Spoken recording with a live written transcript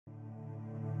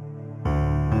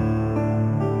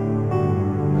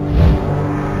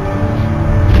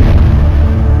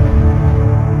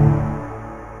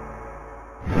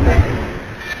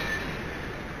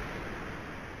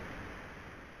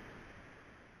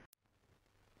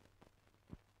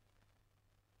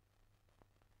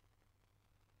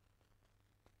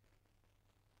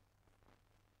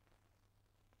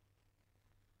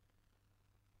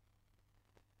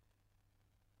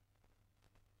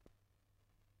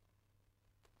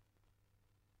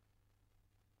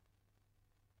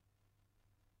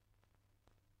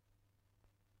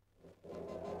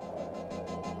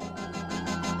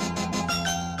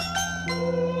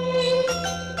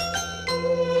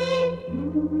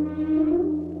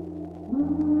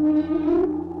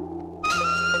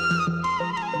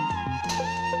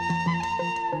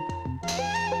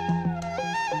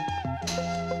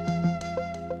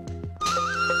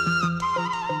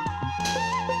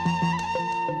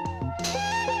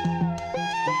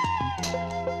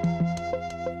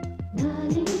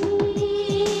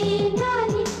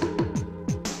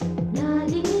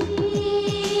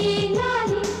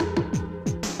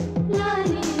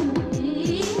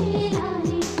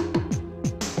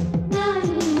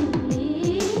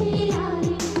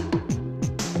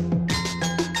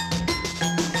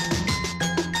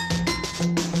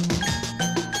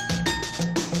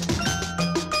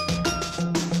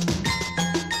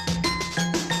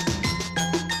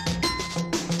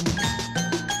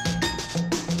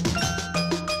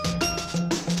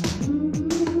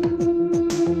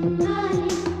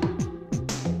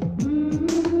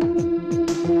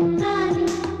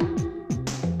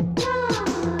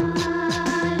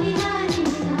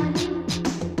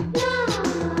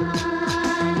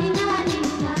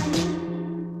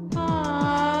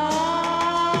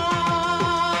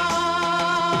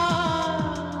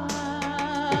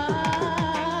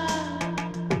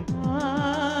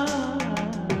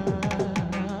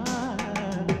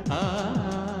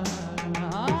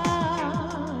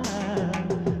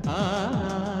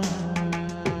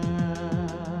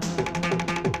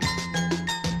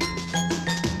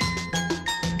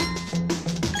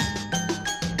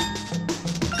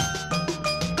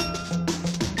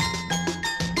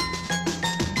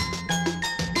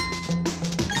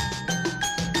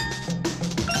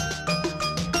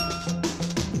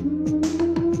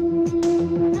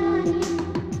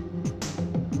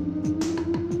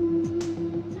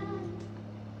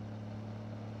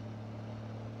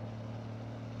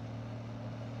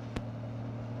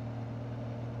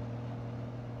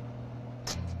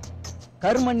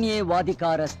कर्मण्ये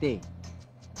वादिकारस्ते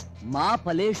मा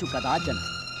फलेषु कदाचन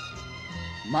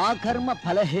मा कर्म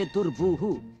फलहेतुर्भूः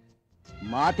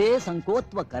माते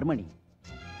संकोत्व कर्मणि।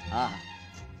 ಆಹಾ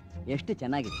ಎಷ್ಟು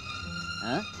ಚೆನ್ನಾಗಿದೆ.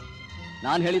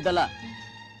 ನಾನು ಹೇಳಿದ್ದಲ್ಲ,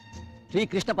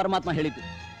 ಶ್ರೀಕೃಷ್ಣ ಪರಮಾತ್ಮ ಹೇಳಿದ್ದು.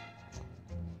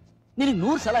 ನಿನಗೆ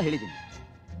 100 ಸಲ ಹೇಳಿದ್ದೀನಿ,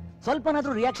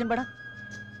 ಸ್ವಲ್ಪನಾದ್ರೂ ರಿಯಾಕ್ಷನ್ ಬೇಡ.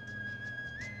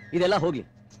 ಇದೆಲ್ಲ ಹೋಗ್ಲಿ,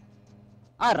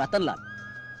 ಆ ರತನ್ ಲಾಲ್,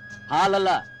 ಹಾಲಲ್ಲ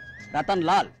ರತನ್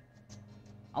ಲಾಲ್,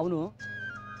 ಅವನು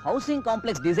ಹೌಸಿಂಗ್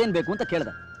ಕಾಂಪ್ಲೆಕ್ಸ್ ಡಿಸೈನ್ ಬೇಕು ಅಂತ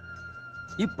ಕೇಳ್ದ.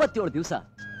 27 ದಿವಸ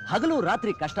ಹಗಲು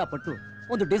ರಾತ್ರಿ ಕಷ್ಟಪಟ್ಟು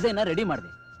ಒಂದು ಡಿಸೈನ್ ರೆಡಿ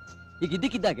ಮಾಡಿದೆ. ಈಗ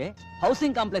ಇದ್ದಕ್ಕಿದ್ದಾಗೆ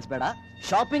ಹೌಸಿಂಗ್ ಕಾಂಪ್ಲೆಕ್ಸ್ ಬೇಡ,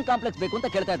 ಶಾಪಿಂಗ್ ಕಾಂಪ್ಲೆಕ್ಸ್ ಬೇಕು ಅಂತ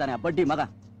ಕೇಳ್ತಾ ಇದ್ದಾನೆ ಆ ಬಡ್ಡಿ ಮಗ.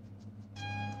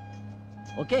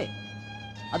 ಓಕೆ,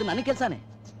 ಅದು ನನ್ನ ಕೆಲಸನೇ.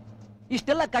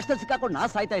 ಇಷ್ಟೆಲ್ಲ ಕಷ್ಟ ಸಿಕ್ಕಾಕೊಂಡು ನಾ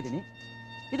ಸಾಯ್ತಾ ಇದ್ದೀನಿ,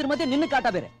 ಇದ್ರ ಮಧ್ಯೆ ನಿನ್ನ ಕಾಟ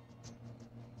ಬೇರೆ.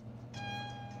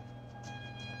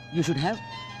 You should have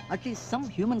at least some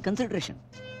human consideration.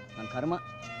 ನನ್ನ ಕರ್ಮ.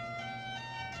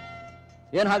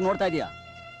 ಏನ್ ಹಾಗೆ ನೋಡ್ತಾ ಇದೀಯಾ?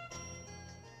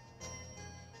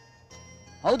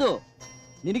 ಹೌದು,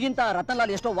 ನಿನಗಿಂತ ರತನ್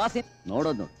ಲಾಲ್ ಎಷ್ಟೋ ವಾಸಿ.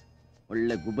 ನೋಡೋದು ನೋಡು,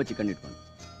 ಒಳ್ಳೆ ಗುಬ್ಬಚ್ಚಿ ಕಣ್ಣಿಟ್ಕೊಂಡು.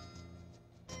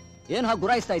 ಏನ್ ಹಾಗೆ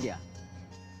ಗುರಾಯಿಸ್ತಾ ಇದೀಯಾ?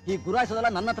 ಈ ಗುರಾಯಿಸೋದೆಲ್ಲ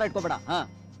ನನ್ನ ಹತ್ರ ಇಟ್ಕೋಬೇಡ. ಹಾ,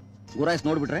 ಗುರಾಯಿಸ್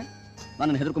ನೋಡ್ಬಿಟ್ರೆ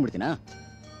ನಾನು ಹೆದರ್ಕೊಂಡ್ಬಿಡ್ತೀನಾ?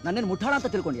 ನನ್ನೇನು ಮುಠಾಳ ಅಂತ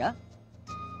ತಿಳ್ಕೊಂಡ್ಯಾ?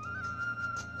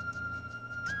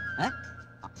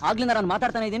 ಆಗ್ಲಿಂದ ನಾನು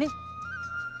ಮಾತಾಡ್ತಾನೆ ಇದ್ದೀನಿ,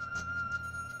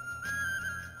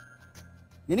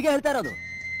 ನಿನಗೆ ಹೇಳ್ತಾ ಇರೋದು.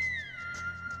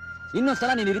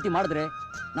 ಇನ್ನೊಂದ್ಸಲ ನೀನು ಈ ರೀತಿ ಮಾಡಿದ್ರೆ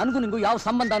ನನಗೂ ನಿಂಗೂ ಯಾವ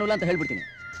ಸಂಬಂಧ ಅನ್ನಲ್ಲ ಅಂತ ಹೇಳ್ಬಿಡ್ತೀನಿ.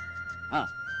 ಹಾ,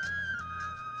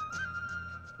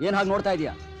 ಏನ್ ಹಾಗೆ ನೋಡ್ತಾ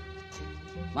ಇದೀಯಾ?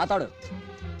 ಮಾತಾಡು.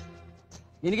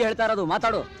 ನಿನಗೆ ಹೇಳ್ತಾ ಇರೋದು,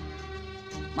 ಮಾತಾಡು.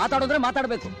 ಮಾತಾಡಿದ್ರೆ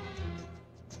ಮಾತಾಡ್ಬೇಕು.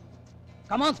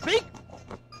 Come on, speak.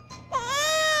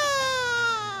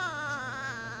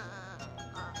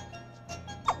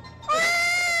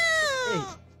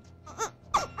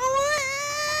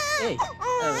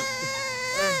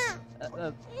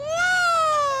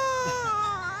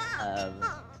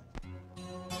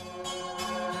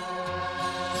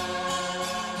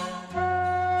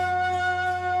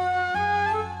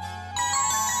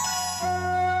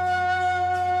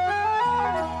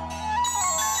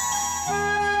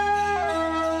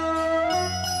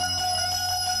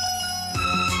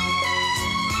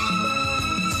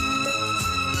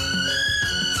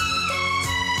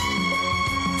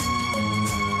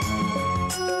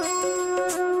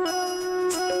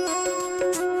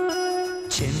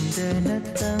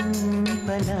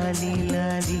 ಲಾಲಿ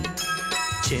ಲಾಲಿ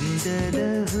ಚಂದದ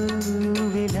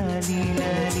ಹೂವೆ ಲಾಲಿ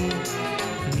ಲಾಲಿ,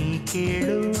 ನೀ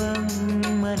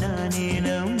ಕೇಳುವಮ್ಮ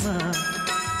ನಾನೇನಮ್ಮ,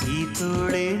 ಈ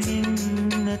ತೋಳೆ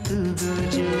ನಿನ್ನ ತೂಗು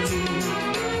ಜೋಲಿ.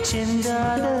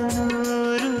 ಚೆಂದಾದ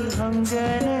ನೂರು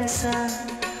ಹೊಂಗನಸ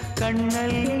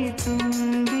ಕಣ್ಣಲ್ಲಿ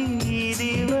ತುಂಬಿ ಈ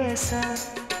ದಿವಸ,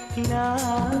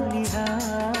 ಲಾಲಿ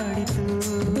ಹಾಡಿ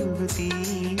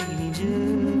ತೂಗುತ್ತೀನಿ ಜೋ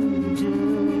ಜೋ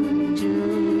ಜೋ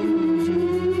ಜೋ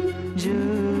ಜೋ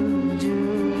ಜೋ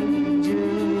ಜೋ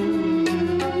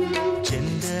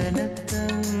ಚಂದನ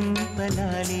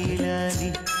ತಂಪಲಾಲಿ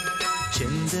ಲಾಲಿ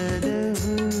ಚಂದದ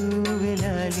ಹೂವೆ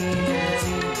ಲಾಲಿ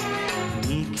ಲಾಲಿ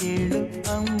ನೀ ಕೇಳು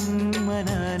ಅಮ್ಮ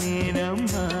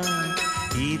ನಾನೇನಮ್ಮ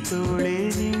ಈ ತೋಳೆ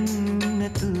ನಿನ್ನ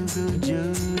ತೂಗು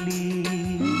ಜೋಲಿ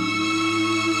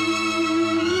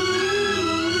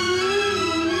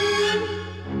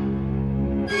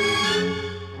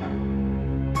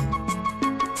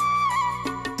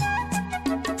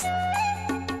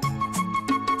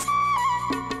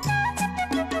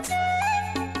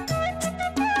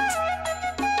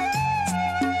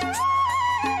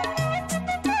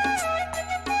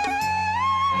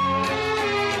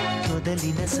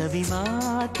ಮೊದಲಿನ ಸವಿ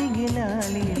ಮಾತಿಗೆ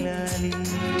ಲಾಲಿ ಲಾಲಿ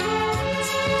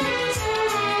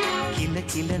ಕಿಲ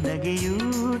ಕಿಲ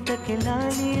ನಗೆಯೂಟಕ್ಕೆ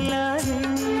ಲಾಲಿ ಲಾಲಿ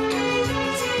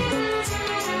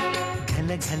ಘಲ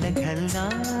ಘಲ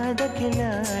ಘಲ್ನಾದಕ್ಕೆ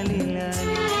ಲಾಲಿ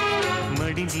ಲಾಲಿ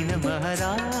ಮಡಿಲಿನ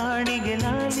ಮಹಾರಾಣಿಗೆ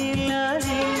ಲಾಲಿ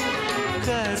ಲಾಲಿ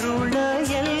ಕರುಣ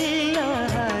ಎಲ್ಲ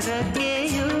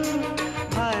ಹರಕೆಯು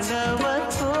ಫಲವ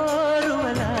ತೋರುವ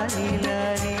ಲಾಲಿ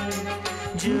ಲಾಲಿ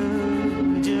ಜೋ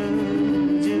ಜೋ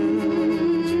ಜೋ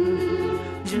ಜೋ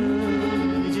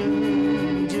ಜೋ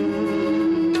ಜೋ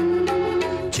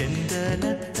ಚಂದನ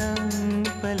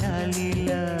ತಂಪಲಾಲಿ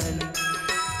ಲಾಲಿ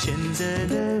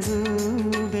ಚಂದದ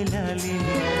ಹೂವೆ ಲಾಲಿ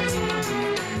ಲಾಲಿ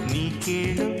ನೀ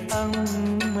ಕೇಳು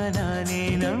ಅಮ್ಮ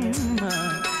ನಾನೇನಮ್ಮ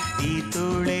ಈ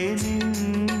ತೋಳೆ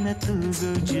ನಿನ್ನ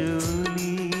ತೂಗು ಜೋಲಿ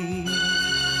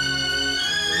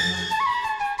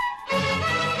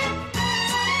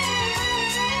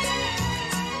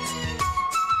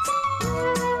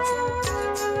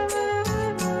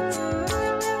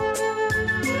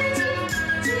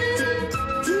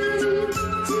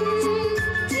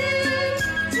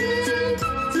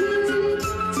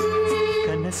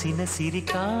ಕನಸಿನ ಸಿರಿ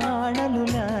ಕಾಣಲು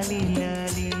ಲಾಲಿ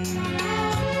ಲಾಲಿ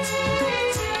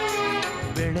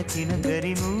ಬೆಳಕಿನ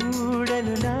ಗರಿ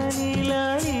ಮೂಡಲು ಲಾಲಿ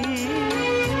ಲಾಲಿ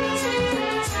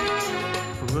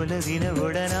ಒಲವಿನ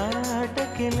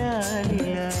ಒಡನಾಟಕ್ಕೆ ಲಾಲಿ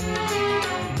ಲಾಲಿ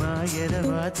ಮಾಯದ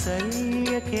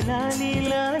ವಾತ್ಸಲ್ಯಕ್ಕೆ ಲಾಲಿ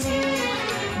ಲಾಲಿ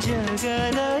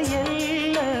ಜಗದ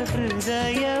ಎಲ್ಲ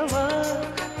ಹೃದಯವ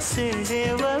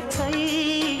ಸೆಳೆವ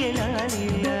ಕೈಗೆ ಲಾಲಿ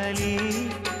ಲಾಲಿ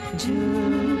ಜೋ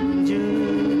ಜೋ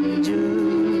ಜೋ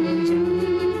ಜೋ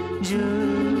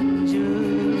ಜೋ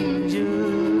ಜೋ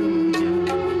ಜೋ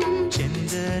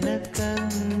ಚಂದನ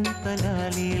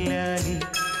ಕಂಪಲಾಲಿ ಲಾಲಿ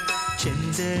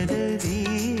ಚಂದದ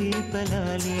ದೀಪ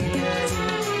ಲಾಲಿ ಲಾಲಿ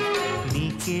ನೀ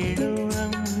ಕೇಳು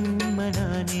ಅಮ್ಮ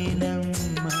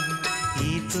ನಾನೇನಮ್ಮ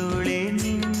ಈ ತೋಳೆ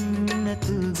ನಿನ್ನ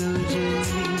ತೂಗು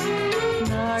ಜೋಲಿ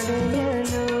ನಾಳೆಯ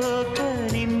ಲೋಕ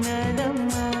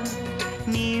ನಿನ್ನದಮ್ಮ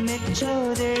ನೀ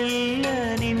ಮೆಚ್ಚೋದೆಲ್ಲ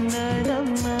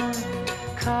ನಿನ್ನದಮ್ಮ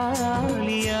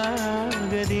ಖಾಲಿಯಾಗದಿನ್ನು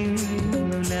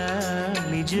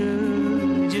ಲಾಲಿ ಜೋ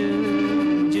ಜೋ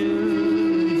ಜೋ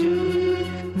ಜೋ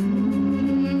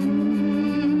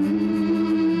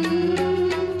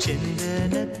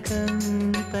ಚಂದನ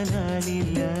ಕಂಪಲಾಲಿ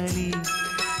ಲಾಲಿ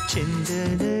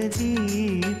ಚಂದದ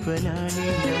ದೀಪ ಲಾಲಿ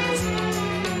ಲಾಲಿ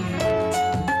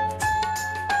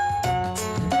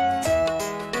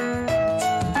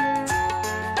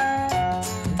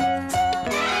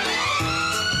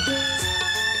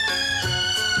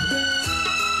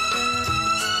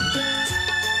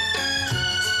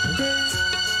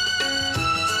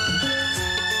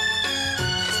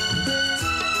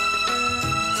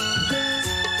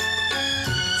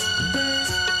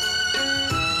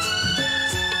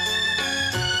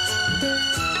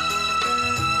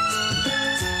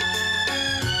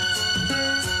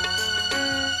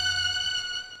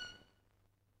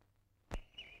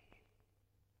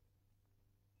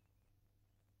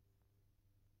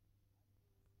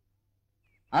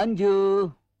Anju.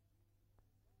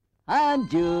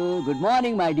 Anju, good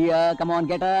morning, my dear. Come on,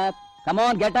 get up. Come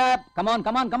on, get up. Come on,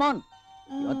 come on, come on.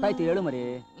 ಗೊತ್ತಾಯ್ತು ಹೇಳು ಮರಿ.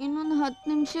 ಇನ್ನೊಂದು 10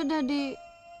 ನಿಮಿಷ ಡ್ಯಾಡಿ.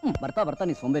 ಬರ್ತಾ ಬರ್ತಾ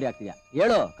ನೀ ಸೋಂಬೇರಿ ಆಗ್ತೀಯಾ.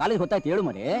 ಹೇಳು, ಕಾಲೇಜ್ ಗೊತ್ತಾಯ್ತು ಹೇಳು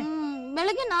ಮರಿ.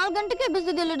 ಬೆಳಗ್ಗೆ 4 ಗಂಟೆಗೆ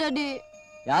ಬಿಸಿದಿಲ್ಲ ಡ್ಯಾಡಿ.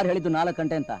 ಯಾರು ಹೇಳಿದ್ದು 4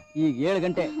 ಗಂಟೆ ಅಂತ? ಈಗ 7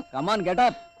 ಗಂಟೆ. Come on, get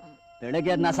up.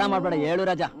 ಬೆಳಗ್ಗೆ ನಸ ಮಾಡಬೇಡ, ಹೇಳು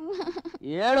ರಾಜಾ.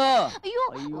 ಹೇಳು. ಅಯ್ಯೋ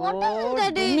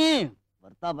ಡ್ಯಾಡಿ.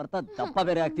 ಬರ್ತಾ ಬರ್ತಾ ದಪ್ಪ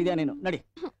ಬೇರೆ ಆಗ್ತಿದ್ಯಾ ನೀನು. ನಡಿ.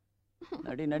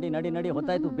 ನಡಿ ನಡಿ ನಡಿ ನಡಿ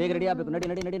ಹೊತ್ತಾಯ್ತು, ಬೇಗ ರೆಡಿ ಆಗ್ಬೇಕು. ನಡಿ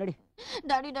ನಡಿ ನಡಿ ನಡಿ.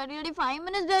 Daddy daddy daddy 5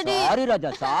 minutes daddy. ಸಾರಿ ರಾಜಾ,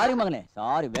 ಸಾರಿ ಮಗನೇ,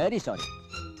 ಸಾರಿ, ವೆರಿ ಸಾರಿ.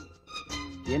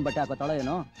 ಏನ್ ಬಟ್ಟೆ ಹಾಕೋತಾಳೋ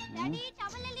ಏನೋ.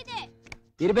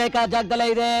 ಇರ್ಬೇಕಾ ಜಾಗದಲ್ಲೇ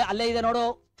ಇದೆ, ಅಲ್ಲೇ ಇದೆ ನೋಡು.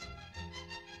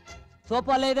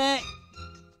 ಸೋಫಾ ಅಲ್ಲೇ ಇದೆ.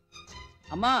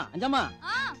 ಅಮ್ಮ, ಅಂಜಮ್ಮ,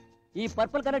 ಈ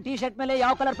ಪರ್ಪಲ್ ಕಲರ್ ಟೀ ಶರ್ಟ್ ಮೇಲೆ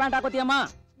ಯಾವ colour pant ಹಾಕೋತೀಯಮ್ಮ?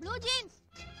 Blue jeans.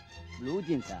 Blue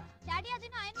ಜೀನ್ಸಾ? Daddy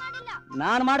ಅದನ್ನ ಐರನ್ ಮಾಡಿಲ್ಲ.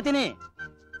 ನಾನು ಮಾಡ್ತೀನಿ.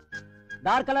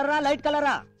 Dark ಕಲರಾ light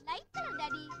ಕಲರಾ? Light colour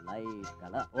daddy. Light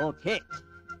colour, okay.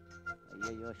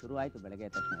 ಅಯ್ಯಯ್ಯೋ, ಶುರು ಆಯ್ತು ಬೆಳಗ್ಗೆ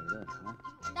ಎದ್ದ ತಕ್ಷಣ ಇದು.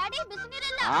 ಡ್ಯಾಡಿ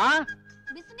ಬಿಸಿನೀರಿಲ್ಲ.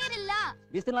 ಬಿಸಿನೀರಿಲ್ಲ.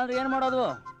 ಬಿಸಿಲು ಅಂದ್ರೆ ಏನ್ ಮಾಡೋದು?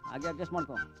 ಹಾಗೆ ಅಡ್ಜಸ್ಟ್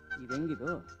ಮಾಡ್ಕೊ. ಇದು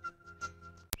ಹೆಂಗಿದು?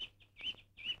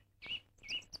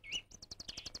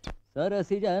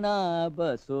 ಸರಸಿ ಜನ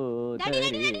ಬಸೋದರಿ.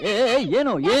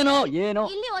 ಏನು ಏನು ಏನು?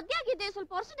 ಇಲ್ಲಿ ಒದ್ದೆ ಆಗಿದೆ,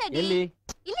 ಸ್ವಲ್ಪ ಒರೆಸು ಡ್ಯಾಡಿ. ಎಲ್ಲಿ?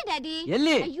 ಇಲ್ಲಿ ಡ್ಯಾಡಿ.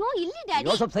 ಎಲ್ಲಿ? ಅಯ್ಯೋ ಇಲ್ಲಿ ಡ್ಯಾಡಿ.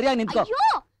 ಸ್ವಲ್ಪ ಸರಿಯಾಗಿ ನಿಂತ್ಕೋ. ಅಯ್ಯೋ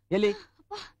ಎಲ್ಲಿ?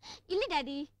 ಇಲ್ಲಿ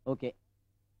ಡ್ಯಾಡಿ. ಓಕೆ,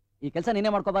 ಈ ಕೆಲಸ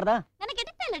ನೀನೇ ಮಾಡ್ಕೋಬಾರ್ದಾ? ನನಗೆ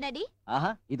ಕೆಟ್ಟತ್ತ ಇಲ್ಲ ಡ್ಯಾಡಿ.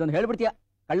 ಆಹಾ, ಇದೊಂದು ಹೇಳ್ಬಿಡ್ತೀಯ,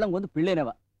 ಕಳ್ಳಂಗೊಂದು ಪಿಳ್ಳೆನವ.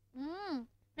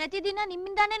 ಪ್ರತಿದಿನ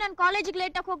ನಿಮ್ಮಿಂದಾನೇ ನಾನು ಕಾಲೇಜಿಗೆ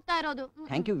ಲೇಟ್ ಆಗಿ ಹೋಗ್ತಾ ಇರೋದು.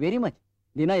 Thank you very much.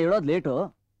 ದಿನ ಹೇಳೋದು ಲೇಟು,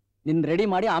 ನಿನ್ ರೆಡಿ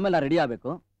ಮಾಡಿ ಆಮೇಲೆ ರೆಡಿ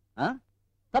ಆಗ್ಬೇಕು.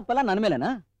 ತಪ್ಪಲ್ಲ ನನ್ನ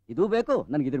ಮೇಲೆನಾ? ಇದು ಬೇಕು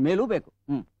ನನಗೆ, ಇದ್ರ ಮೇಲೂ ಬೇಕು.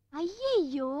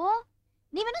 ಅಯ್ಯಯ್ಯೋ,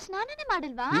 ನೀವೇನು ಸ್ನಾನನೇ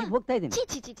ಮಾಡಿಲ್ವಾ? ಹೋಗ್ತಾ ಇದ್ದೀನಿ. ಚಿ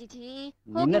ಚಿ ಚಿ ಚಿ ಚಿ.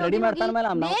 ನಿನ್ನೆ ರೆಡಿ ಮಾಡ್ತಾನ ಮೇಲೆ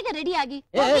ಬೇಗ ರೆಡಿ ಆಗಿ.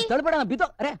 ತಳ್ಬೇಡ, ಬಿದ್ದು.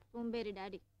 ಅರೆ ಸೋಂಬೇರಿ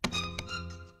ಡ್ಯಾಡಿ.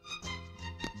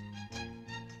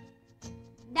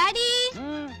 ಡ್ಯಾಡಿ,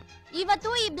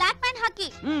 ಇವತ್ತು ಈ ಬ್ಲಾಕ್ ಪ್ಯಾಂಟ್ ಹಾಕಿ.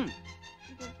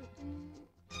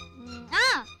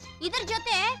 ಇದರ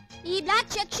ಜೊತೆ ಈ ಬ್ಲಾಕ್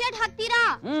ಚೆಕ್ ಶರ್ಟ್ ಹಾಕ್ತೀರಾ?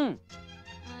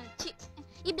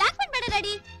 ಈ ಬ್ಲಾಕ್ ಪ್ಯಾಂಟ್ ಬೇಡ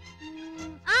ಡ್ಯಾಡಿ.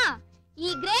 ಈ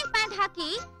ಗ್ರೇ ಪ್ಯಾಂಟ್ ಹಾಕಿ,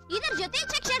 ಇದರ ಜೊತೆ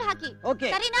ಚೆಕ್ ಶರ್ಟ್ ಹಾಕಿ.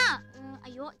 ಸರಿನಾ?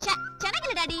 ಅಯ್ಯೋ,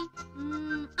 ಚೆನ್ನಾಗಿಲ್ಲ ಡ್ಯಾಡಿ.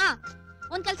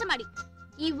 ಒಂದ್ ಕೆಲಸ ಮಾಡಿ,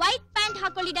 ಈ ವೈಟ್ ಪ್ಯಾಂಟ್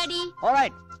ಹಾಕೊಳ್ಳಿ ಡ್ಯಾಡಿ.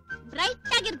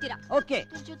 ಬ್ರೈಟ್ ಆಗಿರ್ತೀರಾ.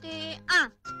 ಇದ್ರ ಜೊತೆ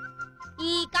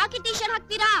ಈ ಕಾಕಿ ಟಿ ಶರ್ಟ್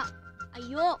ಹಾಕ್ತೀರಾ?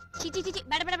 ಅಯ್ಯೋ, ಚಿಚಿ ಚಿಚಿ,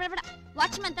 ಬೇಡ ಬೇಡ ಬೇಡ ಬೇಡ,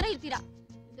 ವಾಚ್ಮನ್ ತರ ಇರ್ತೀರಾ.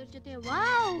 ಇದ್ರ ಜೊತೆ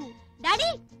ವಾವ್ ಡ್ಯಾಡಿ,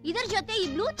 ಇದರ ಜೊತೆ ಈ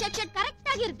ಬ್ಲೂ ಚೆಕ್ ಶರ್ಟ್ ಕರೆಕ್ಟ್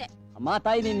ಆಗಿರುತ್ತೆ. ಅಮ್ಮ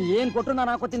ತಾಯಿ, ನೀನ್ ಏನ್ ಕೊಟ್ರು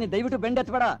ನಾನು ಹಾಕೋತೀನಿ, ದಯವಿಟ್ಟು ಬೆಂಡ್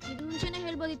ಎತ್ತಬೇಡ. ಇದು ಮುಂಚೆನೆ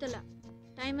ಹೇಳ್ಬೋದಿತ್ತಲ್ಲ,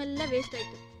 ಟೈಮ್ ಎಲ್ಲ ವೇಸ್ಟ್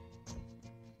ಆಯ್ತು.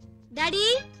 ಡ್ಯಾಡಿ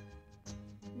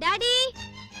ಡ್ಯಾಡಿ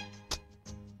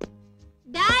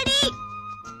ಡ್ಯಾಡಿ,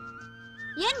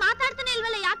 ಏನ್ ಮಾತಾಡ್ತಾನೆ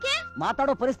ಇಲ್ವಲ್ಲ, ಯಾಕೆ?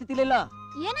 ಮಾತಾಡೋ ಪರಿಸ್ಥಿತಿ ಇಲ್ಲ.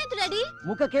 ಏನಾಯ್ತು ಡ್ಯಾಡಿ?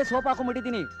 ಮುಖಕ್ಕೆ ಸೋಪ್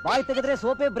ಹಾಕೊಂಡ್ಬಿಟ್ಟಿದ್ದೀನಿ, ಬಾಯಿ ತೆಗೆದ್ರೆ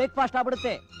ಸೋಪೇ ಬ್ರೇಕ್ಫಾಸ್ಟ್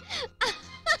ಆಗ್ಬಿಡುತ್ತೆ.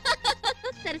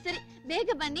 ಸರಿ ಸರಿ, ಬೇಗ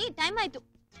ಬನ್ನಿ, ಟೈಮ್ ಆಯ್ತು.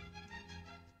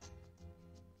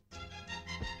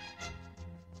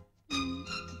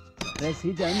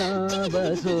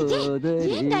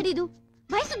 ಏನ್ ಡ್ಯಾಡಿ ಇದು?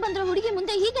 ವಯಸ್ಸಿಗೆ ಬಂದ್ರ ಹುಡುಗಿ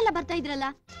ಮುಂದೆ ಹೀಗೆಲ್ಲ ಬರ್ತಾ ಇದ್ರಲ್ಲ,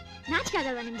 ನಾಚಿಕೆ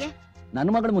ಆಗಲ್ವಾ ನಿಮ್ಗೆ? ನನ್ನ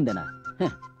ಮಗಳ ಮುಂದೆನಾ?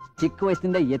 ಚಿಕ್ಕ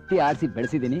ವಯಸ್ಸಿನಿಂದ ಎತ್ತಿ ಆಡಿಸಿ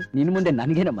ಬೆಳೆಸಿದೀನಿ, ನಿನ್ ಮುಂದೆ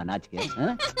ನನ್ಗೇನಮ್ಮ ನಾಚಿಕೆ?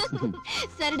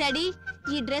 ಸರಿ ಡ್ಯಾಡಿ,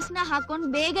 ಈ ಡ್ರೆಸ್ ನ ಹಾಕೊಂಡ್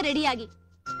ಬೇಗ ರೆಡಿ ಆಗಿ.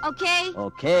 ಓಕೆ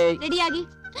ಓಕೆ, ರೆಡಿ ಆಗಿ.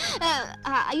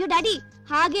 ಅಯ್ಯೋ ಡ್ಯಾಡಿ,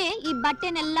 ಹಾಗೆ ಈ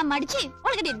ಬಟ್ಟೆನೆಲ್ಲ ಮಡಚಿ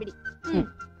ಒಳಗಡೆ ಇಟ್ಬಿಡಿ.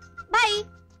 ಬಾಯ್.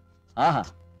 ಆಹಾ,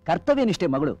 ಕರ್ತವ್ಯ ನಿಷ್ಠೆ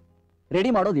ಮಗಳು.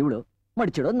 ರೆಡಿ ಮಾಡೋದು ಇವಳು,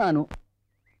 ಮಡಚಿಡೋದು ನಾನು.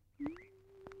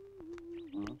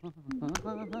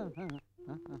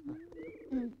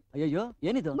 ಅಯ್ಯೋ,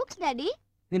 ಏನಿದು? Books daddy.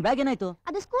 ನಿನ್ ಬ್ಯಾಗ್ ಏನಾಯ್ತು?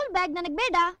 ಅದು ಸ್ಕೂಲ್ ಬ್ಯಾಗ್, ನನಗ್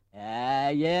ಬೇಡ.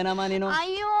 ಏನಮ್ಮ ನೀನು?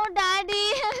 ಅಯ್ಯೋ ಡ್ಯಾಡಿ,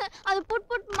 ಅದು ಪುಟ್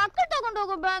ಪುಟ್ ಮಕ್ಕಳು ತಗೊಂಡು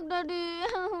ಹೋಗೋ ಬ್ಯಾಗ್ ಡ್ಯಾಡಿ,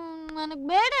 ನನಗ್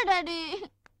ಬೇಡ ಡ್ಯಾಡಿ.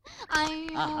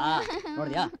 ಅಯ್ಯೋ,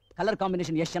 ನೋಡಿದ್ಯಾ ಕಲರ್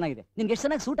ಕಾಂಬಿನೇಷನ್ ಎಷ್ಟು ಚೆನ್ನಾಗಿದೆ, ನಿನ್ಗೆ ಎಷ್ಟು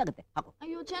ಚೆನ್ನಾಗಿ ಸೂಟ್ ಆಗುತ್ತೆ, ಹಾಕು.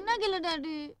 ಅಯ್ಯೋ, ಚೆನ್ನಾಗಿಲ್ಲ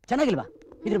ಡ್ಯಾಡಿ. ಚೆನ್ನಾಗಿಲ್ವಾ?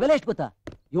 ಇದ್ರ ಬೆಲೆ ಎಷ್ಟು ಗೊತ್ತಾ?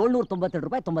 792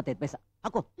 ರೂಪಾಯಿ 95 ಪೈಸಾ.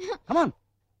 ಹಾಕು, ಕಮಾನ್.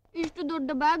 ಇಷ್ಟು ದೊಡ್ಡ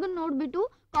ಬ್ಯಾಗ್ ನೋಡ್ಬಿಟ್ಟು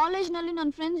ಕಾಲೇಜ್ ನಲ್ಲಿ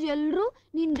ನನ್ನ ಫ್ರೆಂಡ್ಸ್ ಎಲ್ರು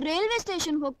ನೀನ್ ರೈಲ್ವೆ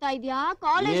ಸ್ಟೇಷನ್ ಹೋಗ್ತಾ ಇದ್ಯಾ,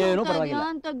 ಕಾಲೇಜ್ ಹೋಗ್ತಾ ಇದ್ಯಾ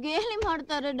ಅಂತ ಗೇಲಿ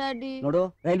ಮಾಡ್ತಾರೆ ಡ್ಯಾಡಿ. ನೋಡು,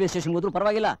 ರೈಲ್ವೆ ಸ್ಟೇಷನ್ ಹೋದ್ರು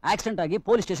ಪರವಾಗಿಲ್ಲ, ಆಕ್ಸಿಡೆಂಟ್ ಆಗಿ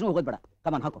ಪೊಲೀಸ್ ಸ್ಟೇಷನ್ ಹೋಗೋದ್ ಬೇಡ.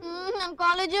 ಕಮಾನ್, ಹಾಕು. ನನ್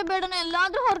ಕಾಲೇಜೇ ಬೇಡ,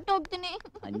 ಎಲ್ಲಾದ್ರೂ ಹೊರಟು ಹೋಗ್ತೀನಿ.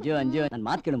 ಅಂಜು ಅಂಜು, ನನ್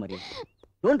ಮಾತು ಕೇಳು ಮರಿ.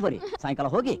 ಡೋಂಟ್ ವರಿ, ಸಾಯಂಕಾಲ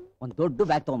ಹೋಗಿ ಒಂದ್ ದೊಡ್ಡ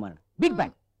bag ತಗೊಂಬರೋಣ. Big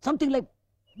bag, something like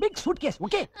Bigg suit case.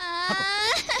 Okay,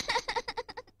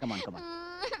 ಕಮಾನ್ ಕಮಾನ್.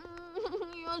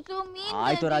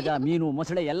 ಆಯ್ತು ರಾಜ, ಮೀನು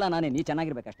ಮೊಸಳೆ ಎಲ್ಲ ನಾನೇ, ನೀ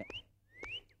ಚೆನ್ನಾಗಿರ್ಬೇಕಷ್ಟೇ.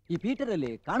 ಈ ಪೀಟರ್ ಅಲ್ಲಿ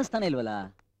ಕಾಣಿಸ್ತಾನೆ ಇಲ್ವಲ್ಲ?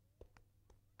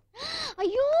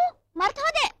 ಅಯ್ಯೋ,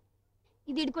 ಮರ್ತೋದೆ.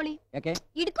 ಇದು ಇಡ್ಕೊಳ್ಳಿ. ಯಾಕೆ?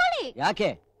 ಇಡ್ಕೊಳ್ಳಿ. ಯಾಕೆ?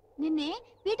 ನಿನ್ನೆ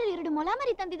ಪೀಟರ್ 2 ಮೊಲ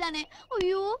ಮರಿ ತಂದಿದ್ದಾನೆ.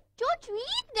 ಅಯ್ಯೋ, ಸೋ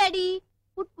ಸ್ವೀಟ್ ಡ್ಯಾಡಿ.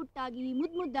 ಪುಟ್ ಪುಟ್ಟಾಗಿ,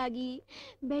 ಮುದ್ದಾಗಿ,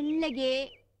 ಬೆಳ್ಳಗೆ.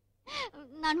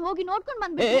 ನಾನು ಹೋಗಿ ನೋಡ್ಕೊಂಡು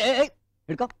ಬಂದ್ಬಿಟ್ಟೆ.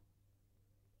 ಹಿಡ್ಕೋ,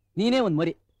 ನೀನೇ ಒಂದ್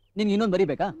ಮರಿ, ನಿನ್ ಇನ್ನೊಂದ್ ಮರಿ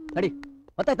ಬೇಕಾ? ನಡಿ,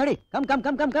 ಗೊತ್ತಾಯ್ತು, ನಡಿ. Come come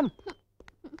come come come.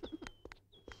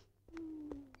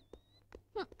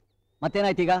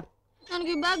 ಮತ್ತೇನಾಯ್ತು ಈಗ?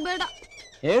 ನನಗೆ ಬ್ಯಾಗ್ ಬೇಡ.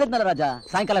 ಹೇಳಿದ್ನಲ್ಲ ರಾಜ,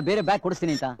 ಸಾಯಂಕಾಲ ಬೇರೆ ಬ್ಯಾಗ್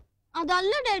ಕೊಡಿಸ್ತೀನಿ ಅಂತ.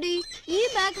 ಅದಲ್ಲ ಡ್ಯಾಡಿ, ಈ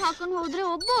ಬ್ಯಾಗ್ ಹಾಕೊಂಡು ಹೋದ್ರೆ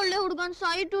ಒಬ್ಬ ಒಳ್ಳೆ ಹುಡುಗನ್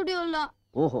ಸೈಟ್ ಹಿಡಿಯೋಲ್ಲ.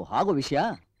 ಓಹೋ, ಹಾಗೋ ವಿಷಯ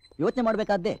ಯೋಚನೆ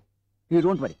ಮಾಡ್ಬೇಕಾದ್ದೆ. ಯು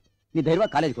ಡೋಂಟ್ ವರಿ, ನೀ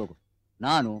ಧೈರ್ಯವಾಗಿ ಕಾಲೇಜ್ಗೆ ಹೋಗು.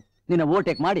 ನಾನು ನಿನ್ನ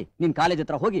ಓವರ್ಟೇಕ್ ಮಾಡಿ ನಿನ್ ಕಾಲೇಜ್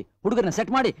ಹತ್ರ ಹೋಗಿ ಹುಡುಗರನ್ನ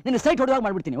ಸೆಟ್ ಮಾಡಿ ನಿನ್ನ ಸೈಟ್ ಹೊಡೆಯುವಾಗ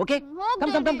ಮಾಡ್ಬಿಡ್ತೀನಿ. Okay,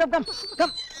 come come come come come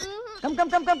come come come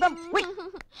come come come.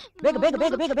 ಬೇಗ ಬೇಗ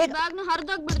ಬೇಗ ಬೇಗ ಬೇಗ. ಬ್ಯಾಗ್ನ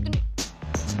ಹರಿದಾಕ್ ಬಿಡ್ತೀನಿ.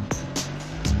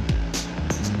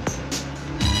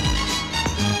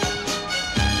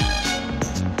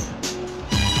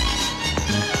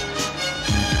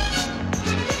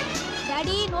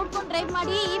 ಡ್ಯಾಡಿ, ನೋಡ್ಕೊಂಡು ಡ್ರೈವ್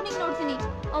ಮಾಡಿ, ಈವ್ನಿಂಗ್ ನೋಡ್ತೀನಿ.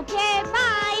 Okay,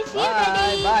 by. See you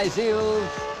daddy. By, see you.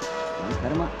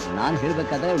 ಕರ್ಮ, ನಾನು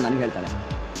ಹೇಳ್ಬೇಕಾದ್ರೆ ನನಗೆ ಹೇಳ್ತಾಳೆ.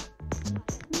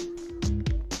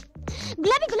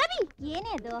 ಗುಲಾಬಿ ಗುಲಾಬಿ.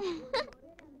 ಏನೇ ಅದು?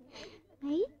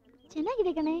 ಐ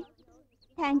ಚೆನ್ನಾಗಿದೆ ಕಣೆ.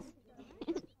 Thanks.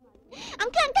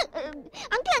 Uncle uncle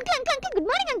uncle uncle uncle uncle good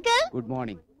morning uncle. Good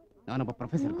morning. ನಾನೊಬ್ಬ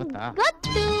ಪ್ರೊಫೆಸರ್ ಗೊತ್ತಾ?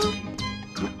 ಗೊತ್ತು.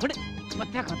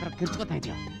 ಮತ್ತೆ ಯಾಕೆ ಆ ಥರ ಕಿರ್ಚ್ಕೊತಾ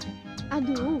ಇದೆಯಾ?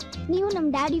 ಅದು ನೀವು ನಮ್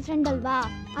ಡ್ಯಾಡಿ ಫ್ರೆಂಡ್ ಅಲ್ವಾ,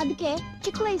 ಅದಕ್ಕೆ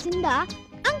ಚಿಕ್ಕ ವಯಸ್ಸಿಂದ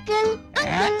ಅಂಕಲ್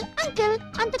ಅಂಕಲ್ ಅಂಕಲ್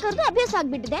ಅಂತ ಕರೆದು ಅಭ್ಯಾಸ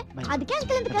ಆಗ್ಬಿಟ್ಟಿದೆ, ಅದಕ್ಕೆ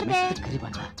ಅಂಕಲ್ ಅಂತ ಕರೆದೆ.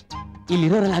 ಕರಿಬಾರ್ದ?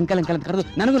 ಇಲ್ಲಿರೋರೆಲ್ಲ ಅಂಕಲ್ ಅಂಕಲ್ ಅಂತ ಕರೆದು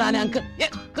ನನಗೂ ನಾನೇ ಅಂಕಲ್.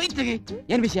 ಕೈ ತೆಗಿ.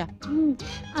 ಏನ್ ವಿಷಯ?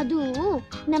 ಅದು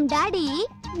ನಮ್ ಡ್ಯಾಡಿ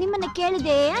ನಿಮ್ಮನ್ನ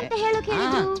ಕೇಳಿದೆ ಅಂತ ಹೇಳೋಕ್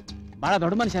ಹೇಳಿದ್ರು. ಬಹಳ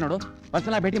ದೊಡ್ಡ ಮನುಷ್ಯ ನೋಡು,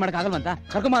 ಒಂದ್ಸಲ ಭೇಟಿ ಮಾಡಕ್ ಆಗಲ್ವಂತ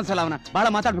ಕರ್ಕೊಂಬ ಅನ್ಸಲ್ಲ ಅವನ. ಬಹಳ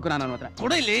ಮಾತಾಡ್ಬೇಕು ನಾನು ಅವನ ಹತ್ರ.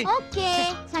 ಕೊಡು ಇಲ್ಲಿ. ಓಕೆ,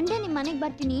 ಸಂಡೇ ನಿಮ್ ಮನೆಗ್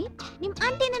ಬರ್ತೀನಿ, ನಿಮ್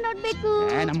ಆಂಟಿನ ನೋಡ್ಬೇಕು.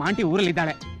 ನಮ್ಮ ಆಂಟಿ ಊರಲ್ಲಿ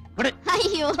ಇದ್ದಾಳೆ.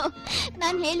 ಅಯ್ಯೋ,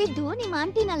 ನಾನ್ ಹೇಳಿದ್ದು ನಿಮ್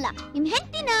ಆಂಟಿನಲ್ಲ, ನಿಮ್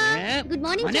ಹೆಂಡತಿನ. Good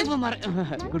morning.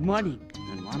 Good morning.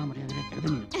 ನನ್ನ ಮಾನ ಮರ್ಯಾದೆ ತೆಗೆದು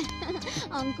ನೀನು.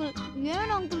 ಅಂಕಲ್,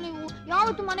 ಏನ್ ಅಂಕಲ್ ನೀವು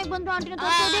ಯಾವತ್ತು ಮನೆಗ್ ಬಂದ್ರು ಆಂಟಿನ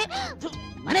ತೋರಿಸೋದೆ?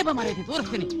 ಮನೆ ಬಾ ಮರ್ಯಾದೆ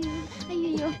ತೋರಿಸ್ತೀನಿ.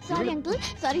 ಅಯ್ಯೋ ಸಾರಿ ಅಂಕಲ್,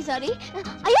 ಸಾರಿ ಸಾರಿ.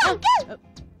 ಅಯ್ಯೋ ಅಂಕಲ್,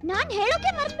 ನಾನ್ ಹೇಳೋಕೆ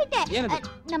ಮರ್ತ್ಬಿಟ್ಟೆ.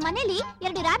 ನಮ್ಮ ಮನೇಲಿ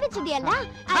 2 ರಾಬಿಟ್ಸ್ ಇದೆಯಲ್ಲ,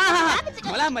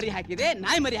 ಮೊಲ ಮರಿ ಹಾಕಿದೆ,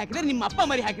 ನಾಯಿ ಮರಿ ಹಾಕಿದೆ, ನಿಮ್ಮ ಅಪ್ಪ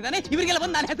ಮರಿ ಹಾಕಿದಾನೆ. ಇವರಿಗೆಲ್ಲ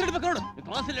ಬಂದು ನಾನು ಹೆಸರು ಇಡ್ಬೇಕು ನೋಡು.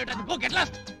 ಕ್ಲಾಸ್ ಲೇಟ್ ಆಯ್ತು, ಗೋ ಗೆಟ್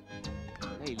ಲಾಸ್ಟ್.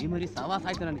 ಇಲ್ಲಿ ಮರಿ ಸವಾಸ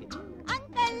ಆಯ್ತು ನನಗೆ.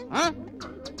 Uncle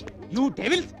you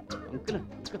devils. Uncle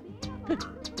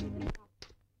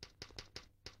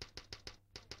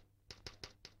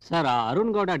sir,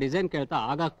 Arun Gowda design ಕೇಳ್ತಾ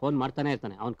ಆಗಾಗ ಫೋನ್ ಮಾಡ್ತಾನೆ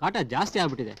ಇರ್ತಾನೆ. ಅವ್ನ ಕಾಟ ಜಾಸ್ತಿ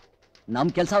ಆಗ್ಬಿಟ್ಟಿದೆ. ನಮ್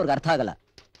ಕೆಲಸ ಅವ್ರಿಗೆ ಅರ್ಥ ಆಗಲ್ಲ.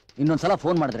 ಇನ್ನೊಂದ್ಸಲ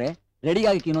ಫೋನ್ ಮಾಡಿದ್ರೆ ರೆಡಿ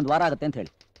ಆಗಿ ಇನ್ನೊಂದು ವಾರ ಆಗುತ್ತೆ ಅಂತ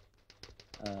ಹೇಳಿ.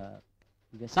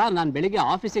 ಸರ್, ನಾನು ಬೆಳಿಗ್ಗೆ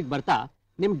ಆಫೀಸಿಗೆ ಬರ್ತಾ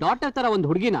ನಿಮ್ ಡಾಟರ್ ತರ ಒಂದು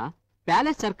ಹುಡುಗಿನ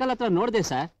ಪ್ಯಾಲೇಸ್ ಸರ್ಕಲ್ ಹತ್ರ ನೋಡಿದೆ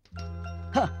ಸರ್.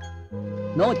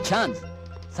 ನೋ ಚಾನ್ಸ್,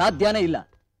 ಸಾಧ್ಯನೇ ಇಲ್ಲ.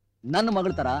 ನನ್ನ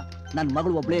ಮಗಳ ತರ ನನ್ನ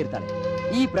ಮಗಳು ಒಬ್ಳೇ ಇರ್ತಾಳೆ.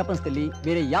 ಈ ಪ್ರಪಂಚದಲ್ಲಿ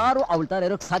ಬೇರೆ ಯಾರು ಅವಳ ತರ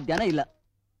ಇರೋಕ್ ಸಾಧ್ಯನೇ ಇಲ್ಲ.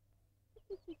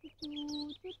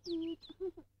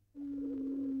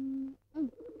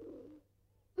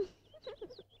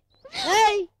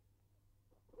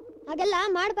 ಹಾಗೆಲ್ಲ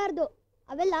ಮಾಡಬಾರ್ದು,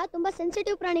 ಅವೆಲ್ಲ ತುಂಬಾ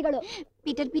ಸೆನ್ಸಿಟಿವ್ ಪ್ರಾಣಿಗಳು.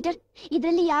 ಪೀಟರ್ ಪೀಟರ್,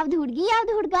 ಇದ್ರಲ್ಲಿ ಯಾವ್ದು ಹುಡುಗಿ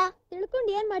ಯಾವ್ದು ಹುಡುಗ ತಿಳ್ಕೊಂಡು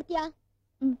ಏನ್ ಮಾಡ್ತೀಯಾ?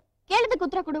 ಕೇಳಿದಕ್ಕೆ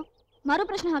ಉತ್ತರ ಕೊಡು, ಮರು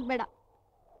ಪ್ರಶ್ನೆ ಹಾಕ್ಬೇಡ.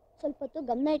 ಸ್ವಲ್ಪ ಹೊತ್ತು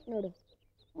ಗಮನ ಇಟ್ಟು ನೋಡು.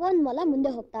 ಒಂದ್ ಮೊಲ ಮುಂದೆ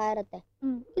ಹೋಗ್ತಾ ಇರತ್ತೆ,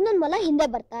 ಇನ್ನೊಂದ್ ಮೊಲ ಹಿಂದೆ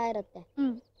ಬರ್ತಾ ಇರತ್ತೆ.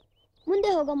 ಮುಂದೆ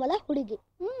ಹೋಗೋ ಮೊಲ ಹುಡುಗಿ,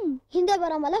 ಹಿಂದೆ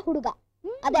ಬರೋ ಮೊಲ ಹುಡುಗ.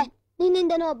 ಅದೇ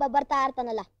ನಿನ್ನಿಂದನೂ ಒಬ್ಬ ಬರ್ತಾ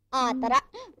ಇರ್ತಾನಲ್ಲ, ಆ ತರ.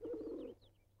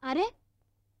 ಅರೆ,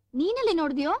 ನೀನಲ್ಲಿ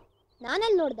ನೋಡ್ದಿಯೋ?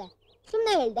 ನಾನಲ್ಲಿ ನೋಡ್ದೆ,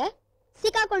 ಸುಮ್ನೆ ಹೇಳ್ದೆ,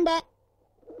 ಸಿಕ್ಕಾಕೊಂಡೆ.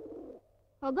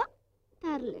 ಹೋಗೋ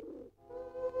ತರ್ಲೆ.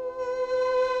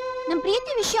 ನಮ್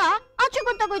ಪ್ರೀತಿ ವಿಷಯ ಆಚೆ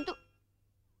ಗೊತ್ತಾಗೋಯ್ತು.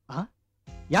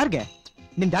 ಯಾರ್ಗೆ?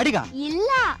 ನಿಮ್ ಡ್ಯಾಡಿಗ?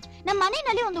 ಇಲ್ಲ, ನಮ್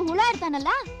ಮನೆಯಲ್ಲಿ ಒಂದು ಹುಳ ಇರ್ತಾನಲ್ಲ,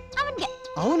 ಅವನ್ಗೆ.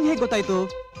 ಅವನ್ಗೆ ಹೇಗ್ ಗೊತ್ತಾಯ್ತು?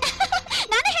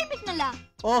 ನಾನೇ ಹೇಳ್ಬಿಟ್ನಲ್ಲ.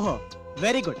 ಓಹೋ,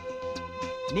 ವೆರಿ ಗುಡ್.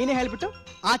 ನೀನೇ ಹೇಳ್ಬಿಟ್ಟು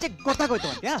ಆಚೆ ಗೊತ್ತಾಗೋಯ್ತು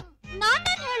ಅಂತ್ಯಾ?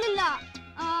 ನಾನೇನ್ ಹೇಳಿಲ್ಲ,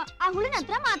 ಆ ಹುಳಿನ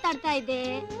ಹತ್ರ ಮಾತಾಡ್ತಾ ಇದ್ದೆ.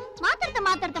 ಮಾತಾಡ್ತಾ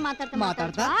ಮಾತಾಡ್ತಾ ಮಾತಾಡ್ತಾ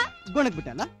ಮಾತಾಡ್ತಾ ಗೊಣಗ್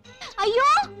ಬಿಟ್ಟಲ್ಲ? ಅಯ್ಯೋ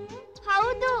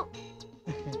ಹೌದು.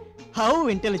 How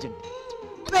intelligent,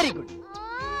 very good.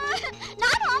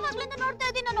 ನಾನು ಆವಾಗ್ಲಿಂದ ನೋಡ್ತಾ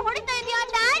ಇದ್ದೀನಿ, ನಾನು ಹೊಡಿತಾ ಇದೀಯಾ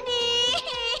ಡ್ಯಾಡಿ?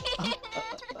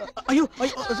 ಅಯ್ಯೋ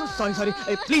ಸಾರಿ ಸಾರಿ,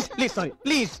 ಪ್ಲೀಸ್ ಪ್ಲೀಸ್ ಸಾರಿ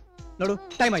ಪ್ಲೀಸ್. ನೋಡು,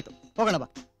 ಟೈಮ್ ಆಯ್ತು, ಹೋಗೋಣ ಬಾ.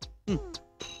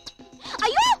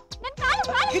 ಅಯ್ಯೋ ನನ್ನ ಕಾಲು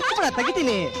ಕಿತ್ಬಿಡ,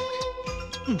 ತೆಗಿತೀನಿ.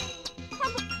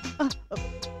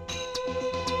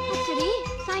 ಸರಿ,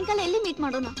 ಸಾಯಂಕಾಲ ಎಲ್ಲಿ ಮೀಟ್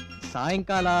ಮಾಡೋಣ?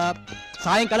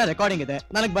 ಸಾಯಂಕಾಲ ರೆಕಾರ್ಡಿಂಗ್ ಇದೆ,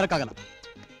 ನನಗ್ ಬರಕ್ಕಾಗಲ್ಲ.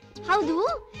 ಹೌದು,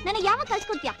 ನನಗೆ ಯಾವಾಗ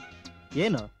ಕಳ್ಸ್ಕೊಡ್ತೀಯಾ?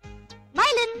 ಏನು?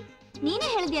 ವಯಲಿನ್. ನೀನೇ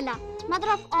ಹೇಳಿದ್ಯಲ್ಲ,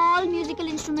 mother of all musical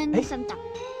instruments ಅಂತ.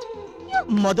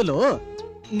 ಮೊದಲು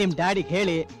ನಿಮ್ ಡ್ಯಾಡಿಗೆ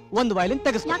ಹೇಳಿ ಒಂದು ವಯಲಿನ್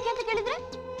ತೆಗೆಸ್. ಯಾಕೆ ಅಂತ ಕೇಳಿದ್ರೆ?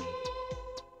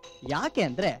 ಯಾಕೆ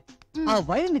ಅಂದ್ರೆ ಆ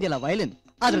ವಯಲಿನ್ ಇದೆಯಲ್ಲ, ವಯಲಿನ್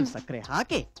ಅದ್ರಲ್ಲಿ ಸಕ್ಕರೆ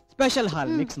ಹಾಕಿ ಸ್ಪೆಷಲ್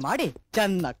ಹಾಲ್ ಮಿಕ್ಸ್ ಮಾಡಿ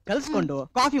ಚೆನ್ನಾಗಿ ಕಲ್ಸ್ಕೊಂಡು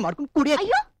ಕಾಫಿ ಮಾಡ್ಕೊಂಡು ಕುಡಿಯೋದು.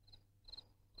 ಅಯ್ಯೋ,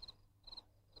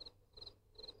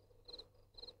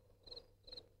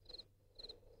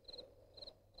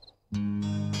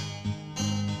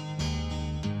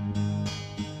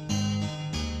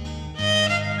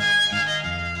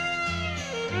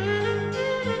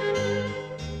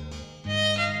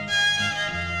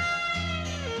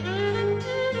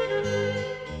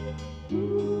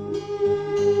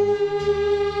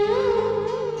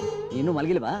 ಇನ್ನು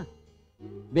ಮಲಗಿಲ್ವಾ?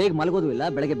 ಬೇಗ ಮಲಗೋದು ಇಲ್ಲ,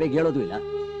 ಬೆಳಗ್ಗೆ ಬೇಗ ಹೇಳೋದು ಇಲ್ಲ.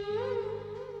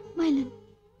 Violin,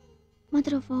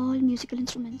 mother of all musical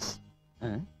instruments.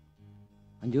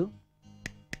 Anju,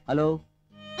 hello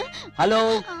hello.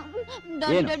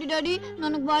 Daddy daddy daddy,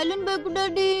 ನನಗೆ ವಯಲಿನ್ ಬೇಕು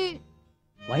ಡ್ಯಾಡಿ.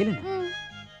 ವಯಲಿನ್?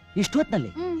 ಇಷ್ಟು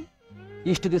ಹೊತ್ತಿನಲ್ಲಿ?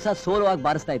 ಇಷ್ಟು ದಿವಸ ಸೋಲೋ ಆಗಿ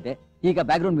ಬಾರಿಸ್ತಾ ಇದ್ದೆ, ಈಗ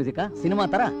ಬ್ಯಾಕ್ ಗ್ರೌಂಡ್ ಮ್ಯೂಸಿಕ್ ಸಿನಿಮಾ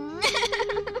ತರ?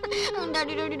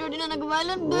 ಡ್ಯಾಡಿ ಡ್ಯಾಡಿ ಡ್ಯಾಡಿ, ನನಗೆ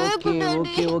ವಯಲಿನ್ ಬೇಕು ಡ್ಯಾಡಿ.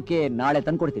 ಓಕೆ ಓಕೆ, ನಾಳೆ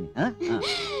ತಂದ್ಕೊಡ್ತೀನಿ.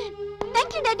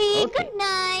 Thank you daddy, good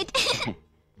night.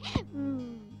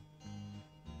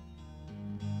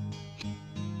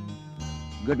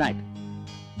 Good night.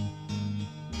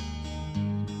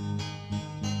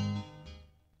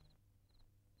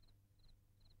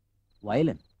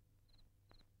 Violin,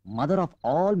 mother of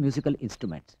all musical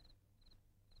instruments.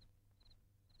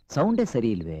 ಸೌಂಡೇ ಸರಿ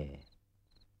ಇಲ್ವೇ?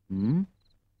 ಹ್ಮ್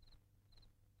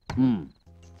ಹ್ಮ್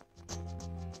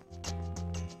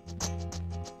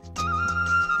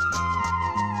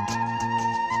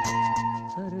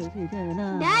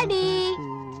ಡ್ಯಾಡಿ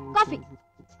ಕಾಫಿ.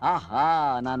 ಆಹಾ,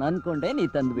 ನಾನು ಅನ್ಕೊಂಡೆ ನೀ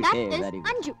ತಂದ್ಬಿಟ್ಟೆ. Very good.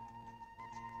 ಅಂಜು.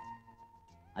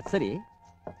 ಅದ್ ಸರಿ,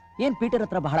 ಏನ್ ಪೀಟರ್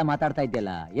ಹತ್ರ ಬಹಳ ಮಾತಾಡ್ತಾ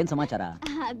ಇದ್ಯಲ್ಲ, ಏನ್ ಸಮಾಚಾರ?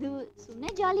 ಅದು ಸುಮ್ನೆ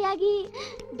ಜಾಲಿಯಾಗಿ.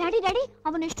 ಡ್ಯಾಡಿ ಡ್ಯಾಡಿ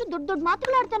ಅವನು ಎಷ್ಟು ದೊಡ್ಡ ದೊಡ್ಡ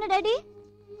ಮಾತುಗಳಾಡ್ತಾನೆ ಡ್ಯಾಡಿ.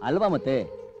 ಅಲ್ವಾ ಮತ್ತೆ,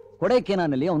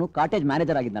 ಕೊಡೈಕೆನಾಲ್ನಲ್ಲಿ ಅವನು ಕಾಟೇಜ್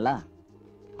ಮ್ಯಾನೇಜರ್ ಆಗಿದ್ನಲ್ಲ,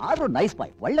 ಆದ್ರೂ ನೈಸ್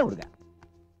ಬಾಯ್, ಒಳ್ಳೆ ಹುಡುಗ.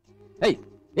 ಏಯ್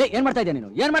ಏನ್ ಮಾಡ್ತಾ ಇದ್ಯಾ ನೀನು?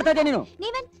 ಏನ್ ಮಾಡ್ತಾ ಇದ್ಯಾ ನೀನು?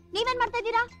 ನೀವೇನ್ ಮಾಡ್ತಾ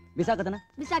ಇದ್ದೀರಾ? ಬಿಸಾಕದನ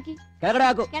ಬಿಸಾಕಿ. ಕೆಳಗಡೆ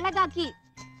ಹಾಕು. ಕೆಳಗಾಕಿ.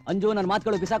 ಅಂಜು, ನನ್ನ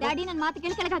ಮಾತುಗಳು ಬಿಸಾಕು. ಡ್ಯಾಡಿ ನನ್ನ ಮಾತು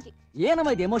ಕೇಳಿ ಕೆಳಗಾಕಿ. ಏನಮ್ಮ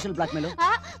ಇದು ಎಮೋಷನಲ್ ಬ್ಲಾಕ್ ಮೇಲು?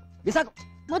 ಬಿಸಾಕು.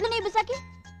 ಮೊದಲು ನೀವು ಬಿಸಾಕಿ.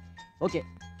 ಓಕೆ,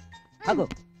 ಹಾಗು.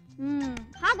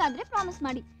 ಹಾಗಾದ್ರೆ ಪ್ರಾಮಿಸ್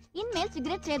ಮಾಡಿ, ಇನ್ಮೇಲೆ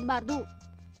ಸಿಗರೇಟ್ ಸೇದಬಾರ್ದು.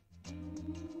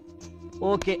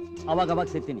 ಓಕೆ, ಅವಾಗ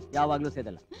ಸೇತೀನಿ, ಯಾವಾಗ್ಲೂ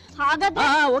ಸೇದಲ್ಲ. ಹಾಗಾದ್ರೆ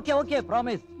ಓಕೆ ಓಕೆ,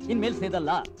 ಪ್ರಾಮಿಸ್, ಇನ್ಮೇಲೆ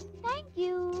ಸೇದಲ್ಲ. Thank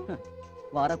you.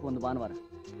 ವಾರಕ್ಕೆ ಒಂದು ಭಾನುವಾರ,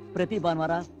 ಪ್ರತಿ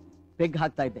ಭಾನುವಾರ ಪೆಗ್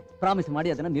ಹಾಕ್ತಾ ಇದ್ದೆ, ಪ್ರಾಮಿಸ್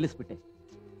ಮಾಡಿ ಅದನ್ನ ನಿಲ್ಲಿಸ್ಬಿಟ್ಟೆ.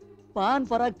 ಪಾನ್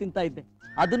ಪರಾಗ್ ತಿಂತಾ ಇದ್ದೆ,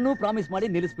 ಅದನ್ನು ಪ್ರಾಮಿಸ್ ಮಾಡಿ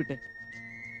ನಿಲ್ಲಿಸ್ಬಿಟ್ಟೆ.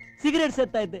 ಸಿಗರೇಟ್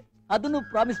ಸೇದ್ತಾ ಇದ್ದೆ, ಅದನ್ನು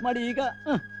ಪ್ರಾಮಿಸ್ ಮಾಡಿ ಈಗ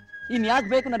ಇನ್ ಯಾಕೆ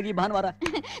ಬೇಕು ನನಗೆ ಈ ಭಾನುವಾರ?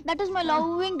 That is my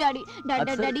loving daddy.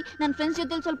 Daddy ನನ್ನ ಫ್ರೆಂಡ್ಸ್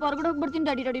ಜೊತೆ ಸ್ವಲ್ಪ ಹೊರಗಡೆ ಹೋಗ್ಬಿಡ್ತೀನಿ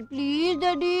ಡ್ಯಾಡಿ. Daddy please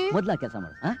daddy. ಮೊದಲ ಕೆಲಸ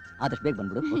ಮಾಡು, ಆದಷ್ಟು ಬೇಗ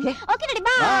ಬಂದ್ಬಿಡು. ಓಕೆ ಓಕೆ ಡ್ಯಾಡಿ,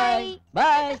 ಬಾಯ್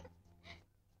ಬಾಯ್.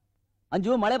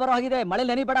 ಅಂಜು, ಮಳೆ ಬರೋ ಹಾಗಿದೆ, ಮಳೆ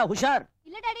ನೆನಿಬೇಡ, ಹುಷಾರ್.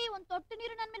 ಇಲ್ಲ ಡ್ಯಾಡಿ, ಒಂದ್ ತೊಟ್ಟು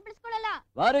ನೀರು ನನ್ನ ಮೇಲೆ ಬಿಡಿಸ್ಕೊಳ್ಳಲ್ಲ.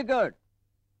 Very good.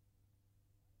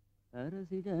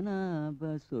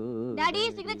 ಡ್ಯಾಡಿ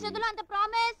ಸಿಗರೇಟ್ ಸೇದಲ್ಲ ಅಂತ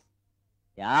ಪ್ರಾಮಿಸ್.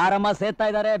 ಯಾರಮ್ಮ ಸೇದ್ತಾ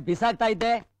ಇದಾರೆ? ಬಿಸಾಕ್ತಾ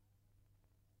ಇದ್ದೆ.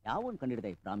 ಯಾವನ್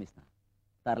ಕಂಡಿಡ್ದೆ ಈ ಪ್ರಾಮಿಸ್ನ?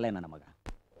 ತರ್ಲೆ ನನ್ನ ಮಗ.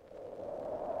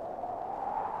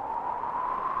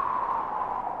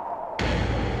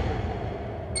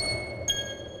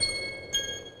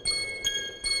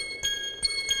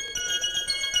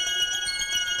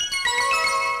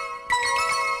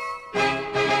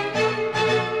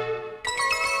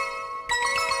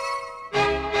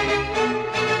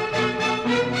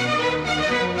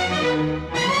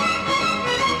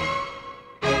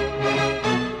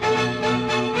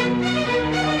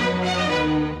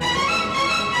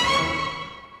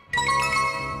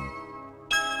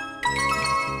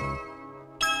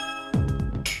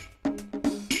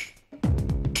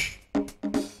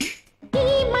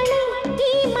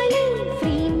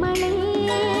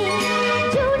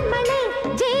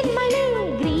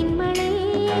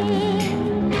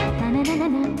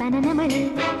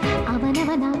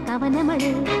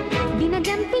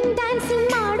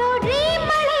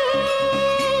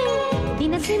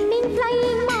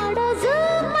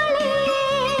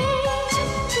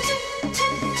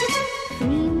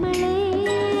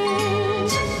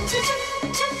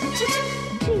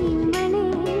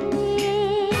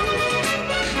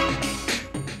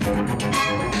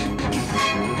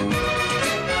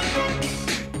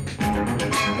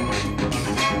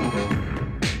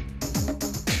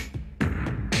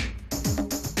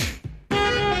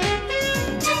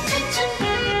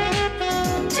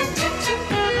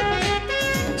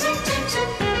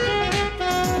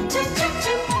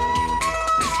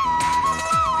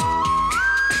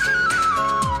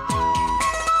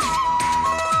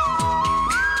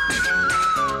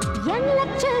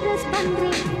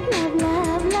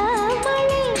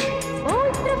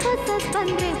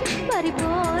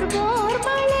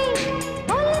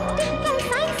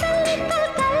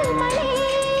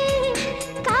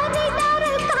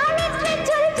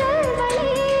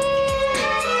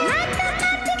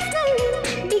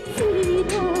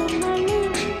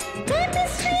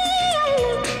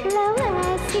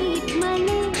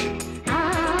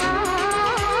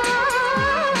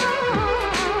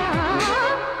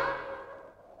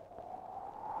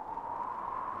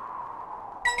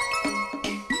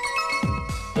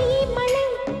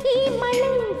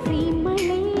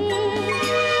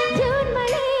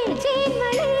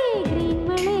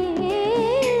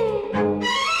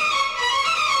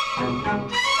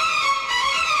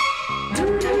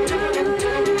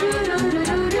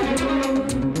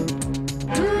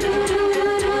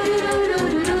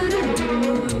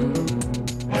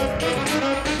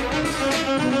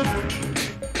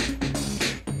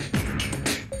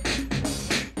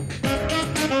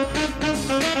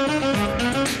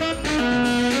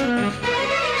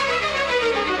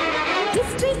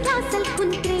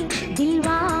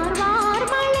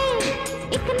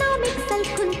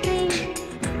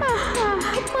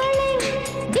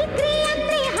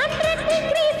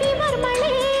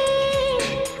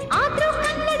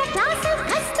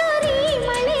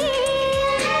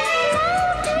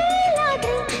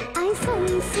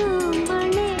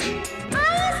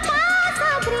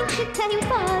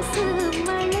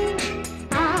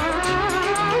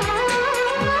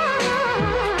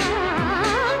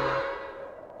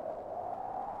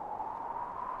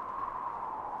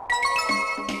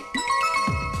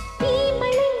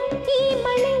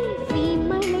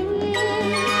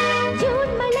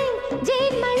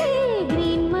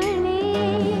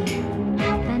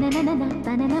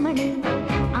 ಮಳೆ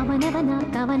ಅವನವನ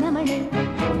ಕವನ ಮಳೆ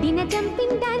ದಿನ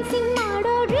ಜಂಪಿಂಗ್ ಡ್ಯಾನ್ಸಿಂಗ್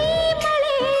ಮಾಡೋ ಡ್ರೀಮ್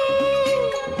ಮಳೆ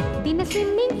ದಿನ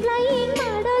ಸ್ವಿಮ್ಮಿಂಗ್ ಫ್ಲೈಯಿಂಗ್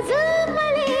ಮಾಡೋ ಝೂಮ್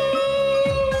ಮಳೆ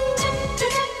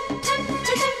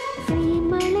ಫ್ರೀ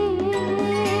ಮಳೆ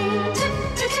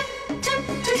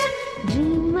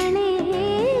ಡ್ರೀಮ್ ಮಳೆ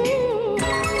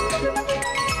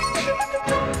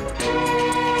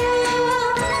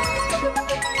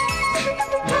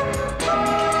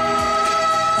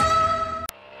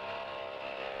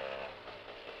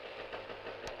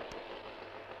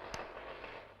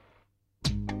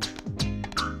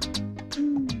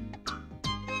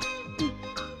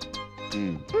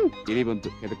ಇಳಿ ಬಂತು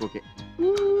ಎದಕ್ಕೋಕೆ.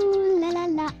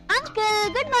 Uncle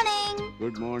good morning.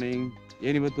 Good morning.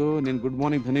 ಏನಿವತ್ತು ನಿನ್ ಗುಡ್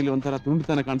ಮಾರ್ನಿಂಗ್ ಧ್ವನಿಲಿ ಒಂಥರ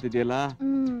ತುಂಡುತನ ಕಾಣ್ತಿದ್ಯಲ್ಲ.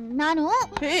 ನಾನು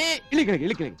ಇಳಿ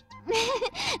ಕೆಳಗೆ.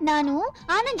 ನಾನು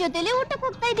ಆನಂದ್ ಜೊತೆಲಿ ಊಟಕ್ಕೆ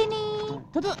ಹೋಗ್ತಾ ಇದ್ದೀನಿ.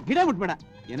 ಗಿಡ ಮುಟ್ಬೇಡ.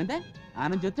 ಏನಂದೆ?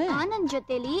 ಆನಂದ್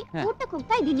ಜೊತೆಲಿ ಊಟಕ್ಕೆ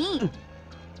ಹೋಗ್ತಾ ಇದ್ದೀನಿ.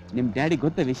 ನಿಮ್ ಡ್ಯಾಡಿ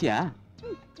ಗೊತ್ತ ವಿಷಯ?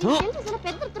 ಸ್ವಲ್ಪ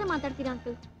ಪೆದ್ರ ತರ ಮಾತಾಡ್ತೀರಾ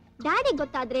ಅಂಕಲ್. ಡ್ಯಾಡಿ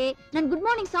ಗೊತ್ತಾದ್ರೆ ನನ್ ಗುಡ್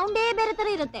ಮಾರ್ನಿಂಗ್ ಸೌಂಡೇ ಬೇರೆ ತರ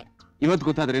ಇರುತ್ತೆ. ಇವತ್ತು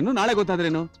ಗೊತ್ತಾದ್ರೇನು, ನಾಳೆ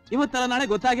ಗೊತ್ತಾದ್ರೇನು? ಇವತ್ತಲ್ಲ ನಾಳೆ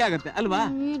ಗೊತ್ತಾಗೇ ಆಗತ್ತೆ ಅಲ್ವಾ?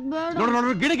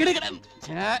 ನೋಡು ಗಿಡ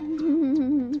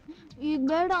ಈಗ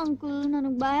ಬೇಡ ಅಂಕಲ್,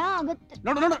 ನನಗ್ ಭಯ ಆಗತ್ತೆ.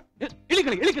 ನೋಡು ಇಳಿ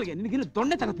ಕೆಳಗೆ ನಿನಗಿನ್ನು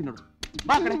ದೊಣ್ಣೆ ತಗತ್ತೀನಿ ನೋಡು.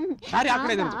 ಬಾ ಕಡೆ ದಾರಿ ಆ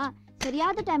ಕಡೆ ಇದೆ.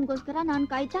 ಸರಿಯಾದ ಟೈಮ್ಗೋಸ್ಕರ ನಾನು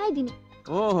ಕಾಯ್ತಾ ಇದ್ದೀನಿ.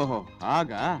 ಓಹೋ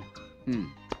ಹಾಗ.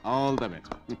 All the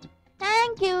best.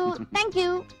 Thank you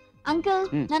uncle.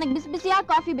 ನನಗೆ ಬಿಸಿ ಬಿಸಿಯಾಗಿ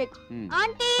ಕಾಫಿ ಬೇಕು.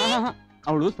 ಆಂಟಿ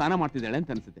ಅವಳು ಸ್ನಾನ ಮಾಡ್ತಿದ್ದಾಳೆ ಅಂತ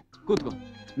ಅನ್ಸುತ್ತೆ. ಕೂತ್ಕೋ,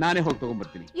 ನಾನೇ ಹೋಗಿ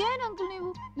ತಗೊಂಡ್ಬರ್ತೀನಿ. ಏನ್ ಅಂಕಲ್ ನೀವು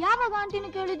ಯಾವಾಗ ಆಂಟಿನ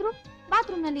ಕೇಳಿದ್ರು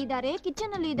ಬಾತ್ರೂಮ್ ನಲ್ಲಿ ಇದ್ದಾರೆ,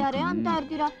 ಕಿಚನ್ ನಲ್ಲಿ ಇದ್ದಾರೆ ಅಂತ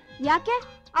ಇರ್ತೀರಾ? ಯಾಕೆ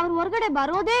ಅವ್ರು ಹೊರಗಡೆ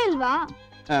ಬರೋದೇ ಇಲ್ವಾ?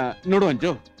 ನೋಡು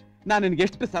ಅಂಜು, ನಾನು ನಿನ್ಗೆ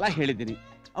ಎಷ್ಟು ಸಲ ಹೇಳಿದ್ದೀನಿ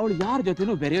ಅವಳು ಯಾರ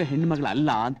ಜೊತೆನೂ ಬೆರೆಯೋ ಹೆಣ್ಮಗಳ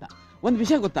ಅಲ್ಲ ಅಂತ. ಒಂದ್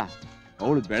ವಿಷಯ ಗೊತ್ತಾ?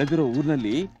 ಅವಳು ಬೆಳೆದಿರೋ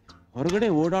ಊರಿನಲ್ಲಿ ಹೊರಗಡೆ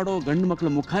ಓಡಾಡೋ ಗಂಡು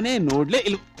ಮಕ್ಕಳ ಮುಖಾನೇ ನೋಡ್ಲೇ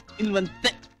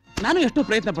ಇಲ್ವಂತೆ. ನಾನು ಎಷ್ಟೋ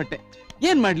ಪ್ರಯತ್ನ ಪಟ್ಟೆ,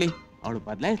 ಏನ್ ಮಾಡ್ಲಿ, ಅವಳು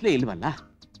ಬದಲಾಯಿಸ್ಲೇ ಇಲ್ವಲ್ಲ.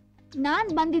 ನಾನ್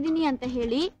ಬಂದಿದ್ದೀನಿ ಅಂತ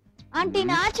ಹೇಳಿ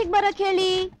ಆಂಟಿನ ಆಚೆಗೆ ಬರಕ್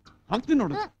ಹೇಳಿ. ಹಾಕ್ತೀನಿ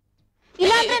ನೋಡು.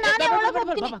 ಇಲ್ಲಾಂದ್ರೆ ನಾನೇ ಒಳಗ್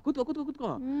ಹೋಗ್ತೀನಿ.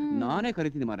 ಕೂತ್ಕೋ. ನಾನೇ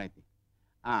ಕರಿತೀನಿ ಮಾರಾಯ್ತಿ.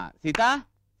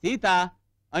 ಸೀತಾ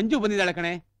ಅಂಜು ಬಂದಿದ್ದಾಳೆ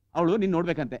ಕಣೆ. ಅವಳು ನೀನ್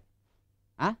ನೋಡ್ಬೇಕಂತೆ.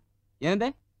 ಏನಂದೆ?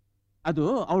 ಅದು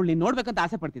ಅವಳು ನೀನ್ ನೋಡ್ಬೇಕಂತ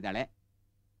ಆಸೆ ಪಡ್ತಿದ್ದಾಳೆ.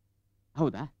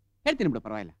 ಹೌದಾ? ಹೇಳ್ತೀನಿ ಬಿಡು,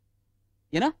 ಪರವಾಗಿಲ್ಲ.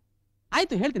 ಏನ?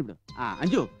 ಆಯ್ತು, ಹೇಳ್ತೀನಿ ಬಿಡು.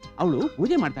 ಅಂಜು, ಅವಳು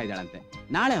ಪೂಜೆ ಮಾಡ್ತಾ ಇದ್ದಾಳಂತೆ.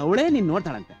 ನಾಳೆ ಅವಳೇ ನೀನ್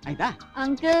ನೋಡ್ತಾಳಂತೆ, ಆಯ್ತಾ?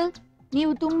 ಅಂಕಲ್,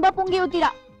 ನೀವು ತುಂಬಾ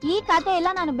ಪುಂಗಿಯುತ್ತೀರಾ. ಈ ಕತೆ ಎಲ್ಲ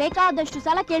ನಾನು ಬೇಕಾದಷ್ಟು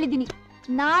ಸಲ ಕೇಳಿದ್ದೀನಿ.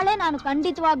 ನಾಳೆ ನಾನು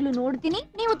ಖಂಡಿತವಾಗ್ಲೂ ನೋಡ್ತೀನಿ,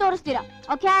 ನೀವು ತೋರಿಸ್ತೀರಾ.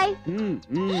 ಓಕೆ?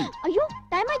 ಅಯ್ಯೋ,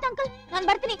 ಟೈಮ್ ಆಯ್ತು ಅಂಕಲ್, ನಾನು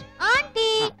ಬರ್ತೀನಿ. Aunty,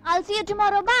 I'll see you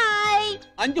tomorrow. Bye.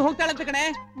 Anju ಹೋಗ್ತಾಳಂತೆ ಕಣೆ.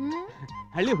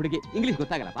 ಹಳ್ಳಿ ಹುಡುಗಿ, ಇಂಗ್ಲಿಷ್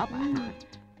ಗೊತ್ತಾಗಲ್ಲ ಪಾಪ.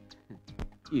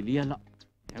 ಇಲಿಯಲ್ಲ,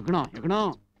 ಹೆಗಣ.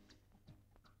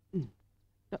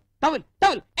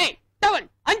 ಟವಲ್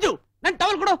ಅಂಜು, ನನ್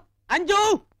ಟವಲ್ ಕೊಡು. ಅಂಜು,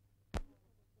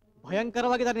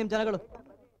 ಭಯಂಕರವಾಗಿದ್ದಾರೆ ನಿಮ್ ಜನಗಳು.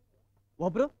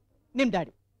 ಒಬ್ರು ನಿಮ್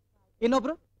ಡ್ಯಾಡಿ,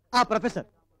 ಇನ್ನೊಬ್ರು ಆ ಪ್ರೊಫೆಸರ್.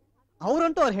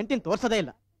 ಅವರಂತೂ ಅವ್ರ ಹೆಂಡತಿನ ತೋರ್ಸೋದೇ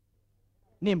ಇಲ್ಲ.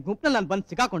 ನಿಮ್ ಗುಂಪ್ನಲ್ಲಿ ನಾನು ಬಂದು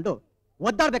ಸಿಕ್ಕಾಕೊಂಡು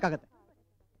ಒದ್ದಾಡ್ಬೇಕಾಗತ್ತೆ.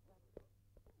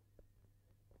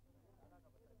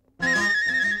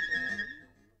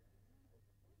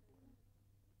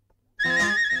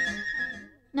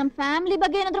 ನಮ್ ಫ್ಯಾಮಿಲಿ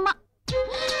ಬಗ್ಗೆ ಏನಾದ್ರು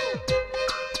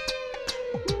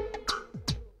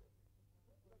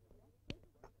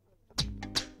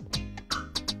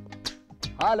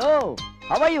ಹಲೋ,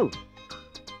 ಹೌ ಆರ್ ಯು?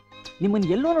 ನಿಮ್ಮನ್ನ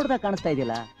ಎಲ್ಲೋ ನೋಡ್ದಾಗ ಕಾಣಿಸ್ತಾ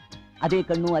ಇದೆಯಲ್ಲ, ಅದೇ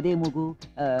ಕಣ್ಣು ಅದೇ ಮೂಗು.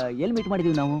 ಎಲ್ಲಿ ಮೀಟ್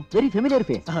ಮಾಡಿದೀವಿ ನಾವು? Very familiar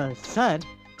face. ಸರ್,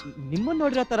 ನಿಮ್ಮನ್ನ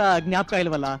ನೋಡಿರೋ ತರ ಜ್ಞಾಪಕ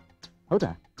ಇಲ್ವಲ್ಲ?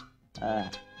 ಹೌದಾ?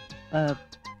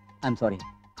 I am sorry.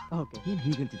 ಓಕೆ. ಏನ್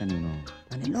ಹೀಗೆ ಹೇಳ್ತಿದ್ದ ನೀನು?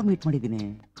 ನಾನೆಲ್ಲೋ ಮೀಟ್ ಮಾಡಿದ್ದೀನಿ.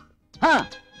 ಹಾ,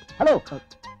 ಹಲೋ,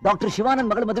 ಡಾಕ್ಟರ್ ಶಿವಾನಂದ್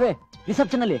ಮಗಳ ಮದುವೆ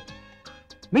ರಿಸೆಪ್ಷನ್ ಅಲ್ಲಿ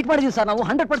ಮೀಟ್ ಮಾಡಿದೀವಿ ಸರ್. ನಾವು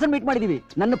 100% ಮೀಟ್ ಮಾಡಿದೀವಿ.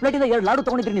 ನನ್ನ ಪ್ಲೇಟಿಂದ 2 ಲಾಡು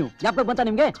ತಗೊಂಡಿದ್ರಿ ನೀವು. ಜ್ಞಾಪಕ ಬಂತಾ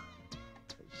ನಿಮ್ಗೆ?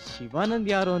 ಶಿವಾನಂದ್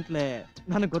ಯಾರು ಅಂತಲೇ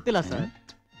ನನಗೆ ಗೊತ್ತಿಲ್ಲ ಸರ್.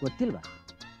 ಗೊತ್ತಿಲ್ವಾ?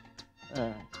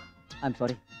 I am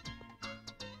sorry.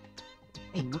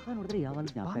 ಈ ಮುಖ ನೋಡಿದ್ರೆ ಯಾವಾಗ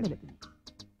ಜ್ಞಾಪಕ ಇರ್ತೀನಿ.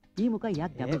 ಈ ಮುಖ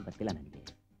ಯಾಕೆ ಜ್ಞಾಪಕ ಬರ್ತಿಲ್ಲ ನನಗೆ?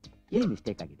 ಏನು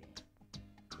ಮಿಸ್ಟೇಕ್ ಆಗಿದೆ?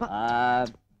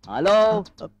 Hello,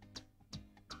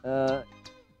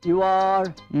 you are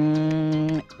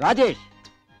Rajesh,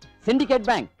 syndicate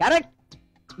bank, correct?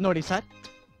 ನೋಡಿ ಸರ್,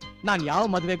 ನಾನು ಯಾವ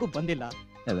ಮದುವೆಗೂ ಬಂದಿಲ್ಲ.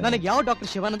 ನನಗೆ ಯಾವ ಡಾಕ್ಟರ್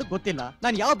ಶಿವಾನಂದ್ ಗೊತ್ತಿಲ್ಲ.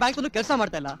 ನಾನು ಯಾವ ಬ್ಯಾಂಕ್ ಕೆಲಸ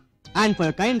ಮಾಡ್ತಾ ಇಲ್ಲ. And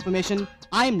for kind information,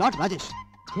 I am not Rajesh.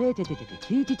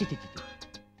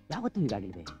 ಯಾವತ್ತೂ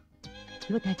ಹೀಗಾಗಲಿದೆ,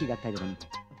 ಇವತ್ತು ಯಾಕೆ ಹೀಗಾಗ್ತಾ ಇದೆ ನನಗೆ?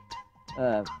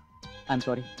 I am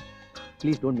sorry,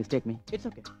 please don't mistake me. It's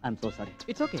okay. I am so sorry.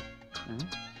 It's okay.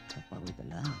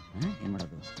 ತಪ್ಪಾಗೋಯ್ತಲ್ಲ, ಏನು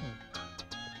ಮಾಡೋದು?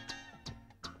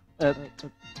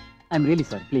 I am really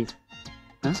sorry, please.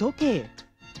 It's okay.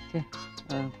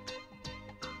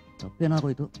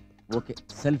 ತಪ್ಪೇನಾಗೋಯ್ತು. Okay,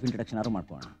 self introduction ಆದ್ರೂ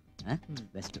ಮಾಡ್ಕೋಣ.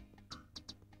 Best.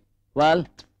 Well,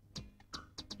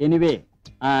 anyway,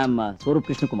 I am Swaroop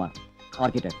Krishnakumar,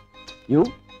 architect. You?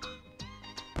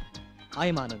 I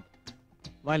am Anand,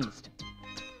 violinist.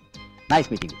 Nice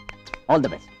meeting, all the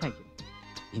best. Thank you.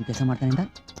 ಏನ್ ಕೆಲಸ ಮಾಡ್ತಾನೆ?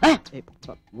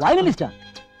 Violinist.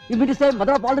 You mean to say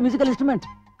mother of all the musical instrument.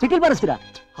 ಪಿಟೀಲ್ ಬಾರಿಸ್ತೀರಾ?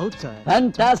 ಹೌದು sir.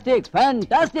 Fantastic,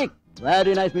 fantastic.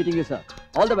 Very nice meeting you sir.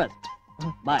 All the best.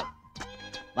 Bye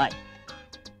bye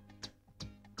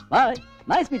bye.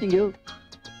 Nice meeting you.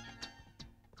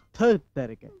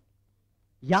 ಥರ್ಕೆ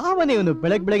ಯಾವನೇ ಇವನು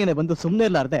ಬೆಳಗ್ಗೆನೆ ಬಂದು ಸುಮ್ಮನೆ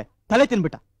ಇರ್ಲಾರ್ದೆ ತಲೆ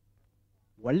ತಿನ್ಬಿಟ್ಟ.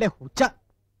 ಒಳ್ಳೆ ಹುಚ್ಚ.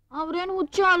 ಅವ್ರೇನು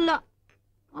ಹುಚ್ಚ ಅಲ್ಲ,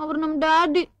 ಅವ್ರು ನಮ್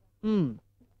ಡ್ಯಾಡಿ.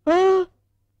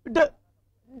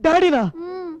 ಡ್ಯಾಡಿನಾ?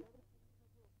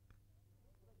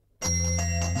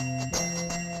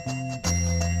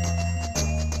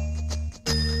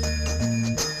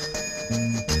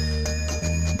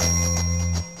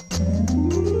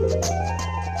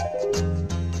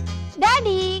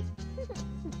 ಡ್ಯಾಡಿ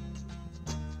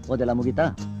ಓದೆಲ್ಲ ಮುಗೀತಾ?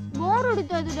 ಬೋರ್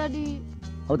ಹೊಡಿತಾ ಇದೆ ಡ್ಯಾಡಿ.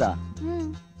 ಹೌದಾ?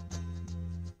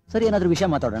 ಸರಿ, ಏನಾದ್ರೂ ವಿಷಯ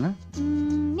ಮಾತಾಡೋಣ.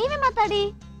 ನೀವೇ ಮಾತಾಡಿ.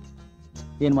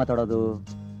 ಏನ್ ಮಾತಾಡೋದು?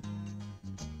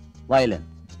 Violin,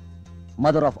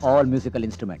 mother of all musical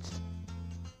instruments.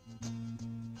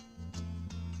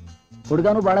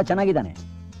 ಹುಡುಗನು ಬಹಳ ಚೆನ್ನಾಗಿದ್ದಾನೆ,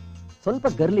 ಸ್ವಲ್ಪ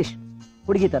ಗರ್ಲಿಶ್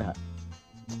ಹುಡುಗಿ ತರಹ.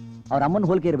 ಅವ್ರ ಅಮ್ಮನ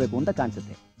ಹೋಲಿಕೆ ಇರಬೇಕು ಅಂತ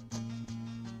ಕಾಣಿಸುತ್ತೆ.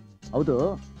 ಹೌದು,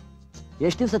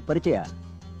 ಎಷ್ಟು ದಿವಸದ ಪರಿಚಯ?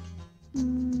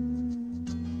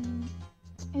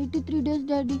 83 days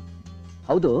ಡ್ಯಾಡಿ.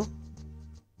 ಹೌದು,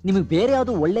 ನಿಮಗೆ ಬೇರೆ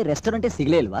ಯಾವುದು ಒಳ್ಳೆ ರೆಸ್ಟೋರೆಂಟೇ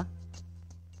ಸಿಗ್ಲೇ ಇಲ್ವಾ?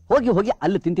 ಹೋಗಿ ಹೋಗಿ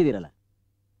ಅಲ್ಲಿ ತಿಂತಿದ್ದೀರಲ್ಲ,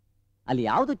 ಅಲ್ಲಿ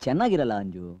ಯಾವುದು ಚೆನ್ನಾಗಿರಲ್ಲ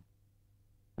ಅಂಜು.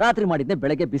 ರಾತ್ರಿ ಮಾಡಿದ್ನೆ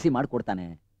ಬೆಳಗ್ಗೆ ಬಿಸಿ ಮಾಡಿಕೊಡ್ತಾನೆ,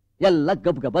 ಎಲ್ಲ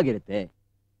ಗಬ್ ಗಬ್ಬಾಗಿರುತ್ತೆ.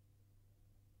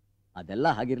 ಅದೆಲ್ಲ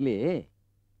ಹಾಗಿರ್ಲಿ,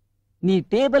 ನೀ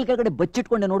ಟೇಬಲ್ ಕೆಳಗಡೆ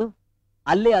ಬಚ್ಚಿಟ್ಕೊಂಡೆ ನೋಡು,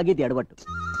 ಅಲ್ಲೇ ಆಗಿದ್ದು ಎಡವಟ್ಟು.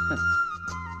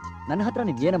 ನನ್ನ ಹತ್ರ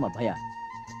ನಿನ್ಗೇನಮ್ಮ ಭಯ?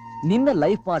 ನಿನ್ನ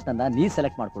ಲೈಫ್ ಪಾರ್ಟ್ ಅನ್ನ ನೀ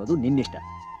ಸೆಲೆಕ್ಟ್ ಮಾಡ್ಕೊಳ್ಳೋದು ನಿನ್ನಿಷ್ಟ.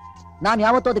 ನಾನು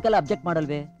ಯಾವತ್ತೂ ಅದಕ್ಕೆಲ್ಲ ಅಬ್ಜೆಕ್ಟ್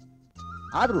ಮಾಡಲ್ವೇ?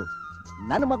 ಆದ್ರೂ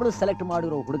ನನ್ನ ಮಗಳು ಸೆಲೆಕ್ಟ್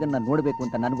ಮಾಡಿರೋ ಹುಡುಗನ್ನ ನೋಡ್ಬೇಕು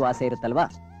ಅಂತ ನನಗೂ ಆಸೆ ಇರುತ್ತಲ್ವಾ?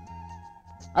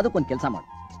 ಅದಕ್ಕೊಂದು ಕೆಲಸ ಮಾಡು.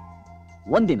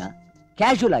 ಒಂದಿನ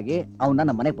ಕ್ಯಾಶುಯಲ್ ಆಗಿ ಅವನ್ನ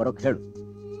ನಮ್ಮ ಮನೆಗೆ ಬರೋಕ್ ಹೇಳು.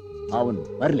 ಅವನು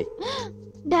ಬರ್ಲಿ.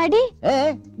 ಡ್ಯಾಡಿ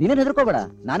ನೀನೇನ್ ಹೆದರ್ಕೋಬೇಡ,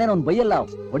 ನಾನೇನು ಅವ್ನು ಬೈಯಲ್ಲ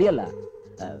ಹೊಡಿಯಲ್ಲ,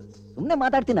 ಸುಮ್ನೆ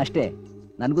ಮಾತಾಡ್ತೀನಿ ಅಷ್ಟೇ.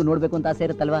 ನನಗೂ ನೋಡ್ಬೇಕು ಅಂತ ಆಸೆ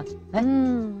ಇರುತ್ತಲ್ವಾ?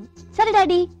 ಸರಿ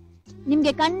ಡ್ಯಾಡಿ,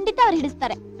 ನಿಮ್ಗೆ ಖಂಡಿತ ಅವ್ರು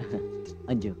ಹಿಡಿಸ್ತಾರೆ.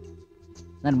 ಅಂಜು,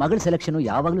 ನನ್ನ ಮಗಳ ಸೆಲೆಕ್ಷನ್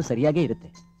ಯಾವಾಗ್ಲೂ ಸರಿಯಾಗೇ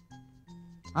ಇರುತ್ತೆ.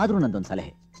 ಆದ್ರೂ ನಂದೊಂದು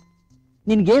ಸಲಹೆ,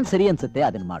 ನಿನ್ಗೇನ್ ಸರಿ ಅನ್ಸುತ್ತೆ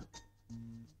ಅದನ್ನ ಮಾಡು.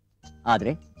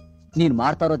 ಆದ್ರೆ ನೀನ್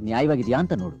ಮಾಡ್ತಾ ಇರೋದು ನ್ಯಾಯವಾಗಿದ್ಯಾ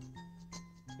ಅಂತ ನೋಡು.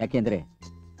 ಯಾಕೆಂದ್ರೆ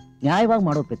ನ್ಯಾಯವಾಗಿ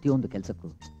ಮಾಡೋ ಪ್ರತಿಯೊಂದು ಕೆಲಸಕ್ಕೂ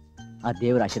ಆ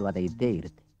ದೇವರ ಆಶೀರ್ವಾದ ಇದ್ದೇ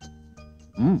ಇರುತ್ತೆ.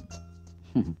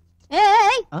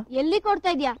 ಎಲ್ಲಿ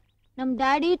ಕೊಡ್ತಾ ಇದ್ಯಾ? ನಮ್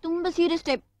ಡ್ಯಾಡಿ ತುಂಬಾ ಸೀರಿಯಸ್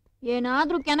ಟೈಪ್.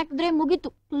 ಏನಾದ್ರೂ ಕೆನಕಿದ್ರೆ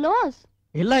ಮುಗಿತು, ಕ್ಲೋಸ್.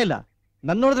 ಇಲ್ಲ ಇಲ್ಲ,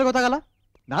 ನನ್ ನೋಡಿದ್ರೆ ಗೊತ್ತಾಗಲ್ಲ,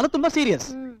 ನಾನು ತುಂಬಾ ಸೀರಿಯಸ್.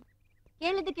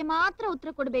 ಕೇಳಿದಕ್ಕೆ ಮಾತ್ರ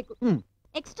ಉತ್ತರ ಕೊಡ್ಬೇಕು,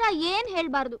 ಎಕ್ಸ್ಟ್ರಾ ಏನ್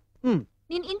ಹೇಳ್ಬಾರ್ದು.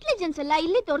 ನಿನ್ ಇಂಟೆಲಿಜೆನ್ಸ್ ಎಲ್ಲ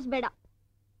ಇಲ್ಲಿ ತೋರಿಸ್ಬೇಡ.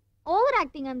 ಓವರ್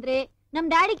ಆಕ್ಟಿಂಗ್ ಅಂದ್ರೆ ನಮ್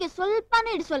ಡ್ಯಾಡಿಗೆ ಸ್ವಲ್ಪನೂ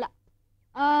ಹಿಡಿಸೋಲ್ಲ.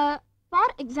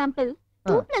 ಫಾರ್ ಎಕ್ಸಾಂಪಲ್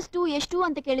 2 + 2 ಎಷ್ಟು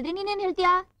ಅಂತ ಕೇಳಿದ್ರೆ ನೀನೇನ್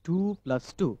ಹೇಳ್ತೀಯಾ? 2 +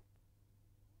 2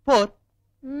 4.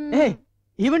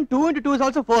 Even 2 × 2 is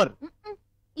also 4.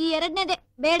 ಈ ಎರಡನೇದೇ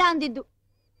ಬೇಡ ಅಂದಿದ್ದು.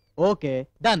 Okay,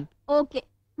 done. ಓಕೆ,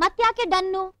 ಮತ್ತ್ಯಾಕೆ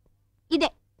ಡನ್ನು? ಇದೆ,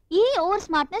 ಈ ಓವರ್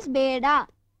ಸ್ಮಾರ್ಟ್ನೆಸ್ ಬೇಡ.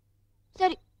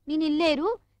 ಸರಿ, ನೀನ್ ಇಲ್ಲೇ ಇರು,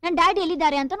 ನನ್ ಡ್ಯಾಡಿ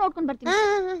ಎಲ್ಲಿದ್ದಾರೆ ಅಂತ ನೋಡ್ಕೊಂಡ್ ಬರ್ತೀನಿ.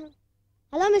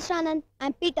 Hello mister Anand, I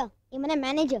am Peter, ಈ ಮನೆ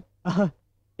ಮ್ಯಾನೇಜರ್.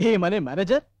 ಈ ಮನೆ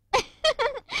ಮ್ಯಾನೇಜರ್?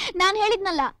 ನಾನ್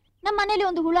ಹೇಳಿದ್ನಲ್ಲ, ನಮ್ ಮನೇಲಿ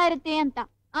ಒಂದು ಹುಳ ಇರುತ್ತೆ ಅಂತ,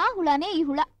 ಆ ಹುಳನೇ ಈ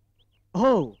ಹುಳ. ಓ,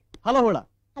 ಹಲೋ ಹುಳ.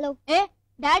 ಹಲೋ.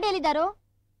 ಡ್ಯಾಡಿ ಎಲ್ಲಿದ್ದಾರೋ?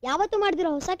 ಯಾವತ್ತು ಮಾಡ್ದಿರೋ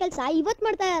ಹೊಸ ಕೆಲಸ ಇವತ್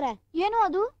ಮಾಡ್ತಾ ಇದಾರೆ. ಏನು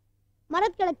ಅದು?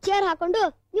 ಮರದ ಕೆಳಗೆ ಚೇರ್ ಹಾಕೊಂಡು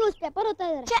ನ್ಯೂಸ್ ಪೇಪರ್ ಓದ್ತಾ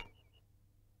ಇದಾರೆ.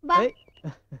 ಬಾ.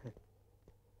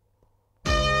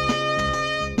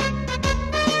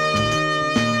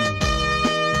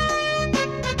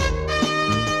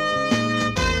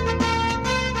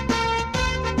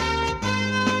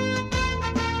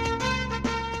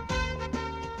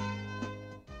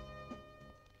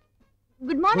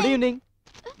 Good morning. Good evening.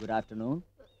 Good afternoon.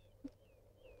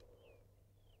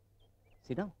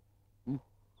 Sit down.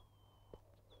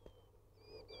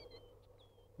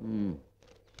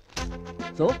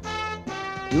 So,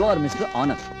 you are Mr.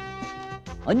 Anand.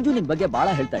 Anju ನಿನ್ ಬಗ್ಗೆ ಬಹಳ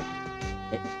ಹೇಳ್ತಾ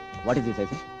ಇದ್ದೆ. What is this I?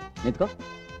 ನಿಂತ್ಕೋ.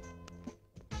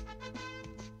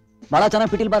 ಬಹಳ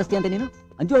ಚೆನ್ನಾಗಿ ಪಿಟೀಲ್ ಬಾರಿಸ್ತೀಯ ಅಂತ ನೀನು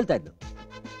ಅಂಜು ಹೇಳ್ತಾ ಇದ್ದು.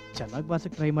 ಚೆನ್ನಾಗಿ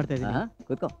ಬಾರಿಸಕ್ಕೆ ಟ್ರೈ ಮಾಡ್ತಾ ಇದ್ದೀನಿ.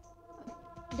 ಕೂತ್ಕೋ.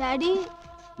 ಡ್ಯಾಡಿ,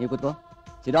 ನೀವು ಕೂತ್ಕೋ.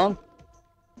 Sit down.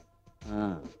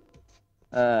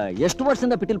 ಎಷ್ಟು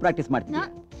ವರ್ಷದಿಂದ ಪಿಟೀಲ್ ಪ್ರಾಕ್ಟೀಸ್ ಮಾಡ್ತೀನಿ?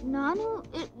 ನಾನು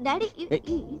ಡ್ಯಾಡಿ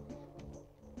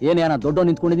ಏನೇನ ದೊಡ್ಡ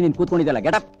ನಿಂತ್ಕೊಂಡಿದ್ದೀನಿ, ನೀನು ಕೂತ್ಕೊಂಡಿದ್ದಲ್ಲ.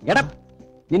 Getup getup.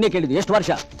 ನಿನ್ನೆ ಕೇಳಿದ್ದು ಎಷ್ಟು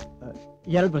ವರ್ಷ?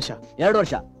 2 ವರ್ಷ. 2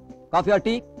 ವರ್ಷ. Coffee or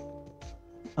tea?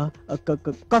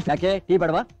 ಕಾಫಿ. ಯಾಕೆ ಟೀ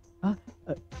ಬೇಡವಾ?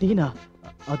 ಟೀನಾ?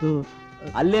 ಅದು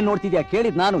ಅಲ್ಲೇ ನೋಡ್ತಿದ್ಯಾ?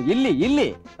 ಕೇಳಿದ್ ನಾನು. ಇಲ್ಲಿ ಇಲ್ಲಿ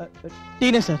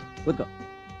ಟೀನೇ ಸರ್. ಕೂತ್ಕೋ.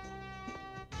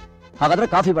 ಹಾಗಾದ್ರೆ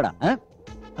ಕಾಫಿ ಬೇಡ?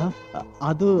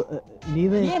 ಅದು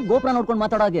ನೀವೇ ಏನ್ ಗೋಪುರ ನೋಡ್ಕೊಂಡು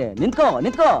ಮಾತಾಡೋಗೆ? ನಿಂತ್ಕೋ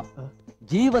ನಿಂತ್ಕೋ.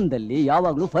 ಜೀವನದಲ್ಲಿ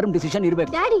ಯಾವಾಗ್ಲೂ ಫರ್ಮ್ ಡಿಸಿಷನ್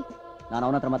ಇರ್ಬೇಕು. ಡ್ಯಾಡಿ, ನಾನು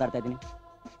ಅವನ ಹತ್ರ ಮಾತಾಡ್ತಾ ಇದ್ದೀನಿ.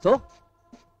 ಸೊ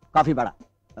ಕಾಫಿ ಬೇಡ?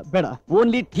 ಬೇಡ.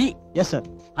 Only tea? Yes sir.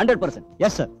 100%?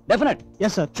 Yes sir. Definite?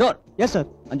 Yes sir. Sure? Yes sir.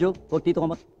 Anju ಹೋಗಿ ಟೀ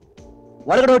ತಗೊಂಬ.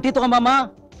 ಒಳಗಡೆ ಹೋಗಿ ಟೀ ತಗೊಂಬಮ್ಮ.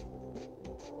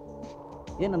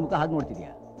 ಏನ್ ನನ್ ಮುಖ ಹಾಗೆ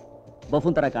ನೋಡ್ತಿದ್ಯಾ?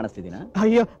 ಬಫೂನ್ ತರ ಕಾಣಿಸ್ತಿದ್ದೀನ?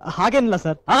 ಅಯ್ಯೋ ಹಾಗೇನಿಲ್ಲ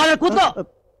ಸರ್. ಹಾಗಾದ್ರೆ ಕೂತ್ಕೋ.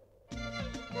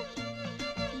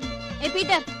 ಏ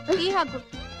ಪೀಟರ್, ಟೀ ಹಾಕು.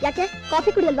 ಯಾಕೆ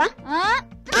ಕಾಫಿ ಕುಡಿಯಲ್ವಾ?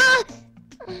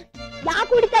 ಯಾಕೆ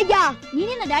ಕುಡಿತಾ ಇದ್ಯಾ?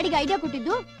 ನೀನೇನ ಡ್ಯಾಡಿಗೆ ಐಡಿಯಾ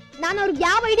ಕೊಟ್ಟಿದ್ದು? ನಾನು ಅವ್ರಿಗೆ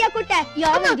ಯಾವ ಐಡಿಯಾ ಕೊಟ್ಟೆ?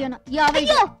 ಯಾವ ಐಡಿಯಾನ? ಯಾವ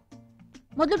ಐಡಿಯಾ?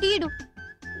 ಮೊದಲು ಟೀ ಇಡು.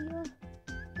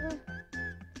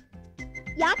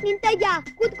 ಯಾಕೆ ನಿಂತ ಇದ್ಯಾ?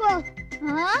 ಕೂತ್ಕೋ.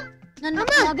 ನನ್ನ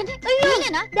ಮಗನೇ,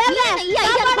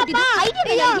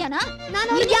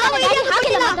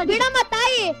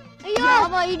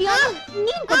 ಐಡಿಯಾ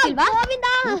ನೀನ್ ಕೊಟ್ಟಿಲ್ವಾ?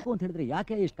 ಕೂತ್ಕೋ ಅಂತ ಹೇಳಿದ್ರೆ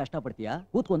ಯಾಕೆ ಇಷ್ಟು ಕಷ್ಟ ಪಡ್ತೀಯಾ?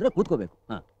 ಕೂತ್ಕೊ ಅಂದ್ರೆ ಕೂತ್ಕೋಬೇಕು.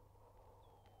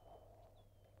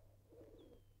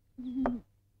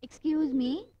 ಎಕ್ಸ್ಕ್ಯೂಸ್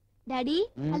ಮೀ ಡ್ಯಾಡಿ,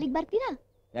 ಅಲ್ಲಿಗೆ ಬರ್ತೀರಾ?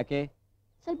 ಯಾಕೆ?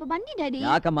 ಸ್ವಲ್ಪ ಬನ್ನಿ ಡ್ಯಾಡಿ.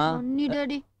 ಯಾಕಮ್ಮ? ಬನ್ನಿ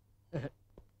ಡ್ಯಾಡಿ.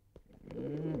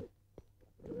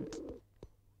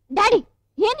 ಡ್ಯಾಡಿ,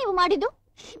 ಏನ್ ನೀವು ಮಾಡಿದ್ದು?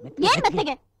 ಏನ್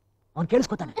ಮೆತ್ತಗೆ? ಅವ್ನು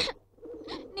ಕೇಳಿಸ್ಕೊತಾನೆ.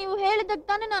 ನೀವು ಹೇಳಿದಾಗ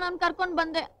ತಾನೇ ನಾನು ಕರ್ಕೊಂಡ್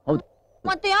ಬಂದೆ. ಹೌದು.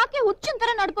 ಮತ್ತೆ ಯಾಕೆ ಹುಚ್ಚನ್ ತರ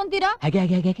ನಡ್ಕೊಂತೀರಾ? ಹಾಗೆ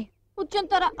ಹಾಗೆ ಹಾಗೆ ಹಾಗೆ ಹುಚ್ಚನ್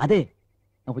ತರ. ಅದೇ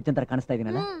ನಾವು ಹುಚ್ಚನ್ ತರ ಕಾಣಿಸ್ತಾ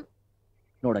ಇದೀನಲ್ಲ.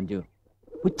 ನೋಡಂಜು,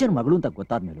 ಹುಚ್ಚನ್ ಮಗಳು ಅಂತ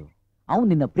ಗೊತ್ತಾದ್ಮೇಲೂ ಅವ್ನು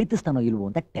ನಿನ್ನ ಪ್ರೀತಿಸ್ತಾನೋ ಇಲ್ವೋ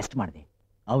ಅಂತ ಟೆಸ್ಟ್ ಮಾಡಿದೆ.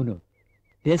 ಅವನು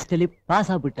ಟೆಸ್ಟ್ ಅಲ್ಲಿ ಪಾಸ್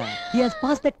ಆಗ್ಬಿಟ್ಟ. He has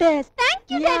passed the test. Thank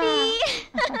you, Daddy.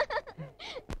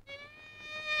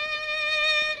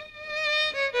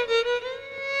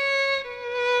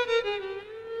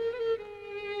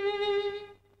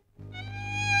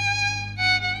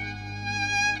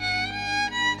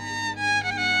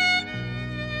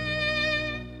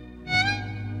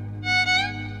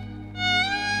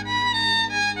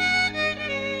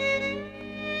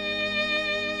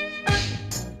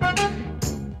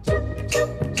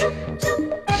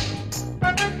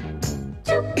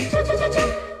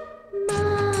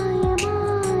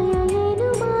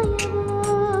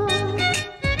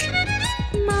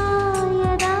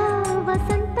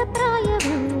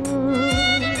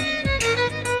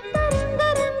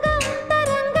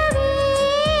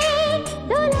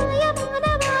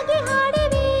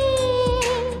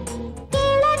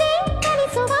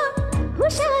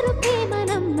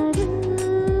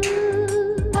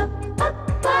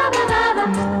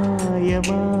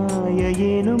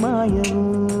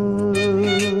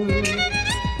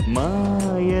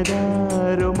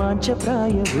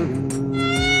 ಪ್ರಾಯವು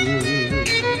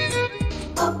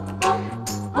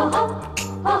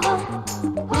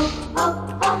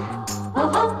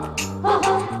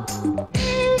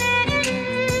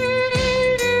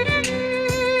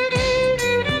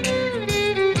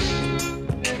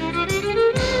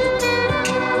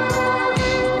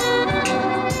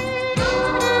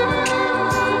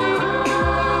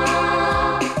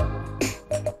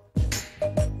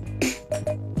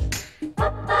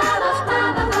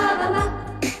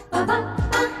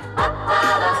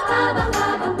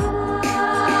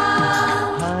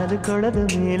ಕೊಳದ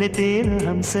ಮೇಲೆ ತೇನು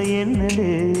ಹಂಸ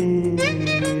ಎನ್ನಲೇ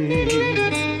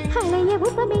ಹಳೆಯ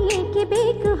ಉಪಮೆ ಏಕೆ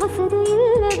ಬೇಕು ಹೊಸದು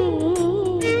ಇಲ್ಲವೇ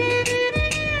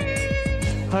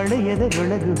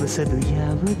ಹಳೆಯದರೊಳಗು ಹೊಸದು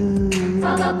ಯಾವುದು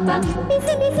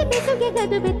ಬಿಸಿ ಬಿಸಿ ಬೆಸುಗೆ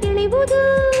ಗದುವೆ ತಿಳಿಯುವುದು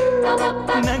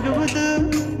ನಗುವುದು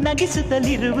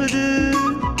ನಗಿಸುತ್ತಲಿರುವುದು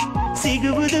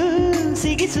ಸಿಗುವುದು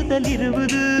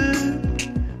ಸಿಗಿಸುತ್ತಲಿರುವುದು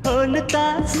ಹೋಲುತ್ತಾ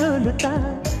ಸೋಲುತ್ತಾ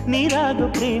ನೀರಾಗು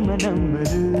ಪ್ರೇಮ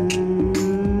ನಮ್ಮದು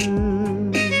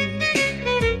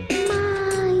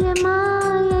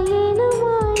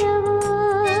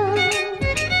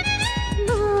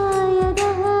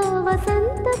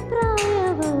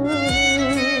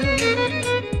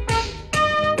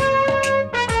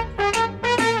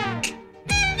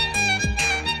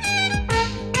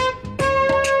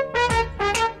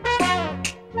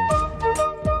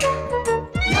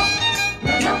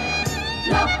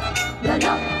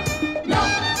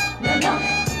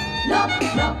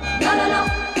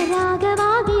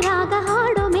ರಾಗವಾಗಿ ರಾಗ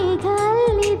ಹಾಡೋ ಮೇಘ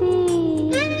ಅಲ್ಲಿದೆ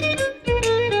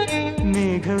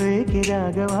ಮೇಘವೇಕೆ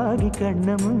ರಾಗವಾಗಿ ಕಣ್ಣ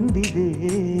ಮುಂದಿದೆ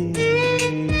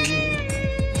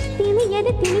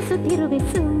ತಿಳಿಯದೆ ತಿಳಿಸುತ್ತಿರುವೆ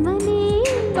ಸುಮ್ಮನೆ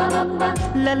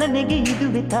ಲಲನೆಗೆ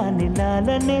ಇದುವೆ ತಾನೆ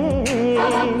ಲಾಲನೆ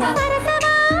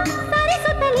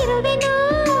ಸರಿಸುತ್ತಲಿರುವೆನು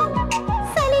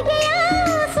ಸಲಿಗೆಯ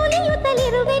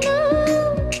ಸುಲಿಯುತ್ತಲಿರುವೆನು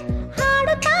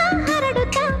ಹಾಡುತ್ತಾ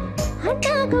ಹರಡುತ್ತಾ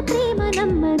ಹಣ್ಣಾಗೋ ಪ್ರೇಮ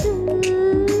ನಮ್ಮದು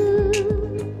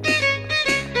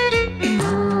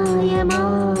ಮಾಯ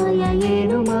ಮಾಯ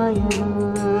ಏನು ಮಾಯ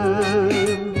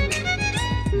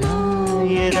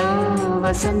ಮಾಯದ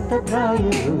ವಸಂತ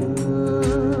ಪ್ರಾಯವು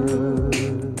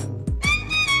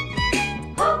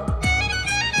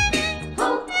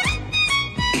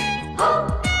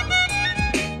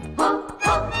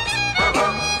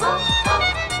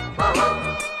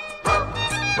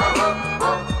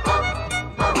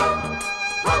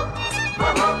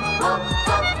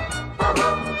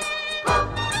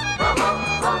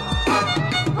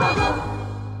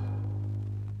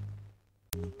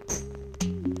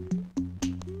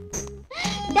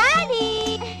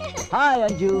hi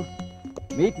Anju,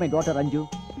 meet my daughter Anju.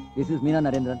 This is ಮೀನಾ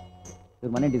ನರೇಂದ್ರನ್. ಇವ್ರ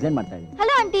ಮನೆ ಡಿಸೈನ್ ಮಾಡ್ತಾ ಇದ್ದೀನಿ.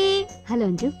 Hello aunty. Hello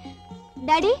Anju.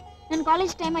 Daddy, ನನ್ನ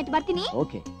ಕಾಲೇಜ್ ಟೈಮ್ ಆಯ್ತು, ಬರ್ತೀನಿ.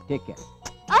 Okay, take care.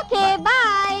 ಓಕೆ,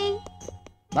 ಬಾಯ್.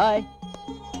 ಬಾಯ್.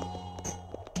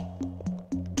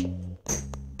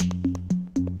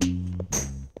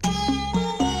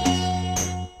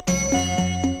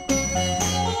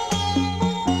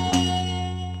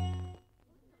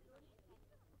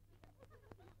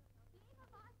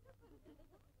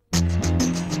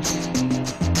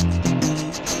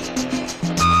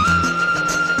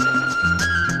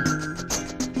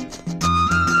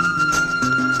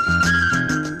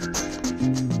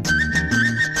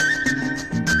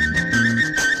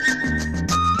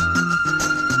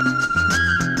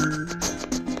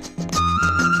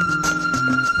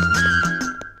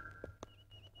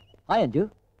 ಹಾಯ್ ಅಂಜು.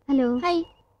 ಹಲೋ. ಹಾಯ್.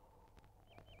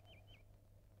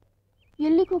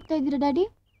 ಎಲ್ಲಿಗೆ ಹೋಗ್ತಾ ಇದ್ದೀರಾ ಡ್ಯಾಡಿ?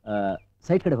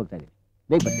 ಸೈಡ್ ಕಡೆ ಹೋಗ್ತಾ ಇದ್ದೀನಿ,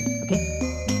 ಬೇಗ ಬರ್ತೀನಿ. ಓಕೆ.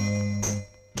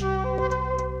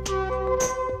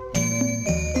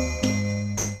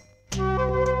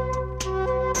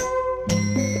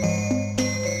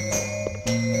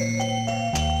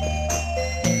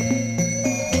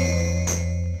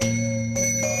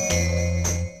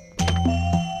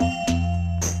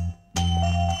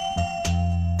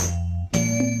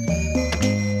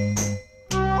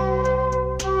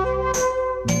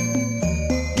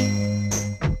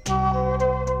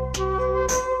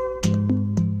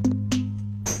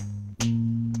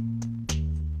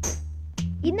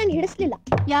 ಇದ್ ನಂಗೆ ಹಿಡಿಸ್ಲಿಲ್ಲ.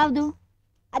 ಯಾವ್ದು?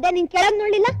 ಅದೇ ನೀನ್ ಕೆಳಗ್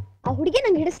ನೋಡ್ಲಿಲ್ಲ, ಆ ಹುಡುಗಿ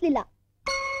ನಂಗೆ ಹಿಡಿಸ್ಲಿಲ್ಲ.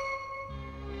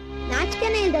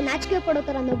 ನಾಚಿಕೆನೇ ಇಲ್ದ ನಾಚಿಕೆ ಕೊಡೋ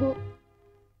ತರ ನಗು.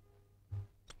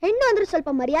 ಹೆಣ್ಣು ಅಂದ್ರೆ ಸ್ವಲ್ಪ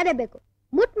ಮರ್ಯಾದೆ ಬೇಕು,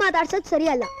 ಮುಟ್ ಮಾತಾಡ್ಸೋದ್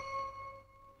ಸರಿಯಲ್ಲ.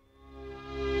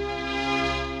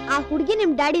 ಆ ಹುಡುಗಿ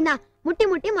ನಿಮ್ ಡ್ಯಾಡಿನ ಮುಟ್ಟಿ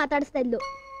ಮುಟ್ಟಿ ಮಾತಾಡಿಸ್ತಾ ಇದ್ಲು.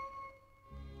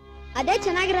 ಅದೇ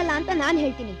ಚೆನ್ನಾಗಿರಲ್ಲ ಅಂತ ನಾನ್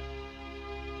ಹೇಳ್ತೀನಿ.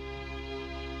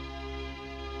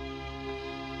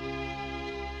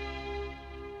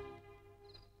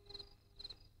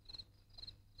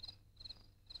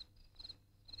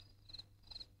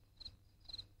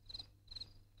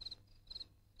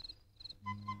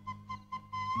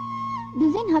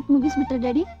 ಡಿಸೈನ್ ಹಾಕಿ ಮುಗಿಸ್ಬಿಟ್ರೆ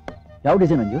ಡ್ಯಾಡಿ? ಯಾವ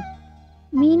ಡಿಸೈನ್ ಅಂಜು?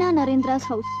 ಮೀನಾ ನರೇಂದ್ರಸ್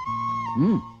ಹೌಸ್.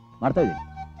 ಮಾಡ್ತಾ ಇದ್ದೀನಿ.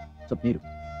 ಸ್ವಲ್ಪ ನೀರು.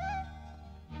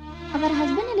 ಅವರ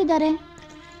ಹಸ್ಬೆಂಡ್ ಎಲ್ಲಿದ್ದಾರೆ?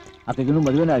 ಆಕೆಗಿನ್ನೂ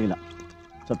ಮದುವೆನೇ ಆಗಿಲ್ಲ.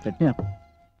 ಸ್ವಲ್ಪ ಚಟ್ನಿ ಹಾಕು.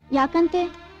 ಯಾಕಂತೆ?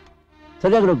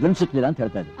 ಸರಿಯಾಗಿರೋ ಗಂಡು ಸಿಕ್ಲಿಲ್ಲ ಅಂತ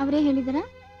ಹೇಳ್ತಾ ಇದ್ರು. ಅವರೇ ಹೇಳಿದಾರ?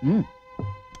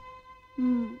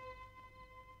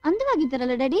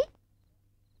 ಅಂದವಾಗಿದ್ದಾರಲ್ಲ ಡ್ಯಾಡಿ?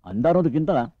 ಅಂದ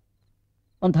ಅನ್ನೋದಕ್ಕಿಂತ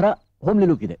ಒಂಥರ ಹೋಮ್ಲಿ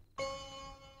ಲುಕ್ ಇದೆ.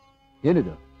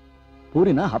 ಏನಿದು,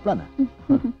 ಪೂರಿನ ಹಪ್ಳನ?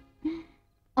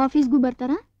 ಆಫೀಸ್ಗೂ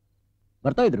ಬರ್ತಾರಾ?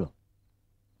 ಬರ್ತಾ ಇದ್ರು.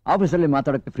 ಆಫೀಸಲ್ಲಿ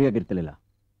ಮಾತಾಡೋಕ್ಕೆ ಫ್ರೀ ಆಗಿರ್ತಿರ್ಲಿಲ್ಲ.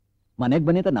 ಮನೆಗೆ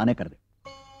ಬನ್ನಿ ಅಂತ ನಾನೇ ಕರೆದೆ.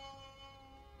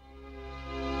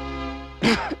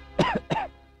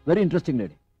 Very interesting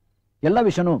lady. ಎಲ್ಲ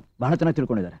ವಿಷಯನೂ ಬಹಳ ಚೆನ್ನಾಗಿ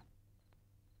ತಿಳ್ಕೊಂಡಿದ್ದಾರೆ.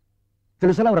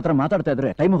 ತಿಳಿಸಲ ಅವ್ರ ಹತ್ರ ಮಾತಾಡ್ತಾ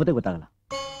ಇದ್ರೆ ಟೈಮ್ ಹೋಗೋದೇ ಗೊತ್ತಾಗಲ್ಲ.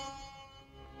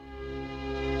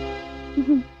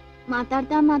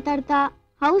 ಮಾತಾಡ್ತಾ ಮಾತಾಡ್ತಾ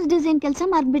ಹೌಸ್ ಡಿಸೈನ್ ಕೆಲಸ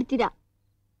ಮಾಡ್ಬಿಡ್ತೀರಾ.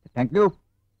 Thank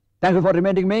you for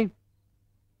reminding me.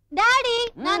 Daddy,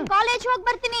 non college ಹೋಗಿ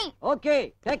ಬರ್ತೀನಿ. Okay,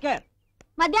 take care.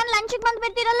 ಮಧ್ಯಾಹ್ನ ಲಂಚ್ಗೆ ಬಂದು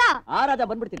ಬಿಡ್ತೀರಲ್ಲ? ರಾಜಾ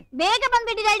ಬಂದ್ಬಿಡ್ತೀನಿ. ಬೇಗ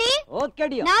ಬಂದ್ಬಿಡಿ ಡ್ಯಾಡಿ. Okay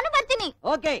dear. ನಾನು ಬರ್ತೀನಿ.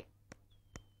 ಓಕೆ.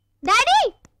 ಡ್ಯಾಡಿ,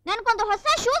 ನನ್ಗೊಂದು ಹೊಸ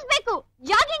ಶೂಸ್ ಬೇಕು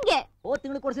ಜಾಗಿಂಗ್ಗೆ.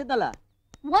 ತಿಂಗಳು ಕೊಡಿಸಿದ್ನಲ್ಲ.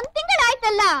 1 ತಿಂಗಳು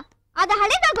ಆಯ್ತಲ್ಲ, ಅದು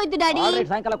ಹಳೇದಾಗೋಯ್ತು ಡ್ಯಾಡಿ.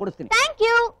 ಸಾಯಂಕಾಲ ಕೊಡಿಸ್ತೀನಿ. Thank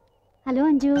you. Hello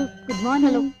Anju, good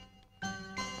morning.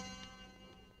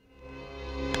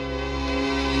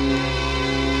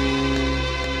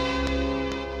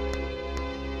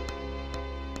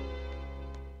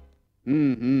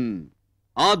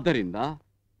 ಆದ್ದರಿಂದ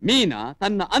ಮೀನಾ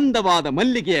ತನ್ನ ಅಂದವಾದ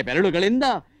ಮಲ್ಲಿಗೆಯ ಬೆರಳುಗಳಿಂದ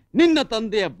ನಿನ್ನ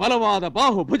ತಂದೆಯ ಬಲವಾದ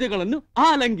ಬಾಹುಭುಜಗಳನ್ನು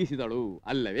ಆಲಂಘಿಸಿದಳು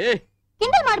ಅಲ್ಲವೇ?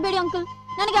 ಕಿಂಡಲ್ ಮಾಡಬೇಡಿ ಅಂಕಲ್,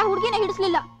 ನನಗೆ ಆ ಹುಡುಗಿನ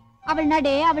ಹಿಡಿಸ್ಲಿಲ್ಲ. ಅವಳ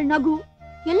ನಡೆ, ಅವಳ ನಗು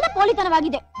ಎಲ್ಲ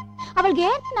ಪೋಲಿತನವಾಗಿದೆ. ಅವಳಿಗೆ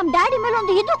ನಮ್ ಡ್ಯಾಡಿ ಮೇಲೆ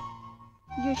ಒಂದು ಇದು.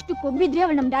 ಎಷ್ಟು ಕೊಬ್ಬಿದ್ರೆ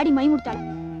ಅವಳು ನಮ್ ಡ್ಯಾಡಿ ಮೈ ಮುಡ್ತಾಳೆ.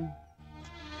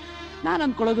 ನಾನು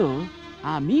ಅನ್ಕೊಳ್ಳೋದು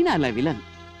ಆ ಮೀನಾ ಅಲ್ಲ ವಿಲನ್,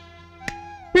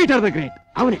 ಪೀಟರ್ ದ ಗ್ರೇಟ್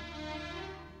ಅವನೇ.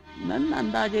 ನನ್ನ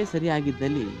ಅಂದಾಜೆ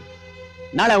ಸರಿಯಾಗಿದ್ದಲ್ಲಿ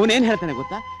ನಾಳೆ ಅವನೇನ್ ಹೇಳ್ತಾನೆ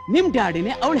ಗೊತ್ತಾ? ನಿಮ್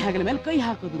ಡ್ಯಾಡಿನೇ ಅವಳ ಹೆಗಲ ಮೇಲೆ ಕೈ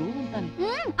ಹಾಕಿದ್ರು ಅಂತಾನೆ.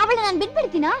 ಅವಳನ್ನ ನಾನು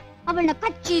ಬಿಟ್ಬಿಡ್ತೀನ? ಅವಳನ್ನ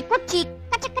ಕಚ್ಚಿ ಕೊಚ್ಚಿ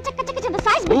ಕಚ ಕಚ ಕಚ ಕಚ ಅಂತ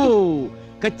ಸಾಯಿಸ್ಬಿಡ್ತೀನಿ. ಓ,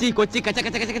 ಕಚ್ಚಿ ಕೊಚ್ಚಿ ಕಚ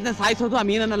ಕಚ ಕಚ ಕಚ ಸಾಯಿಸೋದು ಆ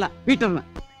ಮೀನನ್ನಲ್ಲ, ಪೀಟರ್ನ.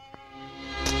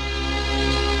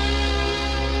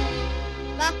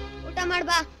 ಬಾ, ಊಟ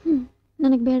ಮಾಡ್ಬಾ.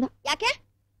 ನನಗ್ ಬೇಡ. ಯಾಕೆ?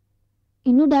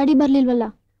 ಇನ್ನೂ ಡ್ಯಾಡಿ ಬರ್ಲಿಲ್ವಲ್ಲ?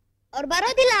 ಅವ್ರು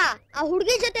ಬರೋದಿಲ್ಲ, ಆ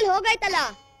ಹುಡುಗಿ ಜೊತೆಲಿ ಹೋಗಾಯ್ತಲ್ಲ,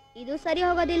 ಇದು ಸರಿ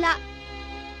ಹೋಗೋದಿಲ್ಲ.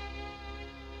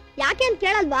 ಯಾಕೆ ಅಂತ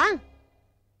ಕೇಳಲ್ವಾ?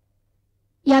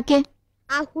 ಯಾಕೆ?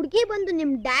 ಆ ಹುಡುಗಿ ಬಂದು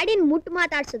ನಿಮ್ ಡ್ಯಾಡಿನ ಮುಟ್ಟು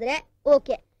ಮಾತಾಡ್ಸಿದ್ರೆ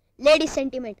ಓಕೆ, ಲೇಡೀಸ್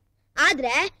ಸೆಂಟಿಮೆಂಟ್.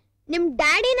 ಆದ್ರೆ ನಿಮ್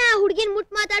ಡ್ಯಾಡಿನ ಆ ಹುಡುಗಿನ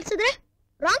ಮುಟ್ಟು ಮಾತಾಡ್ಸಿದ್ರೆ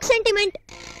ರಾಂಗ್ ಸೆಂಟಿಮೆಂಟ್.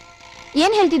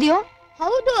 ಏನ್ ಹೇಳ್ತಿದ್ಯೋ?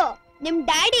 ಹೌದು, ನಿಮ್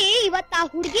ಡ್ಯಾಡಿ ಇವತ್ತ ಆ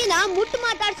ಹುಡ್ಗಿನ ಮುಟ್ಟು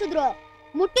ಮಾತಾಡ್ಸಿದ್ರು.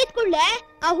 ಮುಟ್ಟಿದ ಕೂಡ್ಲೆ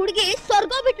ಆ ಹುಡ್ಗಿ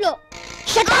ಸ್ವರ್ಗೋಗ್ಬಿಟ್ಲು.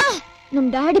 ನಮ್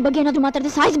ಡ್ಯಾಡಿ ಬಗ್ಗೆ ಏನಾದ್ರು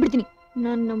ಮಾತಾಡಿದ್ರೆ ಸಾಯಿಸ್ಬಿಡ್ತೀನಿ.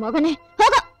 ನನ್ನ ಮಗನೇ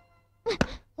ಹೋಗ.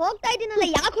 ಹೋಗ್ತಾ ಇದೀನಲ್ಲ,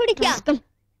 ಯಾಕೆ ಹುಡುಕ್ಯಾ?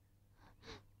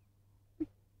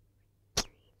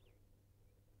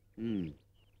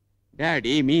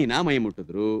 ಡ್ಯಾಡಿ ಮೀನಾ ಮೈ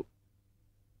ಮುಟ್ಟಿದ್ರು.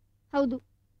 ಹೌದು.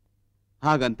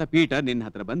 ಹಾಗಂತ ಪೀಟರ್ ನಿನ್ನ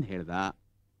ಹತ್ರ ಬಂದ್ ಹೇಳ್ದ.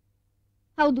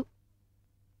 ಹೌದು.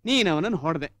 ನೀನ್ ಅವನನ್ನು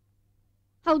ಹೊಡೆದೆ.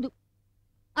 ಹೌದು.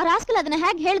 ಆ ರಾಸ್ಕಲ್ ಅದನ್ನ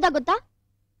ಹೇಗೆ ಹೇಳ್ದ ಗೊತ್ತಾ?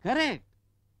 ಕರೆಕ್ಟ್,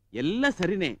 ಎಲ್ಲ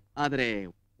ಸರಿನೇ, ಆದ್ರೆ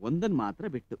ಒಂದನ್ ಮಾತ್ರ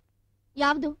ಬಿಟ್ಟು.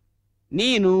 ಯಾವ್ದು?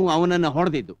 ನೀನು ಅವನನ್ನ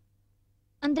ಹೊಡೆದಿದ್ದು.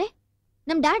 ಅಂದ್ರೆ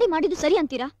ನಮ್ ಡ್ಯಾಡಿ ಮಾಡಿದ್ದು ಸರಿ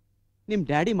ಅಂತೀರಾ? ನಿಮ್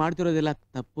ಡ್ಯಾಡಿ ಮಾಡ್ತಿರೋದೆಲ್ಲ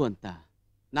ತಪ್ಪು ಅಂತ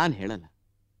ನಾನ್ ಹೇಳಲ್ಲ.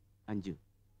 ಅಂಜು,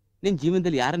 ನಿನ್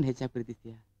ಜೀವನದಲ್ಲಿ ಯಾರನ್ನ ಹೆಚ್ಚಾಗಿ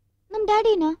ಪ್ರೀತಿಸ್ತೀಯ? ನಮ್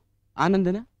ಡ್ಯಾಡಿನ.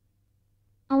 ಆನಂದನ?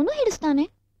 ಅವನು ಹಿಡಿಸ್ತಾನೆ.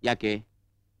 ಯಾಕೆ?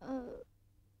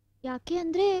 ಯಾಕೆ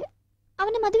ಅಂದ್ರೆ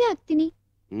ಅವನ ಮದುವೆ ಆಗ್ತೀನಿ.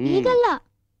 ಈಗಲ್ಲ,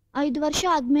 5 ವರ್ಷ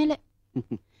ಆದ್ಮೇಲೆ.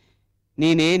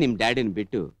 ನೀನೇ ನಿಮ್ ಡ್ಯಾಡಿನ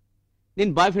ಬಿಟ್ಟು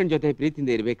ನಿನ್ ಬಾಯ್ ಫ್ರೆಂಡ್ ಜೊತೆ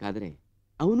ಪ್ರೀತಿಯಿಂದ ಇರ್ಬೇಕಾದ್ರೆ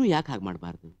ಅವನು ಯಾಕೆ ಹಾಗೆ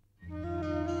ಮಾಡಬಾರ್ದು?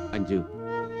 ಅಂಜು,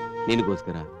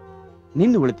 ನಿನಗೋಸ್ಕರ,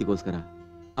 ನಿನ್ನ ಒಳತಿಗೋಸ್ಕರ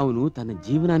ಅವನು ತನ್ನ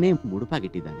ಜೀವನಾನೇ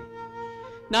ಮುಡುಪಾಗಿಟ್ಟಿದ್ದಾನೆ.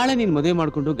 ನಾಳೆ ನೀನ್ ಮದುವೆ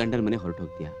ಮಾಡ್ಕೊಂಡು ಗಂಡನ ಮನೆ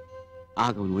ಹೊರಟೋಗ್ತೀಯ.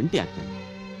 ಆಗ ಅವನು ಒಂಟಿ ಆಗ್ತಾನೆ.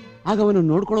 ಆಗ ಅವನು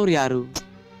ನೋಡ್ಕೊಳ್ಳೋರು ಯಾರು?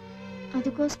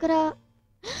 ಅದಕ್ಕೋಸ್ಕರ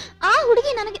ಆ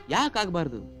ಹುಡುಗಿ ನನಗೆ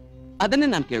ಯಾಕಾಗಬಾರ್ದು? ಅದನ್ನೇ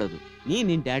ನಾನು ಕೇಳೋದು. ನೀನ್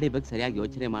ನಿನ್ ಡ್ಯಾಡಿ ಬಗ್ಗೆ ಸರಿಯಾಗಿ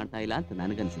ಯೋಚನೆ ಮಾಡ್ತಾ ಇಲ್ಲ ಅಂತ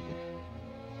ನನಗನ್ಸುತ್ತೆ.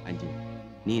 ಅಂಜು,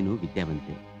 ನೀನು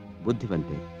ವಿದ್ಯಾವಂತೆ,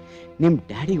 ಬುದ್ಧಿವಂತೆ. ನಿಮ್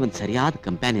ಡ್ಯಾಡಿಗೆ ಒಂದು ಸರಿಯಾದ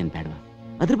ಕಂಪ್ಯಾನಿಯನ್ ಬೇಡವಾ?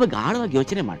 ಅದ್ರ ಬಗ್ಗೆ ಆಳವಾಗಿ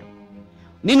ಯೋಚನೆ ಮಾಡು.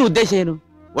 ನಿನ್ನ ಉದ್ದೇಶ ಏನು?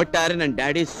 ಒಟ್ಟಾರೆ ನನ್ನ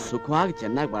ಡ್ಯಾಡಿ ಸುಖವಾಗಿ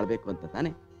ಚೆನ್ನಾಗಿ ಬಾಳ್ಬೇಕು ಅಂತ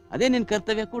ತಾನೆ? ಅದೇ ನಿನ್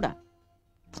ಕರ್ತವ್ಯ ಕೂಡ.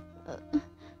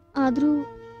 ಆದ್ರೂ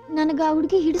ನನಗ ಆ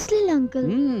ಹುಡುಗಿ ಹಿಡಿಸ್ಲಿಲ್ಲ ಅಂಕಲ್.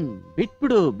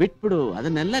 ಬಿಟ್ಬಿಡು ಬಿಟ್ಬಿಡು,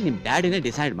 ಅದನ್ನೆಲ್ಲ ನಿಮ್ ಡ್ಯಾಡಿನೇ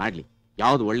ಡಿಸೈಡ್ ಮಾಡ್ಲಿ.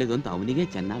 ಯಾವ್ದು ಒಳ್ಳೇದು ಅಂತ ಅವನಿಗೆ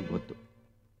ಚೆನ್ನಾಗಿ ಗೊತ್ತು.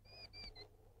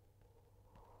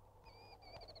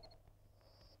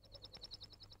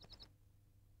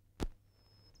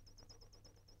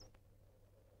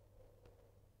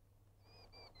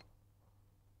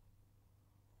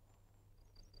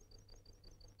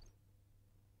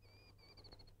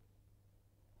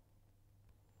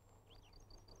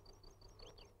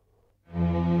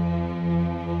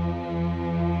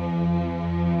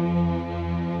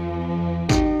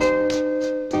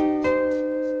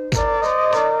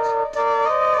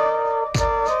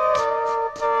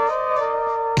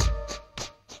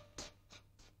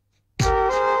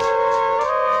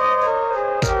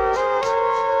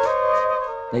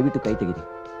 ದಯವಿಟ್ಟು ಕೈ ತೆಗೀರಿ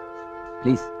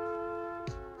ಪ್ಲೀಸ್.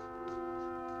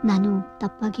 ನಾನು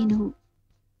ತಪ್ಪಾಗೇನು?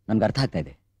 ನನ್ಗೆ ಅರ್ಥ ಆಗ್ತಾ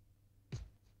ಇದೆ.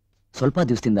 ಸ್ವಲ್ಪ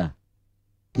ದಿವಸದಿಂದ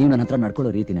ನೀವು ನನ್ನ ಹತ್ರ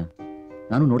ನಡ್ಕೊಳ್ಳೋ ರೀತಿನ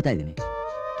ನಾನು ನೋಡ್ತಾ ಇದ್ದೀನಿ.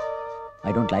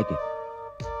 I don't like it.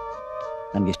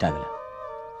 ನನ್ಗೆ ಇಷ್ಟ ಆಗಲ್ಲ.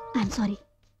 I am sorry.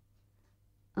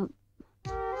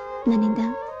 ನನ್ನಿಂದ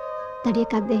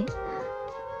ತಡೆಯಕ್ಕಾಗದೆ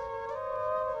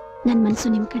ನನ್ನ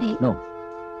ಮನಸ್ಸು ನಿಮ್ ಕಡೆ. ನೋ,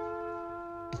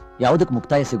 ಯಾವುದಕ್ಕೆ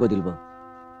ಮುಕ್ತಾಯ ಸಿಗೋದಿಲ್ವೋ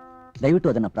ದಯವಿಟ್ಟು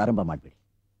ಅದನ್ನ ಪ್ರಾರಂಭ ಮಾಡಬೇಡಿ.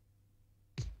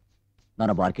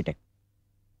 ನಾನೊಬ್ಬ ಆರ್ಕಿಟೆಕ್ಟ್.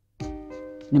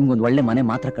 ನಿಮ್ಗೊಂದು ಒಳ್ಳೆ ಮನೆ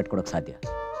ಮಾತ್ರ ಕಟ್ಕೊಡಕ್ ಸಾಧ್ಯ,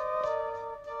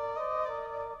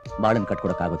 ಬಾಳನ್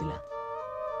ಕಟ್ಕೊಡಕ್ ಆಗೋದಿಲ್ಲ.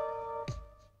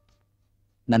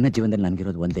 ನನ್ನ ಜೀವನದಲ್ಲಿ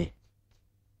ನನ್ಗಿರೋದು ಒಂದೇ,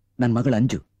 ನನ್ನ ಮಗಳು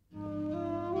ಅಂಜು.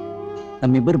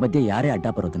 ನಮ್ಮಿಬ್ಬರ ಮಧ್ಯೆ ಯಾರೇ ಅಡ್ಡ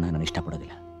ಬರೋದನ್ನ ನಾನು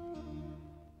ಇಷ್ಟಪಡೋದಿಲ್ಲ.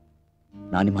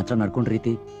 ನಾನು ನಿಮ್ಮ ಹತ್ರ ನಡ್ಕೊಂಡ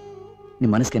ರೀತಿ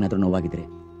ನಿಮ್ಮ ಮನಸ್ಸಿಗೆ ಏನಾದ್ರೂ ನೋವಾಗಿದ್ರೆ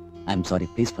I am sorry,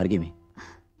 please forgive me.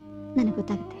 ನನಗೆ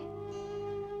ಗೊತ್ತಾಗುತ್ತೆ.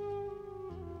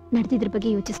 ನಡೆದಿದ್ರ ಬಗ್ಗೆ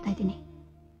ಯೋಚಿಸ್ತಾ ಇದ್ದೀನಿ.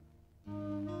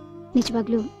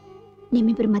 ನಿಜವಾಗ್ಲೂ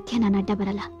ನಿಮ್ಮಿಬ್ಬರ ಮಧ್ಯ ನಾನು ಅಡ್ಡ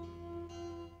ಬರಲ್ಲ.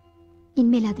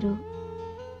 ಇನ್ಮೇಲಾದ್ರೂ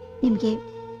ನಿಮ್ಗೆ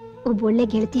ಒಬ್ಬ ಒಳ್ಳೆ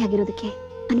ಗೆಳತಿ ಆಗಿರೋದಕ್ಕೆ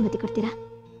ಅನುಮತಿ ಕೊಡ್ತೀರಾ?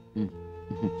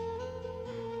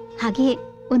 ಹಾಗೆಯೇ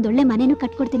ಒಂದೊಳ್ಳೆ ಮನೆನೂ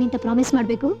ಕಟ್ಕೊಡ್ತೀನಿ ಅಂತ ಪ್ರಾಮಿಸ್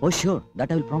ಮಾಡಬೇಕು. ಓ sure,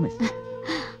 that I will promise.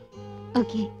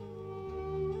 Okay.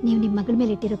 ನೀವು ನಿಮ್ಮ ಮಗಳ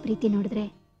ಮೇಲೆ ಇಟ್ಟಿರೋ ಪ್ರೀತಿ ನೋಡಿದ್ರೆ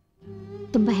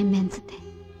ತುಂಬಾ ಹೆಮ್ಮೆ ಅನ್ಸುತ್ತೆ.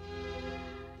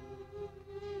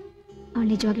 ಅವಳು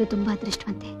ನಿಜವಾಗ್ಲೂ ತುಂಬಾ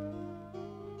ಅದೃಷ್ಟವಂತೆ.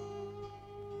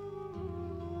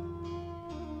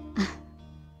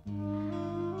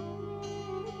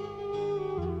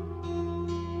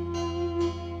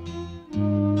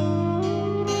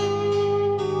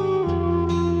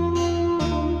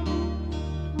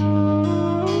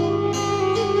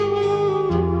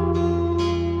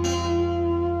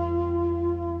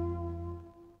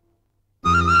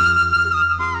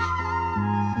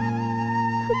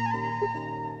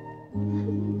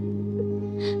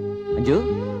 ಅಂಜು,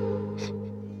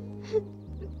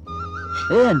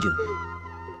 ಏ ಅಂಜು,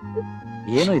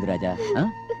 ಏನೋ ಇದು ರಾಜ?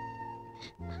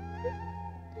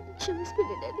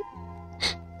 ಕ್ಷಮಿಸ್ಬಿಡಿ ಡ್ಯಾಡಿ.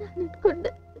 ನಾನು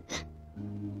ಇಟ್ಕೊಂಡೆ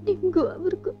ನಿಮ್ಗೂ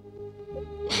ಅವ್ರಿಗೂ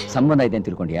ಸಂಬಂಧ ಇದೆ ಅಂತ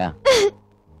ತಿಳ್ಕೊಂಡ್ಯಾ?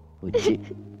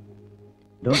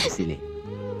 ಡೋಂಟ್ ಸಿಲಿ.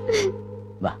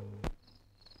 ಬಾ.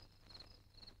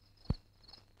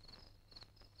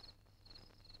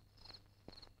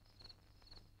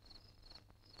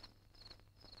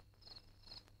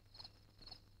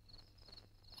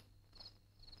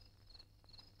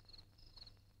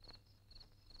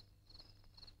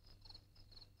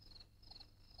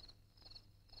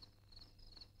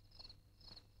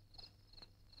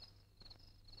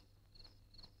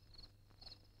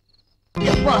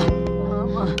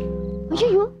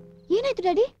 ಅಯ್ಯೋ ಏನಾಯ್ತು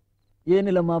ಡ್ಯಾಡಿ?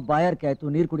 ಏನಿಲ್ಲಮ್ಮ, ಬಾಯಾರಿಕೆ ಆಯ್ತು,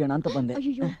 ನೀರ್ ಕುಡಿಯೋಣ ಅಂತ ಬಂದೆ.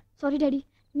 ಅಯ್ಯೋ ಸಾರಿ ಡ್ಯಾಡಿ,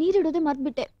 ನೀರಿಡೋದೇ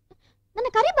ಮರ್ತ್ಬಿಟ್ಟೆ. ನನ್ನ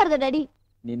ಕರಿಬಾರ್ದ ಡ್ಯಾಡಿ?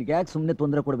 ನಿನ್ಗ್ಯಾಕೆ ಸುಮ್ನೆ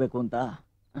ತೊಂದರೆ ಕೊಡ್ಬೇಕು ಅಂತ.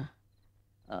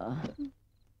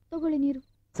 ತಗೊಳ್ಳಿ ನೀರು.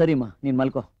 ಸರಿಮ್ಮ, ನೀನ್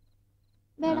ಮಲ್ಕೋ.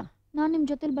 ಬೇಡ, ನಾನ್ ನಿಮ್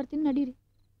ಜೊತೆಲಿ ಬರ್ತೀನಿ, ನಡೀರಿ.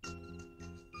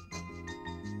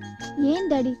 ಏನ್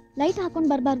ಡ್ಯಾಡಿ, ಲೈಟ್ ಹಾಕೊಂಡ್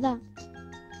ಬರ್ಬಾರ್ದಾ?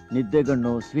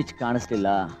 ನಿದ್ದೆಗಣ್ಣು ಸ್ವಿಚ್ ಕಾಣಿಸ್ಲಿಲ್ಲ.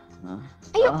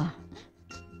 ಅಯ್ಯೋ,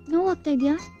 ನೋವಾಗ್ತಾ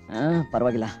ಇದ್ಯಾ?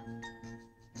 ಪರವಾಗಿಲ್ಲ.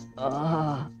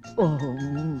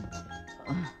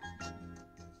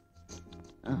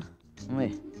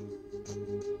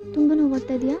 ತುಂಬಾ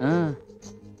ನೋವಾಗ್ತಾ ಇದೆಯಾ?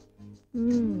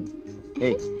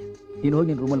 ನೀನ್ ಹೋಗಿ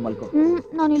ನಿನ್ ರೂಮಲ್ಲಿ ಮಲ್ಕೋ.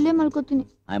 ನಾನು ಇಲ್ಲೇ ಮಲ್ಕೋತೀನಿ.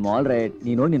 I am all right.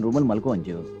 ನೀನ್ ಹೋಗಿ ನಿನ್ ರೂಮಲ್ಲಿ ಮಲ್ಕೋ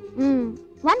ಅಂಜು.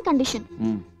 One condition.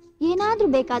 ಏನಾದ್ರೂ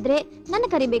ಬೇಕಾದ್ರೆ ನನ್ನ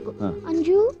ಕರಿಬೇಕು.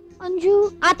 ಅಂಜು ಅಂಜು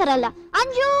ಆತರ ಅಲ್ಲ,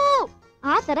 ಅಂಜು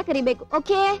ಆತರ ಕರಿಬೇಕು.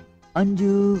 ಓಕೆ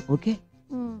ಅಂಜು? ಓಕೆ,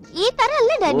 ಈ ತರ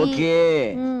ಅಲ್ಲ daddy. Okay,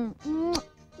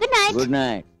 good night. Good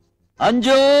night.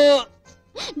 Anju.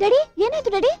 Daddy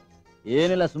ಏನಾಯ್ತು ಡ್ಯಾಡಿ?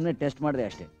 ಏನಿಲ್ಲ, ಸುಮ್ನೆ ಟೆಸ್ಟ್ ಮಾಡಿದೆ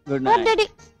ಅಷ್ಟೇ. Good night daddy.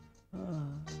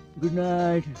 Good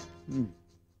night.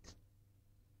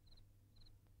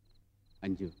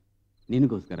 Anju,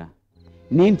 ನಿನಗೋಸ್ಕರ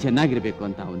ನೀನ್ ಚೆನ್ನಾಗಿರ್ಬೇಕು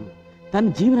ಅಂತ ಅವನು ತನ್ನ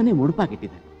ಜೀವನನೇ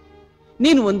ಮುಡುಪಾಗಿಟ್ಟಿದ್ದಾನೆ.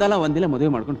 ನೀನು ಒಂದಿಲ್ಲ ಮದುವೆ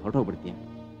ಮಾಡ್ಕೊಂಡು ಹೊರಟೋಗ್ಬಿಡ್ತೀಯ.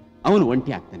 ಅವನು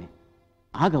ಒಂಟಿ ಆಗ್ತಾನೆ.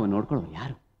 ಆಗ ಅವನು ನೋಡ್ಕೊಳ್ಳೋ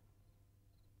ಯಾರು?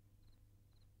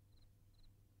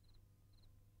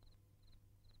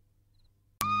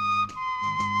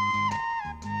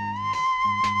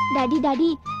 ಡ್ಯಾಡಿ ಡ್ಯಾಡಿ,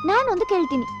 ನಾನೊಂದು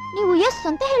ಕೇಳ್ತೀನಿ, ನೀವು ಎಸ್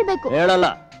ಅಂತ ಹೇಳ್ಬೇಕು. ಹೇಳಲ್ಲ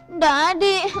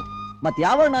ಡ್ಯಾಡಿ. ಮತ್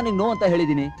ಯಾವಾಗ ನಾನು ನೋ ಅಂತ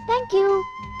ಹೇಳಿದೀನಿ? Thank you.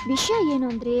 ವಿಷಯ ಏನು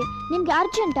ಅಂದ್ರೆ, ನಿಮ್ಗೆ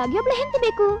ಅರ್ಜೆಂಟ್ ಆಗಿ ಒಬ್ಳು ಹೆಂಡತಿ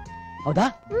ಬೇಕು. ಹೌದಾ?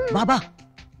 ಬಾಬಾ,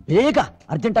 ಬೇಗ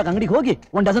ಅರ್ಜೆಂಟ್ ಆಗಿ ಅಂಗಡಿಗೆ ಹೋಗಿ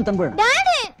 1 ಡಜನ್ ತಂದ್ಬಿಡೋಣ.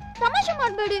 ಡ್ಯಾಡಿ ತಮಾಷೆ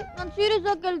ಮಾಡ್ಬೇಡಿ, ನಾನು ಸೀರಿಯಸ್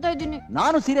ಆಗಿ ಕೇಳ್ತಾ ಇದ್ದೀನಿ.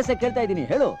 ನಾನು ಸೀರಿಯಸ್ ಆಗಿ ಕೇಳ್ತಾ ಇದ್ದೀನಿ,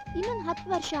 ಹೇಳು. ಇನ್ನೊಂದು 10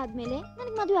 ವರ್ಷ ಆದ್ಮೇಲೆ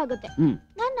ನನಗೆ ಮದುವೆ ಆಗುತ್ತೆ.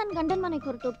 ನಾನ್ ನನ್ನ ಗಂಡನ ಮನೆಗೆ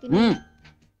ಹೊರಟೋಗ್ತೀನಿ.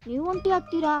 ನೀವು ಒಂಟಿ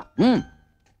ಆಗ್ತೀರಾ?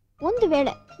 ಒಂದು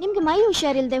ವೇಳೆ ನಿಮ್ಗೆ ಮೈ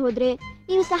ಹುಷಾರಿಲ್ದೆ ಹೋದ್ರೆ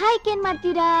ನೀವು ಸಹಾಯಕ್ಕೆ ಏನ್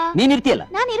ಮಾಡ್ತೀರಾ? ನೀನ್ ಇರ್ತೀಯಲ್ಲ.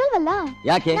 ನಾನು ಇರಲ್ವಲ್ಲ.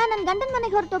 ಯಾಕೆ? ನಾನ್ ನನ್ನ ಗಂಡನ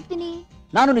ಮನೆಗೆ ಹೊರಟೋಗ್ತೀನಿ.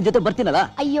 ನಾನು ನಿನ್ ಜೊತೆ ಬರ್ತೀನಲ್ಲ.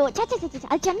 ಅಯ್ಯೋ ಚ ಚ ಚ,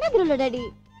 ಅದು ಚೆನ್ನಾಗಿರಲ್ಲ ಡ್ಯಾಡಿ.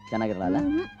 ಚೆನ್ನಾಗಿರಲ್ಲ?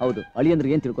 ಹೌದು, ಅಳಿಯಂದ್ರೆ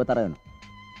ಏನ್ ತಿಳ್ಕೊತಾರ ಅವನು.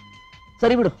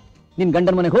 ಸರಿ ಬಿಡು, ನಿನ್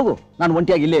ಗಂಡನ ಮನೆಗೆ ಹೋಗು, ನಾನು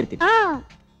ಒಂಟಿಯಾಗಿ ಇಲ್ಲೇ ಇರ್ತೀನಿ.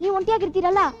 ನೀವು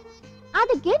ಒಂಟಿಯಾಗಿರ್ತೀರಲ್ಲ,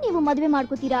 ಅದಕ್ಕೆ ನೀವು ಮದುವೆ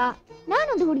ಮಾಡ್ಕೋತೀರಾ,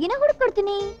 ನಾನೊಂದು ಹುಡುಗಿನ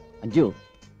ಹುಡುಕೊಡ್ತೀನಿ. Anju,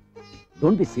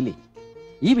 don't be ಸಿಲಿ.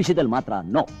 ಈ ವಿಷಯದಲ್ಲಿ ಮಾತ್ರ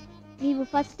ನೋ. ನೀವು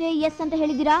ಫಸ್ಟ್ ಎಸ್ ಅಂತ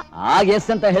ಹೇಳಿದೀರಾ. ಆಗ ಎಸ್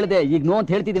ಅಂತ ಹೇಳಿದೆ, ಈಗ ನೋ ಅಂತ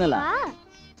ಹೇಳ್ತಿದ್ದೀನಲ್ಲ.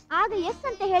 ಆಗ ಎಸ್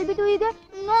ಅಂತ ಹೇಳ್ಬಿಟ್ಟು ಈಗ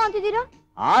ನೋ ಅಂತಿದ್ದೀರಾ.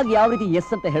 ಆಗ ಯಾವ ರೀತಿ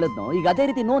ಎಸ್ ಅಂತ ಹೇಳದ್ನೋ, ಈಗ ಅದೇ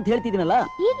ರೀತಿ ನೋ ಅಂತ ಹೇಳ್ತಿದ್ದೀನಲ್ಲ.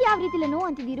 ಈಗ ಯಾವ ರೀತಿಲ ನೋ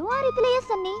ಅಂತಿದ್ದೀರೋ ಆ ರೀತಿಲ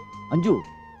ಎಸ್ ಅನ್ನಿ. Anju,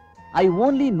 I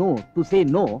only no to say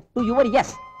no to your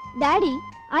S. Daddy,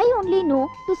 I only no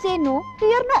to say no to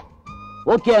your no.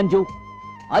 Okay Anju,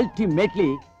 ultimately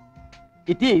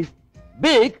it is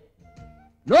big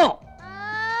no.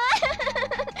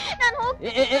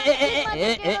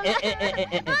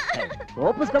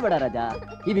 ಒಪ್ಪಿಸ್ಕೋಬೇಡ Raja,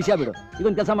 ಈ ವಿಷಯ ಬಿಡು.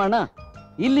 ಈಗೊಂದು ಕೆಲಸ ಮಾಡೋಣ,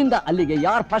 ಇಲ್ಲಿಂದ ಅಲ್ಲಿಗೆ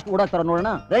ಯಾರು ಫಸ್ಟ್ ಓಡಾಕ್ತಾರ ನೋಡೋಣ.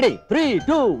 ರೆಡಿ? 3,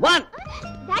 2, 1.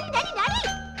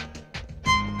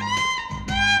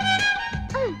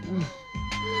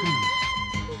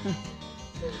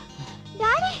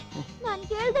 ಡ್ಯಾಡಿ, ನಾನು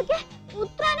ಕೇಳಿದಕ್ಕೆ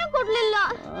ಉತ್ತರನೇ ಕೊಡ್ಲಿಲ್ಲ.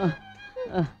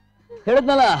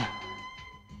 ಹೇಳಿದ್ನಲ್ಲ.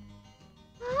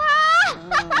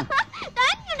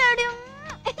 Thank you daddy.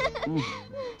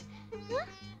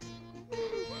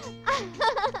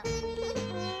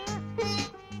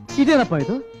 ಇದೇನಪ್ಪ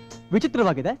ಇದು,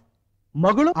 ವಿಚಿತ್ರವಾಗಿದೆ.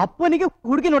 ಮಗಳು ಅಪ್ಪನಿಗೆ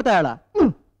ಹುಡುಗಿ ನೋಡ್ತಾ ಹೇಳ.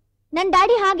 ನನ್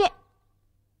ಡ್ಯಾಡಿ ಹಾಗೆ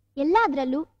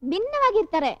ಎಲ್ಲಾದ್ರಲ್ಲೂ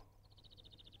ಭಿನ್ನವಾಗಿರ್ತಾರೆ.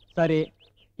 ಸರಿ,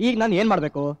 ಈಗ ನಾನು ಏನ್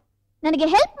ಮಾಡ್ಬೇಕು? ನನಗೆ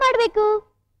ಹೆಲ್ಪ್ ಮಾಡ್ಬೇಕು.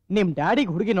 ನಿಮ್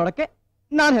ಡ್ಯಾಡಿಗೆ ಹುಡುಗಿ ನೋಡಕ್ಕೆ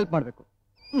ನಾನ್ ಹೆಲ್ಪ್ ಮಾಡ್ಬೇಕು.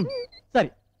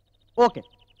 ಸರಿ, ಓಕೆ.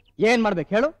 ಏನ್ ಮಾಡ್ಬೇಕು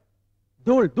ಹೇಳು?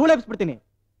 ಧೂಳ್ ಎಬ್ಸ್ಬಿಡ್ತೀನಿ.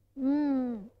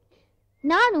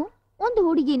 ನಾನು ಒಂದು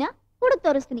ಹುಡುಗಿನ ಹುಡುಕ್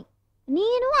ತೋರಿಸ್ತೀನಿ,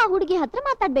 ನೀನು ಆ ಹುಡುಗಿ ಹತ್ರ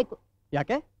ಮಾತಾಡ್ಬೇಕು.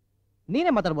 ಯಾಕೆ?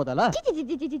 ನೀನೇ ಮಾತಾಡ್ಬೋದಲ್ಲ.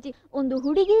 ಒಂದು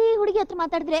ಹುಡುಗಿ ಹತ್ರ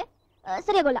ಮಾತಾಡಿದ್ರೆ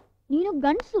ಸರಿಯಾಗೋಲ್ಲ. ನೀನು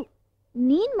ಗಂಡ್ಸು,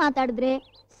 ನೀನ್ ಮಾತಾಡಿದ್ರೆ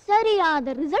ಸರಿಯಾದ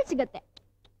ರಿಸಲ್ಟ್ ಸಿಗತ್ತೆ.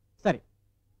 ಸರಿ,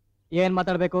 ಏನ್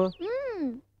ಮಾತಾಡ್ಬೇಕು?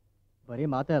 ಬರೀ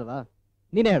ಮಾತೇ ಅಲ್ವಾ,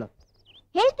 ನೀನೇ ಹೇಳು.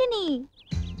 ಹೇಳ್ತೀನಿ.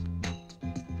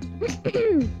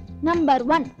 ನಂಬರ್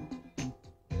 1,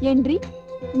 ಏನ್ರಿ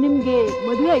ನಿಮ್ಗೆ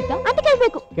ಮದುವೆ ಆಯ್ತಾ ಅಂತ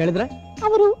ಕೇಳ್ಬೇಕು. ಕೇಳಿದ್ರೆ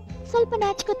ಅವರು ಸ್ವಲ್ಪ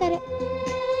ನಾಚ್ಕೋತಾರೆ.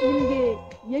 ನಿಮ್ಗೆ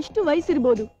ಎಷ್ಟು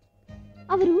ವಯಸ್ಸಿರ್ಬೋದು?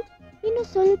 ಅವರು ಇನ್ನು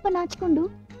ಸ್ವಲ್ಪ ನಾಚಿಕೊಂಡು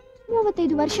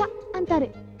 35 ವರ್ಷ ಅಂತಾರೆ.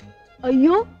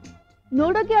 ಅಯ್ಯೋ,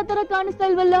 ನೋಡೋಕೆ ಆ ತರ ಕಾಣಿಸ್ತಾ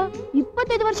ಇಲ್ವಲ್ಲ,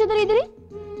 25 ವರ್ಷದವರ ಇದ್ರಿ.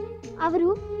 ಅವರು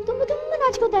ತುಂಬಾ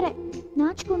ನಾಚ್ಕೋತಾರೆ.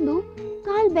 ನಾಚ್ಕೊಂಡು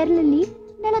ಕಾಲ್ ಬೆರಳಲ್ಲಿ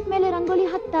ನೆಲದ ಮೇಲೆ ರಂಗೋಲಿ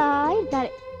ಹಾಕ್ತಾ ಇರ್ತಾರೆ.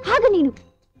 ಹಾಗ ನೀನು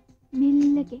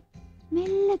ಮೆಲ್ಲಗೆ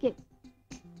ಮೆಲ್ಲಗೆ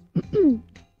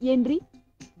ಏನ್ರಿ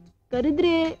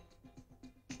ಕರೆದ್ರೆ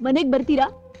ಮನೆಗ್ ಬರ್ತೀರಾ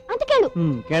ಅಂತ ಕೇಳು.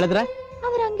 ಕೇಳಿದ್ರೆ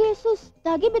ಅವ್ರ ಹಂಗೆ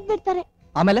ಸುಸ್ತಾಗಿ ಬಿದ್ಬಿಡ್ತಾರೆ.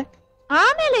 ಆಮೇಲೆ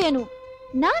ಆಮೇಲೆ ಏನು?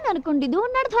 ನಾನ್ ಅನ್ಕೊಂಡಿದ್ದು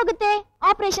ನಡೆದು ಹೋಗುತ್ತೆ.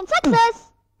 Operation success.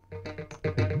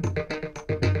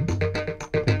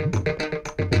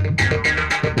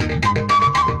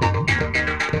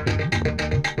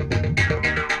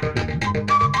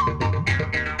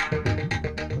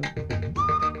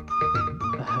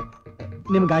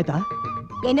 ನಿಮ್ಗಾಯ್ತಾ?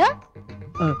 ಏನು?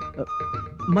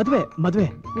 ಮದ್ವೆ ಮದ್ವೆ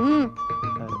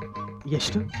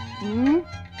ಎಷ್ಟು?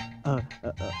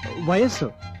 ವಯಸ್ಸು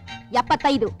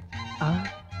 75.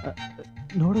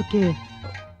 ನೋಡೋಕೆ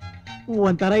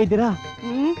ಒಂಥರ ಇದ್ದೀರಾ.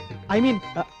 I mean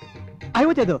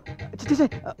 55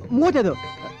 35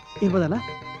 ಇರ್ಬೋದಲ್ಲ?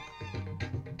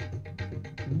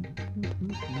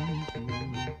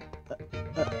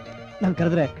 ನಾನು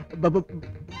ಕರೆದ್ರೆ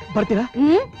ಬರ್ತೀರಾ?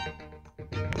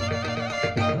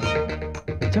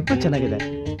 ಚಪ್ಪಲ್ ಚೆನ್ನಾಗಿದೆ.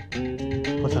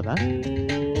 ಹೊಸದಾ?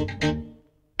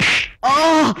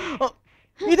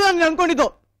 ಇದು ನಾನು ಅನ್ಕೊಂಡಿದ್ದು.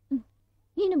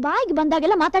 ನೀನು ಬಾಯಿಗೆ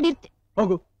ಬಂದಾಗೆಲ್ಲ ಮಾತಾಡಿರ್ತಿ.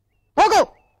 ಹೋಗು ಹೋಗು,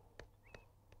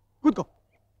 ಕೂತ್ಕೋ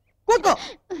ಕೂತ್ಕೋ.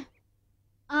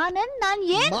 ಆನಂದ್, ನಾನ್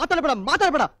ಏನ್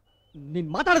ಮಾತಾಡ್ಬೇಡ. ನೀನ್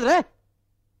ಮಾತಾಡಿದ್ರೆ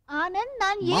ಆನಂದ್,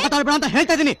 ನಾನ್ ಏನ್ ಮಾತಾಡ್ಬೇಡ ಅಂತ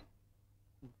ಹೇಳ್ತಾ ಇದೀನಿ.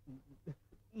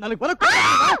 ನನಗೆ ಬರಕ್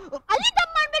ಅಲ್ಲಿ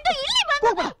ತಮ್ಮ ಮಾಡ್ಬಿಟ್ಟು ಇಲ್ಲಿ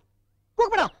ಬಂದ.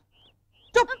 ಕೂಗ್ಬೇಡ.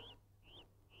 ಚುಪ್.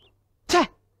 ಛೇ,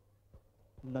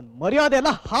 ನನ್ ಮರ್ಯಾದೆ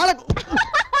ಎಲ್ಲ ಹಾಳಾಗ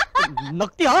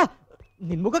ನಗ್ತೀಯಾ?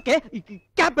 ನಿನ್ ಮುಖಕ್ಕೆ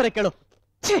ಕ್ಯಾಪ್ ಬೇರೆ ಕೇಳು.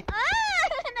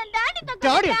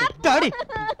 ಡ್ಯಾಡಿ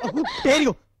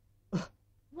ಟೇರಿಯು.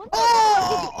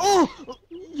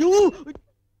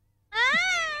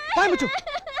 ಬಾಯಿ ಮುಚ್ಚು,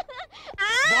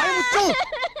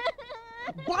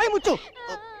 ಬಾಯಿ ಮುಚ್ಚು.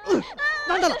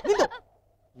 ನಂದಲ್ಲ ನಿಂದು.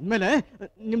 ಇನ್ಮೇಲೆ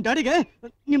ನಿಮ್ ಡ್ಯಾಡಿಗೆ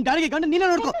ಗಂಡ ನೀನೇ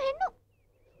ನೋಡ್ಕೋ.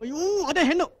 ಅಯ್ಯೋ, ಅದೇ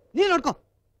ಹೆಣ್ಣು, ನೀನೇ ನೋಡ್ಕೋ.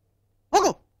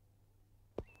 ಹೋಗು.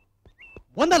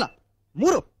 ಒಂದಲ್ಲ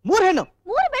ಮೂರು ಹೆಣ್ಣು.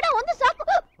 3 ಬೇಡ, 1 ಸಾಕು.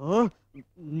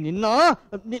 ನಿನ್ನ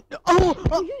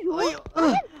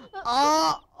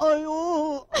ಅಯ್ಯೋ.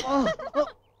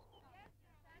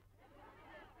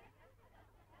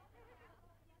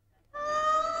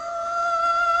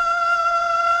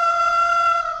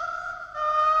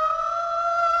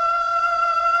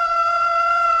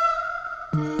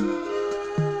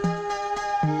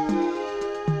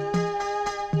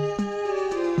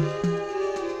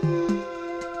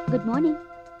 Good morning.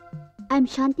 I'm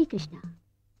Shanti Krishna.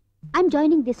 I'm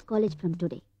joining this college from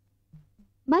today.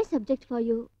 My subject for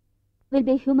you will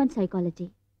be human psychology.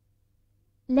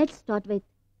 Let's start with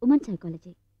woman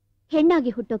psychology.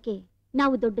 ಹೆಣ್ಣಾಗಿ ಹುಟ್ಟೋಕೆ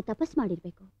ನಾವು ದೊಡ್ಡ ತಪಸ್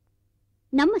ಮಾಡಿರ್ಬೇಕು.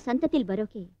 ನಮ್ಮ ಸಂತತಿಲ್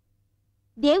ಬರೋಕೆ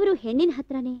ದೇವರು ಹೆಣ್ಣಿನ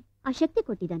ಹತ್ರನೇ ಆ ಶಕ್ತಿ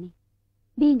ಕೊಟ್ಟಿದ್ದಾನೆ.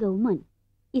 Being a woman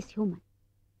is human.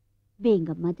 Being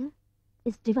a mother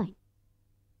is divine.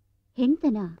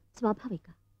 ಹೆಣ್ತನ ಸ್ವಾಭಾವಿಕ,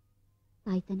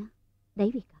 ತಾಯ್ತನ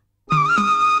ದೈವಿಕ.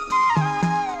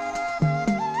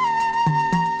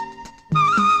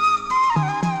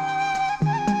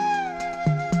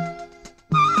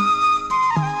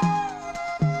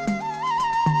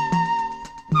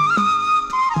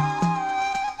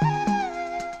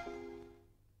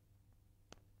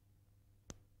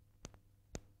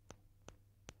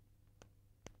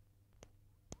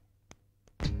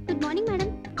 Good morning, madam.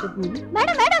 Good morning.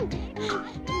 Madam,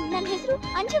 ನನ್ನ ಹೆಸರು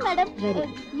ಅಂಜು ಮೇಡಮ್.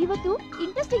 ಇವತ್ತು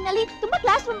ಇಂಟ್ರೆಸ್ಟಿಂಗ್ ನಲ್ಲಿ ತುಂಬಾ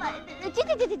ಕ್ಲಾಸ್ ರೂಮ್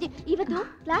ಇವತ್ತು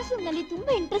ಕ್ಲಾಸ್ ರೂಮ್ ನಲ್ಲಿ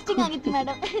ತುಂಬಾ ಇಂಟ್ರೆಸ್ಟಿಂಗ್ ಆಗಿತ್ತು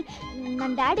ಮೇಡಮ್.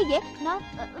 ನನ್ನ ಡ್ಯಾಡಿಗೆ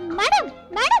ಮೇಡಮ್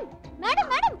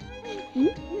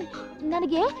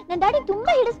ನನಗೆ ನನ್ನ ಡ್ಯಾಡಿ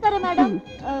ತುಂಬಾ ಹಿಡಿಸ್ತಾರೆ ಮೇಡಮ್.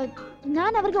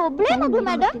 ನಾನು ಅವ್ರಿಗೆ ಒಬ್ಬಳೇ ಮಗಳು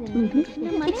ಮೇಡಮ್.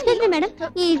 Excuse me, madam.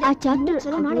 ಆ chapter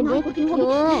I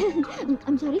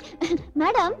am sorry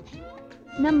madam.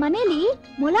 ನಮ್ಮ ಮನೇಲಿ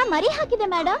ಮೊಲ ಮರಿ ಹಾಕಿದೆ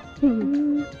ಮೇಡಮ್.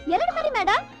 2 ಮರಿ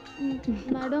ಮೇಡಮ್.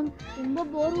 ಮೇಡಮ್, ತುಂಬಾ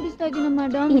ಬೋರ್ ಹೊಡಿಸ್ತಾ ಇದ್ದೀನಿ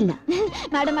ಮೇಡಮ್. ಇಲ್ಲ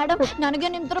ಮೇಡಮ್, ನನಗೆ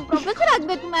ನಿಮ್ ತರ ಪ್ರೊಫೆಸರ್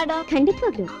ಆಗ್ಬೇಕು ಮೇಡಮ್.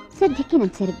 ಖಂಡಿತವಾಗ್ಲು ಸದ್ಯಕ್ಕೆ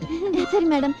ನಾನು ಸರಿ. ಸರಿ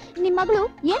ಮೇಡಮ್. ನಿಮ್ ಮಗಳು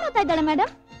ಏನ್ ಓದ್ತಾ ಇದ್ದಾಳೆ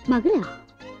ಮೇಡಮ್? ಮಗಳ?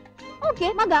 ಓಕೆ,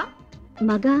 ಮಗ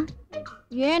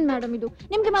ಏನ್ ಮೇಡಮ್ ಇದು?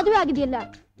 ನಿಮ್ಗೆ ಮದುವೆ ಆಗಿದೆಯಲ್ಲ?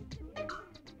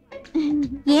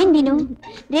 ಏನ್ ನೀನು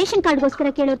ರೇಷನ್ ಕಾರ್ಡ್ಗೋಸ್ಕರ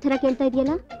ಕೇಳೋರ್ ತರ ಕೇಳ್ತಾ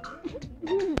ಇದೆಯಲ್ಲ?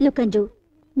 ಲುಕಂಜು,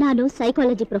 ನಾನು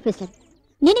ಸೈಕಾಲಜಿ ಪ್ರೊಫೆಸರ್.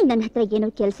 ನಿನಗೆ ನನ್ನ ಹತ್ರ ಏನೋ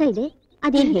ಕೆಲಸ ಇದೆ,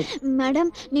 ಅದೇನ್ ಹೇಳಿ. ಮೇಡಮ್,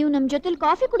 ನೀವು ನಮ್ ಜೊತೆಲಿ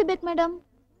ಕಾಫಿ ಕುಡಿಬೇಕು ಮೇಡಮ್.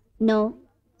 ನೋ,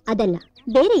 ಅದಲ್ಲ,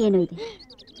 ಬೇರೆ ಏನೋ ಇದೆ.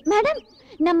 ಮೇಡಮ್,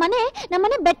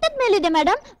 ನಮ್ಮನೆ ಬೆಟ್ಟದ ಮೇಲಿದೆ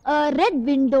madam. Red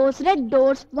Windows, red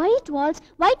doors, white walls,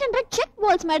 white and red check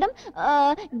walls madam.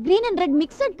 Green and red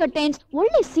mixed curtains.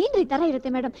 ಒಳ್ಳೆ ಸೀನರಿ ತರ ಇರುತ್ತೆ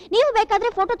ಮೇಡಮ್. ನೀವು ಬೇಕಾದ್ರೆ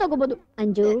ಫೋಟೋ ತಗೋಬಹುದು.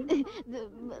 ಅಂಜು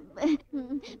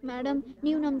ಮೇಡಮ್,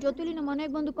 ನೀವು ನಮ್ ಜೊತೆಲಿ ನಮ್ಮ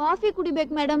ಮನೆಗೆ ಬಂದು ಕಾಫಿ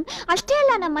ಕುಡಿಬೇಕು ಮೇಡಮ್. ಅಷ್ಟೇ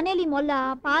ಅಲ್ಲ, ನಮ್ಮ ಮನೇಲಿ ಮೊಲ,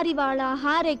 ಪಾರಿವಾಳ,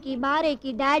 ಹಾರೇಕಿ,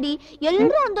 ಬಾರೇಕಿ, ಡ್ಯಾಡಿ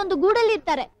ಎಲ್ಲರೂ ಒಂದೊಂದು ಗೂಡಲ್ಲಿ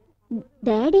ಇರ್ತಾರೆ.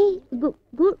 ಡ್ಯಾಡಿ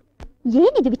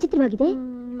ಏನಿದು ವಿಚಿತ್ರವಾಗಿದೆ?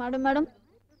 ಮೇಡಮ್,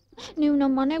 ನೀವು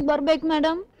ನಮ್ಮ ಮನೆಗೆ ಬರ್ಬೇಕು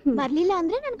ಮೇಡಮ್. ಬರ್ಲಿಲ್ಲ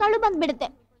ಅಂದ್ರೆ ನನ್ ಕಳು ಬಂದ್ಬಿಡುತ್ತೆ.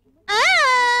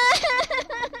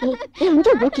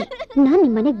 ಅಂಜು ಓಕೆ, ನಾನ್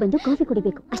ನಿಮ್ ಮನೆಗ್ ಬಂದು ಕಾಫಿ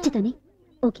ಕುಡಿಬೇಕು ಅಷ್ಟೇ ತಾನೇ?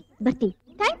 ಓಕೆ ಬರ್ತೀನಿ.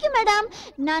 Thank you madam.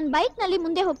 Non bike ನಲ್ಲಿ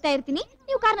ಮುಂದೆ ಹೋಗ್ತಾ ಇರ್ತೀನಿ,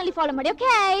 ನೀವು ಕಾರ್ ನಲ್ಲಿ ಫಾಲೋ ಮಾಡಿ.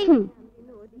 Okay?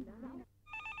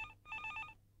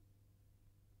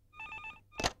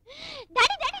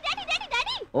 Daddy daddy daddy daddy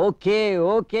daddy. Okay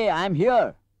okay, I am here.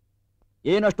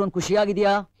 ಏನು ಅಷ್ಟೊಂದು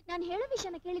ಖುಷಿಯಾಗಿದೆಯಾ? ನಾನು ಹೇಳೋ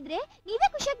ವಿಷಯನ ಕೇಳಿದ್ರೆ ನೀವೇ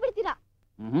ಖುಷಿಯಾಗಿ ಬಿಡ್ತೀರಾ.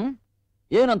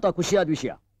 ಏನಂತ ಖುಷಿಯಾದ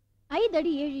ವಿಷಯ? 5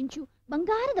 ಅಡಿ 7 ಇಂಚು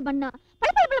ಬಂಗಾರದ ಬಣ್ಣ, ಪಳ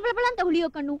ಪಳ ಪಳ ಪಳ ಅಂತ ಹುಳಿಯೋ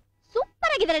ಕಣ್ಣು,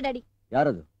 ಸೂಪರ್ ಆಗಿದ್ದಾರೆ ಡ್ಯಾಡಿ.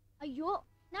 ಯಾರದು? ಅಯ್ಯೋ,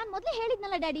 ನಾನ್ ಮೊದಲೇ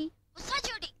ಹೇಳಿದ್ನಲ್ಲ ಡ್ಯಾಡಿ, ಹೊಸ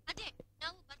ಜೋಡಿ. ಅದೇ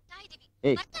ನಾವು ಬರ್ತಾ ಇದೀವಿ.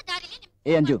 ಬರ್ತಾ ದಾರಿಲಿ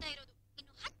ಏ ಅಂಜು,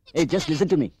 ಏ ಜಸ್ಟ್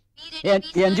ಲಿಸನ್ ಟು ಮೀ.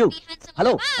 ಏ ಅಂಜು,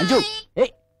 ಹಲೋ ಅಂಜು. ಏ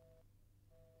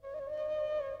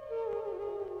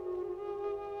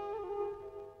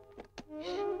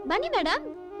ಬನ್ನಿ ಮೇಡಮ್.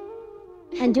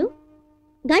 ಅಂಜು,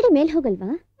 ಗಾಡಿ ಮೇಲ್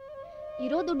ಹೋಗಲ್ವಾ?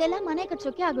 ಇರೋ ದುಡ್ಡೆಲ್ಲ ಮನೆ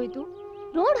ಕಟ್ಸೋಕೆ ಆಗೋಯ್ತು,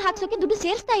 ರೋಡ್ ಹಾಕ್ಸೋಕೆ ದುಡ್ಡು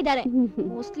ಸೇರಿಸ್ತಾ ಇದ್ದಾರೆ.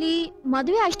 ಮೋಸ್ಟ್ಲಿ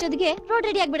ಮದುವೆ ಅಷ್ಟೊತ್ತಿಗೆ ರೋಡ್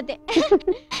ರೆಡಿ ಆಗ್ಬಿಡುತ್ತೆ.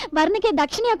 ಬರ್ನಕ್ಕೆ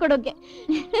ದಕ್ಷಿಣ ಕೊಡೋಕೆ.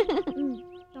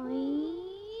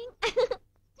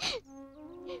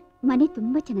 ಮನೆ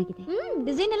ತುಂಬಾ ಚೆನ್ನಾಗಿದೆ.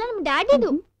 ಡಿಸೈನ್ ಎಲ್ಲ ನಮ್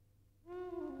ಡ್ಯಾಡಿದು.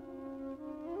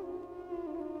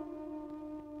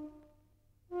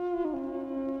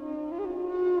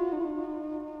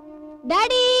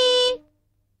 ಡ್ಯಾಡಿ,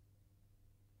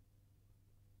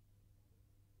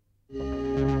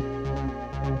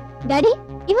 ಡ್ಯಾಡಿ,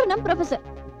 ಇವರು ನಮ್ ಪ್ರೊಫೆಸರ್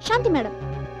ಶಾಂತಿ ಮೇಡಮ್.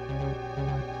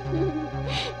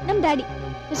 ನಮ್ ಡ್ಯಾಡಿ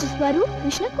ಮಿಸ್ಟರ್ ಸ್ವರೂ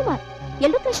ಕೃಷ್ಣ ಕುಮಾರ್,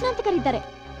 ಎಲ್ಲರೂ ಕೃಷ್ಣ ಅಂತ ಕರೀತಾರೆ.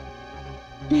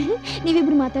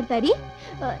 ನೀವಿಬ್ರು ಮಾತಾಡ್ತಾ ಇರಿ,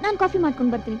 ನಾನು ಕಾಫಿ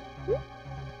ಮಾಡ್ಕೊಂಡು ಬರ್ತೀನಿ.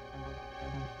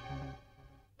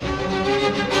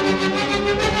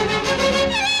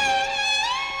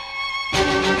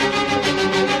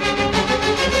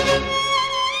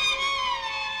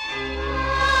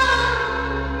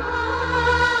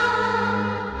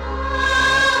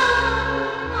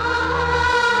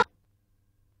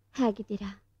 ಹೇಗಿದ್ದೀರಾ?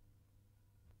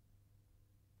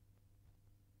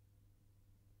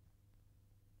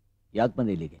 ಯಾಕೆ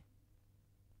ಬಂದೆ ಇಲ್ಲಿಗೆ?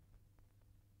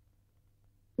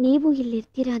 ನೀವು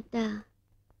ಇಲ್ಲಿರ್ತೀರಾ ಅಂತ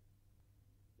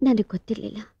ನನಗೆ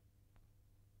ಗೊತ್ತಿರ್ಲಿಲ್ಲ.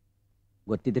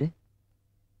 ಗೊತ್ತಿದ್ರೆ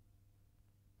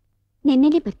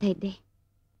ನೆನ್ನೆನೆ ಬರ್ತಾ ಇದ್ದೆ.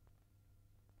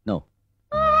 ನೋ,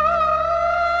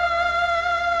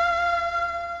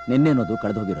 ನಿನ್ನೆ ಅನ್ನೋದು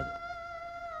ಕಳೆದು ಹೋಗಿರೋದು.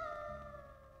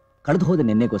 ಕಳೆದು ಹೋದ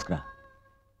ನಿನ್ನೆಗೋಸ್ಕರ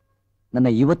ನನ್ನ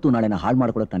ಇವತ್ತು ನಾಳೆನ ಹಾಳು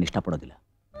ಮಾಡ್ಕೊಳ್ಳೋಕೆ ನಾನು ಇಷ್ಟಪಡೋದಿಲ್ಲ.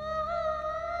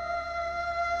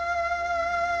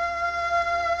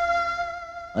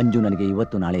 ಅಂಜು ನನಗೆ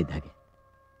ಇವತ್ತು ನಾಳೆ ಇದ್ದ ಹಾಗೆ,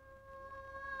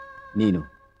 ನೀನು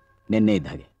ನಿನ್ನೆ ಇದ್ದ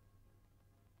ಹಾಗೆ.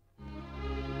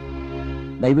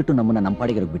 ದಯವಿಟ್ಟು ನಮ್ಮನ್ನ ನಮ್ಮ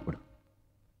ಪಾಡಿಗೆ ಬಿಟ್ಬಿಡು.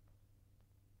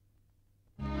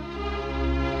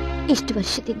 ಇಷ್ಟು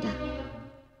ವರ್ಷದಿಂದ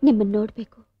ನಿಮ್ಮನ್ನು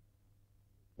ನೋಡ್ಬೇಕು,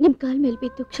 ನಿಮ್ ಕಾಲ್ ಮೇಲೆ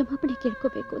ಬಿದ್ದು ಕ್ಷಮಾಪಣೆ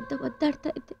ಕೇಳ್ಕೋಬೇಕು ಅಂತ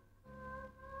ಒದ್ದಾಡ್ತಾ ಇದ್ದೆ.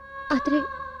 ಆದ್ರೆ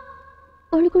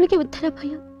ಒಳಗೊಳಗೆ ಒಂಥರ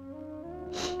ಭಯ,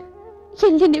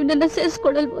 ಎಲ್ಲಿ ನೀವು ನನ್ನ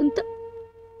ಸೇರಿಸ್ಕೊಳ್ಳಲ್ವೋ ಅಂತ.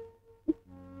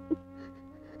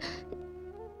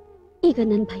 ಈಗ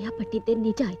ನನ್ನ ಭಯ ಪಟ್ಟಿದ್ದೆ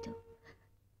ನಿಜ ಆಯ್ತು.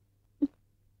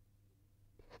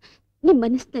 ನಿಮ್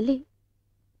ಮನಸ್ಸಿನಲ್ಲಿ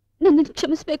ನನ್ನನ್ನು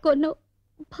ಕ್ಷಮಿಸ್ಬೇಕು ಅನ್ನೋ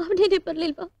ಭಾವನೆನೇ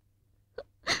ಬರ್ಲಿಲ್ವಾ?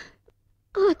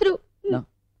 ಆದ್ರೂ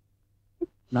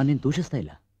ನಾನೇನು ದೂಷಿಸ್ತಾ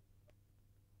ಇಲ್ಲ,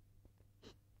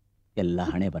 ಎಲ್ಲ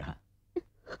ಹಣೆ ಬರಹ.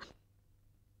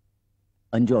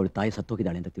 ಅಂಜು ಅವಳ ತಾಯಿ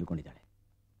ಸತ್ತೋಗಿದ್ದಾಳೆ ಅಂತ ತಿಳ್ಕೊಂಡಿದ್ದಾಳೆ.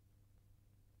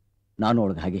 ನಾನು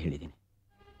ಅವಳಿಗೆ ಹಾಗೆ ಹೇಳಿದ್ದೀನಿ.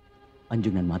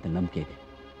 ಅಂಜುಗೆ ನನ್ನ ಮಾತಲ್ಲಿ ನಂಬಿಕೆ ಇದೆ,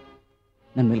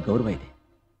 ನನ್ನ ಮೇಲೆ ಗೌರವ ಇದೆ,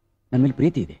 ನನ್ನ ಮೇಲೆ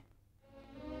ಪ್ರೀತಿ ಇದೆ.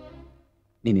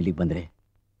 ನೀನು ಇಲ್ಲಿಗೆ ಬಂದರೆ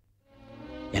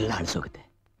ಎಲ್ಲ ಅಳಿಸೋಗುತ್ತೆ.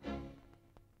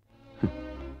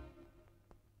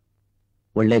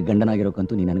 ಒಳ್ಳೆ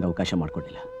ಗಂಡನಾಗಿರೋಕ್ಕಂತೂ ನೀನು ನನಗೆ ಅವಕಾಶ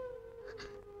ಮಾಡಿಕೊಟ್ಟಿಲ್ಲ.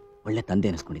 ಒಳ್ಳೆ ತಂದೆ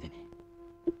ಅನಿಸ್ಕೊಂಡಿದ್ದೀನಿ.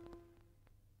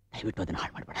 ದಯವಿಟ್ಟು ಅದನ್ನು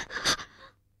ಹಾಳು ಮಾಡಬೇಡ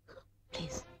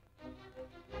ಪ್ಲೀಸ್.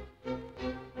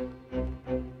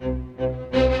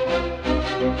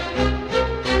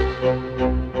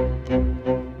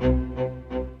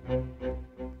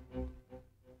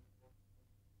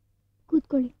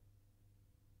 ಕೂತ್ಕೊಳ್ಳಿ.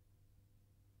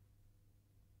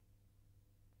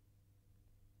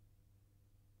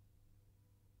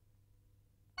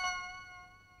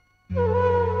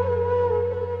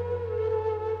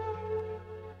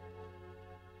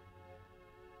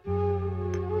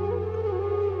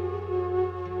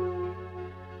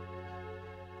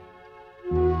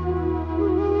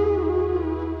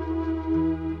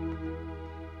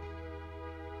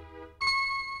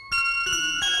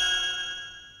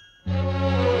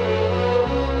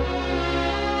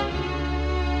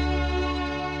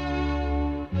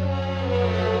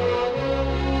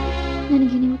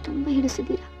 ನನಗೆ ನೀವು ತುಂಬಾ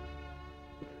ಹಿಡಿಸಿದ್ದೀರಾ.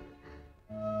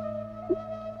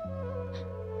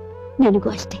 ನನಗೂ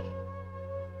ಅಷ್ಟೇ.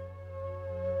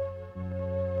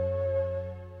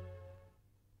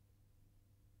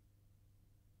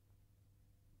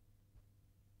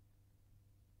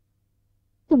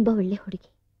 ತುಂಬಾ ಒಳ್ಳೆ ಹುಡುಗಿ.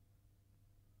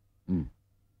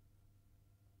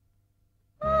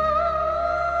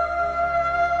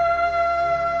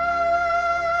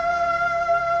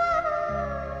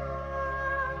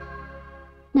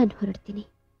 ನಾನು ಹೊರಡ್ತೀನಿ.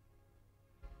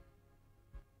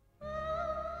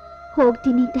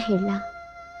 ಹೋಗ್ತೀನಿ ಅಂತ ಹೇಳ,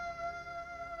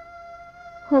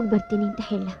 ಹೋಗಿ ಬರ್ತೀನಿ ಅಂತ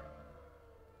ಹೇಳ.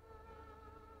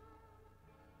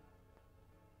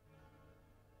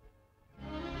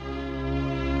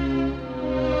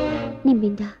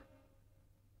 ನಿಮ್ಮಿಂದ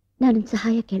ನಾನೊಂದು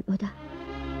ಸಹಾಯ ಕೇಳ್ಬೋದಾ?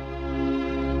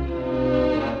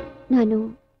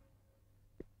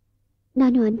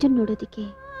 ನಾನು ಅಂಜನ್ ನೋಡೋದಕ್ಕೆ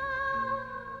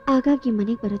ಆಗಾಗ್ಗೆ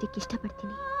ಮನೆಗೆ ಬರೋದಕ್ಕೆ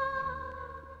ಇಷ್ಟಪಡ್ತೀನಿ.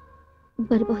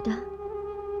 ಬರ್ಬೋದಾ?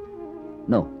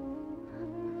 ನೋ.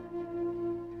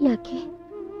 ಯಾಕೆ?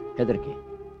 ಹೆದರಿಕೆ.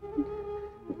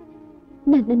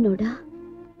 ನನ್ನ ನೋಡ?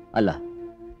 ಅಲ್ಲ,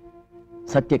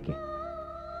 ಸತ್ಯಕ್ಕೆ.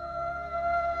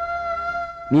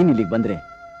 ನೀನ್ ಇಲ್ಲಿಗೆ ಬಂದ್ರೆ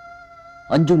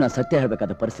ಅಂಜುನ ಸತ್ಯ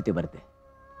ಹೇಳ್ಬೇಕಾದ ಪರಿಸ್ಥಿತಿ ಬರುತ್ತೆ.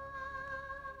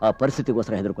 ಆ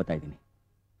ಪರಿಸ್ಥಿತಿಗೋಸ್ಕರ ಹೆದರ್ಕೋತಾ ಇದ್ದೀನಿ.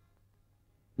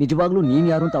 ನಿಜವಾಗ್ಲೂ ನೀನ್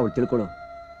ಯಾರು ಅಂತ ಅವಳು ತಿಳ್ಕೊಳ್ಳೋ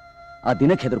ಆ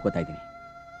ದಿನಕ್ಕೆ ಹೆದರ್ಕೋತಾ ಇದ್ದೀನಿ.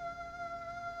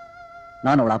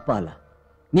 ನಾನು ಅವಳ ಅಪ್ಪ ಅಲ್ಲ,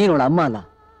 ನೀನು ಅವಳ ಅಮ್ಮ ಅಲ್ಲ,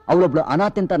 ಅವಳೊಬ್ಳು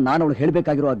ಅನಾಥೆ ಅಂತ ನಾನು ಅವಳು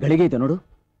ಹೇಳ್ಬೇಕಾಗಿರೋ ಆ ಗಳಿಗೆ ಇದೆ ನೋಡು,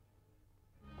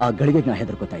 ಆ ಗಳಿಗೆಗೆ ನಾ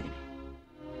ಹೆದರ್ಕೋತಾ ಇದ್ದೀನಿ.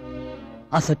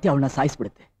 ಆ ಸತ್ಯ ಅವಳನ್ನ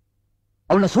ಸಾಯಿಸ್ಬಿಡುತ್ತೆ,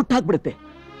 ಅವಳನ್ನ ಸುಟ್ಟು ಹಾಕ್ಬಿಡುತ್ತೆ.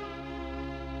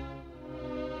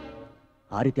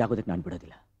 ಆ ರೀತಿ ಆಗೋದಕ್ಕೆ ನಾನು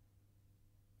ಬಿಡೋದಿಲ್ಲ.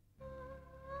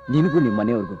 ನಿನಗೂ ನಿಮ್ಮ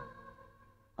ಮನೆಯವ್ರಿಗೂ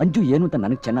ಅಂಜು ಏನು ಅಂತ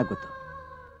ನನಗೆ ಚೆನ್ನಾಗಿ ಗೊತ್ತು.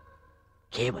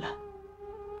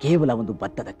 ಕೇವಲ ಒಂದು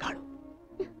ಭತ್ತದ ಕಾಳು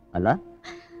ಅಲ್ಲ.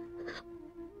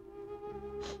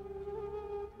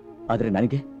 ಆದ್ರೆ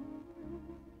ನನಗೆ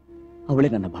ಅವಳೇ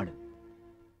ನನ್ನ ಬಾಳು,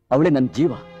 ಅವಳೇ ನನ್ನ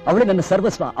ಜೀವ, ಅವಳೇ ನನ್ನ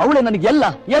ಸರ್ವಸ್ವ, ಅವಳೇ ನನಗೆ ಎಲ್ಲ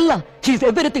ಎಲ್ಲ. She is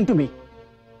everything to me.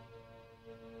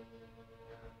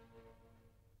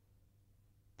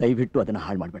 ದಯವಿಟ್ಟು ಅದನ್ನ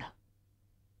ಹಾಳು ಮಾಡಬೇಡ.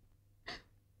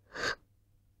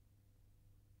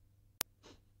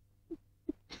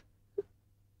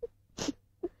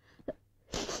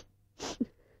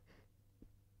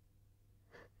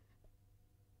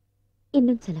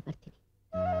 ಇನ್ನೊಂದ್ಸಲ ಬರ್ತೀನಿ.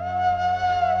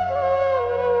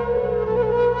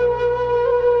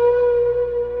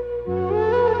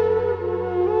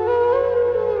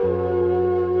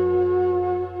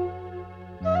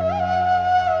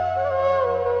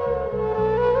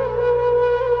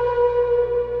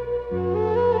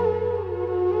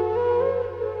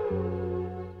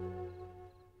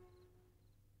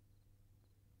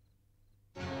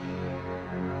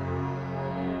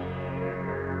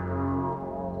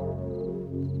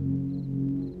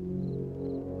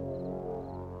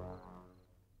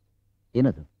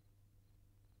 ಏನದು?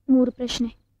 3 ಪ್ರಶ್ನೆ.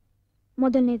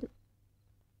 ಮೊದಲನೇದು,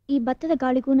 ಈ ಭತ್ತದ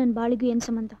ಗಾಳಿಗೂ ನನ್ನ ಬಾಳಿಗೂ ಏನ್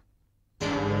ಸಂಬಂಧ?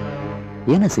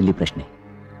 ಏನ ಸಿಲ್ಲಿ ಪ್ರಶ್ನೆ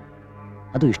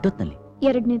ಅದು ಇಷ್ಟೊತ್ತಿನಲ್ಲಿ?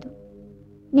 ಎರಡನೇದು,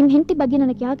 ನಿಮ್ ಹೆಂಡತಿ ಬಗ್ಗೆ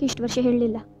ನನಗೆ ಯಾಕೆ ಇಷ್ಟು ವರ್ಷ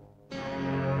ಹೇಳಲಿಲ್ಲ?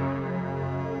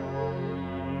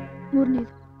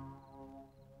 ಮೂರನೇದು,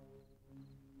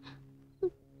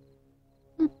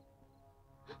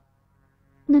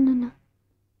 ನನ್ನನ್ನ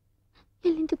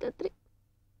ಎಲ್ಲಿಂದ ತತ್ರಿ?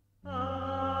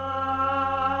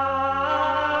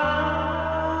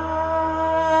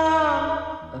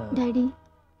 ಡ್ಯಾಡಿ,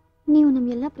 ನೀವು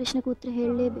ನಮ್ಗೆಲ್ಲ ಪ್ರಶ್ನೆಗೂ ಉತ್ತರ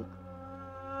ಹೇಳಲೇಬೇಕು.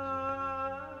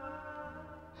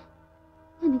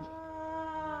 ನನಗೆ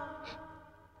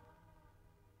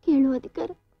ಕೇಳುವ ಅಧಿಕಾರ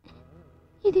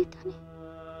ಇದೆ ತಾನೆ?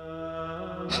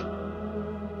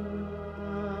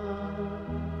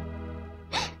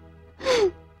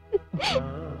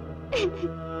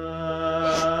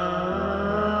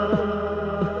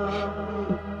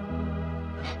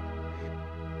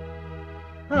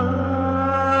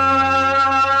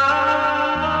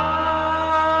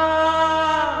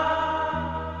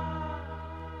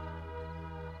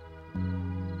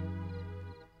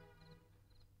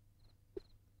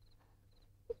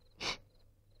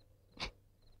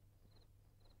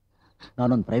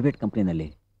 ನಾನೊಂದು ಪ್ರೈವೇಟ್ ಕಂಪ್ನಿನಲ್ಲಿ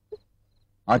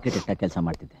ಆರ್ಕಿಟೆಕ್ಟ್ ಆಗಿ ಕೆಲಸ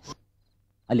ಮಾಡ್ತಿದ್ದೆ.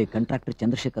 ಅಲ್ಲಿ ಕಾಂಟ್ರಾಕ್ಟರ್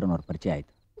ಚಂದ್ರಶೇಖರ್ ಅನ್ನೋರು ಪರಿಚಯ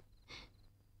ಆಯಿತು.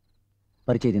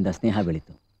 ಪರಿಚಯದಿಂದ ಸ್ನೇಹ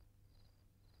ಬೆಳೀತು.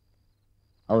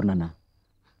 ಅವ್ರು ನನ್ನ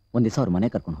ಒಂದು ದಿವಸ ಅವ್ರ ಮನೆ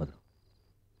ಕರ್ಕೊಂಡು ಹೋದರು.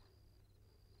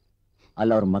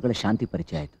 ಅಲ್ಲಿ ಅವ್ರ ಮಗಳ ಶಾಂತಿ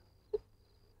ಪರಿಚಯ ಆಯಿತು.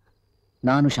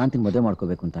 ನಾನು ಶಾಂತಿನ ಮದುವೆ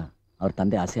ಮಾಡ್ಕೋಬೇಕು ಅಂತ ಅವ್ರ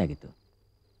ತಂದೆ ಆಸೆ ಆಗಿತ್ತು.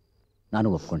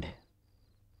 ನಾನು ಒಪ್ಕೊಂಡೆ.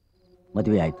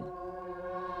 ಮದುವೆ ಆಯಿತು.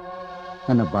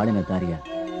 ನನ್ನ ಬಾಳಿನ ದಾರಿಯ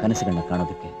ಕನಸುಗಳನ್ನ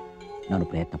ಕಾಣೋದಕ್ಕೆ ನಾನು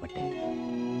ಪ್ರಯತ್ನ ಪಟ್ಟೆ.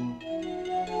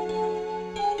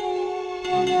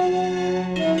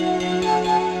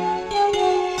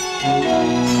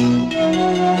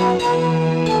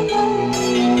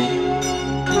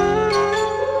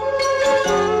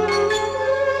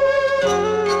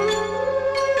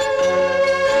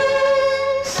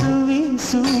 ಸುವಿ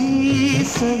ಸುವಿ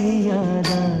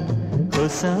ಸವಿಯಾದ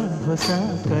ಹೊಸ ಹೊಸ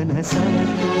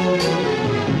ಕನಸಾಯ್ತು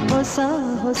ಹೊಸ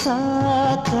ಹೊಸ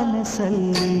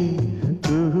ಕನಸಲ್ಲಿ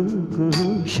ಕುಹು ಕುಹು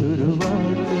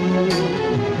ಶುರುವಾಯ್ತು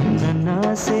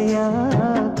ನನ್ನಾಸೆಯ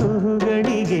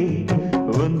ಕುಹುಗಳಿಗೆ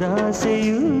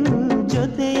ಒಂದಾಸೆಯೂ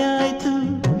ಜೊತೆಯಾಯ್ತು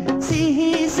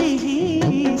ಸಿಹಿ ಸಿಹಿ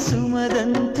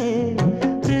ಸುಮದಂತೆ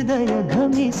ಹೃದಯ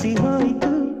ಘಮಿಸಿ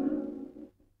ಹೋಯ್ತು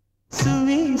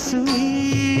ಸುವಿ ಸುವಿ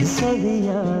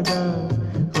ಸವಿಯಾದ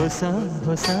ಹೊಸ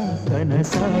ಹೊಸ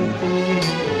ಕನಸಾಯ್ತು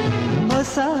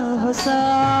ಹೊಸ ಹೊಸ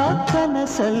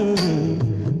ಕನಸಲ್ಲಿ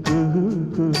ಕುಹು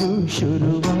ಕುಹು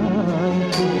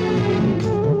ಶುರುವಾಯ್ತು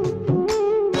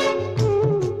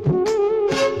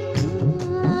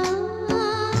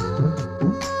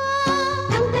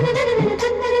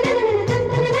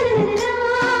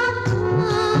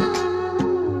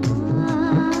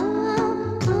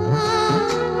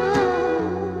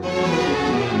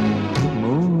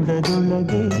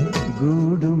ಮೋಡದೊಳಗೆ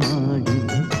ಗೂಡು ಮಾಡಿ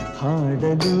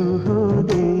ಹಾಡಲು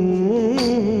ಹೋದೆ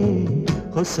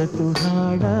ಹೊಸತು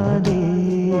ಹಾಡಾದೆ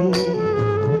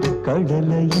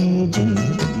ಕಡಲ ಈಜಿ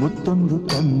ಮುತ್ತೊಂದು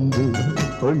ತಂದು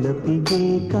ಹೊಳಪಿಗೆ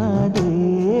ಕಾದೆ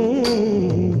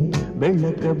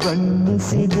ಬೆಳಕ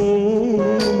ಬಣ್ಣಿಸಿದೆ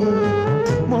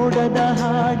ಮೋಡದ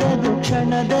ಹಾಡಲು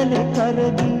ಕ್ಷಣದಲ್ಲಿ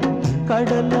ಕರಗಿ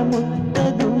ಕಡಲ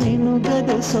ಮುತ್ತದು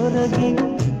ಮಿನುಗದೆ ಸೊರಗಿ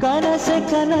ಕನಸೆ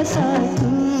ಕನಸಾಯ್ತು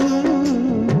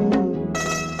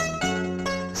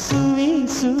ಸುವಿ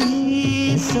ಸುವಿ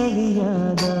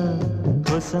ಸವಿಯಾದ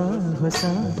ಹೊಸ ಹೊಸ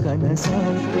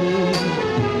ಕನಸಾಯ್ತು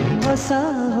ಹೊಸ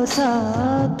ಹೊಸ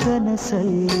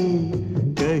ಕನಸಲ್ಲಿ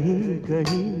ಕಹಿ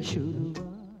ಕಹಿ ಶುರು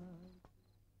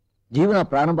ಜೀವನ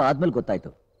ಪ್ರಾರಂಭ ಆದ್ಮೇಲೆ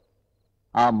ಗೊತ್ತಾಯ್ತು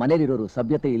ಆ ಮನೇಲಿರೋರು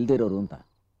ಸಭ್ಯತೆ ಇಲ್ದೇ ಇರೋರು ಅಂತ.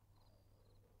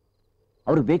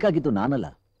 ಅವ್ರಿಗೆ ಬೇಕಾಗಿದ್ದು ನಾನಲ್ಲ,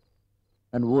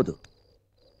 ನನ್ನ ಓದು,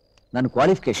 ನನ್ನ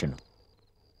ಕ್ವಾಲಿಫಿಕೇಶನ್.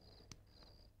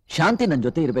 ಶಾಂತಿ ನನ್ನ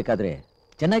ಜೊತೆ ಇರಬೇಕಾದ್ರೆ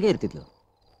ಚೆನ್ನಾಗೇ ಇರ್ತಿದ್ಲು.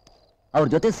 ಅವ್ರ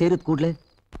ಜೊತೆ ಸೇರಿದ ಕೂಡಲೇ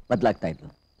ಬದಲಾಗ್ತಾ ಇದ್ಲು.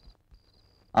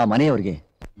 ಆ ಮನೆಯವ್ರಿಗೆ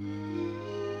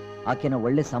ಆಕೆನ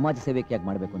ಒಳ್ಳೆ ಸಮಾಜ ಸೇವೆಯಾಗಿ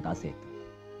ಮಾಡಬೇಕು ಅಂತ ಆಸೆ ಇತ್ತು.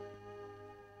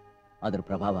 ಅದರ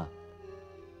ಪ್ರಭಾವ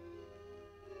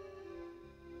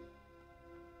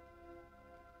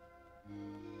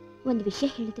ಒಂದು ವಿಷಯ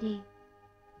ಹೇಳಿದ್ರೆ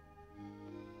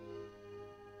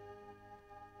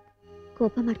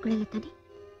ಕೋಪ ಮಾಡ್ಕೊಳ್ಳಲ್ಲ ತಾನೆ?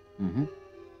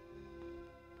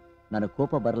 ನನಗೆ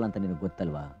ಕೋಪ ಬರಲ್ಲ ಅಂತ ನಿನಗೆ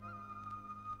ಗೊತ್ತಲ್ವಾ?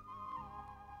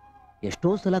 ಎಷ್ಟೋ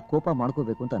ಸಲ ಕೋಪ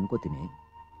ಮಾಡ್ಕೋಬೇಕು ಅಂತ ಅನ್ಕೋತೀನಿ.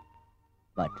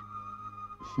 ಬಟ್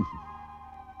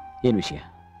ಏನ್ ವಿಷಯ?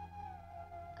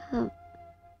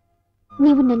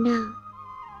 ನೀವು ನನ್ನ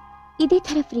ಇದೇ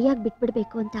ಥರ ಫ್ರೀಯಾಗಿ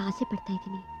ಬಿಟ್ಬಿಡ್ಬೇಕು ಅಂತ ಆಸೆ ಪಡ್ತಾ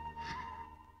ಇದ್ದೀನಿ.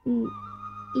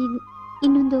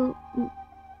 ಇನ್ನೊಂದು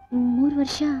 3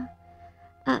 ವರ್ಷ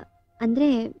ಅಂದ್ರೆ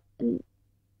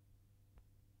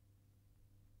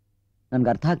ನನ್ಗೆ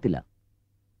ಅರ್ಥ ಆಗ್ತಿಲ್ಲ.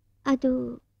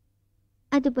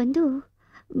 ಅದು ಬಂದು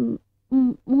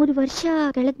 3 ವರ್ಷ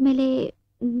ಕಳೆದ್ಮೇಲೆ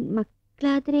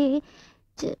ಮಕ್ಕಳಾದ್ರೆ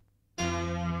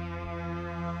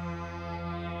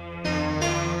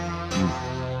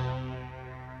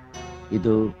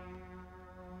ಇದು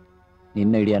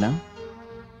ನಿನ್ನ ಐಡಿಯಾನಾ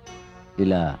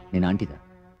ಇಲ್ಲ ನಿನ್ನ ಆಂಟಿದ?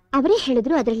 ಅವರೇ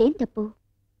ಹೇಳಿದ್ರು, ಅದ್ರಲ್ಲೇನ್ ತಪ್ಪು?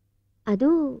 ಅದು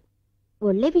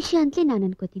ಒಳ್ಳೆ ವಿಷಯ ಅಂತಲೇ ನಾನು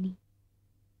ಅನ್ಕೋತೀನಿ.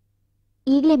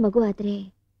 ಈಗಲೇ ಮಗು ಆದ್ರೆ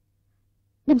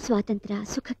ನಮ್ಮ ಸ್ವಾತಂತ್ರ್ಯ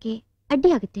ಸುಖಕ್ಕೆ ಅಡ್ಡಿ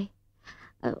ಆಗುತ್ತೆ.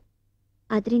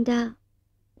 ಆದ್ರಿಂದ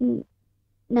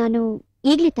ನಾನು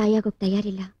ಈಗಲೇ ತಾಯಿಯಾಗೋಕ್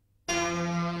ತಯಾರಿಲ್ಲ.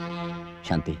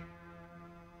 ಶಾಂತಿ,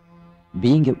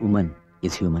 being A woman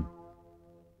is human,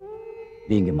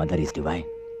 being A mother is divine.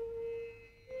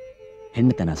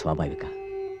 ಹೆಣ್ಣುತನ ಸ್ವಾಭಾವಿಕ,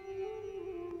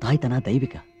 ತಾಯ್ತನ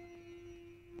ದೈವಿಕ.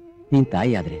 ನೀನ್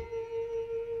ತಾಯಿ ಆದ್ರೆ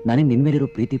ನನಗೆ ನಿನ್ಮೇಲಿರೋ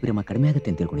ಪ್ರೀತಿ ಪ್ರೇಮ ಕಡಿಮೆ ಆಗುತ್ತೆ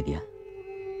ಅಂತ ತಿಳ್ಕೊಂಡಿದ್ಯಾ?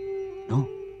 ನೋ,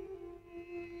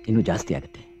 ಇನ್ನೂ ಜಾಸ್ತಿ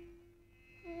ಆಗುತ್ತೆ.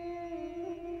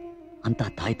 ಅಂತ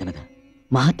ತಾಯ್ತನದ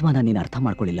ಮಹತ್ವನ ನೀನು ಅರ್ಥ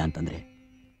ಮಾಡ್ಕೊಳ್ಳಿಲ್ಲ ಅಂತಂದ್ರೆ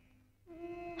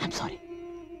I am sorry.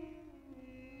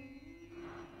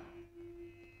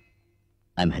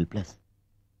 I am helpless.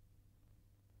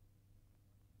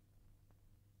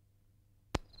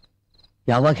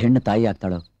 ಯಾವಾಗ ಹೆಣ್ಣು ತಾಯಿ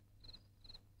ಆಗ್ತಾಳೋ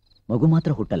ಮಗು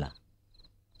ಮಾತ್ರ ಹುಟ್ಟಲ್ಲ,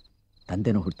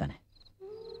 ತಂದೆನೂ ಹುಡ್ತಾನೆ.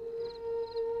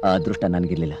 ಆ ಅದೃಷ್ಟ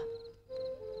ನನಗಿರ್ಲಿಲ್ಲ.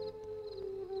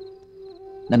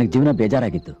 ನನಗೆ ಜೀವನ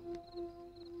ಬೇಜಾರಾಗಿತ್ತು.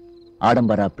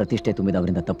 ಆಡಂಬರ ಪ್ರತಿಷ್ಠೆ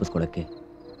ತುಂಬಿದವರಿಂದ ತಪ್ಪಿಸ್ಕೊಳ್ಳೋಕ್ಕೆ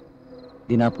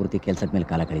ದಿನ ಪೂರ್ತಿ ಕೆಲಸದ ಮೇಲೆ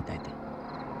ಕಾಲ ಕಳೀತಾ ಇದ್ದೆ.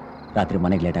 ರಾತ್ರಿ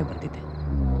ಮನೆಗೆ ಲೇಟಾಗಿ ಬರ್ತಿದ್ದೆ.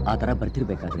 ಆ ಥರ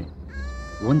ಬರ್ತಿರ್ಬೇಕಾದ್ರೆ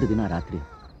ಒಂದು ದಿನ ರಾತ್ರಿ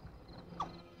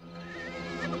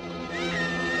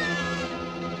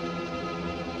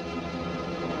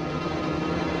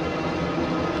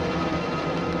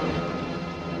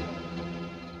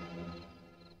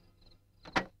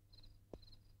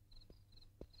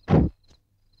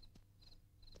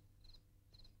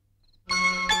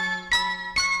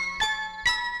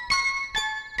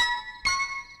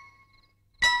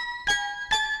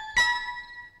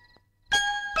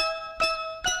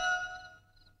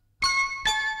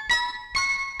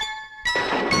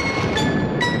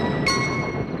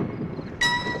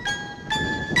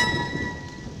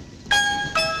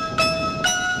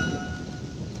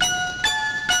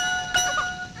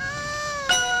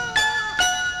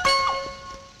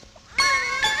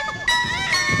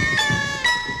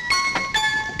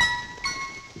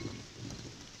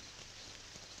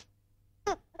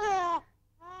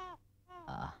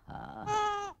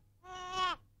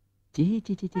ಚೀ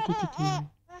ಚೀ ಚೀ ಚೀ ಚೀ ಚೀ ಚೀ.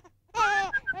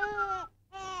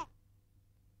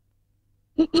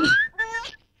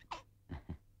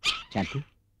 ಶಾಂತಿ,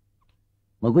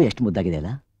 ಮಗು ಎಷ್ಟು ಮುದ್ದಾಗಿದೆ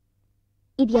ಅಲ್ಲ?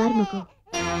 ಇದು ಯಾರ ಮಗು?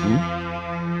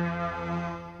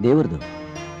 ದೇವ್ರದು.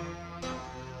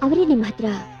 ಅವರೇ ನಿಮ್ಮ ಹತ್ರ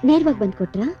ನೇರವಾಗಿ ಬಂದು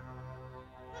ಕೊಟ್ರಾ?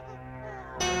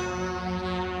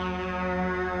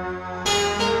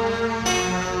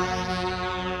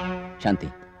 ಶಾಂತಿ,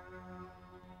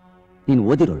 ನೀನು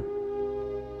ಓದಿರೋಳು.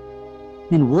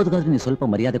 ನೀನು ಓದ್ಗಾದ್ರೆ ನೀನು ಸ್ವಲ್ಪ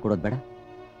ಮರ್ಯಾದೆ ಕೊಡೋದು ಬೇಡ?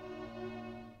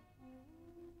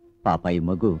 ಪಾಪ ಈ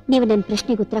ಮಗು. ನೀವು ನನ್ನ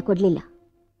ಪ್ರಶ್ನೆಗೆ ಉತ್ತರ ಕೊಡ್ಲಿಲ್ಲ.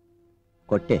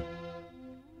 ಕೊಟ್ಟೆ.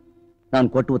 ನಾನು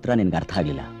ಕೊಟ್ಟ ಉತ್ತರ ನಿನ್ಗೆ ಅರ್ಥ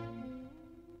ಆಗ್ಲಿಲ್ಲ.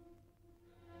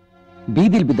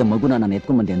 ಬೀದಿಲ್ ಬಿದ್ದ ಮಗುನ ನಾನು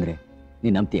ಎತ್ಕೊಂಡ್ ಬಂದೆ ಅಂದ್ರೆ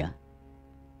ನೀನ್ ನಂಬ್ತೀಯ?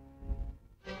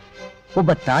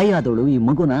 ಒಬ್ಬ ತಾಯಿ ಆದವಳು ಈ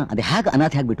ಮಗುನ ಅದೇ ಹೇಗೆ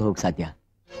ಅನಾಥೆ ಆಗ್ಬಿಟ್ಟು ಹೋಗಕ್ ಸಾಧ್ಯ?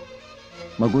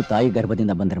 ಮಗು ತಾಯಿ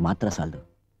ಗರ್ಭದಿಂದ ಬಂದರೆ ಮಾತ್ರ ಸಾಲದು,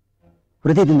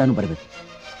 ಹೃದಯದಿಂದಾನು ಬರಬೇಕು.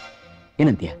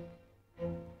 ಏನಂತೀಯ?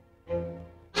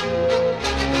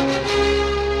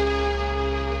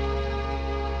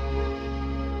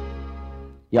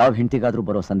 ಯಾವ ಹೆಂಡತಿಗಾದ್ರೂ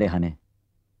ಬರೋ ಸಂದೇಹನೇ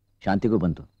ಶಾಂತಿಗೂ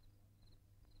ಬಂತು.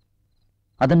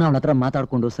 ಅದನ್ನ ಅವಳ ಹತ್ರ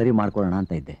ಮಾತಾಡ್ಕೊಂಡು ಸರಿ ಮಾಡ್ಕೊಳ್ಳೋಣ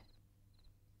ಅಂತ ಇದ್ದೆ.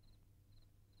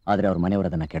 ಆದ್ರೆ ಅವ್ರ ಮನೆಯವರು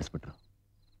ಅದನ್ನ ಕೆಡಿಸ್ಬಿಟ್ರು.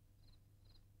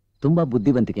 ತುಂಬಾ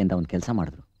ಬುದ್ಧಿವಂತಿಕೆಯಿಂದ ಒಂದು ಕೆಲಸ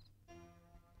ಮಾಡಿದ್ರು.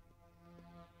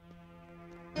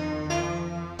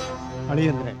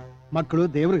 ಅಳಿಯಂದ್ರೆ ಮಕ್ಕಳು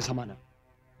ದೇವ್ರಿಗೆ ಸಮಾನ.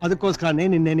 ಅದಕ್ಕೋಸ್ಕರನೇ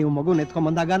ನಿನ್ನೆ ನೀವು ಮಗು ಎತ್ಕೊಂಡ್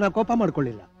ಬಂದಾಗ ನಾ ಕೋಪ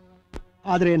ಮಾಡ್ಕೊಳ್ಳಿಲ್ಲ.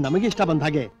 ಆದ್ರೆ ನಮಗಿಷ್ಟ ಬಂದ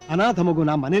ಹಾಗೆ ಅನಾಥ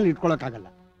ಮಗುನ ಮನೇಲಿ ಇಟ್ಕೊಳಕ್ಕಾಗಲ್ಲ.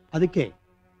 ಅದಕ್ಕೆ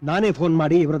ನಾನೇ ಫೋನ್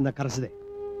ಮಾಡಿ ಇವರನ್ನ ಕರೆಸಿದೆ.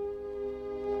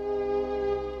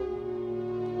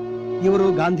 ಇವರು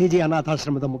ಗಾಂಧೀಜಿ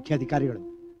ಅನಾಥಾಶ್ರಮದ ಮುಖ್ಯ ಅಧಿಕಾರಿಗಳು.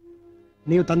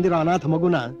 ನೀವು ತಂದಿರೋ ಅನಾಥ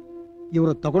ಮಗುನ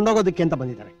ಇವರು ತಗೊಂಡೋಗೋದಕ್ಕೆ ಅಂತ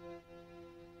ಬಂದಿದ್ದಾರೆ.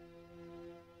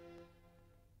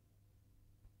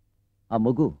 ಆ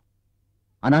ಮಗು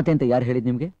ಅನಾಥೆ ಅಂತ ಯಾರು ಹೇಳಿದ್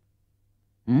ನಿಮ್ಗೆ?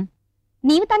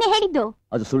 ನೀವು ತಾನೇ ಹೇಳಿದ್ದು.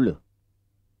 ಅದು ಸುಳ್ಳು.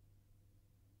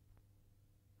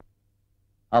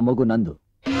 ಆ ಮಗು ನಂದು.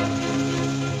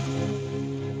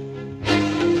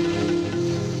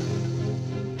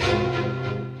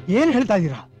 ಏನ್ ಹೇಳ್ತಾ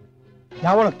ಇದ್ದೀರಾ?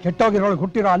 ಯಾವಳ ಕೆಟ್ಟೋಗಿರೋಳಗೆ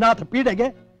ಹುಟ್ಟಿರೋ ಅನಾಥ ಪೀಡೆಗೆ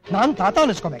ನಾನ್ ತಾತ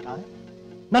ಅನಿಸ್ಕೋಬೇಕಾ?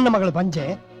 ನನ್ನ ಮಗಳು ಬಂಜೆ,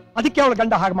 ಅದಕ್ಕೆ ಅವಳ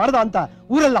ಗಂಡ ಹಾಗೆ ಮಾಡ್ದ ಅಂತ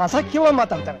ಊರೆಲ್ಲ ಅಸಖ್ಯವಾಗಿ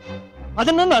ಮಾತಾಡ್ತಾರೆ.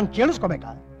 ಅದನ್ನ ನಾನು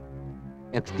ಕೇಳಿಸ್ಕೋಬೇಕಾ?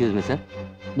 ಎಕ್ಸ್ಕ್ಯೂಸ್ ಮಿ ಸರ್,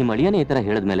 ನಿಮ್ಮ ಅಳಿಯನೇ ಈ ತರ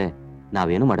ಹೇಳಿದ್ಮೇಲೆ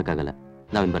ನಾವೇನು ಮಾಡೋಕ್ಕಾಗಲ್ಲ.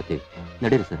 ನಾವೇನು ಬರ್ತೀವಿ,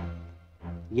 ನಡೀರಿ ಸರ್.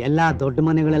 ಎಲ್ಲಾ ದೊಡ್ಡ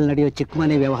ಮನೆಗಳಲ್ಲಿ ನಡೆಯೋ ಚಿಕ್ಕ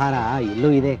ಮನೆ ವ್ಯವಹಾರ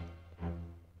ಇಲ್ಲೂ ಇದೆ.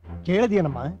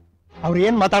 ಕೇಳಿದ್ಯೇನಮ್ಮ ಅವ್ರು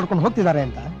ಏನ್ ಮಾತಾಡ್ಕೊಂಡು ಹೋಗ್ತಿದ್ದಾರೆ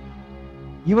ಅಂತ?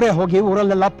 ಇವರೇ ಹೋಗಿ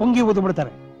ಊರಲ್ಲೆಲ್ಲ ಪೊಂಗಿ ಊದು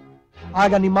ಬಿಡ್ತಾರೆ.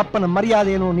 ಆಗ ನಿಮ್ಮಪ್ಪನ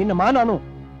ಮರ್ಯಾದೆನು ನಿನ್ನ ಮಾನನು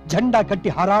ಜಂಡ ಕಟ್ಟಿ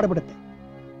ಹಾರಾಡ್ಬಿಡುತ್ತೆ.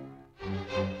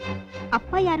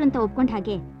 ಅಪ್ಪ ಯಾರು ಅಂತ ಒಪ್ಕೊಂಡ್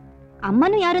ಹಾಗೆ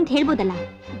ಅಮ್ಮನೂ ಯಾರು ಅಂತ ಹೇಳ್ಬೋದಲ್ಲ.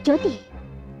 ಜ್ಯೋತಿ,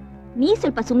 ನೀ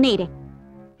ಸ್ವಲ್ಪ ಸುಮ್ನೆ ಇರೆ.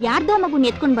 ಯಾರ್ದೋ ಮಗುನ್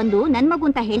ಎತ್ಕೊಂಡ್ ಬಂದು ನನ್ ಮಗು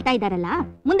ಅಂತ ಹೇಳ್ತಾ ಇದಾರಲ್ಲ,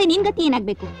 ಮುಂದೆ ನಿನ್ ಗತಿ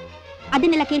ಏನಾಗ್ಬೇಕು?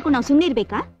 ಅದನ್ನೆಲ್ಲ ಕೇಳ್ಕೊಂಡು ನಾವು ಸುಮ್ನೆ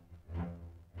ಇರ್ಬೇಕಾ?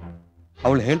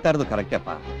 ಅವಳು ಹೇಳ್ತಾ ಇರೋದು ಕರೆಕ್ಟ್ ಅಪ್ಪ.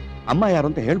 ಅಮ್ಮ ಯಾರು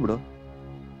ಅಂತ ಹೇಳ್ಬಿಡು.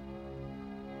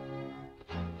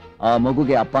 ಆ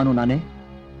ಮಗುಗೆ ಅಪ್ಪನೂ ನಾನೇ,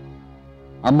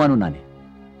 ಅಮ್ಮನೂ ನಾನೇ.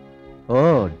 ಓ,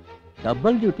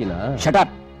 double ಡ್ಯೂಟಿನಾ? Shut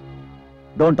up,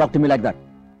 don't talk to me like that.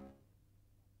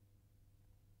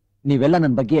 ನೀವೆಲ್ಲ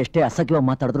ನನ್ನ ಬಗ್ಗೆ ಎಷ್ಟೇ ಅಸಖ್ಯವಾಗಿ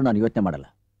ಮಾತಾಡಿದ್ರು ನಾನು ಯೋಚನೆ ಮಾಡಲ್ಲ.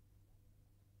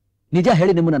 ನಿಜ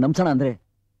ಹೇಳಿ ನಿಮ್ಮನ್ನ ನಂಬಿಸೋಣ ಅಂದ್ರೆ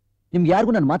ನಿಮ್ಗೆ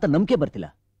ಯಾರಿಗೂ ನನ್ನ ಮಾತಲ್ಲಿ ನಂಬಿಕೆ ಬರ್ತಿಲ್ಲ.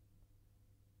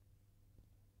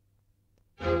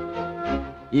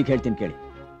 ಈಗ ಹೇಳ್ತೀನಿ ಕೇಳಿ.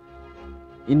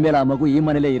 ಇನ್ಮೇಲೆ ಆ ಮಗು ಈ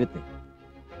ಮನೇಲೇ ಇರುತ್ತೆ,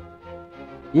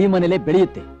 ಈ ಮನೇಲೇ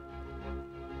ಬೆಳೆಯುತ್ತೆ,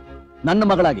 ನನ್ನ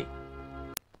ಮಗಳಾಗಿ.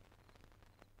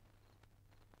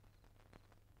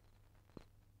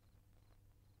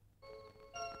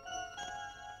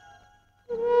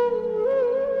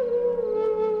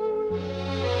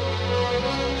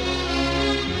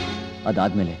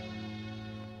 ಅದಾದ್ಮೇಲೆ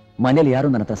ಮನೇಲಿ ಯಾರು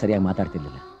ನನ್ನ ಹತ್ರ ಸರಿಯಾಗಿ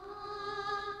ಮಾತಾಡ್ತಿರ್ಲಿಲ್ಲ.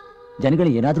 ಜನಗಳು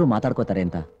ಏನಾದ್ರೂ ಮಾತಾಡ್ಕೋತಾರೆ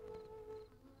ಅಂತ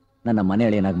ನನ್ನ ಮನೆ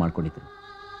ಅಳಿಯನಾಗಿ ಮಾಡ್ಕೊಂಡಿದ್ರು.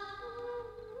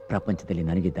 ಪ್ರಪಂಚದಲ್ಲಿ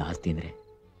ನನಗಿದ್ದ ಆಸ್ತಿ ಅಂದ್ರೆ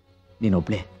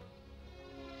ನೀನೊಬ್ಳೆ.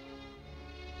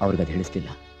 ಅವ್ರಿಗದು ಹೇಳಿಸ್ಲಿಲ್ಲ.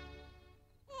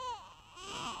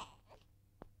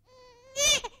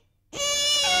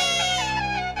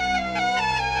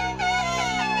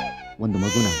 ಒಂದು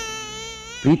ಮಗುನ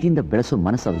ಪ್ರೀತಿಯಿಂದ ಬೆಳೆಸೋ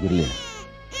ಮನಸ್ಸು ಅವ್ರಿಗಿರಲಿಲ್ಲ.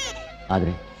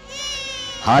 ಆದ್ರೆ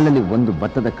ಹಾಲಲ್ಲಿ ಒಂದು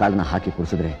ಭತ್ತದ ಕಾಳನ್ನ ಹಾಕಿ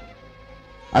ಕುಡಿಸಿದ್ರೆ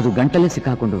ಅದು ಗಂಟಲೇ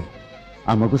ಸಿಕ್ಕಾಕೊಂಡು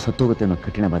ಆ ಮಗು ಸತ್ತೋಗುತ್ತೆ ಅನ್ನೋ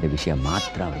ಕಠಿಣವಾದ ವಿಷಯ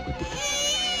ಮಾತ್ರ ಅವ್ರಿಗೆ ಗೊತ್ತಿತ್ತು.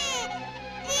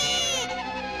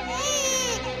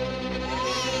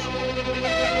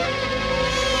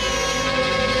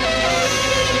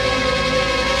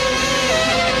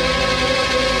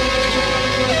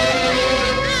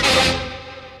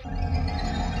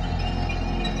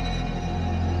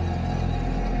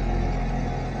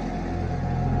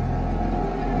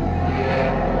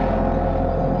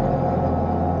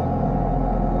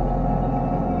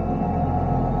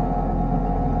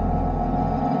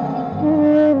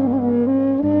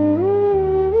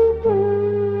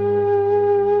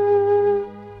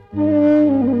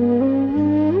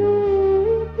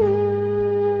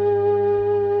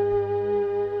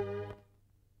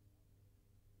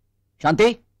 ಶಾಂತಿ,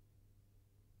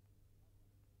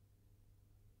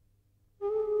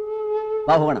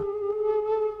 ಬಾ ಹೋಗೋಣ.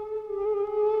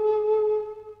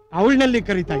 ಅವಳನಲ್ಲಿ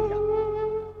ಕರೀತಾ ಇದೆಯಾ?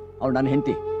 ಅವಳು ನನ್ನ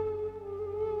ಹೆಂಡತಿ.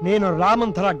 ನೀನು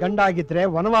ರಾಮನ್ ಥರ ಗಂಡ ಆಗಿದ್ರೆ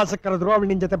ವನವಾಸಕ್ಕೆ ಕರೆದ್ರು ಅವಳು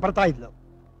ನಿನ್ ಜೊತೆ ಬರ್ತಾ ಇದ್ಲು.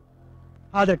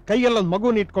 ಆದ್ರೆ ಕೈಯಲ್ಲೊಂದು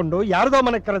ಮಗುನ ಇಟ್ಕೊಂಡು ಯಾರದೋ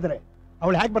ಮನೆಗೆ ಕರೆದ್ರೆ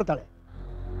ಅವಳು ಹೇಗೆ ಬರ್ತಾಳೆ?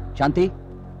 ಶಾಂತಿ,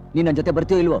 ನೀನ್ ನನ್ನ ಜೊತೆ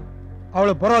ಬರ್ತೀಯೋ ಇಲ್ವೋ?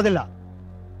 ಅವಳು ಬರೋದಿಲ್ಲ.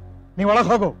 ನೀವು ಒಳಗೆ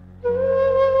ಹೋಗು.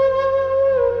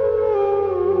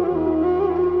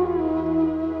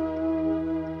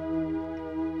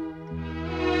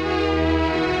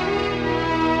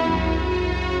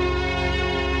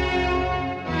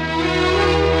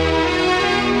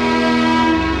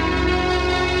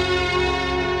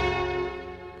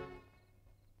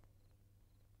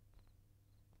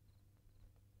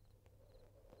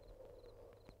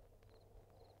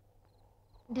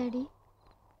 ಡ್ಯಾಡಿ,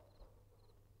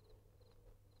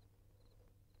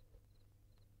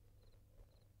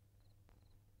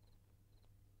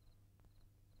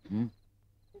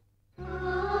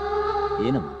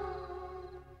 ಏನಮ್ಮ?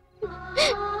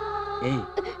 ಏಯ್,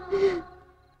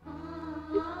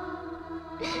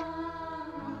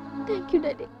 ಥ್ಯಾಂಕ್ ಯು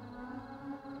ಡ್ಯಾಡಿ.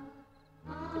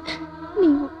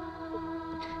 ನೀವು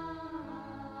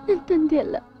ನನ್ನ ತಂದೆ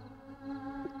ಅಲ್ಲ,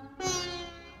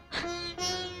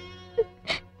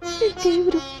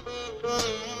 ದೇವರು.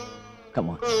 Come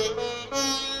on.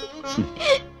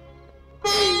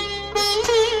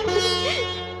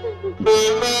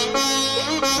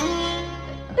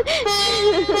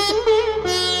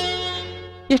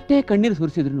 ಎಷ್ಟೇ ಕಣ್ಣೀರು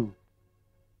ಸುರಿಸಿದ್ರು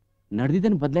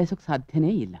ನಡೆದಿದ್ದನ್ನು ಬದಲಾಯಿಸೋಕೆ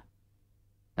ಸಾಧ್ಯನೇ ಇಲ್ಲ.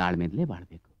 ತಾಳ್ಮೆದಲೇ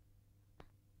ಬಾಳ್ಬೇಕು.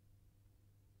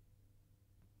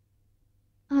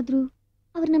 ಆದ್ರೂ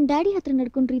ಅವ್ರು ನಮ್ಮ ಡ್ಯಾಡಿ ಹತ್ರ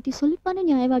ನಡ್ಕೊಂಡ ರೀತಿ ಸ್ವಲ್ಪನೂ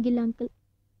ನ್ಯಾಯವಾಗಿಲ್ಲ ಅಂಕಲ್.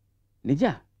 ನಿಜ,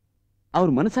 ಅವ್ರ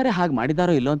ಮನಸಾರೆ ಹಾಗೆ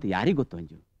ಮಾಡಿದಾರೋ ಇಲ್ಲೋ ಅಂತ ಯಾರಿಗೂ ಗೊತ್ತು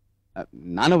ಅಂಜು.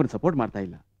 ನಾನು ಅವ್ರನ್ನ ಸಪೋರ್ಟ್ ಮಾಡ್ತಾ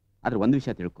ಇಲ್ಲ. ಆದ್ರೆ ಒಂದು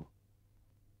ವಿಷಯ ತಿಳ್ಕೊ,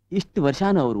 ಇಷ್ಟು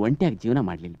ವರ್ಷಾನು ಅವ್ರು ಒಂಟಿಯಾಗಿ ಜೀವನ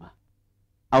ಮಾಡ್ಲಿಲ್ವಾ?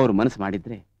 ಅವ್ರ ಮನಸ್ಸು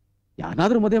ಮಾಡಿದ್ರೆ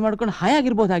ಯಾರಾದ್ರೂ ಮದುವೆ ಮಾಡ್ಕೊಂಡು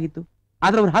ಹಾಯಾಗಿರ್ಬೋದಾಗಿತ್ತು.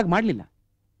 ಆದ್ರೆ ಅವ್ರು ಹಾಗೆ ಮಾಡ್ಲಿಲ್ಲ.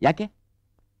 ಯಾಕೆ?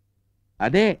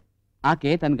 ಅದೇ ಆಕೆ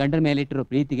ತನ್ನ ಗಂಡನ ಮೇಲೆ ಇಟ್ಟಿರೋ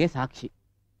ಪ್ರೀತಿಗೆ ಸಾಕ್ಷಿ.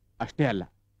 ಅಷ್ಟೇ ಅಲ್ಲ,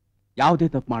 ಯಾವುದೇ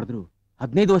ತಪ್ಪು ಮಾಡಿದ್ರು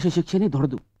 15 ವರ್ಷ ಶಿಕ್ಷೆನೇ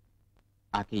ದೊಡ್ಡದು.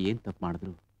 ಆಕೆ ಏನ್ ತಪ್ಪು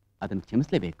ಮಾಡಿದ್ರು ಅದನ್ನು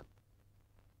ಕ್ಷಮಿಸಲೇಬೇಕು.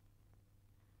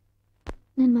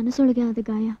 ನನ್ನ ಮನಸ್ಸೊಳಗೆ ಆದ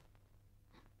ಗಾಯ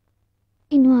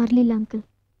ಇನ್ನೂ ಆರ್ಲಿಲ್ಲ ಅಂಕಲ್.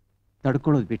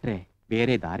 ತಡ್ಕೊಳ್ಳೋದು ಬಿಟ್ರೆ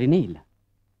ಬೇರೆ ದಾರಿನೇ ಇಲ್ಲ.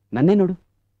 ನನ್ನೇ ನೋಡು,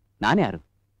 ನಾನೇ ಯಾರು?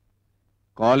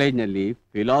 ಕಾಲೇಜ್ನಲ್ಲಿ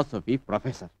ಫಿಲಾಸಫಿ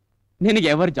ಪ್ರೊಫೆಸರ್. ನಿನಗೆ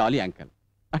ಎವರ್ ಜಾಲಿ ಅಂಕಲ್.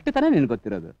 ಅಷ್ಟೇ ತಾನೇ ನಿನಗೆ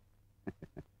ಗೊತ್ತಿರೋದು.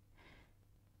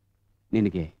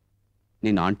 ನಿನಗೆ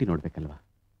ನಿನ್ನ ಆಂಟಿ ನೋಡ್ಬೇಕಲ್ವಾ?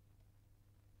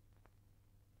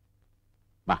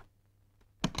 ಬಾ.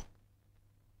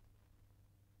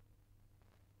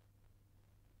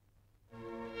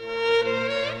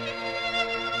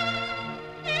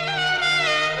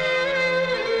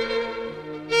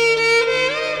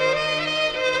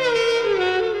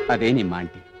 ಅದೇ ನಿಮ್ಮ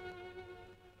ಆಂಟಿ.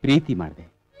 ಪ್ರೀತಿ ಮಾಡಿದೆ,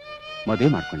 ಮದುವೆ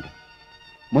ಮಾಡ್ಕೊಂಡೆ.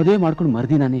 ಮದುವೆ ಮಾಡ್ಕೊಂಡು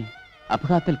ಮರುದಿನಾನೇ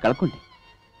ಅಪಘಾತದಲ್ಲಿ ಕಳ್ಕೊಂಡೆ.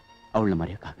 ಅವಳನ್ನ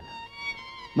ಮರೆಯೋಕ್ಕಾಗಲ್ಲ,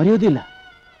 ಮರೆಯೋದಿಲ್ಲ.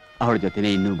 ಅವಳ ಜೊತೆನೆ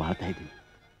ಇನ್ನೂ ಬಾಳ್ತಾ ಇದ್ದೀನಿ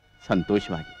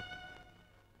ಸಂತೋಷವಾಗಿ.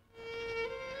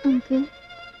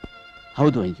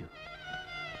 ಹೌದು ಅಂಜು,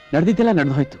 ನಡೆದಿದ್ದೆಲ್ಲ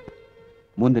ನಡೆದು ಹೋಯ್ತು.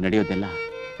 ಮುಂದೆ ನಡೆಯೋದೆಲ್ಲ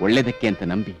ಒಳ್ಳೇದಕ್ಕೆ ಅಂತ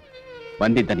ನಂಬಿ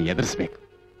ಬಂದಿದ್ದನ್ನು ಎದುರಿಸ್ಬೇಕು.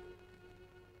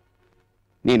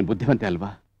 ನೀನು ಬುದ್ಧಿವಂತೆ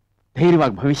ಅಲ್ವಾ?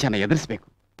 ಧೈರ್ಯವಾಗಿ ಭವಿಷ್ಯನ ಎದುರಿಸ್ಬೇಕು.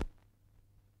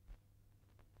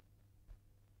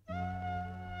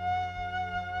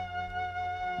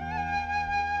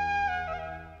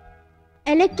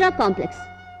 Electra complex.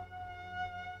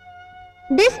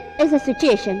 This is a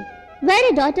situation where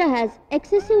a daughter has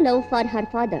excessive love for her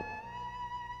father.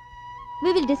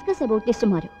 We will discuss about this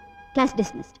tomorrow. Class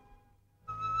dismissed.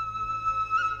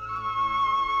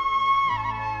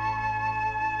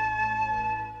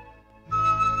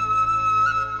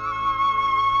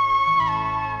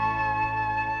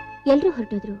 ಎಲ್ರೂ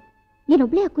ಹೊರಟೋದ್ರು,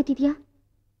 ನೀನೊಬ್ಳೇ ಹಾಕೋತಿದ್ಯಾ?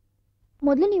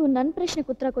 ಮೊದಲು ನೀವು ನನ್ನ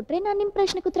ಪ್ರಶ್ನೆಗೆ ಉತ್ತರ ಕೊಟ್ರೆ ನಾನು ನಿಮ್ಮ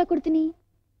ಪ್ರಶ್ನೆಗೆ ಉತ್ತರ ಕೊಡ್ತೀನಿ.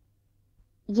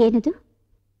 ಏನದು?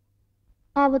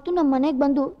 ಆವತ್ತು ನಮ್ಮ ಮನೆಗೆ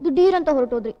ಬಂದು ದುಡ್ಡೀರಂತ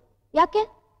ಹೊರಟೋದ್ರಿ, ಯಾಕೆ?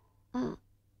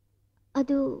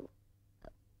 ಅದು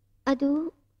ಅದು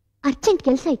ಅರ್ಜೆಂಟ್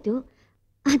ಕೆಲಸ ಇತ್ತು,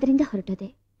 ಆದ್ರಿಂದ ಹೊರಟೋದೆ.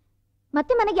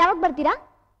 ಮತ್ತೆ ಮನೆಗೆ ಯಾವಾಗ ಬರ್ತೀರಾ?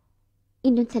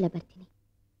 ಇನ್ನೊಂದ್ಸಲ ಬರ್ತೀನಿ.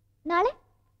 ನಾಳೆ?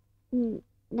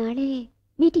 ನಾಳೆ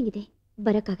ಮೀಟಿಂಗ್ ಇದೆ,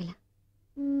 ಬರೋಕ್ಕಾಗಲ್ಲ.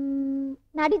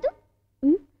 ನಾಡಿದ್ದು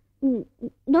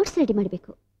ನೋಟ್ಸ್ ರೆಡಿ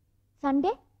ಮಾಡಬೇಕು.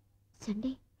 ಸಂಡೇ?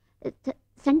 ಸಂಡೇ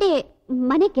ಸಂಡೇ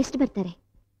ಮನೆಗೆ ಗೆಸ್ಟ್ ಬರ್ತಾರೆ.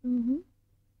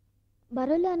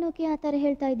 ಬರೋಲ್ಲ ಅನ್ನೋಕೆ ಆ ಥರ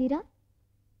ಹೇಳ್ತಾ ಇದ್ದೀರಾ?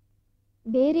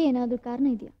 ಬೇರೆ ಏನಾದರೂ ಕಾರಣ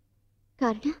ಇದೆಯಾ?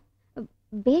 ಕಾರಣ?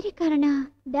 ಬೇರೆ ಕಾರಣ?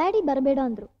 ಡ್ಯಾಡಿ ಬರಬೇಡ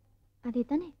ಅಂದ್ರು, ಅದೇ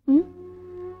ತಾನೆ?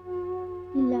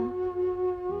 ಇಲ್ಲ,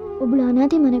 ಒಬ್ಳು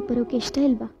ಅನಾಥೆ ಮನೆಗೆ ಬರೋಕೆ ಇಷ್ಟ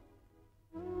ಇಲ್ವಾ?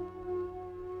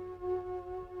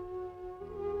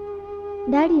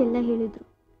 ಡ್ಯಾಡಿ ಎಲ್ಲ ಹೇಳಿದ್ರು.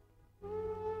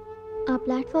 ಆ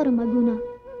ಪ್ಲಾಟ್ಫಾರ್ಮ್ ಮಗುನ,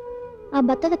 ಆ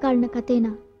ಭತ್ತದ ಕಾಳಿನ ಕಥೆನ,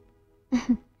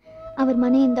 ಅವ್ರ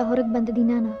ಮನೆಯಿಂದ ಹೊರಗೆ ಬಂದ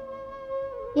ದಿನಾನ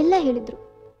ಎಲ್ಲ ಹೇಳಿದ್ರು.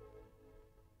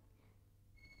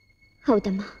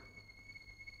 ಹೌದಮ್ಮ,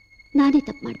 ನಾನೇ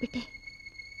ತಪ್ಪು ಮಾಡಿಬಿಟ್ಟೆ.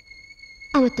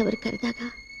 ಅವತ್ತವರು ಕರೆದಾಗ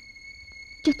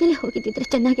ಜೊತೆಲೇ ಹೋಗಿದ್ದಿದ್ರೆ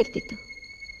ಚೆನ್ನಾಗಿರ್ತಿತ್ತು.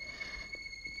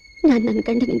 ನಾನು ನನ್ನ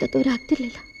ಗಂಡನಿಂದ ದೂರ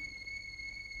ಆಗ್ತಿರ್ಲಿಲ್ಲ.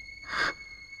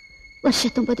 ವರ್ಷ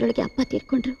ತುಂಬದ್ರೊಳಗೆ ಅಪ್ಪ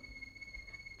ತೀರ್ಕೊಂಡ್ರು.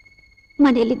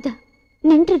 ಮನೆಯಲ್ಲಿದ್ದ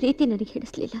ನೆಂಟ್ರ ರೀತಿ ನನಗೆ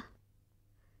ಹಿಡಿಸ್ಲಿಲ್ಲ.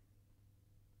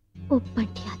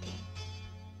 ಒಬ್ಬಂಟಿಯಾದೆ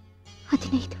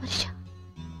 15 ವರ್ಷ.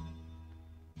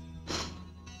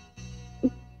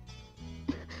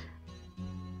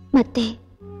 ಮತ್ತೆ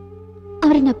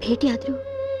ಅವರನ್ನ ಭೇಟಿಯಾದ್ರೂ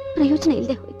ಪ್ರಯೋಜನ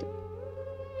ಇಲ್ಲದೆ ಹೋಯ್ತು.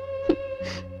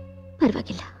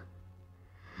 ಪರವಾಗಿಲ್ಲ,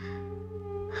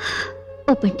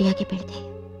 ಒಬ್ಬಂಟಿಯಾಗಿ ಬೆಳೆದೆ,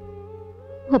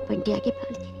 ಒಬ್ಬಂಟಿಯಾಗಿ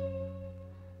ಬಾಳ್ತೀನಿ.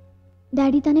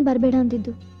 ಡ್ಯಾಡಿ ತಾನೇ ಬರಬೇಡ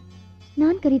ಅಂದಿದ್ದು.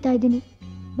 ನಾನು ಕರೀತಾ ಇದ್ದೀನಿ,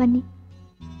 ಬನ್ನಿ.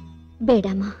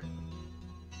 ಬೇಡಮ್ಮ.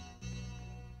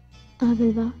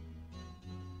 ಆಗಲ್ವಾ?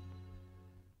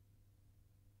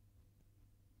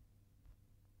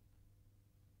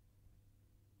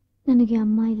 ನನಗೆ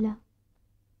ಅಮ್ಮ ಇಲ್ಲ,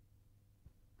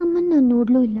 ಅಮ್ಮನ್ನ ನಾನು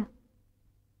ನೋಡ್ಲೂ ಇಲ್ಲ.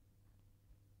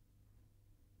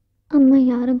 ಅಮ್ಮ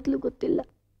ಯಾರಂತಲೂ ಗೊತ್ತಿಲ್ಲ.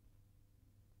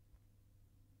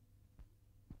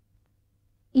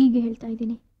 ಈಗ ಹೇಳ್ತಾ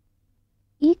ಇದ್ದೀನಿ,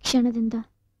 ಈ ಕ್ಷಣದಿಂದ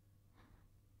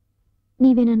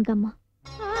ನೀವೇ ನನ್ಗಮ್ಮ.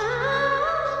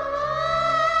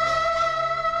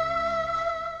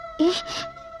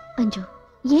 ಅಂಜು,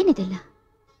 ಏನಿದೆಲ್ಲ?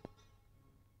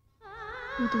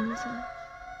 ಇದೊಂದು ಸಲ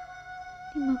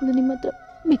ನಿಮ್ಮ ಮಗಳು ನಿಮ್ಮ ಹತ್ರ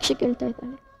ಭಿಕ್ಷೆ ಕೇಳ್ತಾ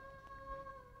ಇದ್ದಾಳೆ.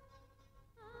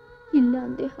 ಇಲ್ಲ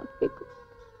ಅಂದೇ ಹಾಕ್ಬೇಕು.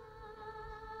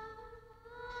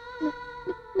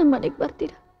 ನಮ್ಮ ಮನೆಗೆ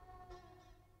ಬರ್ತೀರಾ?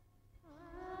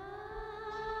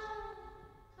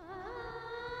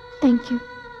 Thank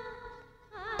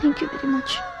you very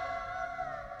much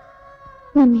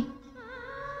mummy.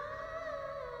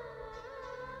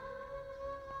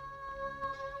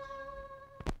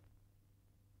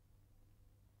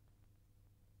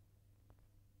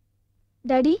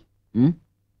 Daddy,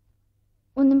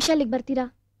 ಒಂದ್ ನಿಮಿಷ ಅಲ್ಲಿಗೆ ಬರ್ತೀರಾ?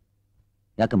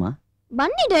 ಯಾಕಮ್ಮ?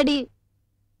 ಬನ್ನಿ ಡ್ಯಾಡಿ.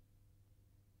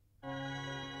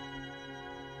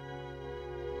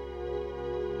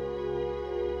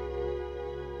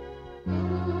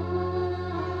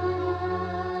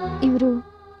 ಇವರು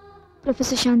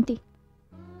ಪ್ರೊಫೆಸರ್ ಶಾಂತಿ,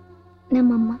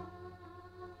 ನಮ್ಮಮ್ಮ.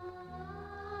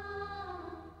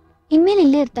 ಇನ್ಮೇಲೆ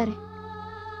ಇಲ್ಲೇ ಇರ್ತಾರೆ.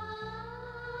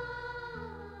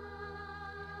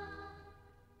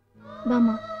 ಬಾಮ.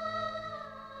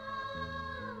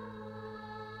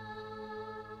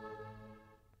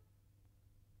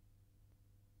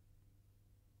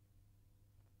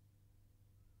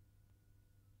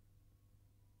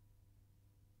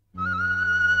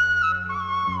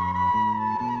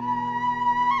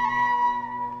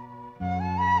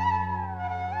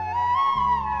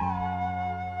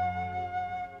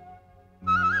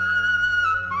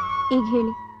 ಈಗ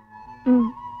ಹೇಳಿ.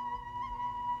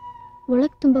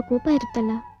 ಒಳಗ್ ತುಂಬಾ ಕೋಪ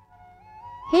ಇರುತ್ತಲ್ಲ,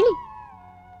 ಹೇಳಿ.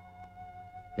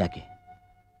 ಯಾಕೆ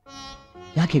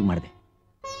ಹೀಗೆ ಮಾಡಿದೆ?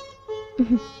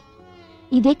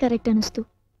 ಇದೇ ಕರೆಕ್ಟ್ ಅನಿಸ್ತು,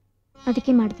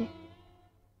 ಅದಕ್ಕೆ ಮಾಡಿದೆ.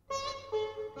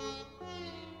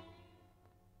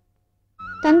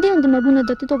 ತಂದೆ ಒಂದು ಮಗುನ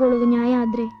ದತ್ತು ತಗೊಳ್ಳೋದು ನ್ಯಾಯ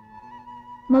ಆದ್ರೆ,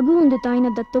 ಮಗು ಒಂದು ತಾಯಿನ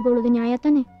ದತ್ತು ತಗೊಳ್ಳೋದು ನ್ಯಾಯ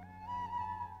ತಾನೆ?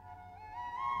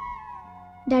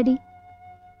 ಡ್ಯಾಡಿ,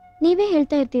 ನೀವೇ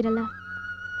ಹೇಳ್ತಾ ಇರ್ತೀರಲ್ಲ,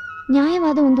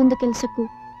 ನ್ಯಾಯವಾದ ಒಂದೊಂದು ಕೆಲಸಕ್ಕೂ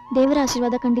ದೇವರ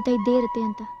ಆಶೀರ್ವಾದ ಖಂಡಿತ ಇದ್ದೇ ಇರುತ್ತೆ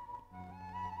ಅಂತ.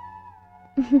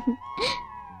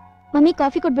 ಮಮ್ಮಿ,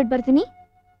 ಕಾಫಿ ಕೊಟ್ಬಿಟ್ಟು ಬರ್ತೀನಿ.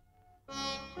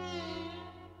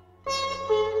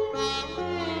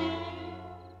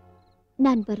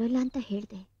 ನಾನು ಬರೋಲ್ಲ ಅಂತ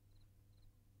ಹೇಳ್ದೆ,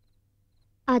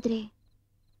 ಆದ್ರೆ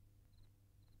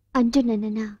ಅಂಜು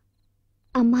ನನ್ನನ್ನ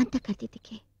ಅಮ್ಮ ಅಂತ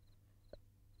ಕರೆದಿದ್ದಕ್ಕೆ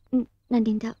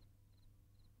ನನ್ನಿಂದ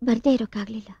ಬರ್ದೇ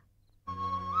ಇರೋಕ್ಕಾಗ್ಲಿಲ್ಲ.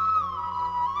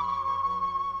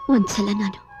 ಒಂದ್ಸಲ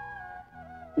ನಾನು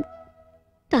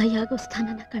ತಾಯಿಯಾಗೋ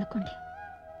ಸ್ಥಾನನ ಕಳ್ಕೊಂಡೆ,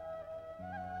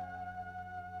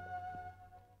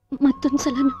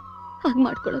 ಮತ್ತೊಂದ್ಸಲನು ಹಾಗೆ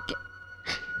ಮಾಡ್ಕೊಳ್ಳೋಕೆ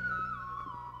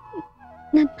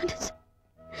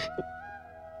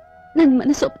ನನ್ನ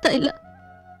ಮನಸ್ಸು ಒಪ್ತಾ ಇಲ್ಲ.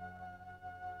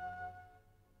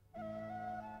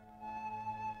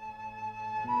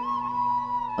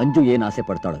 ಅಂಜು ಏನ್ ಆಸೆ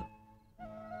ಪಡ್ತಾಳೋ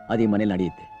ಅದು ಈ ಮನೇಲಿ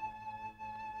ನಡೆಯುತ್ತೆ.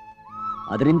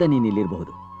 ಅದರಿಂದ ನೀನು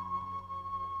ಇಲ್ಲಿರಬಹುದು.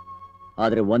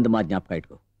 ಆದ್ರೆ ಒಂದು ಮಾತು ಜ್ಞಾಪಕ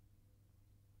ಇಟ್ಕೋ,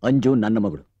 ಅಂಜು ನನ್ನ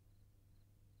ಮಗಳು.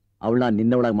 ಅವಳನ್ನ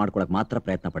ನಿನ್ನವಳಾಗಿ ಮಾಡ್ಕೊಳಕ್ ಮಾತ್ರ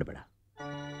ಪ್ರಯತ್ನ ಪಡಬೇಡ.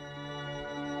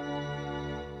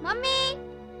 ಮಮ್ಮಿ,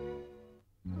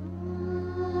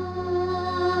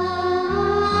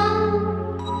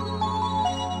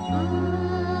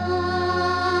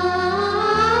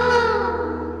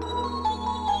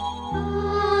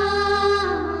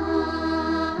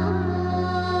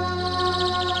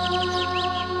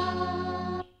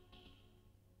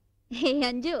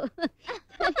 ಅಂಜು.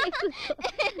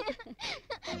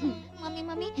 ಮಮ್ಮಿ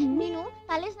ಮಮ್ಮಿ ನೀನು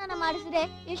ತಲೆ ಸ್ನಾನ ಮಾಡಿಸಿದ್ರೆ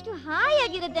ಎಷ್ಟು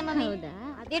ಹಾಯಾಗಿರುತ್ತೆ ಮಮ್ಮಿ. ಹೌದಾ?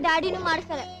 ಅದೇ ಡ್ಯಾಡಿನೂ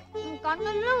ಮಾಡಿಸ್ತಾರೆ.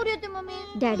 ಕಣ್ಣೆಲ್ಲ ಉರಿಯುತ್ತೆ ಮಮ್ಮಿ.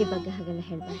 ಡ್ಯಾಡಿ ಬಗ್ಗೆ ಹಾಗೆಲ್ಲ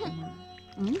ಹೇಳ್ಬಾರ್ದಮ್ಮ.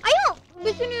 ಅಯ್ಯೋ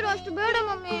ಬಿಸಿ ನೀರು ಅಷ್ಟು ಬೇಡ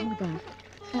ಮಮ್ಮಿ. ಹೌದಾ?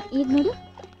 ಈಗ ನೋಡು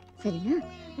ಸರಿನಾ?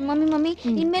 ಮಮ್ಮಿ ಮಮ್ಮಿ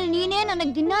ಇನ್ಮೇಲೆ ನೀನೇ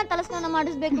ನನಗ್ ದಿನ ತಲೆ ಸ್ನಾನ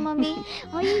ಮಾಡಿಸ್ಬೇಕು ಮಮ್ಮಿ.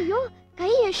 ಅಯ್ಯೋ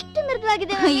ಕೈ ಎಷ್ಟು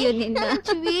ಮೃದುವಾಗಿದೆ. ಅಯ್ಯೋ ನಿನ್ನ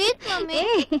ಸ್ವೀಟ್ ಮಮ್ಮಿ.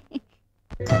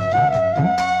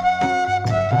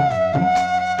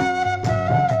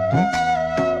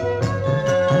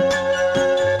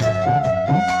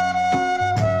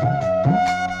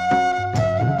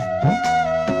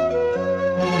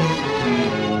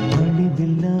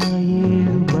 ಮಳಿದಿಲ್ಲ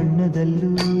ಏಳು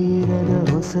ಬಣ್ಣದಲ್ಲೂ ಇರದ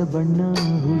ಹೊಸ ಬಣ್ಣ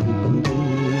ಹುಡುಕಿದೆ.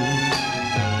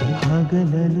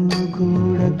 ಹಗಲಲು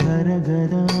ಕೂಡ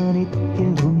ಕರಗದ ನಿತ್ಯ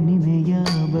ಹುಣ್ಣಿಮೆಯ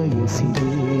ಬಯಸಿದೆ.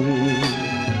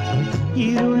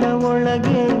 ಇರುಳ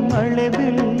ಒಳಗೆ ಮಳೆ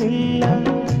ಬೀಳಿಲ್ಲ,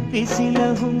 ಬಿಸಿಲ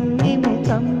ಹುಣ್ಣಿಮೆ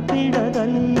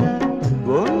ತಂಪಿಡದಲ್ಲ.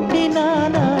 ಒಂಟಿ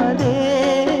ನಾನಾದೆ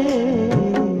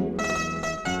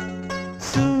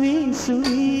ಸುವಿ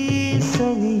ಸುವಿ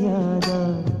ಸವಿಯಾದ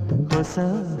ಹೊಸ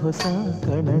ಹೊಸ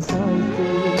ಕನಸಾಯ್ತು.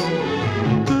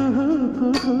 ಕುಹು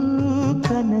ಕುಹು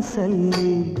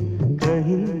ಕನಸಲ್ಲಿ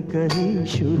ಕಹಿ ಕಹಿ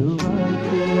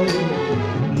ಶುರುವಾಯ್ತು.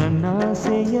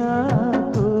 ನನ್ನಾಸೆಯ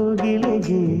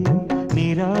ಕೋಗಿಲೆಗೆ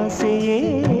ನಿರಾಸೆಯೇ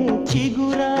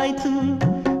ಚಿಗುರಾಯ್ತು.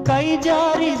 ಕೈ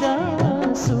ಜಾರಿದ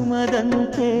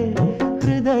ಸುಮದಂತೆ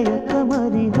ಹೃದಯ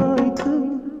ಕಮರಿ ಹೋಯ್ತು.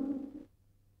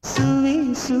 ಸುವಿ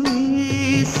ಸುವಿ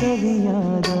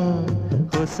ಸವಿಯಾದ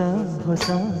ಹೊಸ ಹೊಸ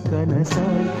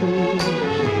ಕನಸಾಯ್ತು.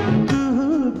 ಕುಹು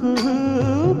ಕುಹು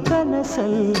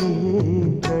ಕನಸಲ್ಲಿ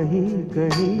ಕಹಿ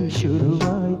ಕಹಿ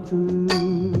ಶುರುವಾಯ್ತು.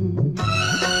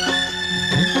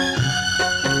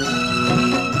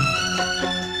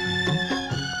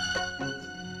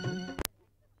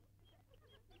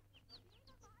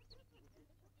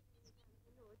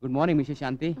 ಗುಡ್ ಮಾರ್ನಿಂಗ್ ಮಿಸ್ಸಸ್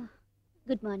ಶಾಂತಿ.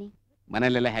 Good morning.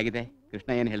 ಮನೆಯಲ್ಲೆಲ್ಲ ಹೇಗಿದೆ? ಕೃಷ್ಣ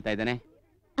ಏನು ಹೇಳ್ತಾ ಇದ್ದಾನೆ?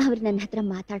 ಅವ್ರು ನನ್ನ ಹತ್ರ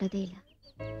ಮಾತಾಡೋದೇ ಇಲ್ಲ.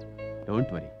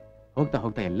 ಡೋಂಟ್ ವರಿ, ಹೋಗ್ತಾ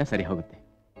ಹೋಗ್ತಾ ಎಲ್ಲ ಸರಿ ಹೋಗುತ್ತೆ.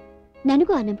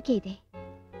 ನನಗೂ ಆ ನಂಬಿಕೆ ಇದೆ.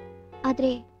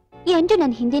 ಆದ್ರೆ ಈ ಅಂಜು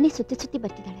ನನ್ನ ಹಿಂದೆನೇ ಸುತ್ತಿ ಸುತ್ತಿ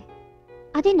ಬರ್ತಿದ್ದಾಳೆ.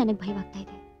 ಅದೇ ನನಗೆ ಭಯವಾಗ್ತಾ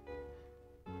ಇದೆ.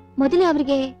 ಮೊದಲೇ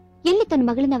ಅವರಿಗೆ ಎಲ್ಲಿ ತನ್ನ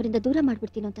ಮಗಳನ್ನ ಅವರಿಂದ ದೂರ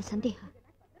ಮಾಡ್ಬಿಡ್ತೀನೋ ಅಂತ ಸಂದೇಹ.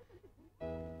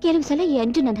 ಕೆಲವು ಸಲ ಈ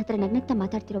ಅಂಜು ನನ್ನ ಹತ್ರ ನಗ್ನಗ್ತಾ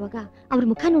ಮಾತಾಡ್ತಿರುವಾಗ ಅವ್ರ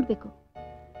ಮುಖ ನೋಡ್ಬೇಕು,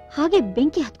 ಹಾಗೆ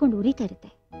ಬೆಂಕಿ ಹತ್ಕೊಂಡು ಉರಿತಾ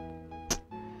ಇರುತ್ತೆ.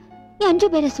 ಈ ಅಂಜು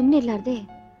ಬೇರೆ ಸುಮ್ಮನೆ ಇರ್ಲಾರ್ದೆ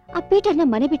ಆ ಪೀಟರ್ನ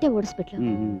ಮನೆ ಬಿಟ್ಟೆ ಓಡಿಸ್ಬಿಟ್ಲು.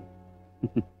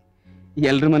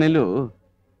 ಎಲ್ರ ಮನೇಲೂ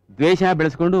ದ್ವೇಷ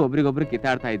ಬೆಳೆಸ್ಕೊಂಡು ಒಬ್ರಿಗೊಬ್ರು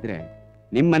ಕಿತ್ತಾಡ್ತಾ ಇದ್ರೆ,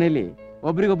 ನಿಮ್ ಮನೇಲಿ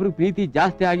ಒಬ್ರಿಗೊಬ್ರು ಪ್ರೀತಿ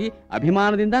ಜಾಸ್ತಿ ಆಗಿ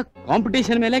ಅಭಿಮಾನದಿಂದ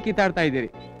ಕಾಂಪಿಟೇಷನ್ ಮೇಲೆ ಕಿತ್ತಾಡ್ತಾ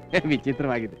ಇದ್ದೀರಿ.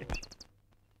 ವಿಚಿತ್ರವಾಗಿದೆ.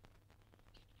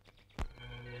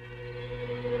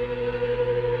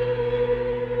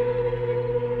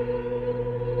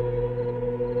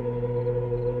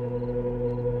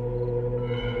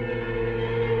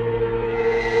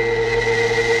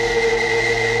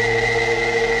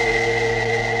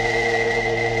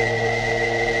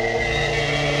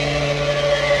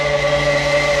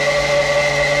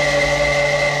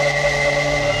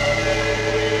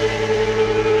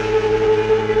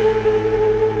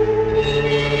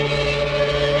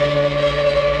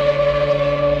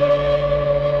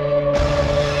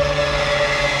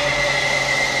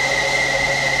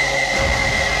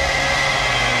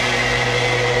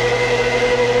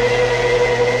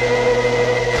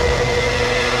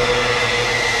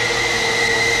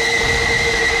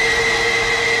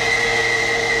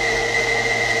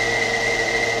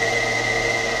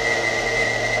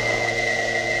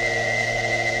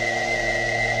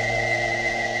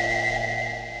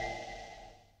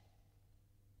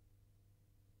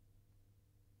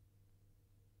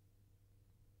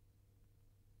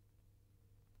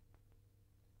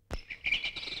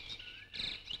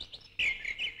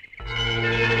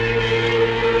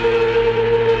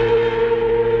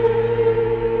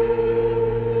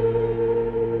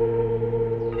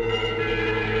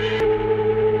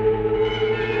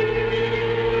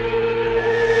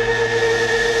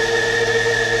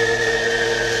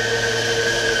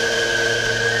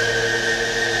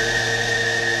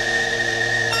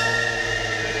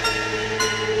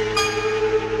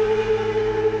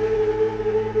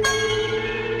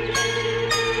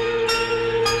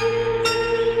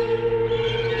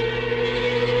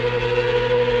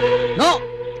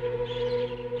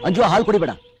 ಅಂಜು ಹಾಲು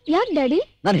ಕುಡಿಬೇಡ. ಯಾಕೆ ಡ್ಯಾಡಿ?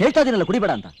 ನಾನು ಹೇಳ್ತಾ ಇದೀನಲ್ಲ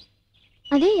ಕುಡಿಬೇಡ ಅಂತ.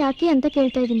 ಅದೇ ಯಾಕೆ ಅಂತ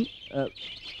ಕೇಳ್ತಾ ಇದ್ದೀನಿ.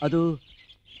 ಅದು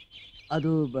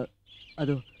ಅದು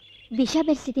ಅದು ವಿಷ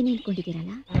ಬೆರೆಸಿದ್ದೀನಿ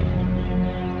ಅನ್ಕೊಂಡಿದ್ದೀರಲ್ಲ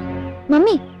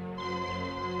ಮಮ್ಮಿ?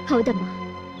 ಹೌದಮ್ಮ,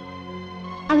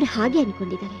 ಅವ್ರು ಹಾಗೆ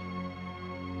ಅನ್ಕೊಂಡಿದ್ದಾರೆ.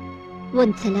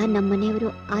 ಒಂದ್ಸಲ ನಮ್ಮ ಮನೆಯವರು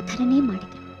ಆ ಥರನೇ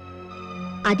ಮಾಡಿದ್ರು.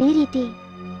 ಅದೇ ರೀತಿ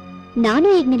ನಾನು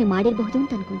ಈಗ ನಿನಗೆ ಮಾಡಿರಬಹುದು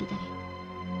ಅಂತ ಅನ್ಕೊಂಡಿದ್ದಾರೆ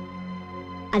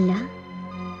ಅಲ್ಲ?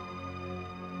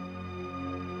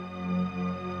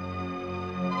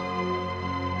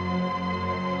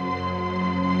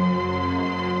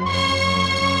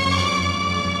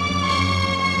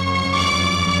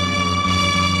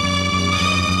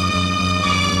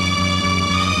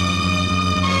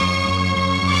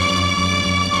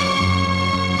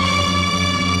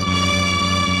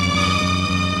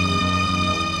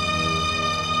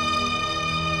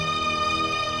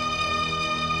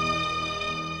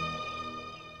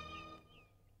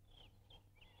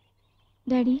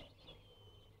 ಡ್ಯಾಡಿ,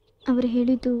 ಅವರು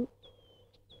ಹೇಳಿದ್ದು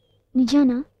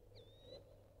ನಿಜಾನಾ?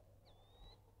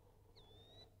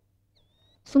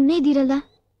 ಸುಮ್ಮನೆ ಇದ್ದೀರಲ್ಲ?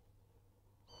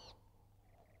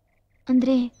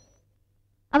 ಅಂದ್ರೆ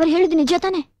ಅವರು ಹೇಳಿದ್ದು ನಿಜ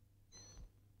ತಾನೆ?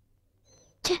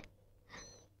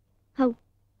 How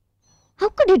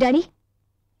could you daddy?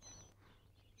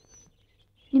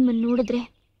 ನಿಮ್ಮನ್ನು ನೋಡಿದ್ರೆ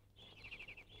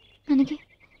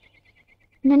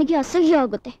ನನಗೆ ಅಸಹ್ಯ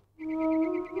ಆಗುತ್ತೆ.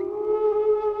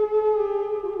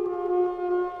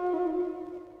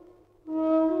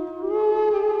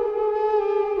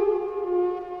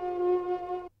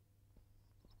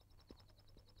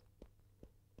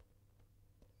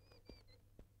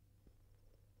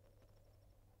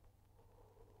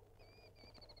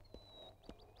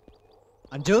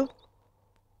 ಅಂಜು,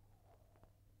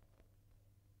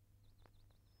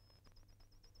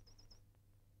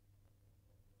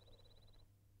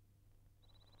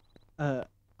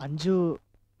 ಅಂಜು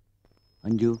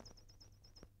ಅಂಜು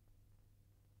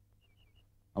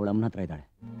ಅವಳ ಅಮ್ಮನ ಹತ್ರ ಇದ್ದಾಳೆ,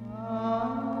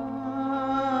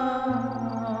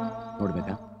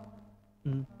 ನೋಡ್ಬೇಕಾ?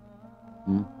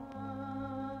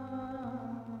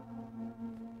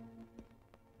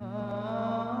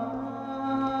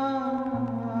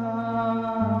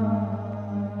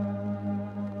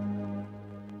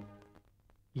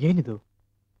 ಏನಿದು?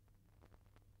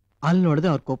 ಅಲ್ಲಿ ನೋಡಿದ್ರೆ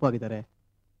ಅವ್ರು ಕೋಪವಾಗಿದ್ದಾರೆ,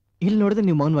 ಇಲ್ಲಿ ನೋಡಿದ್ರೆ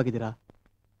ನೀವು ಮೌನವಾಗಿದ್ದೀರಾ.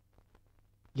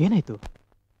 ಏನಾಯ್ತು?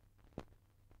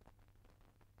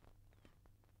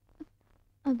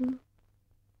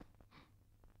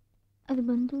 ಅದು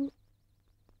ಬಂದು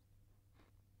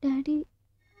ಡ್ಯಾಡಿ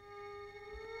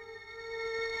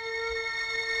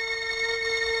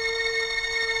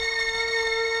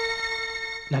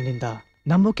ನನ್ನಿಂದ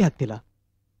ನಂಬೋಕೆ ಆಗ್ತಿಲ್ಲ.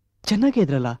 ಚೆನ್ನಾಗೇ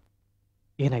ಇದ್ರಲ್ಲ,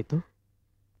 ಏನಾಯ್ತು?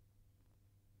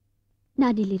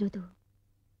 ನಾನಿಲ್ಲಿರೋದು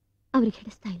ಅವ್ರಿಗೆ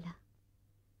ಹಿಡಿಸ್ತಾ ಇಲ್ಲ.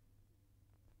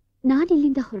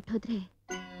 ನಾನಿಲ್ಲಿಂದ ಹೊರಟೋದ್ರೆ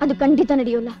ಅದು ಖಂಡಿತ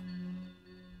ನಡೆಯೋಲ್ಲ.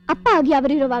 ಅಪ್ಪ ಆಗಿ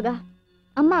ಅವರಿರುವಾಗ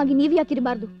ಅಮ್ಮ ಆಗಿ ನೀವು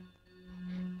ಯಾಕಿರಬಾರ್ದು?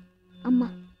 ಅಮ್ಮ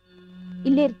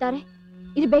ಇಲ್ಲೇ ಇರ್ತಾರೆ,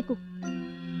 ಇರಬೇಕು.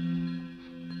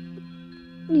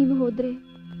 ನೀವು ಹೋದ್ರೆ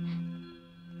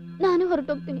ನಾನು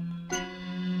ಹೊರಟೋಗ್ತೀನಿ.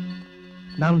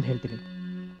 ನಾನು ಹೇಳ್ತೀನಿ,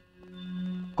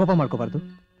 ಕೋಪ ಮಾಡ್ಕೋಬಾರ್ದು.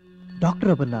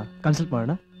 ಡಾಕ್ಟರ್ ಒಬ್ಬರನ್ನ ಕನ್ಸಲ್ಟ್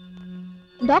ಮಾಡೋಣ.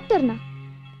 ಡಾಕ್ಟರ್ನ?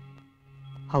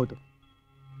 ಹೌದು,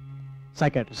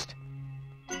 ಸೈಕಾಟ್ರಿಸ್ಟ್.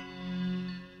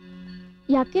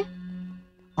 ಯಾಕೆ?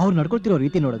 ಅವ್ರು ನಡ್ಕೊಳ್ತಿರೋ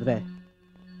ರೀತಿ ನೋಡಿದ್ರೆ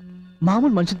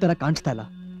ಮಾಮೂಲು ಮನುಷ್ಯನ ತರ ಕಾಣಿಸ್ತಾ ಇಲ್ಲ.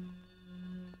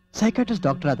 ಸೈಕಾಟ್ರಿಸ್ಟ್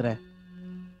ಡಾಕ್ಟರ್ ಆದ್ರೆ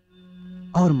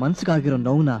ಅವ್ರ ಮನ್ಸಿಗಾಗಿರೋ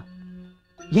ನೋವನ್ನ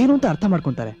ಏನು ಅಂತ ಅರ್ಥ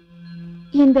ಮಾಡ್ಕೊಂತಾರೆ.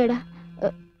 ಏನ್ ಬೇಡ,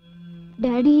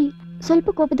 ಡ್ಯಾಡಿ ಸ್ವಲ್ಪ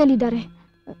ಕೋಪದಲ್ಲಿದ್ದಾರೆ,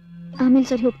 ಆಮೇಲೆ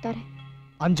ಸರಿ ಹೋಗ್ತಾರೆ.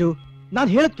 ಅಂಜು, ನಾನು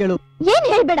ಹೇಳದ್ ಕೇಳು. ಏನ್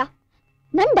ಹೇಳ್ಬೇಡ,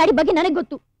 ನನ್ ಡ್ಯಾಡಿ ಬಗ್ಗೆ ನನಗ್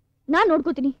ಗೊತ್ತು, ನಾನ್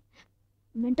ನೋಡ್ಕೋತೀನಿ.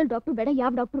 ಮೆಂಟಲ್ ಡಾಕ್ಟರ್ ಬೇಡ,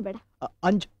 ಯಾವ ಡಾಕ್ಟರ್ ಬೇಡ.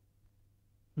 ಅಂಜು,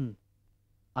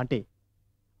 ಆಂಟಿ,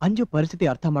 ಅಂಜು ಪರಿಸ್ಥಿತಿ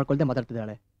ಅರ್ಥ ಮಾಡ್ಕೊಳ್ದೆ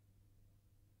ಮಾತಾಡ್ತಿದ್ದಾಳೆ.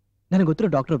 ನನಗೆ ಗೊತ್ತಿರೋ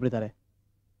ಡಾಕ್ಟರ್ ಒಬ್ರಿದ್ದಾರೆ,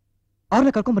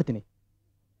 ಅವ್ರನ್ನ ಕರ್ಕೊಂಡ್ಬರ್ತೀನಿ.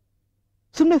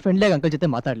 ಸುಮ್ಮನೆ ಫ್ರೆಂಡ್ಲಿಯಾಗಿ ಅಂಕಲ್ ಜೊತೆ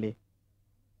ಮಾತಾಡ್ಲಿ,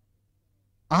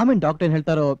 ಆಮೇಲೆ ಡಾಕ್ಟರ್ ಏನ್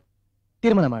ಹೇಳ್ತಾರೋ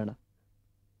ತೀರ್ಮಾನ ಮಾಡೋಣ.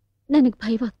 ನನಗೆ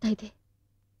ಭಯವಾಗ್ತಾ ಇದೆ,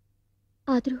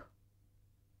 ಆದ್ರೂ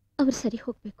ಅವ್ರು ಸರಿ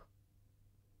ಹೋಗ್ಬೇಕು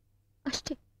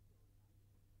ಅಷ್ಟೇ.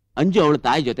 ಅಂಜು ಅವಳ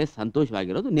ತಾಯಿ ಜೊತೆ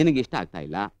ಸಂತೋಷವಾಗಿರೋದು ನಿನಗೆ ಇಷ್ಟ ಆಗ್ತಾ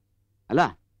ಇಲ್ಲ ಅಲ್ಲ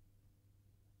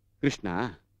ಕೃಷ್ಣ?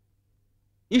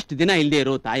 ಇಷ್ಟು ದಿನ ಇಲ್ಲದೆ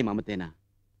ಇರೋ ತಾಯಿ ಮಮತೆನ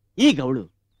ಈಗ ಅವಳು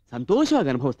ಸಂತೋಷವಾಗಿ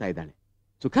ಅನುಭವಿಸ್ತಾ ಇದ್ದಾಳೆ,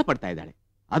 ಸುಖ ಪಡ್ತಾ ಇದ್ದಾಳೆ.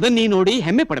 ಅದನ್ನ ನೀ ನೋಡಿ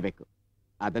ಹೆಮ್ಮೆ ಪಡಬೇಕು.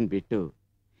 ಅದನ್ನ ಬಿಟ್ಟು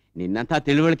ನಿನ್ನಂಥ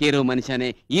ತಿಳುವಳಿಕೆ ಇರೋ ಮನುಷ್ಯನೇ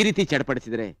ಈ ರೀತಿ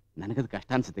ಚಡಪಡಿಸಿದ್ರೆ ನನಗದು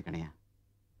ಕಷ್ಟ ಅನ್ಸುತ್ತೆ ಕಣಯ್ಯ.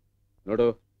 ನೋಡು,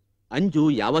 ಅಂಜು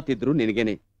ಯಾವತ್ತಿದ್ರು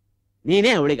ನಿನಗೇನೆ.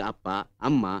 ನೀನೇ ಅವಳಿಗೆ ಅಪ್ಪ,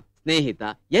 ಅಮ್ಮ, ಸ್ನೇಹಿತ,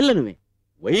 ಎಲ್ಲನೂ.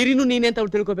 ವೈರಿನೂ ನೀನೇ ಅಂತ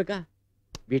ಅವಳು ತಿಳ್ಕೊಬೇಕಾ?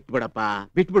 ಬಿಟ್ಬಿಡಪ್ಪ,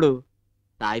 ಬಿಟ್ಬಿಡು.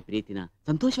 ತಾಯಿ ಪ್ರೀತಿನ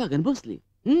ಸಂತೋಷವಾಗಿ ಅನುಭವಿಸ್ಲಿ.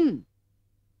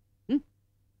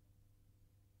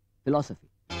 ಫಿಲಾಸಫಿ,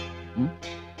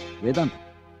 ವೇದಾಂತ,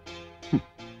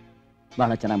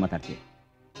 ಬಹಳ ಚೆನ್ನಾಗಿ ಮಾತಾಡ್ತೀಯ.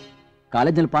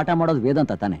 ಕಾಲೇಜಲ್ಲಿ ಪಾಠ ಮಾಡೋದು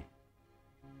ವೇದಾಂತ ತಾನೆ,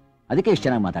 ಅದಕ್ಕೆ ಇಷ್ಟು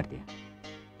ಚೆನ್ನಾಗಿ ಮಾತಾಡ್ತೀಯ.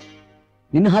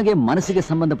 ನಿನ್ನ ಹಾಗೆ ಮನಸ್ಸಿಗೆ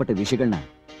ಸಂಬಂಧಪಟ್ಟ ವಿಷಯಗಳನ್ನ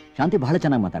ಶಾಂತಿ ಬಹಳ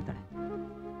ಚೆನ್ನಾಗಿ ಮಾತಾಡ್ತಾಳೆ.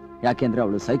 ಯಾಕೆಂದ್ರೆ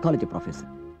ಅವಳು ಸೈಕಾಲಜಿ ಪ್ರೊಫೆಸರ್.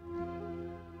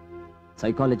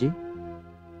 ಸೈಕಾಲಜಿ,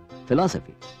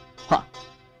 ಫಿಲಾಸಫಿ,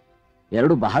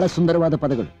 ಎರಡು ಬಹಳ ಸುಂದರವಾದ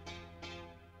ಪದಗಳು.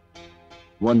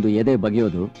 ಒಂದು ಎದೆ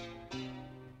ಬಗೆಯೋದು,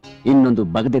 ಇನ್ನೊಂದು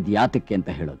ಬಗದೆದ್ ಯಾತಕ್ಕೆ ಅಂತ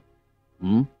ಹೇಳೋದು.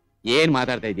 ಏನ್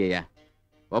ಮಾತಾಡ್ತಾ ಇದೀಯ?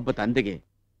 ಒಬ್ಬ ತಂದೆಗೆ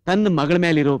ತನ್ನ ಮಗಳ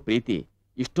ಮೇಲಿರೋ ಪ್ರೀತಿ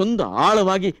ಇಷ್ಟೊಂದು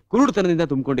ಆಳವಾಗಿ ಕುರುಡುತನದಿಂದ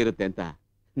ತುಂಬಿಕೊಂಡಿರುತ್ತೆ ಅಂತ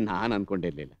ನಾನು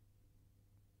ಅನ್ಕೊಂಡಿರ್ಲಿಲ್ಲ.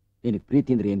 ನಿನಗೆ ಪ್ರೀತಿ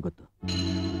ಅಂದ್ರೆ ಏನ್ ಗೊತ್ತು?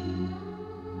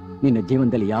 ನಿನ್ನ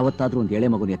ಜೀವನದಲ್ಲಿ ಯಾವತ್ತಾದ್ರೂ ಒಂದು ಎಳೆ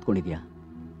ಮಗುನ ಎತ್ಕೊಂಡಿದ್ಯಾ?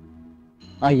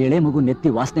 ಆ ಎಳೆ ಮಗು ನೆತ್ತಿ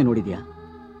ವಾಸನೆ ನೋಡಿದ್ಯಾ?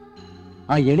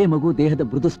 ಆ ಎಳೆ ಮಗು ದೇಹದ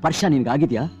ಮೃದು ಸ್ಪರ್ಶ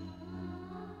ನಿನ್ಗಾಗಿದ್ಯಾ?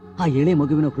 ಆ ಎಳೆ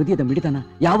ಮಗುವಿನ ಹೃದಯದ ಮಿಡಿತನ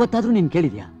ಯಾವತ್ತಾದ್ರೂ ನೀನ್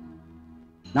ಕೇಳಿದ್ಯಾ?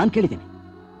 ನಾನ್ ಕೇಳಿದ್ದೇನೆ.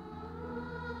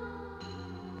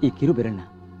 ಈ ಕಿರು ಬೆರಣ್ಣ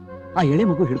ಆ ಎಳೆ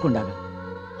ಮಗು ಹಿಡ್ಕೊಂಡಾಗ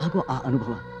ಹಾಗೂ ಆ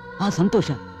ಅನುಭವ, ಆ ಸಂತೋಷ,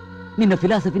 ನಿನ್ನ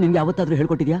ಫಿಲಾಸಫಿ ನಿನ್ಗೆ ಯಾವತ್ತಾದ್ರೂ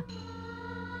ಹೇಳ್ಕೊಟ್ಟಿದ್ಯಾ?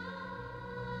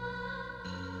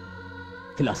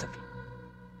 ಫಿಲಾಸಫಿ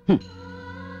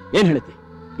ಏನ್ ಹೇಳುತ್ತೆ?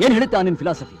 ಏನ್ ಹೇಳುತ್ತೆ ಆ ನಿನ್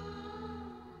ಫಿಲಾಸಫಿ?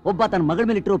 ಒಬ್ಬ ತನ್ನ ಮಗಳ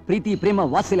ಮೇಲೆ ಇಟ್ಟಿರೋ ಪ್ರೀತಿ, ಪ್ರೇಮ,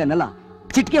 ವಾತ್ಸಲ್ಯನೆಲ್ಲ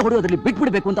ಚಿಟ್ಕೆ ಹೊಡೆಯೋದ್ರಲ್ಲಿ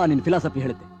ಬಿಟ್ಬಿಡ್ಬೇಕು ಅಂತ ನಿನ್ ಫಿಲಾಸಫಿ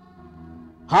ಹೇಳುತ್ತೆ.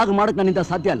 ಹಾಗೆ ಮಾಡಕ್ ನನ್ನಿಂದ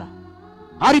ಸಾಧ್ಯ ಅಲ್ಲ.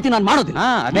 ಆ ರೀತಿ ನಾನು ಮಾಡೋದಿಲ್ಲ.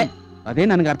 ಅದೇ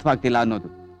ನನಗೆ ಅರ್ಥವಾಗ್ತಿಲ್ಲ ಅನ್ನೋದು.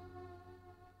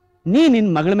 ನಿನ್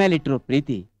ಮಗಳ ಮೇಲೆ ಇಟ್ಟಿರೋ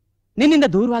ಪ್ರೀತಿ ನಿನ್ನಿಂದ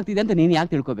ದೂರವಾಗ್ತಿದೆ ಅಂತ ನೀನ್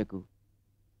ಯಾಕೆ ತಿಳ್ಕೋಬೇಕು?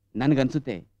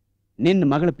 ನನ್ಗನ್ಸುತ್ತೆ ನಿನ್ನ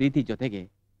ಮಗಳ ಪ್ರೀತಿ ಜೊತೆಗೆ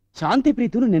ಶಾಂತಿ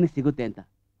ಪ್ರೀತಿನೂ ನಿನಗೆ ಸಿಗುತ್ತೆ ಅಂತ.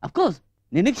 ಅಫ್ಕೋರ್ಸ್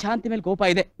ನಿನಗ್ ಶಾಂತಿ ಮೇಲೆ ಕೋಪ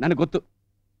ಇದೆ, ನನಗೆ ಗೊತ್ತು.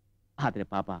 ಆದ್ರೆ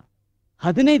ಪಾಪ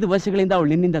 15 ವರ್ಷಗಳಿಂದ ಅವಳು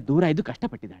ನಿನ್ನಿಂದ ದೂರ ಇದ್ದು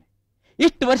ಕಷ್ಟಪಟ್ಟಿದ್ದಾಳೆ.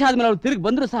 ಇಷ್ಟು ವರ್ಷ ಆದ್ಮೇಲೆ ಅವಳು ತಿರುಗಿ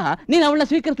ಬಂದ್ರು ಸಹ ನೀನು ಅವಳನ್ನ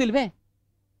ಸ್ವೀಕರಿಸ್ತಿಲ್ವೇ?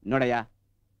 ನೋಡಯ್ಯ,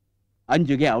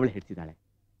 ಅಂಜುಗೆ ಅವಳು ಹಿಡ್ಸಿದ್ದಾಳೆ,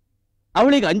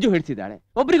 ಅವಳಿಗೆ ಅಂಜು ಹಿಡ್ಸಿದ್ದಾಳೆ,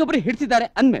 ಒಬ್ರಿಗೊಬ್ರು ಹಿಡ್ಸಿದ್ದಾರೆ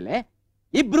ಅಂದ್ಮೇಲೆ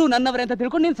ಇಬ್ರು ನನ್ನವರೇ ಅಂತ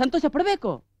ತಿಳ್ಕೊಂಡು ನೀನು ಸಂತೋಷ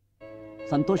ಪಡಬೇಕು.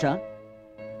 ಸಂತೋಷ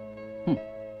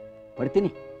ಪಡ್ತೀನಿ.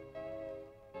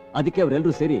 ಅದಕ್ಕೆ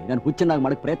ಅವರೆಲ್ಲರೂ ಸೇರಿ ನಾನು ಹುಚ್ಚನ್ನಾಗಿ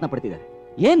ಮಾಡಕ್ ಪ್ರಯತ್ನ ಪಡ್ತಿದ್ದಾರೆ.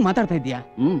 ಏನ್ ಮಾತಾಡ್ತಾ ಇದ್ದೀಯಾ?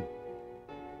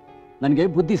 ನನಗೆ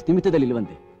ಬುದ್ಧಿ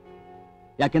ಸ್ಥಿಮಿತದಲ್ಲಿಲ್ವಂತೆ.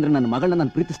 ಯಾಕೆಂದ್ರೆ ನನ್ನ ಮಗಳನ್ನ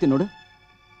ನಾನು ಪ್ರೀತಿಸ್ತೀನಿ ನೋಡು.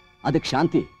 ಅದಕ್ಕೆ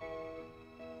ಶಾಂತಿ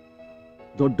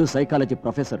ದೊಡ್ಡ ಸೈಕಾಲಜಿ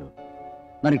ಪ್ರೊಫೆಸರ್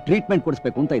ನನಗೆ ಟ್ರೀಟ್ಮೆಂಟ್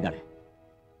ಕೊಡಿಸ್ಬೇಕು ಅಂತ ಇದ್ದಾಳೆ.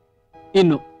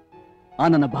 ಇನ್ನು ಆ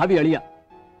ನನ್ನ ಭಾವಿ ಅಳಿಯ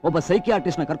ಒಬ್ಬ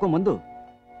ಸೈಕಿಯಾಟ್ರಿಸ್ಟ್ನ ಕರ್ಕೊಂಡ್ಬಂದು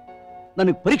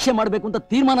ನನಗೆ ಪರೀಕ್ಷೆ ಮಾಡಬೇಕು ಅಂತ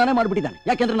ತೀರ್ಮಾನನೇ ಮಾಡ್ಬಿಟ್ಟಿದ್ದಾನೆ.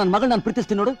 ಯಾಕೆಂದ್ರೆ ನನ್ನ ಮಗಳು ನಾನು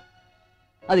ಪ್ರೀತಿಸ್ತೀನಿ ನೋಡು.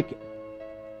 ಅದಕ್ಕೆ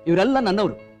ಇವರೆಲ್ಲ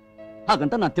ನನ್ನವರು,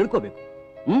 ಹಾಗಂತ ನಾನು ತಿಳ್ಕೋಬೇಕು.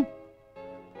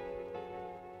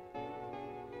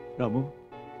 ರಾಮು,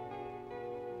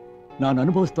 ನಾನು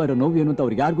ಅನುಭವಿಸ್ತಾ ಇರೋ ನೋವು ಏನು ಅಂತ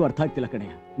ಅವ್ರಿಗೆ ಯಾರಿಗೂ ಅರ್ಥ ಆಗ್ತಿಲ್ಲ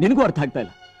ಕಣಯ್ಯ. ನಿನಗೂ ಅರ್ಥ ಆಗ್ತಾ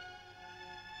ಇಲ್ಲ.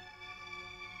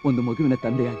 ಒಂದು ಮಗುವಿನ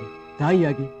ತಂದೆಯಾಗಿ,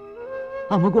 ತಾಯಿಯಾಗಿ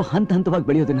ಆ ಮಗು ಹಂತ ಹಂತವಾಗಿ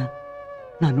ಬೆಳೆಯೋದನ್ನ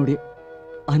ನಾನು ನೋಡಿ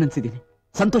ಆನಂದಿಸಿದ್ದೀನಿ,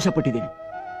 ಸಂತೋಷ ಪಟ್ಟಿದ್ದೀನಿ.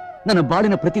 ನನ್ನ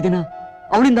ಬಾಳಿನ ಪ್ರತಿದಿನ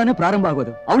ಅವಳಿಂದಾನೇ ಪ್ರಾರಂಭ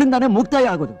ಆಗೋದು, ಅವಳಿಂದಾನೇ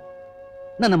ಮುಕ್ತಾಯ ಆಗೋದು.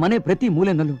 ನನ್ನ ಮನೆ ಪ್ರತಿ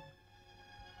ಮೂಲೆನಲ್ಲೂ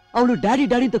ಅವಳು ಡ್ಯಾಡಿ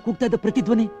ಡ್ಯಾಡಿ ಅಂತ ಕೂಗ್ತಾ ಇದ್ದ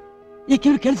ಪ್ರತಿಧ್ವನಿ ಈ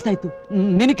ಕಿವಿ ಕೇಳಿಸ್ತಾ ಇತ್ತು.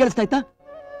 ನಿನಗೆ ಕೇಳಿಸ್ತಾ ಇತ್ತಾ?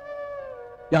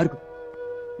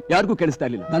 ಯಾರಿಗೂ ಕೇಳಿಸ್ತಾ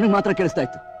ಇರ್ಲಿಲ್ಲ, ನನಗೆ ಮಾತ್ರ ಕೇಳಿಸ್ತಾ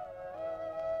ಇತ್ತು.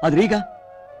 ಆದ್ರೆ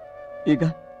ಈಗ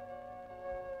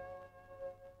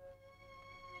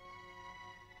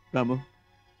ರಾಮು,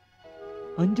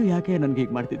 ಅಂಜು ಯಾಕೆ ನನ್ಗೆ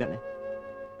ಹೀಗೆ ಮಾಡ್ತಿದ್ದಾಳೆ?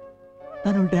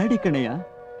 ನಾನು ಅವಳು ಡ್ಯಾಡಿ ಕಣಯ್ಯ.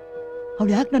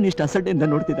 ಅವಳು ಯಾಕೆ ನಾನು ಇಷ್ಟು ಅಸಡ್ಡೆಯಿಂದ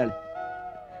ನೋಡ್ತಿದ್ದಾಳೆ?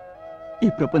 ಈ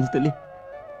ಪ್ರಪಂಚದಲ್ಲಿ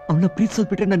ಅವಳನ್ನ ಪ್ರೀತಿಸೋದ್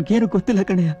ಬಿಟ್ರೆ ನನ್ಗೇನು ಗೊತ್ತಿಲ್ಲ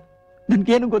ಕಣಯ್ಯ,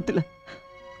 ನನ್ಗೇನು ಗೊತ್ತಿಲ್ಲ.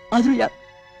 ಆದ್ರೂ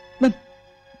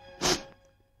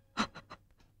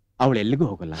ಅವಳೆಲ್ಲಿಗೂ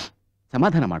ಹೋಗಲ್ಲ,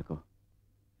 ಸಮಾಧಾನ ಮಾಡ್ಕೋ.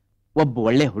 ಒಬ್ಬ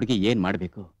ಒಳ್ಳೆ ಹುಡುಗಿ ಏನ್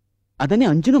ಮಾಡ್ಬೇಕು ಅದನ್ನೇ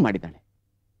ಅಂಜುನು ಮಾಡಿದ್ದಾಳೆ.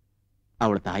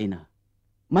 ಅವಳ ತಾಯಿನ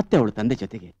ಮತ್ತೆ ಅವಳ ತಂದೆ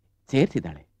ಜೊತೆಗೆ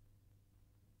ಸೇರ್ಸಿದ್ದಾಳೆ.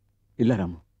 ಇಲ್ಲ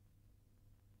ರಾಮು,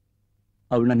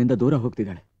 ಅವಳು ನನ್ನಿಂದ ದೂರ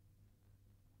ಹೋಗ್ತಿದ್ದಾಳೆ.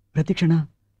 ಪ್ರತಿ ಕ್ಷಣ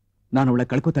ನಾನು ಅವಳ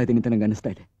ಕಳ್ಕೊತಾ ಇದ್ದೀನಿ ಅಂತ ನಂಗೆ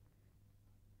ಅನಿಸ್ತಾ ಇದೆ.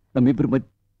 ನಮ್ಮಿಬ್ರು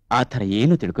ಆ ಥರ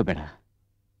ಏನು ತಿಳ್ಕೊಬೇಡ,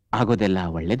 ಆಗೋದೆಲ್ಲ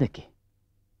ಒಳ್ಳೇದಕ್ಕೆ.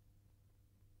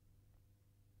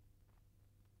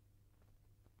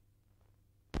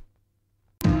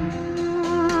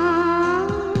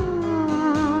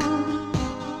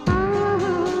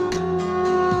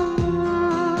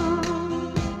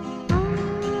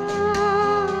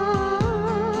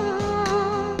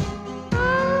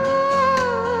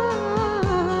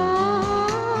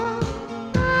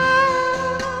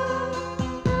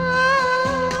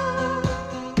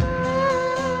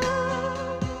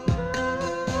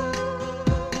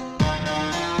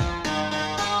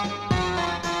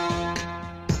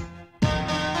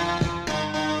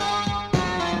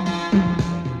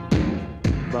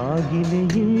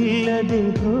 ಬಾಗಿಲೆಯಿಲ್ಲದೆ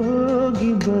ಹೋಗಿ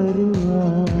ಬರುವ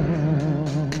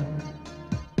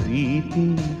ಪ್ರೀತಿ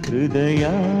ಹೃದಯ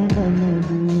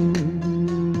ನನ್ನದು,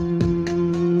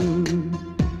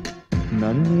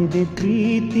 ನನ್ನಿದೆ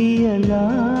ಪ್ರೀತಿಯ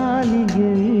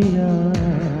ಲಾಲಿಗೆಯ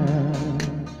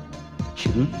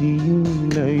ಶ್ರುತಿಯು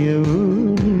ಲಯವೂ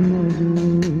ನಿನ್ನದು.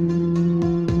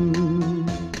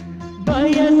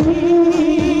 ಬಯಸಿ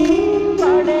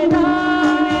ಪಡೆದ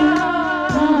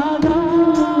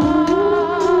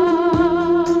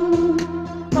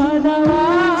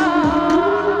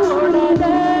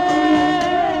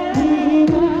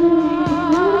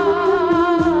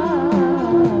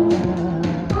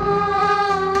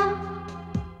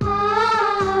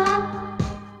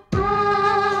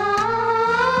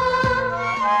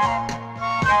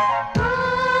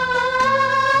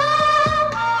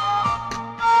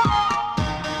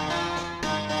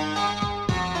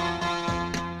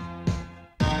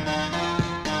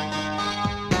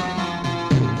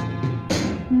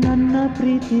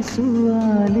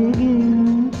ಪ್ರೀತಿಸುವಾಲಿಗಿಂತಲೂ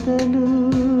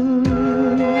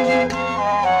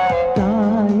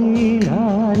ತಾಯಿ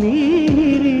ಲಾಲಿ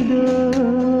ಹಿರಿದು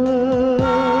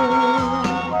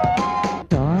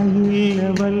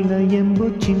ತಾಯಿಲ್ಲವಲ್ಲ ಎಂಬ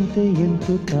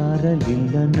ಚಿಂತೆಯಂತೂ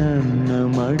ತಾರಲಿಲ್ಲ ನನ್ನ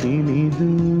ಮಡಿಲಿದು.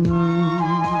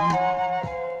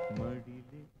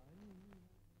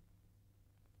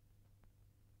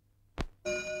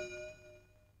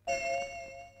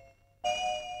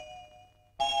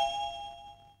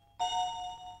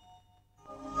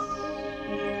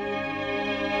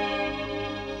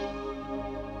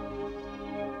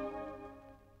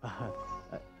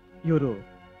 ಇವರು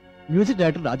ಮ್ಯೂಸಿಕ್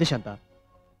ಡೈರೆಕ್ಟರ್ ರಾಜೇಶ್ ಅಂತ.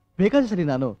 ಬೇಕಾದ್ರೆ ಸರಿ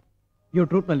ನಾನು ಇವ್ರ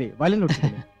ಟ್ರೂಪ್ನಲ್ಲಿ violin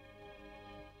ನುಡಿಸಿದ್ದೀನಿ.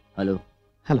 Hello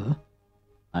hello,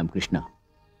 I am Krishna.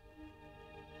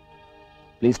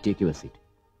 Please take your seat.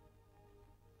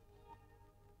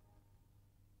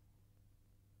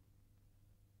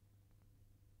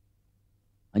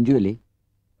 Anju ಎಲ್ಲಿ?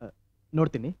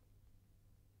 ನೋಡ್ತೀನಿ.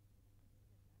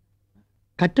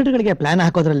 ಕಟ್ಟಡಗಳಿಗೆ ಪ್ಲಾನ್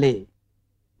ಹಾಕೋದ್ರಲ್ಲಿ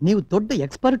ನೀವು ದೊಡ್ಡ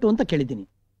ಎಕ್ಸ್ಪರ್ಟ್ ಅಂತ ಕೇಳಿದ್ದೀನಿ.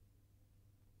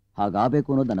 ಹಾಗಾಗಬೇಕು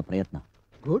ಅನ್ನೋದು ನನ್ನ ಪ್ರಯತ್ನ.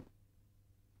 ಗುಡ್.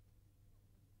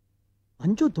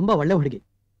 ಅಂಜು ತುಂಬಾ ಒಳ್ಳೆ ಹುಡುಗಿ.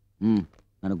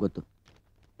 ನನಗೆ ಗೊತ್ತು.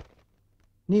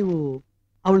 ನೀವು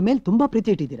ಅವಳ ಮೇಲೆ ತುಂಬಾ ಪ್ರೀತಿ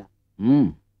ಇಟ್ಟಿದ್ದೀರಾ.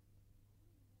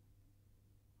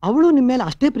 ಅವಳು ನಿಮ್ಮ ಮೇಲೆ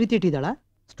ಅಷ್ಟೇ ಪ್ರೀತಿ ಇಟ್ಟಿದ್ದಾಳ?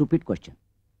 ಸ್ಟುಪಿಡ್ ಕ್ವಶನ್,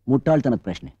 ಮುಟ್ಟಾಳ್ತನದ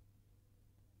ಪ್ರಶ್ನೆ.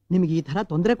 ನಿಮಗೆ ಈ ತರ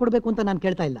ತೊಂದರೆ ಕೊಡಬೇಕು ಅಂತ ನಾನು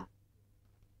ಕೇಳ್ತಾ ಇಲ್ಲ.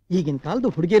 ಈಗಿನ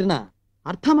ಕಾಲದ ಹುಡುಗಿಯರನ್ನ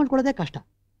ಅರ್ಥ ಮಾಡ್ಕೊಳ್ಳೋದೇ ಕಷ್ಟ.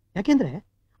 ಯಾಕೆಂದ್ರೆ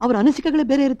ಅವರ ಅನಿಸಿಕೆಗಳೇ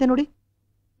ಬೇರೆ ಇರುತ್ತೆ ನೋಡಿ.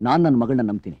 ನಾನು ನನ್ನ ಮಗಳನ್ನ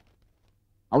ನಂಬ್ತೀನಿ,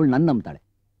 ಅವಳು ನನ್ನ ನಂಬ್ತಾಳೆ.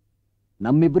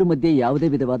 ನಮ್ಮಿಬ್ಬರ ಮಧ್ಯೆ ಯಾವುದೇ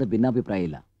ವಿಧವಾದ ಭಿನ್ನಾಭಿಪ್ರಾಯ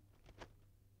ಇಲ್ಲ.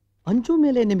 ಅಂಜು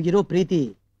ಮೇಲೆ ನಿಮಗಿರೋ ಪ್ರೀತಿ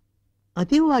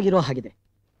ಅತೀವವಾಗಿರೋ ಹಾಗಿದೆ.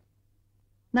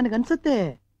 ನನಗನ್ಸುತ್ತೆ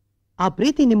ಆ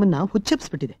ಪ್ರೀತಿ ನಿಮ್ಮನ್ನ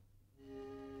ಹುಚ್ಚೆಪ್ಸ್ಬಿಟ್ಟಿದೆ.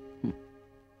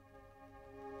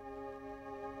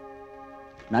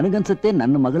 ನನಗನ್ಸುತ್ತೆ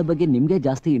ನನ್ನ ಮಗಳ ಬಗ್ಗೆ ನಿಮ್ಗೆ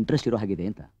ಜಾಸ್ತಿ ಇಂಟ್ರೆಸ್ಟ್ ಇರೋ ಹಾಗಿದೆ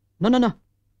ಅಂತ. ನೋ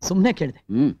ಸುಮ್ಮನೆ ಕೇಳಿದೆ.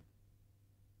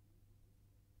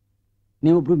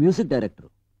 ನೀವೊಬ್ರು ಮ್ಯೂಸಿಕ್ ಡೈರೆಕ್ಟರು,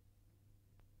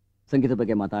 ಸಂಗೀತ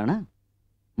ಬಗ್ಗೆ ಮಾತಾಡೋಣ.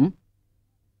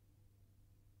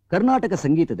 ಕರ್ನಾಟಕ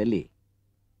ಸಂಗೀತದಲ್ಲಿ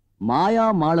ಮಾಯಾ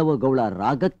ಮಾಳವ ಗೌಳ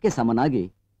ರಾಗಕ್ಕೆ ಸಮನಾಗಿ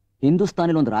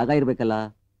ಹಿಂದೂಸ್ತಾನಿಲಿ ಒಂದು ರಾಗ ಇರಬೇಕಲ್ಲ,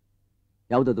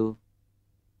 ಯಾವುದದು?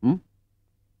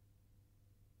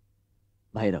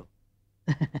 ಭೈರವ್.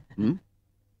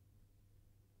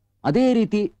 ಅದೇ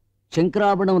ರೀತಿ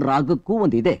ಶಂಕರಾಭರಣವನ ರಾಗಕ್ಕೂ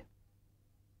ಒಂದು ಇದೆ.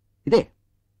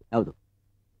 ಯಾವುದು?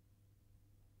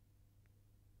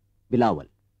 ಬಿಲಾವಲ್.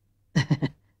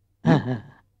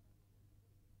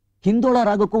 ಹಿಂದೋಳ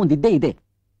ರಾಗಕ್ಕೂ ಒಂದು ಇದೆ.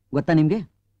 ಗೊತ್ತಾ ನಿಮ್ಗೆ?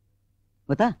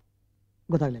 ಗೊತ್ತಾ?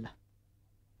 ಗೊತ್ತಾಗ್ಲಿಲ್ಲ.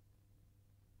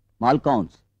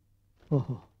 ಮಾಲ್ಕೌನ್ಸ್.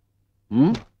 ಓಹೋ.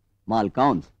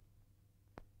 ಮಾಲ್ಕೌನ್ಸ್.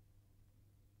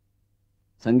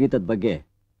 ಸಂಗೀತದ ಬಗ್ಗೆ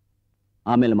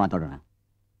ಆಮೇಲೆ ಮಾತಾಡೋಣ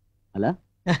ಅಲ್ಲ?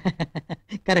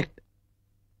 ಕರೆಕ್ಟ್.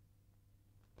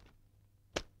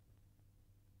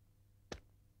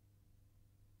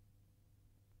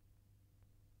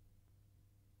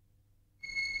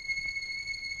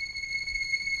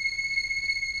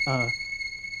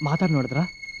 ಮಾತಾಡ್ ನೋಡಿದ್ರ?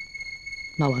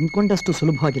 ನಾವು ಅಂದ್ಕೊಂಡಷ್ಟು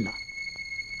ಸುಲಭವಾಗಿಲ್ಲ.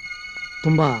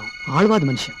 ತುಂಬಾ ಆಳವಾದ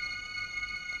ಮನುಷ್ಯ.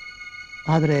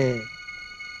 ಆದರೆ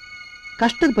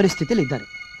ಕಷ್ಟದ ಪರಿಸ್ಥಿತಿಯಲ್ಲಿ ಇದ್ದಾರೆ.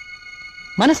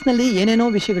 ಮನಸ್ಸಿನಲ್ಲಿ ಏನೇನೋ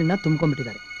ವಿಷಯಗಳನ್ನ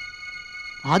ತುಂಬಿಕೊಂಡ್ಬಿಟ್ಟಿದ್ದಾರೆ.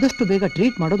 ಆದಷ್ಟು ಬೇಗ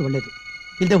ಟ್ರೀಟ್ ಮಾಡೋದು ಒಳ್ಳೇದು.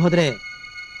 ಇಲ್ಲದೆ ಹೋದ್ರೆ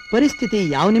ಪರಿಸ್ಥಿತಿ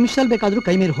ಯಾವ ನಿಮಿಷದಲ್ಲಿ ಬೇಕಾದರೂ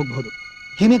ಕೈ ಮೀರಿ ಹೋಗಬಹುದು.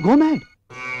 ಹಿ ಮೇ ಗೋ mad.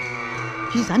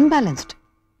 He is unbalanced.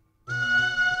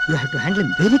 You have to handle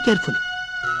him very carefully.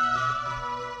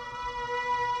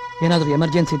 ಏನಾದರೂ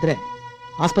ಎಮರ್ಜೆನ್ಸಿ ಇದ್ರೆ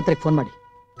ಆಸ್ಪತ್ರೆಗೆ ಫೋನ್ ಮಾಡಿ.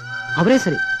 ಅವರೇ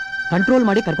ಸರಿ ಕಂಟ್ರೋಲ್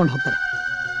ಮಾಡಿ ಕರ್ಕೊಂಡು ಹೋಗ್ತಾರೆ.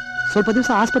 ಸ್ವಲ್ಪ ದಿವಸ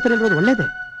ಆಸ್ಪತ್ರೆಯಲ್ಲಿರೋದು ಒಳ್ಳೇದೇ.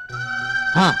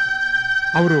 ಹಾ,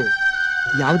 ಅವರು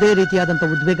ಯಾವುದೇ ರೀತಿಯಾದಂಥ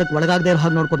ಉದ್ವೇಗಕ್ಕೆ ಒಳಗಾಗದೇ ಇರೋ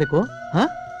ಹಾಗೆ ನೋಡ್ಕೋಬೇಕು. ಹಾ,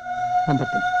 ನಾನು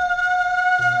ಬರ್ತೀನಿ.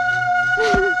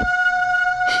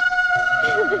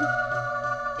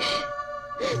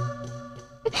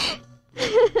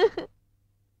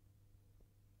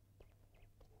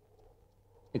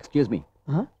 Excuse me.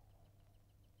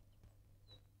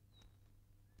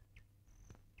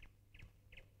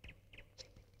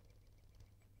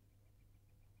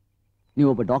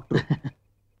 ನೀವೊಬ್ಬ doctor,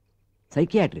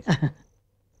 psychiatrist,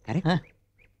 correct?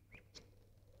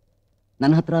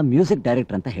 ನನ್ನ ಹತ್ರ ಮ್ಯೂಸಿಕ್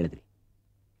ಡೈರೆಕ್ಟರ್ ಅಂತ ಹೇಳಿದ್ರಿ.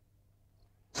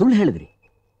 ಸುಳ್ಳು ಹೇಳಿದ್ರಿ.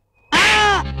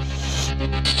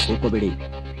 ಕೂತ್ಕೋಬೇಡಿ,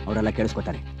 ಅವರೆಲ್ಲ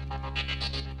ಕೇಳಿಸ್ಕೊತಾರೆ.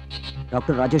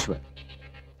 ಡಾಕ್ಟರ್ ರಾಜೇಶ್ವರ್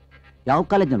ಯಾವ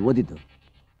ಕಾಲೇಜ್ನಲ್ಲಿ ಓದಿದ್ದು?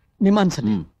 ನಿಮ್ಮ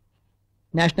ಅನ್ಸಲ್ಲಿ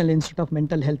national institute of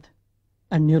mental health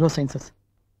and neuro sciences.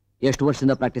 ಎಷ್ಟು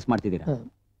ವರ್ಷದಿಂದ ಪ್ರಾಕ್ಟೀಸ್ ಮಾಡ್ತಿದ್ದೀರಾ?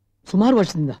 ಸುಮಾರು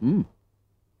ವರ್ಷದಿಂದ.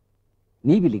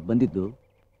 ನೀವಿಲ್ಲಿಗೆ ಬಂದಿದ್ದು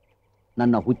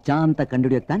ನನ್ನ ಹುಚ್ಚ ಅಂತ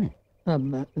ಕಂಡುಹಿಡಿಯೋಕೆ ತಾನೆ?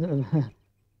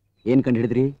 ಏನ್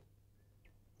ಕಂಡುಹಿಡಿದ್ರಿ?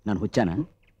 ನಾನು ಹುಚ್ಚನ?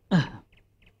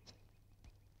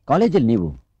 ಕಾಲೇಜಲ್ಲಿ ನೀವು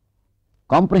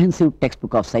comprehensive text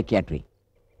book of psychiatry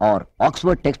R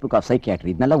Oxford text book of psychiatry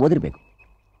ಇದನ್ನೆಲ್ಲ ಓದಿರ್ಬೇಕು.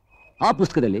 ಆ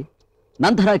ಪುಸ್ತಕದಲ್ಲಿ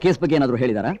ನಂತರ ಕೇಸ್ ಬಗ್ಗೆ ಏನಾದರೂ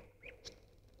ಹೇಳಿದಾರಾ?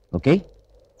 ಓಕೆ,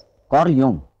 ಕಾರ್ಲ್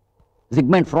ಯೂಂಗ್,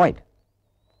 ಸಿಗ್ಮೆಂಟ್ ಫ್ರಾಯ್ಡ್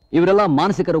ಇವರೆಲ್ಲ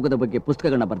ಮಾನಸಿಕ ರೋಗದ ಬಗ್ಗೆ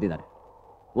ಪುಸ್ತಕಗಳನ್ನ ಬರೆದಿದ್ದಾರೆ.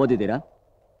 ಓದಿದ್ದೀರಾ?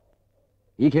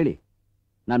 ಈಗ ಹೇಳಿ,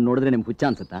 ನಾನು ನೋಡಿದ್ರೆ ನಿಮ್ಗೆ ಹುಚ್ಚ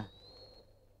ಅನ್ಸುತ್ತಾ?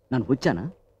 ನಾನು ಹುಚ್ಚನಾ?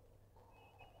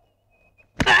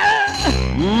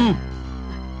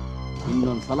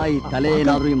 ಇನ್ನೊಂದ್ಸಲ ಈ ತಲೆ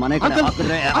ಏನಾದ್ರೂ ಈ ಮನೆ ಕಡೆ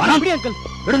ಹಾಕಿದ್ರೆ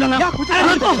ಬಿಡು ನನ್ನ.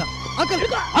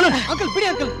 ಅಂಕಲ್ ಬಿಡಿ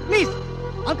uncle, please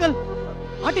uncle.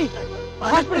 Aunty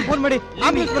hospital phone ಮಾಡಿ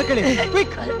ಆಂಬುಲೆನ್ಸ್ ಬರ್ಕೊಳ್ಳಿ,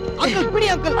 ಕ್ವಿಕ್. ಅಂಕಲ್ ಬಿಡಿ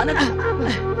uncle.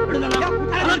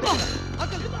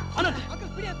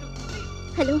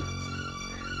 Hello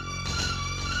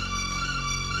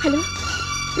hello,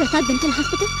 Prasad mental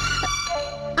hospital.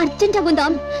 Urgent ಆಗಿ ಒಂದು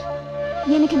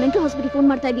ಏನಕ್ಕೆ ಮೆಂಟಲ್ ಹಾಸ್ಪಿಟಲ್ ಫೋನ್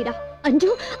ಮಾಡ್ತಾ ಇದ್ದೀರಾ? ಅಂಜು,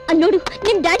 ಅಲ್ಲಿ ನೋಡು,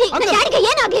 ನಿಮ್ ಡ್ಯಾಡಿ ಡ್ಯಾಡಿಗೆ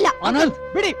ಏನಾಗಿಲ್ಲ. ಅನಂತ್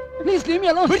ಬಿಡಿ ಪ್ಲೀಸ್, ಲೀವ್ ಮೀ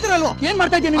ಅಲೋನ್. ಬಿಡ್ತೀರಲ್ವಾ? ಏನ್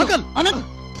ಮಾಡ್ತಾ ಇದ್ದೀನಿ ಅಂಕಲ್? ಅನಂತ್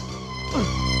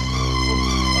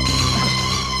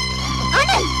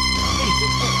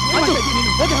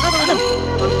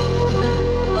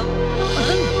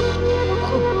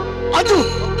ಅಂಜು,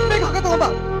 ಬೇಗ ಹಾಕ ತಗೊಂಬ.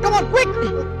 Come on quick.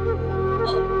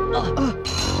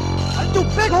 ಅಂಜು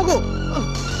ಬೇಗ ಹೋಗು.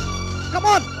 Come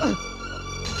on.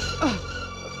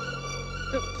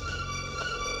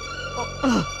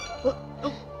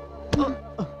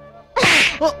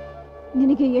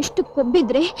 ನಿನಗೆ ಎಷ್ಟು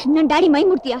ಕೊಬ್ಬಿದ್ರೆ ನನ್ ಡ್ಯಾಡಿ ಮೈ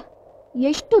ಮುಟ್ತೀಯಾ?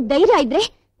 ಎಷ್ಟು ಧೈರ್ಯ ಇದ್ರೆ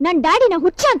ನನ್ ಡ್ಯಾಡಿನ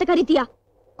ಹುಚ್ಚ ಅಂತ ಕರಿತೀಯಾ?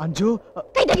 ಅಂಜು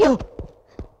ಕೈ ತೆಗೆಯೋ.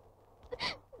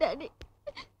 ಡ್ಯಾಡಿ,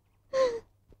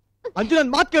 ಅಂಜು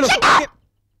ನನ್ ಮಾತು ಕೇಳು.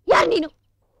 ಯಾರು ನೀನು?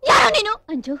 ಯಾರೋ ನೀನು?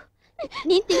 ಅಂಜು,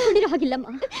 ನೀನ್ ತಿಳ್ಕೊಂಡಿರೋ ಹಾಗಿಲ್ಲಮ್ಮ.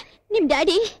 ನಿಮ್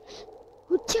ಡ್ಯಾಡಿ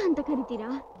ಹುಚ್ಚ ಅಂತ ಕರಿತೀರಾ?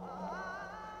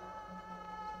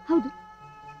 ಹೌದು,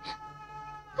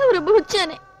 ಅವರೊಬ್ಬ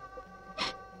ಹುಚ್ಚಾನೆ.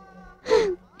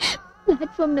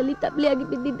 ಪ್ಲಾಟ್ಫಾರ್ಮ್ ನಲ್ಲಿ ತಬ್ಲಿಯಾಗಿ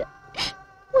ಬಿದ್ದಿದ್ದ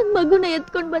ಒಂದ್ ಮಗುನ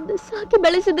ಎತ್ಕೊಂಡ್ ಬಂದು ಸಾಕಿ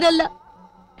ಬೆಳೆಸಿದ್ರಲ್ಲ,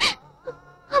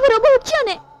 ಅವರೊಬ್ಬ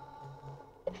ಹುಚ್ಚಾನೆ.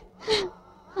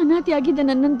 ಅನಾಥಿಯಾಗಿದ್ದ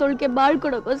ನನ್ನನ್ನು ತೊಳ್ಕೆ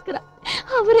ಬಾಳ್ಕೊಡೋಕೋಸ್ಕರ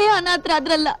ಅವರೇ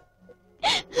ಅನಾಥರಾದ್ರಲ್ಲ,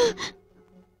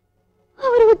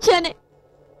 ಅವರು ಹುಚ್ಚಾನೆ.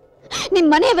 ನಿಮ್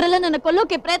ಮನೆಯವರೆಲ್ಲ ನನ್ನ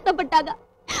ಕೊಲ್ಲೋಕೆ ಪ್ರಯತ್ನ ಪಟ್ಟಾಗ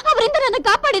ಅವರಿಂದ ನನ್ನ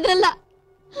ಕಾಪಾಡಿದ್ರಲ್ಲ,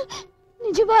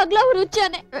 ನಿಜವಾಗ್ಲೂ ಅವರು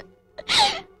ಹುಚ್ಚಾನೆ.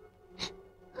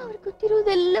 ಅವ್ರು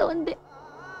ಗೊತ್ತಿರೋದೆಲ್ಲ ಒಂದೇ,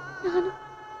 ನಾನು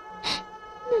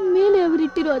ನನ್ನ ಮೇಲೆ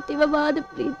ಅವರಿಟ್ಟಿರೋ ಅತೀವವಾದ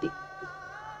ಪ್ರೀತಿ.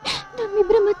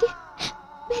 ನಮ್ಮಿಬ್ಬರ ಮಧ್ಯೆ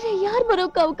ಬೇರೆ ಯಾರು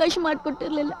ಬರೋಕೆ ಅವಕಾಶ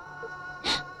ಮಾಡಿಕೊಟ್ಟಿರ್ಲಿಲ್ಲ.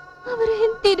 ಅವರ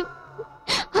ಹೆಂಡತಿರು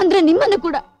ಅಂದ್ರೆ ನಿಮ್ಮನ್ನು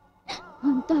ಕೂಡ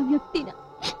ಅಂತ ವ್ಯಕ್ತಿನ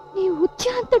ನೀವು ಹುಚ್ಚ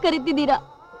ಅಂತ ಕರಿತಿದ್ದೀರಾ?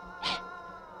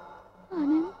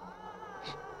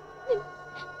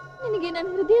 ನಿನಗೆ ನನ್ನ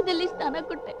ಹೃದಯದಲ್ಲಿ ಸ್ಥಾನ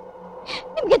ಕೊಟ್ಟೆ,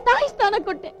 ನಿಮ್ಗೆ ತಾಯಿ ಸ್ಥಾನ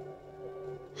ಕೊಟ್ಟೆ.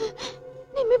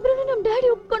 ನಿಮ್ಮಿಬ್ರು ನಮ್ ಡ್ಯಾಡಿ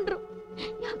ಒಪ್ಕೊಂಡ್ರು.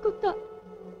 ಯಾಕೆ ಗೊತ್ತಾ?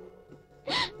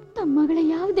 ತಮ್ಮ ಮಗಳ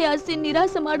ಯಾವುದೇ ಆಸೆ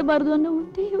ನಿರಾಸೆ ಮಾಡಬಾರ್ದು ಅನ್ನೋ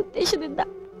ಒಂದೇ ಉದ್ದೇಶದಿಂದ.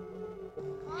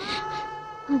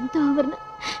 ಅಂತ ಅವ್ರನ್ನ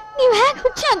ನೀವ್ ಹೇಗೆ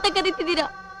ಹುಚ್ಚ ಅಂತ ಕರಿತಿದ್ದೀರಾ?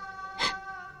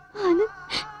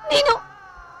 ನೀನು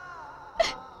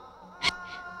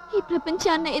ಈ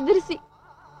ಪ್ರಪಂಚನ ಎದುರಿಸಿ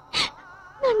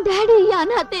ನನ್ ಡ್ಯಾಡಿ ಈ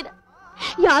ಅನಾಥೇನ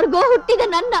ಯಾರಿಗೋ ಹುಟ್ಟಿದ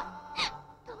ನನ್ನ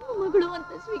ತಮ್ಮ ಮಗಳು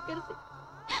ಅಂತ ಸ್ವೀಕರಿಸಿ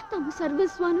ತಮ್ಮ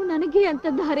ಸರ್ವಸ್ವನು ನನಗೆ ಅಂತ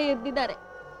ಧಾರೆ ಎದ್ದಿದ್ದಾರೆ.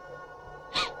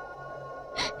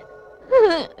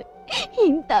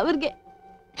 ಇಂಥವ್ರಿಗೆ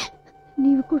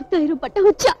ನೀವು ಕೊಡ್ತಾ ಇರೋ ಪಟ್ಟ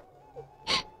ಹುಚ್ಚ.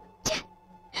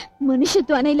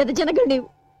 ಮನುಷ್ಯತ್ವನೇ ಇಲ್ಲದ ಜನಗಳು ನೀವು.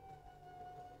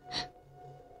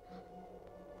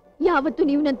 ಯಾವತ್ತು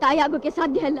ನೀವು ನನ್ನ ತಾಯಿ ಆಗೋಕೆ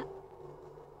ಸಾಧ್ಯ ಅಲ್ಲ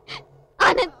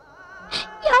ಆನಂದ್.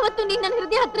 ಯಾವತ್ತು ನೀನ್ ನನ್ನ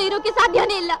ಹೃದಯ ಹತ್ರ ಇರೋಕೆ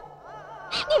ಸಾಧ್ಯನೇ ಇಲ್ಲ.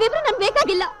 ನೀವಿಬ್ರು ನನ್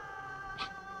ಬೇಕಾಗಿಲ್ಲ.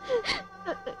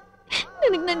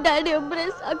 ನನಗ್ ನನ್ ಡ್ಯಾಡಿ ಒಬ್ಬರೇ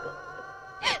ಸಾಕು.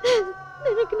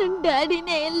 ನನಗ್ ನನ್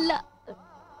ಡ್ಯಾಡಿನೇ ಇಲ್ಲ.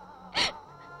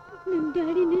 ನನ್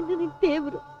ಡ್ಯಾಡಿನೇ ನನಗ್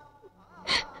ದೇವ್ರು.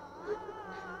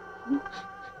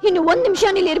 ಇನ್ನು ಒಂದ್ ನಿಮಿಷ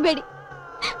ಇಲ್ಲಿ ಇರ್ಬೇಡಿ.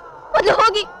 ಮೊದಲು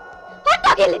ಹೋಗಿ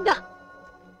ಹೊರಟೋಗಿ ಇಲ್ಲಿಂದ.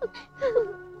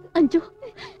 Anju,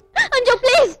 Anju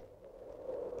please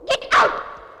get out.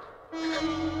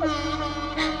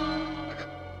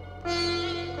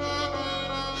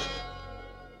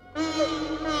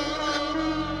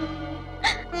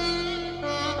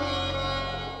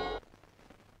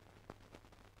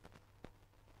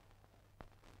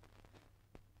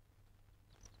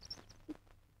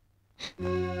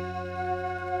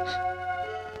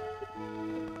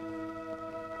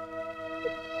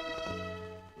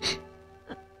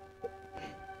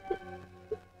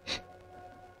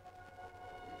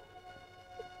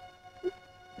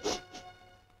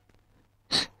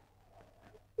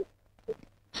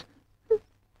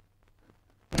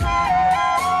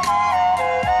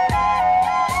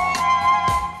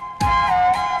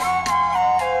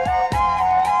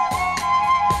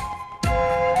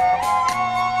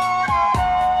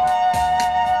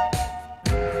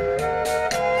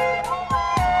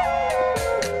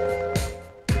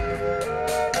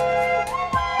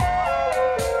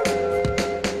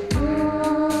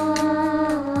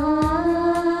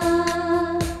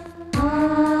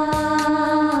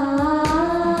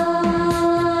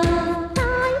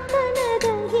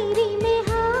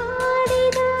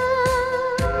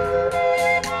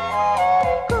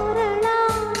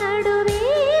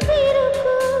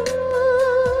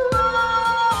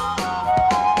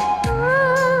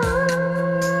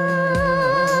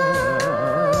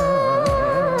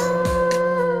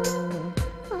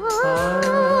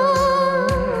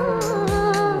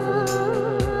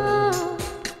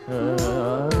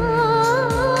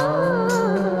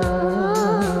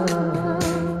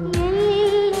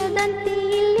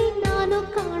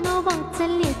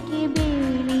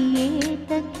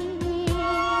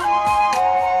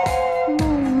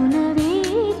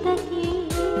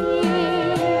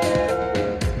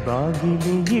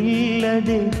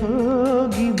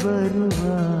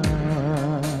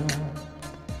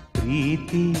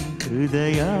 ಪ್ರೀತಿ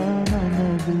ಹೃದಯ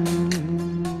ನನ್ನದು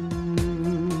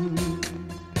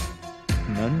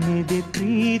ನನ್ನೆದೆ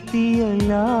ಪ್ರೀತಿಯ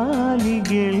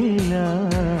ಲಾಲಿಗೆಲ್ಲ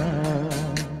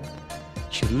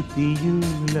ಶ್ರುತಿಯು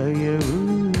ಲಯವು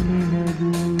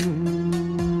ನಿನದು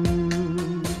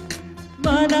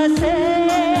ಮನಸೇ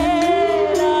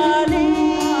ಲಾಲಿ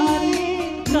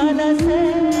ಕನಸೇ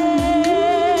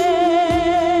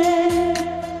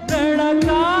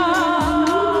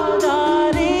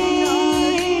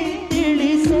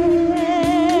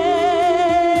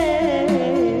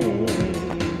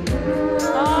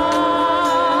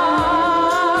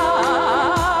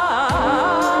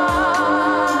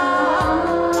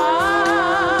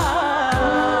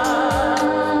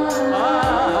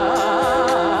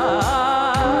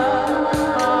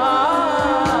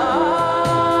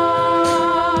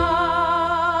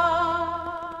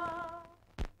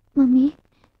ಮಮ್ಮಿ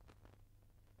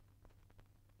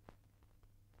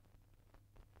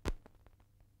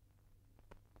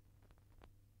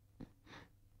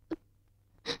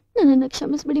ನನ್ನನ್ನು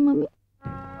ಕ್ಷಮಿಸ್ಬಿಡಿ ಮಮ್ಮಿ.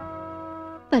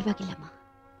 ಪರವಾಗಿಲ್ಲಮ್ಮ,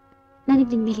 ನನಗೆ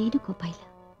ನಿನ್ ಮೇಲೆ ಏನು ಕೋಪ ಇಲ್ಲ.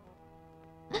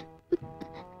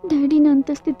 ಡ್ಯಾಡಿನ ಅಂತ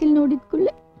ಸ್ಥಿತಿಲಿ ನೋಡಿದ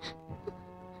ಕೂಡಲೇ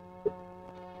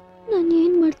ನಾನು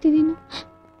ಏನ್ ಮಾಡ್ತಿದ್ದೀನೋ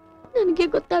ನನಗೆ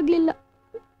ಗೊತ್ತಾಗ್ಲಿಲ್ಲ.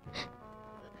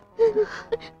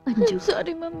 ಅಂಜು,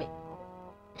 ಸಾರಿ ಮಮ್ಮಿ.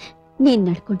 ನೀನ್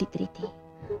ನಡ್ಕೊಂಡಿದ್ದ ರೀತಿ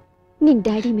ನಿನ್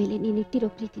ಡ್ಯಾಡಿ ಮೇಲೆ ನೀನ್ ಇಟ್ಟಿರೋ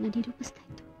ಪ್ರೀತಿನ ನಿರೂಪಿಸ್ತಾ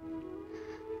ಇತ್ತು.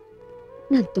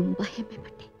 ನಾನ್ ತುಂಬಾ ಹೆಮ್ಮೆ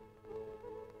ಪಟ್ಟೆ.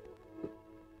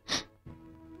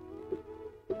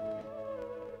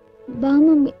 ಬಾ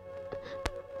ಮಮ್ಮಿ,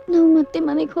 ನಾವು ಮತ್ತೆ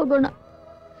ಮನೆಗೆ ಹೋಗೋಣ.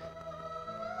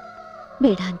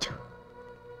 ಬೇಡ ಅಂಜು,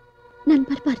 ನಾನ್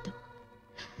ಬರಬಾರ್ದು.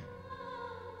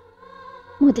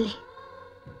 ಮೊದಲೇ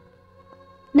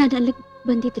ನಾನು ಅಲ್ಲಿಗೆ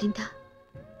ಬಂದಿದ್ರಿಂದ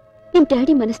ನಿಮ್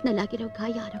ಡ್ಯಾಡಿ ಮನಸ್ಸಿನಲ್ಲಾಗಿರೋ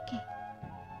ಗಾಯ ಆರೋಗ್ಯ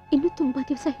ಇನ್ನೂ ತುಂಬಾ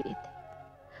ದಿವಸ ಹಿಡಿಯುತ್ತೆ.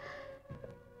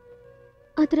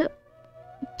 ಅದರ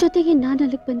ಜೊತೆಗೆ ನಾನು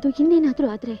ಅಲ್ಲಿಗೆ ಬಂದು ಇನ್ನೇನಾದ್ರೂ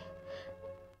ಆದ್ರೆ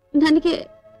ನನಗೆ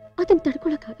ಅದನ್ನ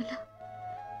ತಡ್ಕೊಳಕ್ಕಾಗಲ್ಲ.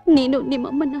 ನೀನು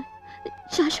ನಿಮ್ಮಮ್ಮನ್ನ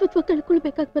ಶಾಶ್ವತವಾಗಿ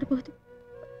ಕಳ್ಕೊಳ್ಬೇಕಾಗಿ ಬರ್ಬೋದು.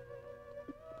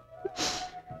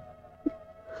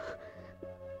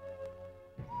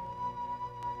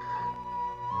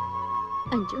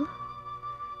 ಅಂಜು,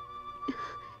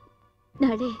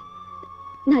 ನಾಳೆ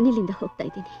ನಾನಿಲ್ಲಿಂದ ಹೋಗ್ತಾ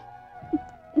ಇದ್ದೀನಿ.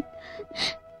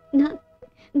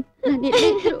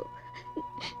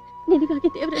 ನಿನಗಾಗಿ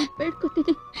ದೇವರಲ್ಲಿ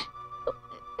ಬೇಡ್ಕೊತೀನಿ.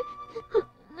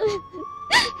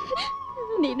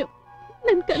 ನೀನು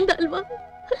ನನ್ ಕಂದ ಅಲ್ವಾ?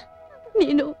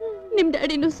 ನೀನು ನಿಮ್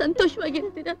ಡ್ಯಾಡಿನೂ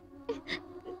ಸಂತೋಷವಾಗಿರ್ತೀರ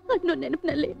ಅನ್ನೋ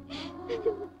ನೆನಪಿನಲ್ಲಿ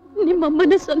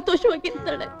ನಿಮ್ಮಮ್ಮನ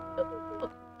ಸಂತೋಷವಾಗಿರ್ತಾಳೆ.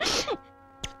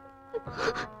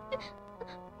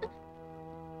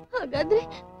 ಹಾಗಾದ್ರೆ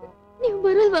ನೀವು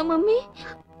ಬರಲ್ವಾ ಮಮ್ಮಿ?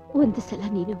 ಒಂದು ಸಲ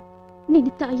ನೀನು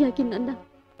ನಿನ್ನ ತಾಯಿಯಾಗಿ ನನ್ನ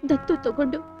ದತ್ತು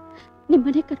ತಗೊಂಡು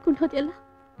ನಿಮ್ಮನೆ ಕರ್ಕೊಂಡು ಹೋದೆಯಲ್ಲ,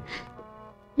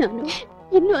 ನಾನು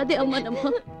ಇನ್ನು ಅದೇ ಅಮ್ಮ ನಮ್ಮ.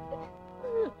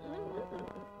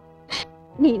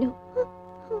 ನೀನು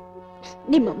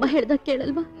ನಿಮ್ಮಮ್ಮ ಹೇಳ್ದ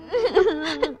ಕೇಳಲ್ವಾ?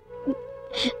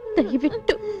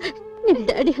 ದಯವಿಟ್ಟು ನಿಮ್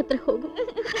ಡ್ಯಾಡಿ ಹತ್ರ ಹೋಗು.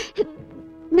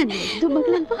 ನನ್ನ ಒಂದು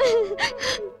ಮಗಳಲ್ವಾ,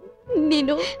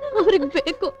 ನೀನು ಅವ್ರಿಗೆ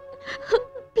ಬೇಕು.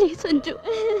 ಪ್ಲೀಸ್ ಅಂಜು,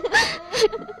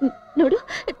 ನೋಡು,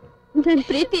 ನನ್ನ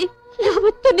ಪ್ರೀತಿ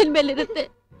ಯಾವತ್ತೂ ನಿನ್ ಮೇಲಿರುತ್ತೆ.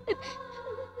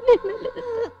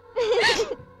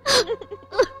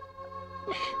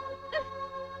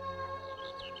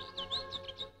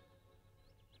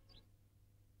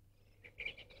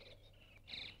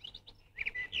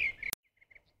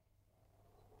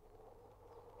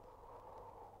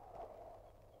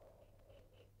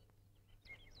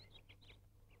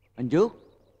 ಅಂಜು,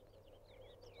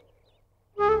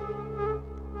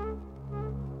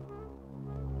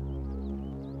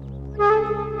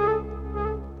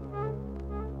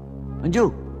 ಅಂಜು,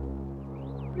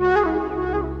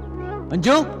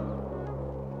 ಅಂಜು,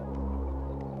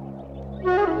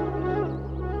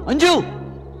 ಅಂಜು.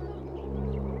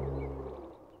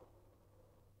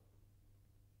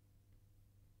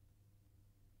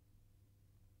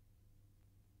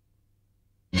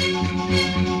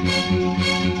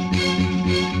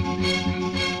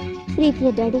 ಪ್ರೀತಿಯ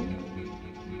ಡ್ಯಾಡಿ,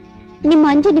 ನಿಮ್ಮ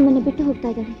ಅಂಜು ನಿಮ್ಮನ್ನು ಬಿಟ್ಟು ಹೋಗ್ತಾ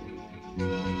ಇದ್ದಾಳೆ.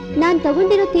 ನಾನು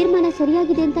ತಗೊಂಡಿರೋ ತೀರ್ಮಾನ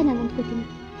ಸರಿಯಾಗಿದೆ ಅಂತ ನಾನು ಅಂದ್ಕೋತೀನಿ.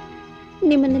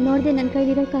 ನಿಮ್ಮನ್ನು ನೋಡದೆ ನನ್ನ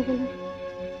ಕೈಲಿರೋಕ್ಕಾಗಲ್ಲ,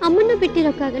 ಅಮ್ಮನ್ನು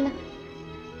ಬಿಟ್ಟಿರೋಕ್ಕಾಗಲ್ಲ.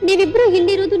 ನೀವಿಬ್ರು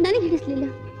ಇಲ್ಲಿರೋದು ನನಗೆ ಹಿಡಿಸ್ಲಿಲ್ಲ.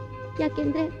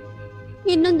 ಯಾಕೆಂದ್ರೆ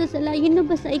ಇನ್ನೊಂದು ಸಲ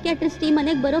ಇನ್ನೊಬ್ಬ ಸೈಕ್ಯಾಟ್ರಿಸ್ಟ್ ಈ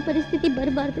ಮನೆಗೆ ಬರೋ ಪರಿಸ್ಥಿತಿ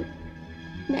ಬರಬಾರ್ದು.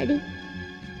 ಡ್ಯಾಡಿ,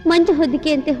 ಮಂಜು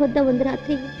ಹೊದಿಕೆ ಅಂತೆ ಹೊದ್ದ ಒಂದು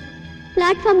ರಾತ್ರಿ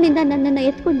ಪ್ಲಾಟ್ಫಾರ್ಮ್ನಿಂದ ನನ್ನನ್ನು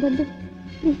ಎತ್ಕೊಂಡು ಬಂದು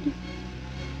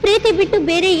ಪ್ರೀತಿ ಬಿಟ್ಟು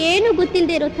ಬೇರೆ ಏನೂ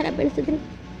ಗೊತ್ತಿಲ್ಲದೆ ಇರೋ ಥರ ಬೆಳೆಸಿದ್ರಿ.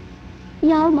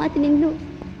 ಯಾವ ಮಾತಿನಿಂದಲೂ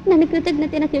ನನ್ನ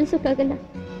ಕೃತಜ್ಞತೆನ ತಿಳಿಸೋಕ್ಕಾಗಲ್ಲ.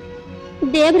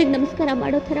 ದೇವರಿಗೆ ನಮಸ್ಕಾರ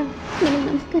ಮಾಡೋ ಥರ ನಿಮಗೆ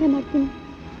ನಮಸ್ಕಾರ ಮಾಡ್ತೀನಿ.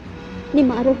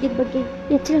 ನಿಮ್ಮ ಆರೋಗ್ಯದ ಬಗ್ಗೆ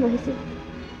ಎಚ್ಚರ ವಹಿಸಿ.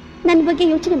 ನನ್ನ ಬಗ್ಗೆ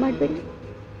ಯೋಚನೆ ಮಾಡಬೇಡಿ.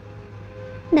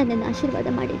 ನನ್ನನ್ನು ಆಶೀರ್ವಾದ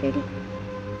ಮಾಡಿಬೇಡಿ.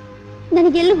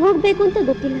 ನನಗೆಲ್ಲೂ ಹೋಗಬೇಕು ಅಂತ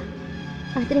ಗೊತ್ತಿಲ್ಲ,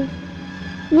 ಆದರೆ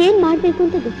ಏನು ಮಾಡಬೇಕು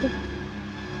ಅಂತ ಗೊತ್ತು.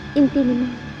 ಇಂತಿ ನಿಮ್ಮ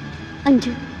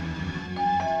ಅಂಜು.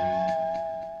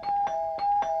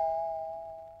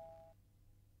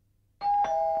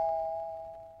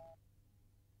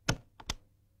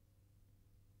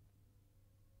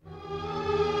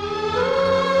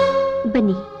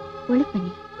 ಬನ್ನಿ, ಒಳಗೆ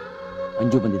ಬನ್ನಿ.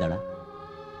 ಅಂಜು ಬಂದಿದ್ದಾಳ?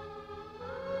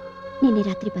 ನಿನ್ನೆ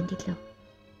ರಾತ್ರಿ ಬಂದಿದ್ಲು,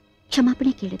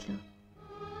 ಕ್ಷಮಾಪಣೆ ಕೇಳಿದ್ಲು,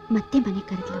 ಮತ್ತೆ ಮನೆ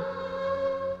ಕರೆದ್ಲು.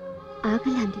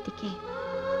 ಆಗಲ್ಲ ಅಂದಿದ್ದಕ್ಕೆ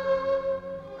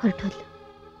ಹೊರಟೋದ್ಲು.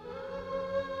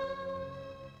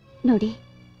 ನೋಡಿ,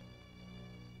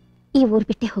 ಈ ಊರು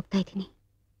ಬಿಟ್ಟೆ ಹೋಗ್ತಾ ಇದ್ದೀನಿ.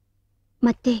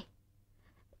 ಮತ್ತೆ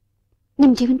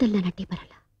ನಿಮ್ಮ ಜೀವನದಲ್ಲಿ ನಾನು ಅಡ್ಡಿ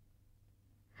ಬರಲ್ಲ.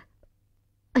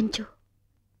 ಅಂಜು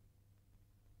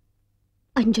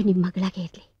ಅಂಜು ನಿಮ್ಮ ಮಗಳಾಗೆ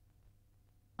ಇರಲಿ.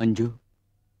 ಅಂಜು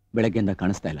ಬೆಳಗ್ಗೆಯಿಂದ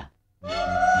ಕಾಣಿಸ್ತಾ ಇಲ್ಲ.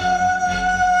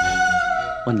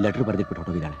 ಒಂದು ಲೆಟರ್ ಬರೆದಿಟ್ಬಿಟ್ಟು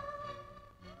ಹೊರಟೋಗಿದ್ದಾಳೆ.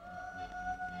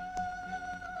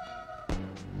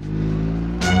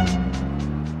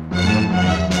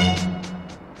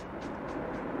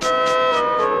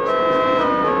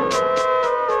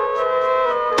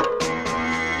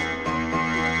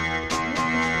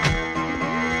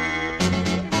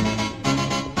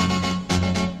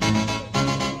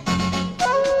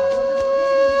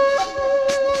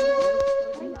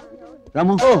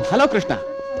 ರಾಮು. ಹಲೋ ಕೃಷ್ಣ,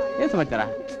 ಏನ್ ಸಮಾಚಾರ?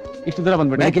 ಇಷ್ಟು ದೂರ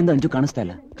ಬಂದ್ಬಿಟ್ಟೆ. ಬೆಳಗ್ಗೆಯಿಂದ ಅಂಜು ಕಾಣಿಸ್ತಾ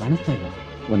ಇಲ್ಲ.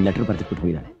 ಒಂದು ಲೆಟರ್ ಬರೆದಿಟ್ಬಿಟ್ಟು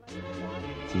ಹೋಗಿದ್ದಾಳೆ.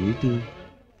 ಚೀಟಿ.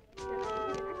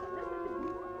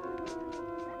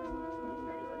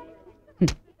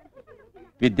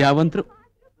 ವಿದ್ಯಾವಂತರು.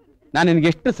 ನಾನು ನಿನ್ಗೆ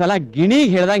ಎಷ್ಟು ಸಲ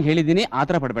ಗಿಣಿಗೆ ಹೇಳ್ದಂಗೆ ಹೇಳಿದ್ದೀನಿ,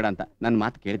 ಆತರ ಪಡ್ಬೇಡ ಅಂತ. ನನ್ನ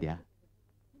ಮಾತು ಕೇಳಿದ್ಯಾ?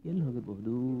 ಎಲ್ಲಿ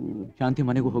ಹೋಗಿರ್ಬಹುದು? ಶಾಂತಿ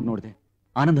ಮನೆಗೂ ಹೋಗಿ ನೋಡಿದೆ,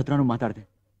 ಆನಂದ್ ಹತ್ರನೂ ಮಾತಾಡಿದೆ,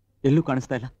 ಎಲ್ಲೂ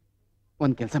ಕಾಣಿಸ್ತಾ ಇಲ್ಲ.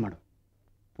 ಒಂದು ಕೆಲಸ ಮಾಡು,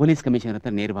 ಪೊಲೀಸ್ ಕಮಿಷನರ್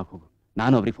ಹತ್ರ ನೇರವಾಗಿ ಹೋಗು.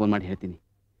 ನಾನು ಅವ್ರಿಗೆ ಫೋನ್ ಮಾಡಿ ಹೇಳ್ತೀನಿ.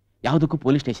 ಯಾವುದಕ್ಕೂ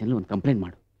ಪೊಲೀಸ್ ಸ್ಟೇಷನ್ ಒಂದು ಕಂಪ್ಲೇಂಟ್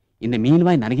ಮಾಡು. ಇನ್ನು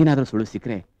ಮೀನ್ವಾಯ್ ನನಗೇನಾದ್ರೂ ಸುಳ್ಳು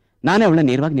ಸಿಕ್ಕರೆ ನಾನೇ ಅವಳ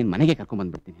ನೇರವಾಗಿ ನಿನ್ನ ಮನೆಗೆ ಕರ್ಕೊಂಡ್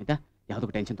ಬಂದ್ಬಿಡ್ತೀನಿ, ಆಯ್ತಾ?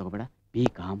 ಯಾವುದಕ್ಕೂ ಟೆನ್ಷನ್ ತಗೋಬೇಡ, ಬಿ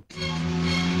ಕಾಮ್.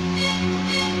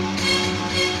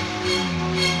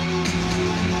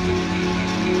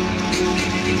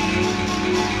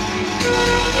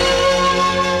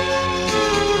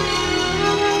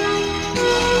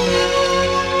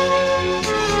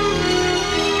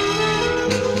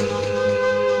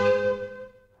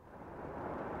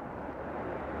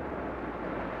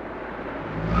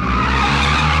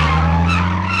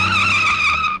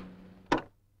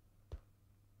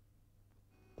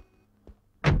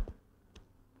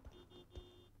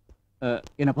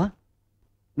 ಏನಪ್ಪ,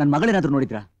 ನನ್ನ ಮಗಳೇನಾದ್ರೂ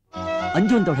ನೋಡಿದ್ರಾ?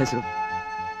 ಅಂಜು ಅಂತ ಅವಳ ಹೆಸರು.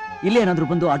 ಇಲ್ಲೇ ಏನಾದ್ರೂ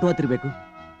ಬಂದು ಆಟೋ ಹತ್ತಿರ್ಬೇಕು.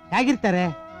 ಹೇಗಿರ್ತಾರೆ?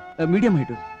 ಮೀಡಿಯಂ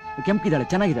ಹೈಟು, ಕೆಂಪಿದ್ದಾಳೆ,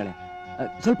 ಚೆನ್ನಾಗಿದ್ದಾಳೆ,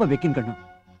 ಸ್ವಲ್ಪ ಬೆಕ್ಕಿನ ಕಣ್ಣು.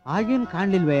 ಹಾಗೇನ್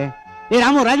ಕಾಣ್ಲಿಲ್ವೇ? ಏ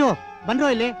ರಾಮು, ರಾಜು ಬಂದ್ರು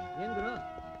ಇಲ್ಲಿ.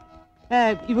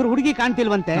 ಇವ್ರು ಹುಡುಗಿ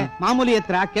ಕಾಣ್ತಿಲ್ವಂತೆ. ಮಾಮೂಲಿ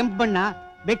ಎತ್ತರ, ಕೆಂಪು ಬಣ್ಣ,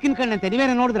 ಬೆಕ್ಕಿನ ಕಣ್ಣಂತೆ.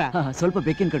 ನೀವೇನ ನೋಡಿದ್ರ? ಸ್ವಲ್ಪ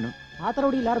ಬೆಕ್ಕಿನ ಕಣ್ಣು. ಆತರ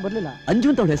ಹುಡುಗಿ ಯಾರು ಬರ್ಲಿಲ್ಲ. ಅಂಜು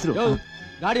ಅಂತ ಅವಳ ಹೆಸರು.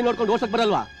 ಗಾಡಿ ನೋಡ್ಕೊಂಡು ಓಡ್ಸಕ್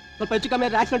ಬರಲ್ವಾ? ಸ್ವಲ್ಪ ಹೆಚ್ಚು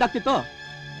ಕಮ್ಮಿ ಆಕ್ಸಿಡೆಂಟ್ ಆಗ್ತಿತ್ತು.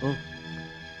 ಓ,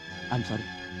 ಐ ಆಮ್ ಸಾರಿ.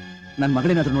 ನನ್ನ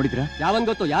ಮಗಳೇನಾದ್ರೂ ನೋಡಿದ್ರಾ? ಯಾವನ್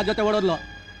ಗೊತ್ತು ಯಾರ ಜೊತೆ ಓಡೋದ್ಲು.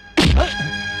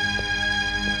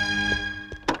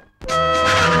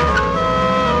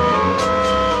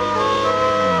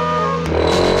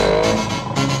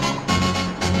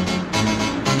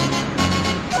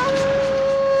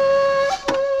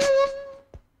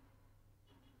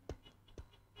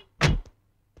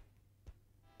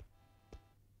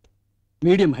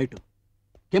 ಮೀಡಿಯಂ ಹೈಟು,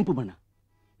 ಕೆಂಪು ಬಣ್ಣ,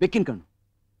 ಬೆಕ್ಕಿನ ಕಣ್ಣು.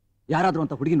 ಯಾರಾದ್ರೂ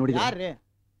ಅಂತ ಹುಡುಗಿ ನೋಡಿದ್ರಾ?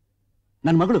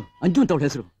 ನನ್ನ ಮಗಳು ಅಂಜು ಅಂತ ಅವಳ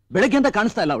ಹೆಸರು. ಬೆಳಗ್ಗೆಯಿಂದ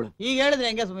ಕಾಣಿಸ್ತಾ ಇಲ್ಲ ಅವಳು. ಈಗ ಹೇಳಿದ್ರೆ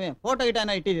ಹೆಂಗೆ ಸುಮ್ಮನೆ? ಫೋಟೋ ಗಿಟ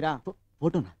ಏನೋ ಇಟ್ಟಿದ್ದೀರಾ?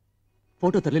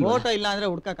 ಫೋಟೋ ತರಲಿಲ್ಲ. ಫೋಟೋ ಇಲ್ಲ ಅಂದ್ರೆ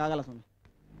ಹುಡ್ಕಕ್ ಆಗಲ್ಲ ಸುಮ್ಮನೆ.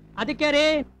 ಅದಕ್ಕೆ ರೀ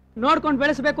ನೋಡ್ಕೊಂಡು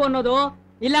ಬೆಳೆಸಬೇಕು ಅನ್ನೋದು.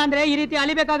 ಇಲ್ಲ ಅಂದ್ರೆ ಈ ರೀತಿ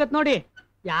ಅಲಿಬೇಕಾಗತ್ ನೋಡಿ.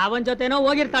 ಯಾವನ್ ಜೊತೆನೋ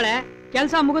ಹೋಗಿರ್ತಾಳೆ,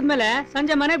 ಕೆಲಸ ಮುಗಿದ್ಮೇಲೆ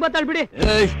ಸಂಜೆ ಮನೆಗೆ ಬರ್ತಾಳೆ ಬಿಡಿ.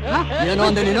 ಏನೋ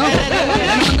ಅಂದೆ ನೀನು?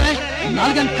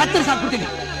 ನಾಲ್ಗನ್ ಕತ್ತರಿಸಿ ಹಾಕ್ಬಿಡ್ತೀನಿ.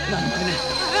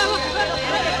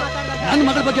 ನನ್ನ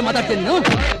ಮಗಳ ಬಗ್ಗೆ ಮಾತಾಡ್ತೀನಿ ನೀನು?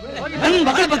 ನನ್ನ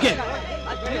ಮಗಳ ಬಗ್ಗೆ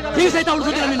ಸಹಿತ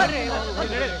ಉಳಿಸೋದಿಲ್ಲ ನೀನು.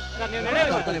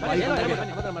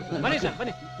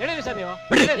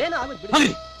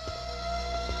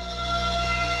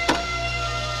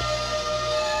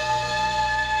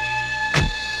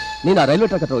 ನೀನು ಆ ರೈಲ್ವೆ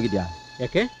ಟ್ರ್ಯಾಕ್ ಹತ್ರ ಹೋಗಿದ್ಯಾ?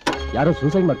 ಯಾಕೆ? ಯಾರೋ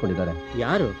ಸೂಸೈಡ್ ಮಾಡ್ಕೊಂಡಿದ್ದಾರೆ.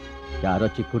 ಯಾರು? ಯಾರೋ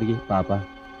ಚಿಕ್ಕ ಹುಡುಗಿ ಪಾಪ.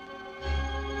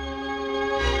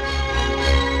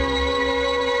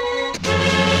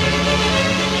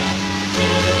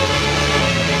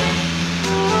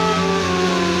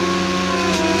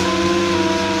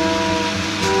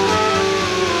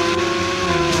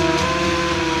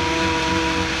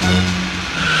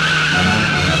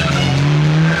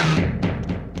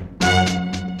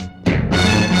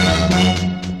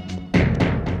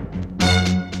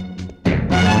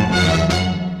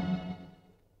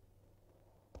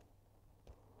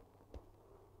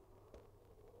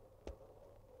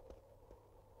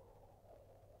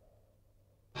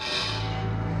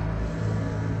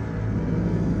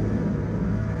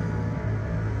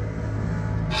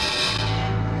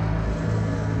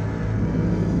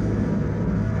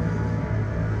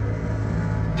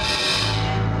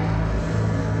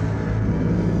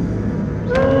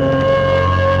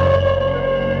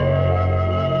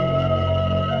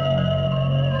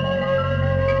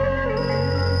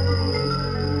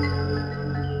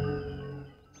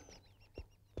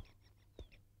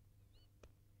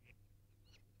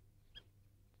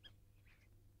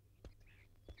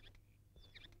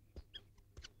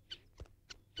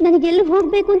 ನನಗೆಲ್ಲಿ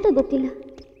ಹೋಗ್ಬೇಕು ಅಂತ ಗೊತ್ತಿಲ್ಲ,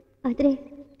 ಆದ್ರೆ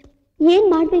ಏನ್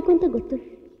ಮಾಡ್ಬೇಕು ಅಂತ ಗೊತ್ತು.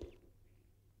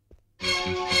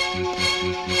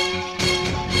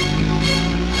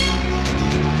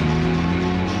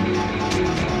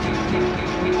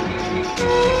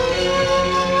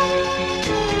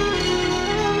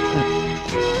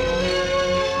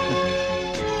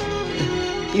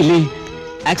 ಇಲ್ಲಿ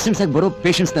ಆಕ್ಸಿಡೆಂಟ್ಸ್ ಆಗಿ ಬರೋ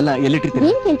ಪೇಷಂಟ್ಸ್ ಎಲ್ಲ ಎಲ್ಲಿಟ್ಟಿರ್ತೀರಾ?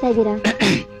 ಏನ್ ಕೇಳ್ತಾ ಇದ್ದೀರಾ?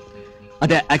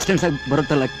 ಅದೇ ಆಕ್ಸಿಡೆಂಟ್ಸ್ ಆಗಿ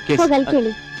ಬರುತ್ತಲ್ಲ ಕೇಸ್. ಹೋಗಲ್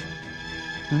ಕೇಳಿ.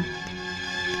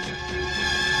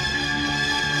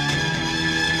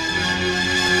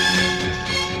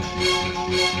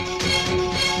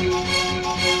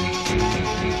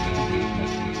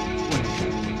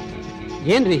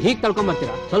 ಏನ್ರಿ ಹೀಗ್ ತಳ್ಕೊಂಡ್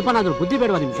ಬರ್ತೀರಾ? ಸ್ವಲ್ಪನಾದ್ರೂ ಬುದ್ಧಿ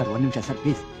ಬೇಡವಾ ನಿಮ್ಗೆ? ಸರ್ ಒಂದ್ ನಿಮಿಷ ಸರ್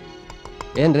ಪ್ಲೀಸ್.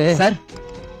 ಏನ್ರಿ ಸರ್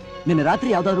ನಿನ್ನೆ ರಾತ್ರಿ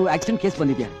ಯಾವ್ದಾದ್ರು ಆಕ್ಸಿಡೆಂಟ್ ಕೇಸ್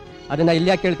ಬಂದಿದ್ಯಾ? ಅದನ್ನ ಇಲ್ಲಿ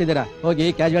ಯಾಕೆ ಕೇಳ್ತಿದ್ದೀರಾ? ಹೋಗಿ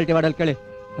ಕ್ಯಾಶುಯಾಲಿಟಿ ವಾರ್ಡಲ್ಲಿ ಕೇಳಿ.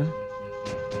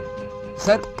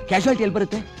 ಸರ್ ಕ್ಯಾಶುಯಾಲಿಟಿ ಎಲ್ಲಿ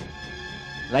ಬರುತ್ತೆ?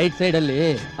 ರೈಟ್ ಸೈಡ್ ಅಲ್ಲಿ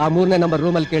ಆ 3ನೇ ನಂಬರ್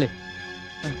ರೂಮಲ್ಲಿ ಕೇಳಿ.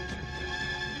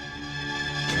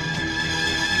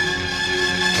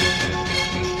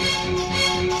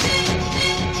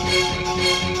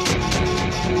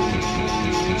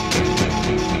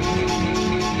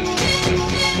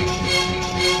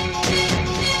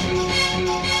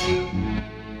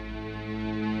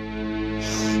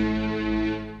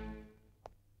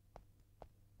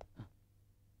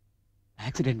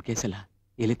 ಆಕ್ಸಿಡೆಂಟ್ ಕೇಸ್ ಎಲ್ಲ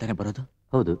ಎಲ್ಲಿ ತಾನೇ ಬರೋದು?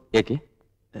 ಹೌದು, ಯಾಕೆ?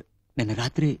 ನಿನ್ನೆ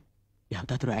ರಾತ್ರಿ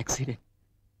ಯಾವ್ದಾದ್ರು ಆಕ್ಸಿಡೆಂಟ್?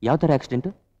 ಯಾವ ತರ ಆಕ್ಸಿಡೆಂಟ್?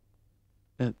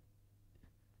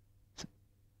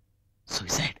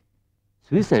 ಸುಯಿಸೈಡ್.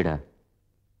 ಸುಯಿಸೈಡಾ?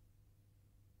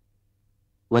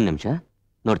 ಒಂದ್ ನಿಮಿಷ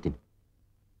ನೋಡ್ತೀನಿ.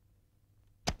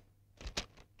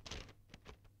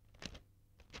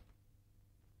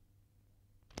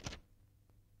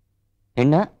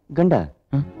 ಹೆಣ್ಣ ಗಂಡ?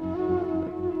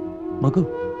 ಮಗು,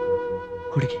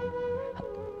 ಹುಡುಗಿ,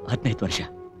 15 ವರ್ಷ.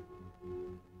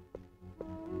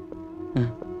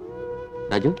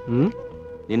 ರಾಜು,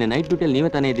 ನಿನ್ನೆ ನೈಟ್ ಡ್ಯೂಟಿಯಲ್ಲಿ ನೀವೇ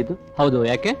ತಾನೇ ಇದ್ದಿದ್ದು? ಹೌದು,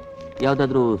 ಯಾಕೆ?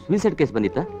 ಯಾವ್ದಾದ್ರು ಸುಯಿಸೈಡ್ ಕೇಸ್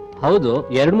ಬಂದಿತ್ತಾ? ಹೌದು,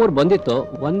 2-3 ಬಂದಿತ್ತು.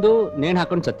 ಒಂದು ನೇಣು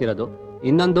ಹಾಕೊಂಡು ಸತ್ತಿರೋದು,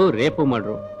 ಇನ್ನೊಂದು ರೇಪು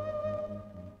ಮಾಡ್ರು.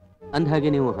 ಅಂದ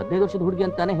ಹಾಗೆ ನೀವು 15 ವರ್ಷದ ಹುಡುಗಿ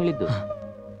ಅಂತಾನೆ ಹೇಳಿದ್ದು?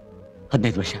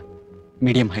 15 ವರ್ಷ,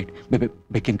 ಮೀಡಿಯಂ ಹೈಟ್,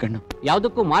 ಬೆಕ್ಕಿನ ಕಣ್ಣು.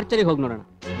 ಯಾವ್ದಕ್ಕೂ ಮಾರ್ಚರಿಗೆ ಹೋಗಿ ನೋಡೋಣ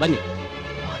ಬನ್ನಿ.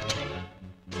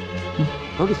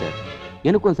 ಹೋಗಿ ಸರ್,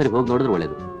 ಏನಕ್ಕೊಂದ್ಸರಿ ಹೋಗಿ ನೋಡಿದ್ರೆ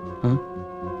ಒಳ್ಳೇದು.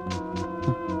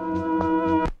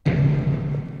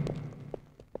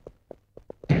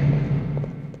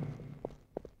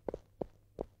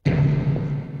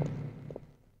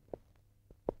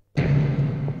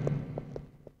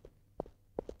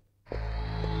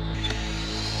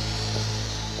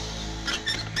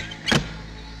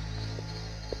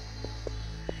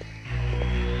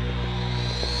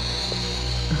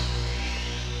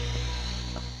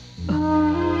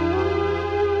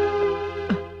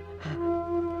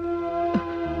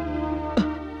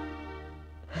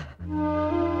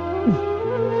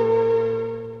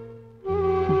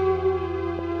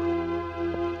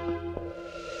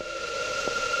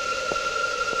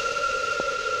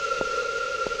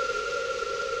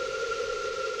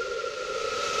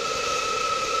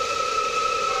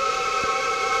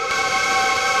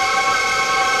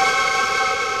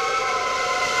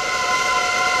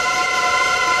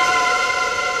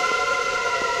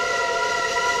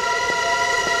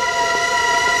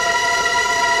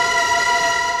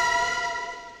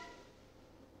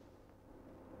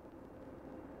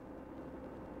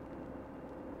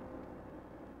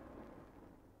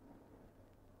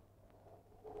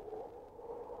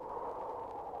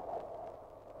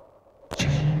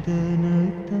 ಚಂದನ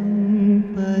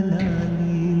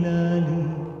ತಂಪಲಾಲಿ ಲಾಲಿ,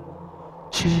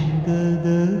 ಚಂದದ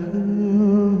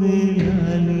ಹೂವೆ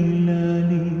ಲಾಲಿ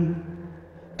ಲಾಲಿ,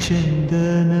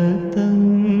 ಚಂದನ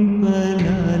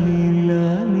ತಂಪಲಾಲಿ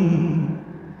ಲಾಲಿ,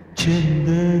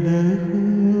 ಚಂದದ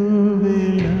ಹೂವೆ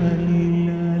ಲಾಲಿ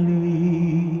ಲಾಲಿ.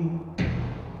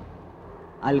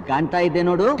 ಅಲ್ಲಿ ಕಾಣ್ತಾ ಇದೆ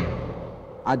ನೋಡು,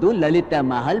 ಅದು Lalitha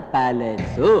Mahal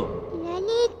palace.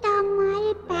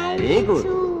 Very good.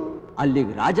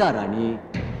 ಅಲ್ಲಿಗೆ ರಾಜ ರಾಣಿ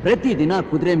ಪ್ರತಿದಿನ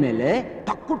ಕುದುರೆ ಮೇಲೆ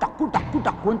ಟಕ್ಕು ಟಕ್ಕು ಟಕ್ಕು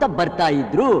ಟಕ್ಕು ಅಂತ ಬರ್ತಾ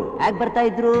ಇದ್ರು. ಯಾಕೆ ಬರ್ತಾ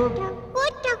ಇದ್ರು?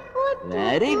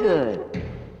 Very good.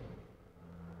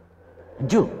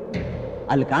 ಅಜ್ಜು,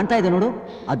 ಅಲ್ಲಿ ಕಾಣ್ತಾ ಇದೆ ನೋಡು,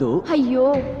 ಅದು. ಅಯ್ಯೋ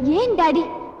ಏನ್ ಡ್ಯಾಡಿ,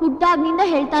 ಹುಟ್ಟಾಗ್ನಿಂದ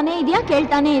ಹೇಳ್ತಾನೆ ಇದೆಯಾ,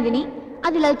 ಕೇಳ್ತಾನೆ ಇದೀನಿ.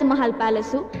 ಅದು ಲಲಿತ ಮಹಲ್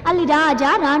ಪ್ಯಾಲೇಸು. ಅಲ್ಲಿ ರಾಜ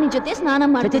ರಾಣಿ ಜೊತೆ ಸ್ನಾನ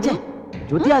ಮಾಡ್ತಿದ್ರು.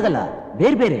 ಜೊತೆ ಆಗಲ್ಲ,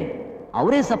 ಬೇರೆ ಬೇರೆ.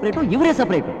 ಅವರೇ ಸಪರೇಟು, ಇವರೇ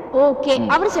ಸಪರೇಟು. ಓಕೆ,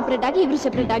 ಅವರು ಸೆಪರೇಟ್ ಆಗಿ ಇವರು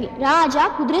ಸೆಪರೇಟ್ ಆಗಿ. ರಾಜ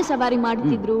ಕುದುರೆ ಸವಾರಿ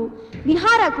ಮಾಡ್ತಿದ್ರು,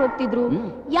 ವಿಹಾರಕ್ಕೆ ಹೋಗ್ತಿದ್ರು.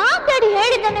 ಯಾಕೆ ಡ್ಯಾಡಿ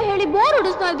ಹೇಳಿದ್ದನ್ನ ಹೇಳಿ ಬೋರ್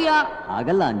ಹೊಡಿಸ್ತಾ ಇದೀಯಾ?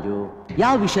 ಹಾಗಲ್ಲ ಅಂಜು,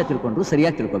 ಯಾವ ವಿಷಯ ತಿಳ್ಕೊಂಡ್ರು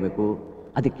ಸರಿಯಾಗಿ ತಿಳ್ಕೋಬೇಕು.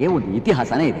 ಅದಕ್ಕೆ ಒಂದು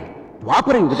ಇತಿಹಾಸನೇ ಇದೆ.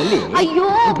 ದ್ವಾಪರ ಯುಗದಲ್ಲಿ. ಅಯ್ಯೋ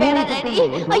ಬೇಡ ಡ್ಯಾಡಿ,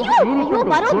 ಅಯ್ಯೋ ಅಯ್ಯೋ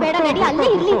ಬರೋ ಬೇಡ ಡ್ಯಾಡಿ, ಅಲ್ಲೇ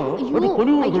ಇರ್ಲಿ.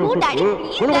 ಅಯ್ಯೋ daddy,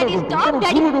 please daddy, stop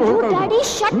daddy. Daddy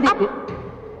shut up.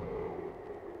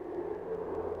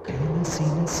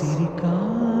 ಸಿರಿ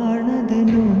ಕಾಣದೆ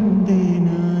ನೊಂದೆ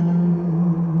ನಾನು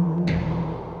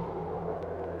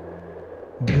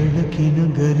ಬೆಳಕಿನ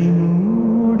ಗರಿ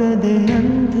ಮೂಡದೆ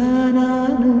ಅಂಧ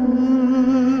ನಾನು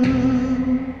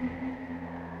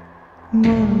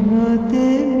ಮಮತೆ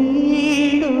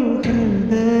ನೀಡೋ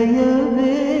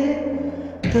ಹೃದಯವೇ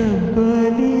ತಬ್ಬಲಿಯಾಗಿರೋಯಿತಮ್ಮ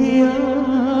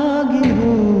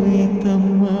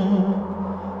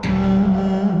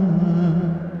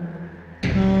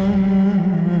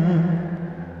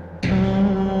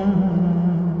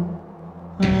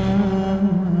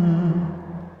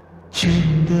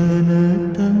ಚಂದನ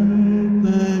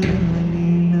ತಂಪಲಲಿ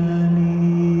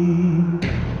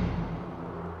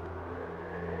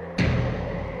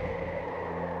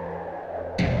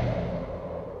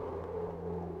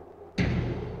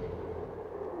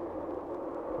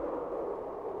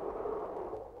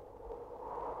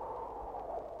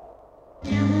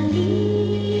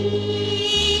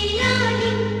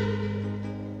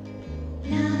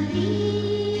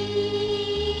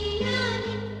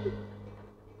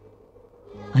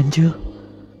ಅಂಜು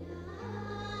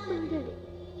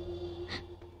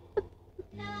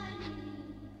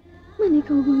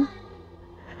ಮನೆಗೆ ಹೋಗೋಣ.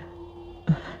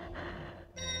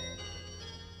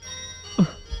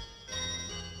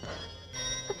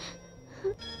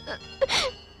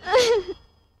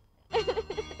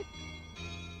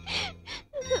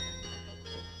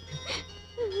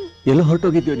 ಎಲ್ಲ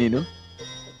ಹೊರಟೋಗಿದ್ಯೋ ನೀನು?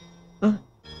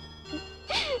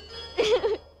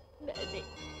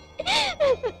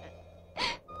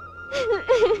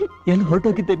 ಎಲ್ಲ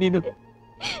ಹೊರಟೋಗಿದ್ದೆ ನೀನು?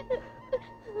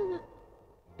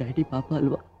 ಡ್ಯಾಡಿ ಪಾಪ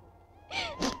ಅಲ್ವಾ?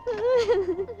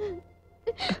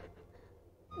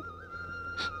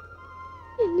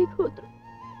 ಎಲ್ಲಿಗೆ ಹೋದ್ರು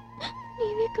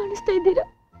ನೀವೇ ಕಾಣಿಸ್ತಾ ಇದ್ದೀರಾ.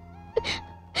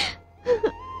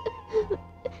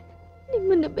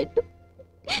 ನಿಮ್ಮನ್ನ ಬಿಟ್ಟು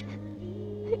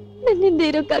ನನ್ನಿಂದ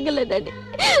ಇರೋಕ್ಕಾಗಲ್ಲ ಡ್ಯಾಡಿ.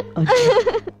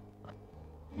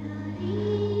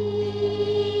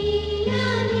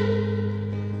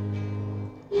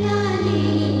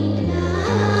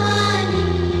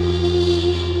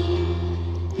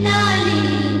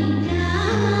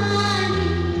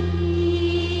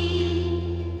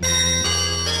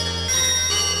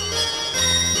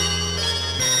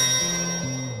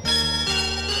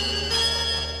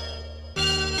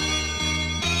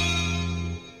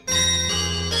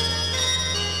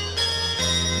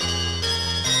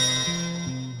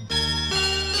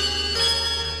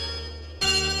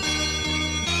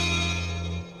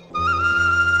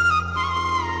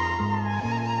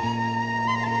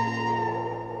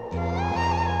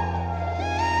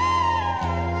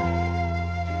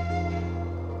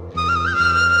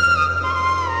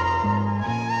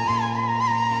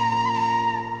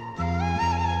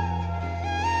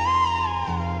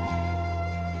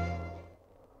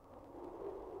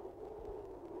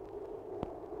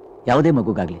 ಯಾವುದೇ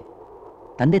ಮಗುಗಾಗ್ಲಿ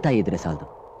ತಂದೆ ತಾಯಿ ಇದ್ರೆ ಸಾಲದು,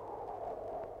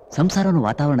 ಸಂಸಾರನ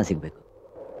ವಾತಾವರಣ ಸಿಗ್ಬೇಕು.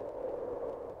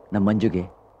 ನಮ್ಮ ಮಂಜುಗೆ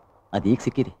ಅದೀಗ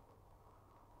ಸಿಕ್ಕಿದೆ.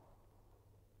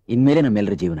 ಇನ್ಮೇಲೆ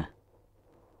ನಮ್ಮೆಲ್ಲರ ಜೀವನ.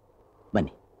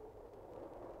 ಬನ್ನಿ.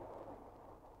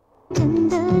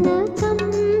 ಚಂದನ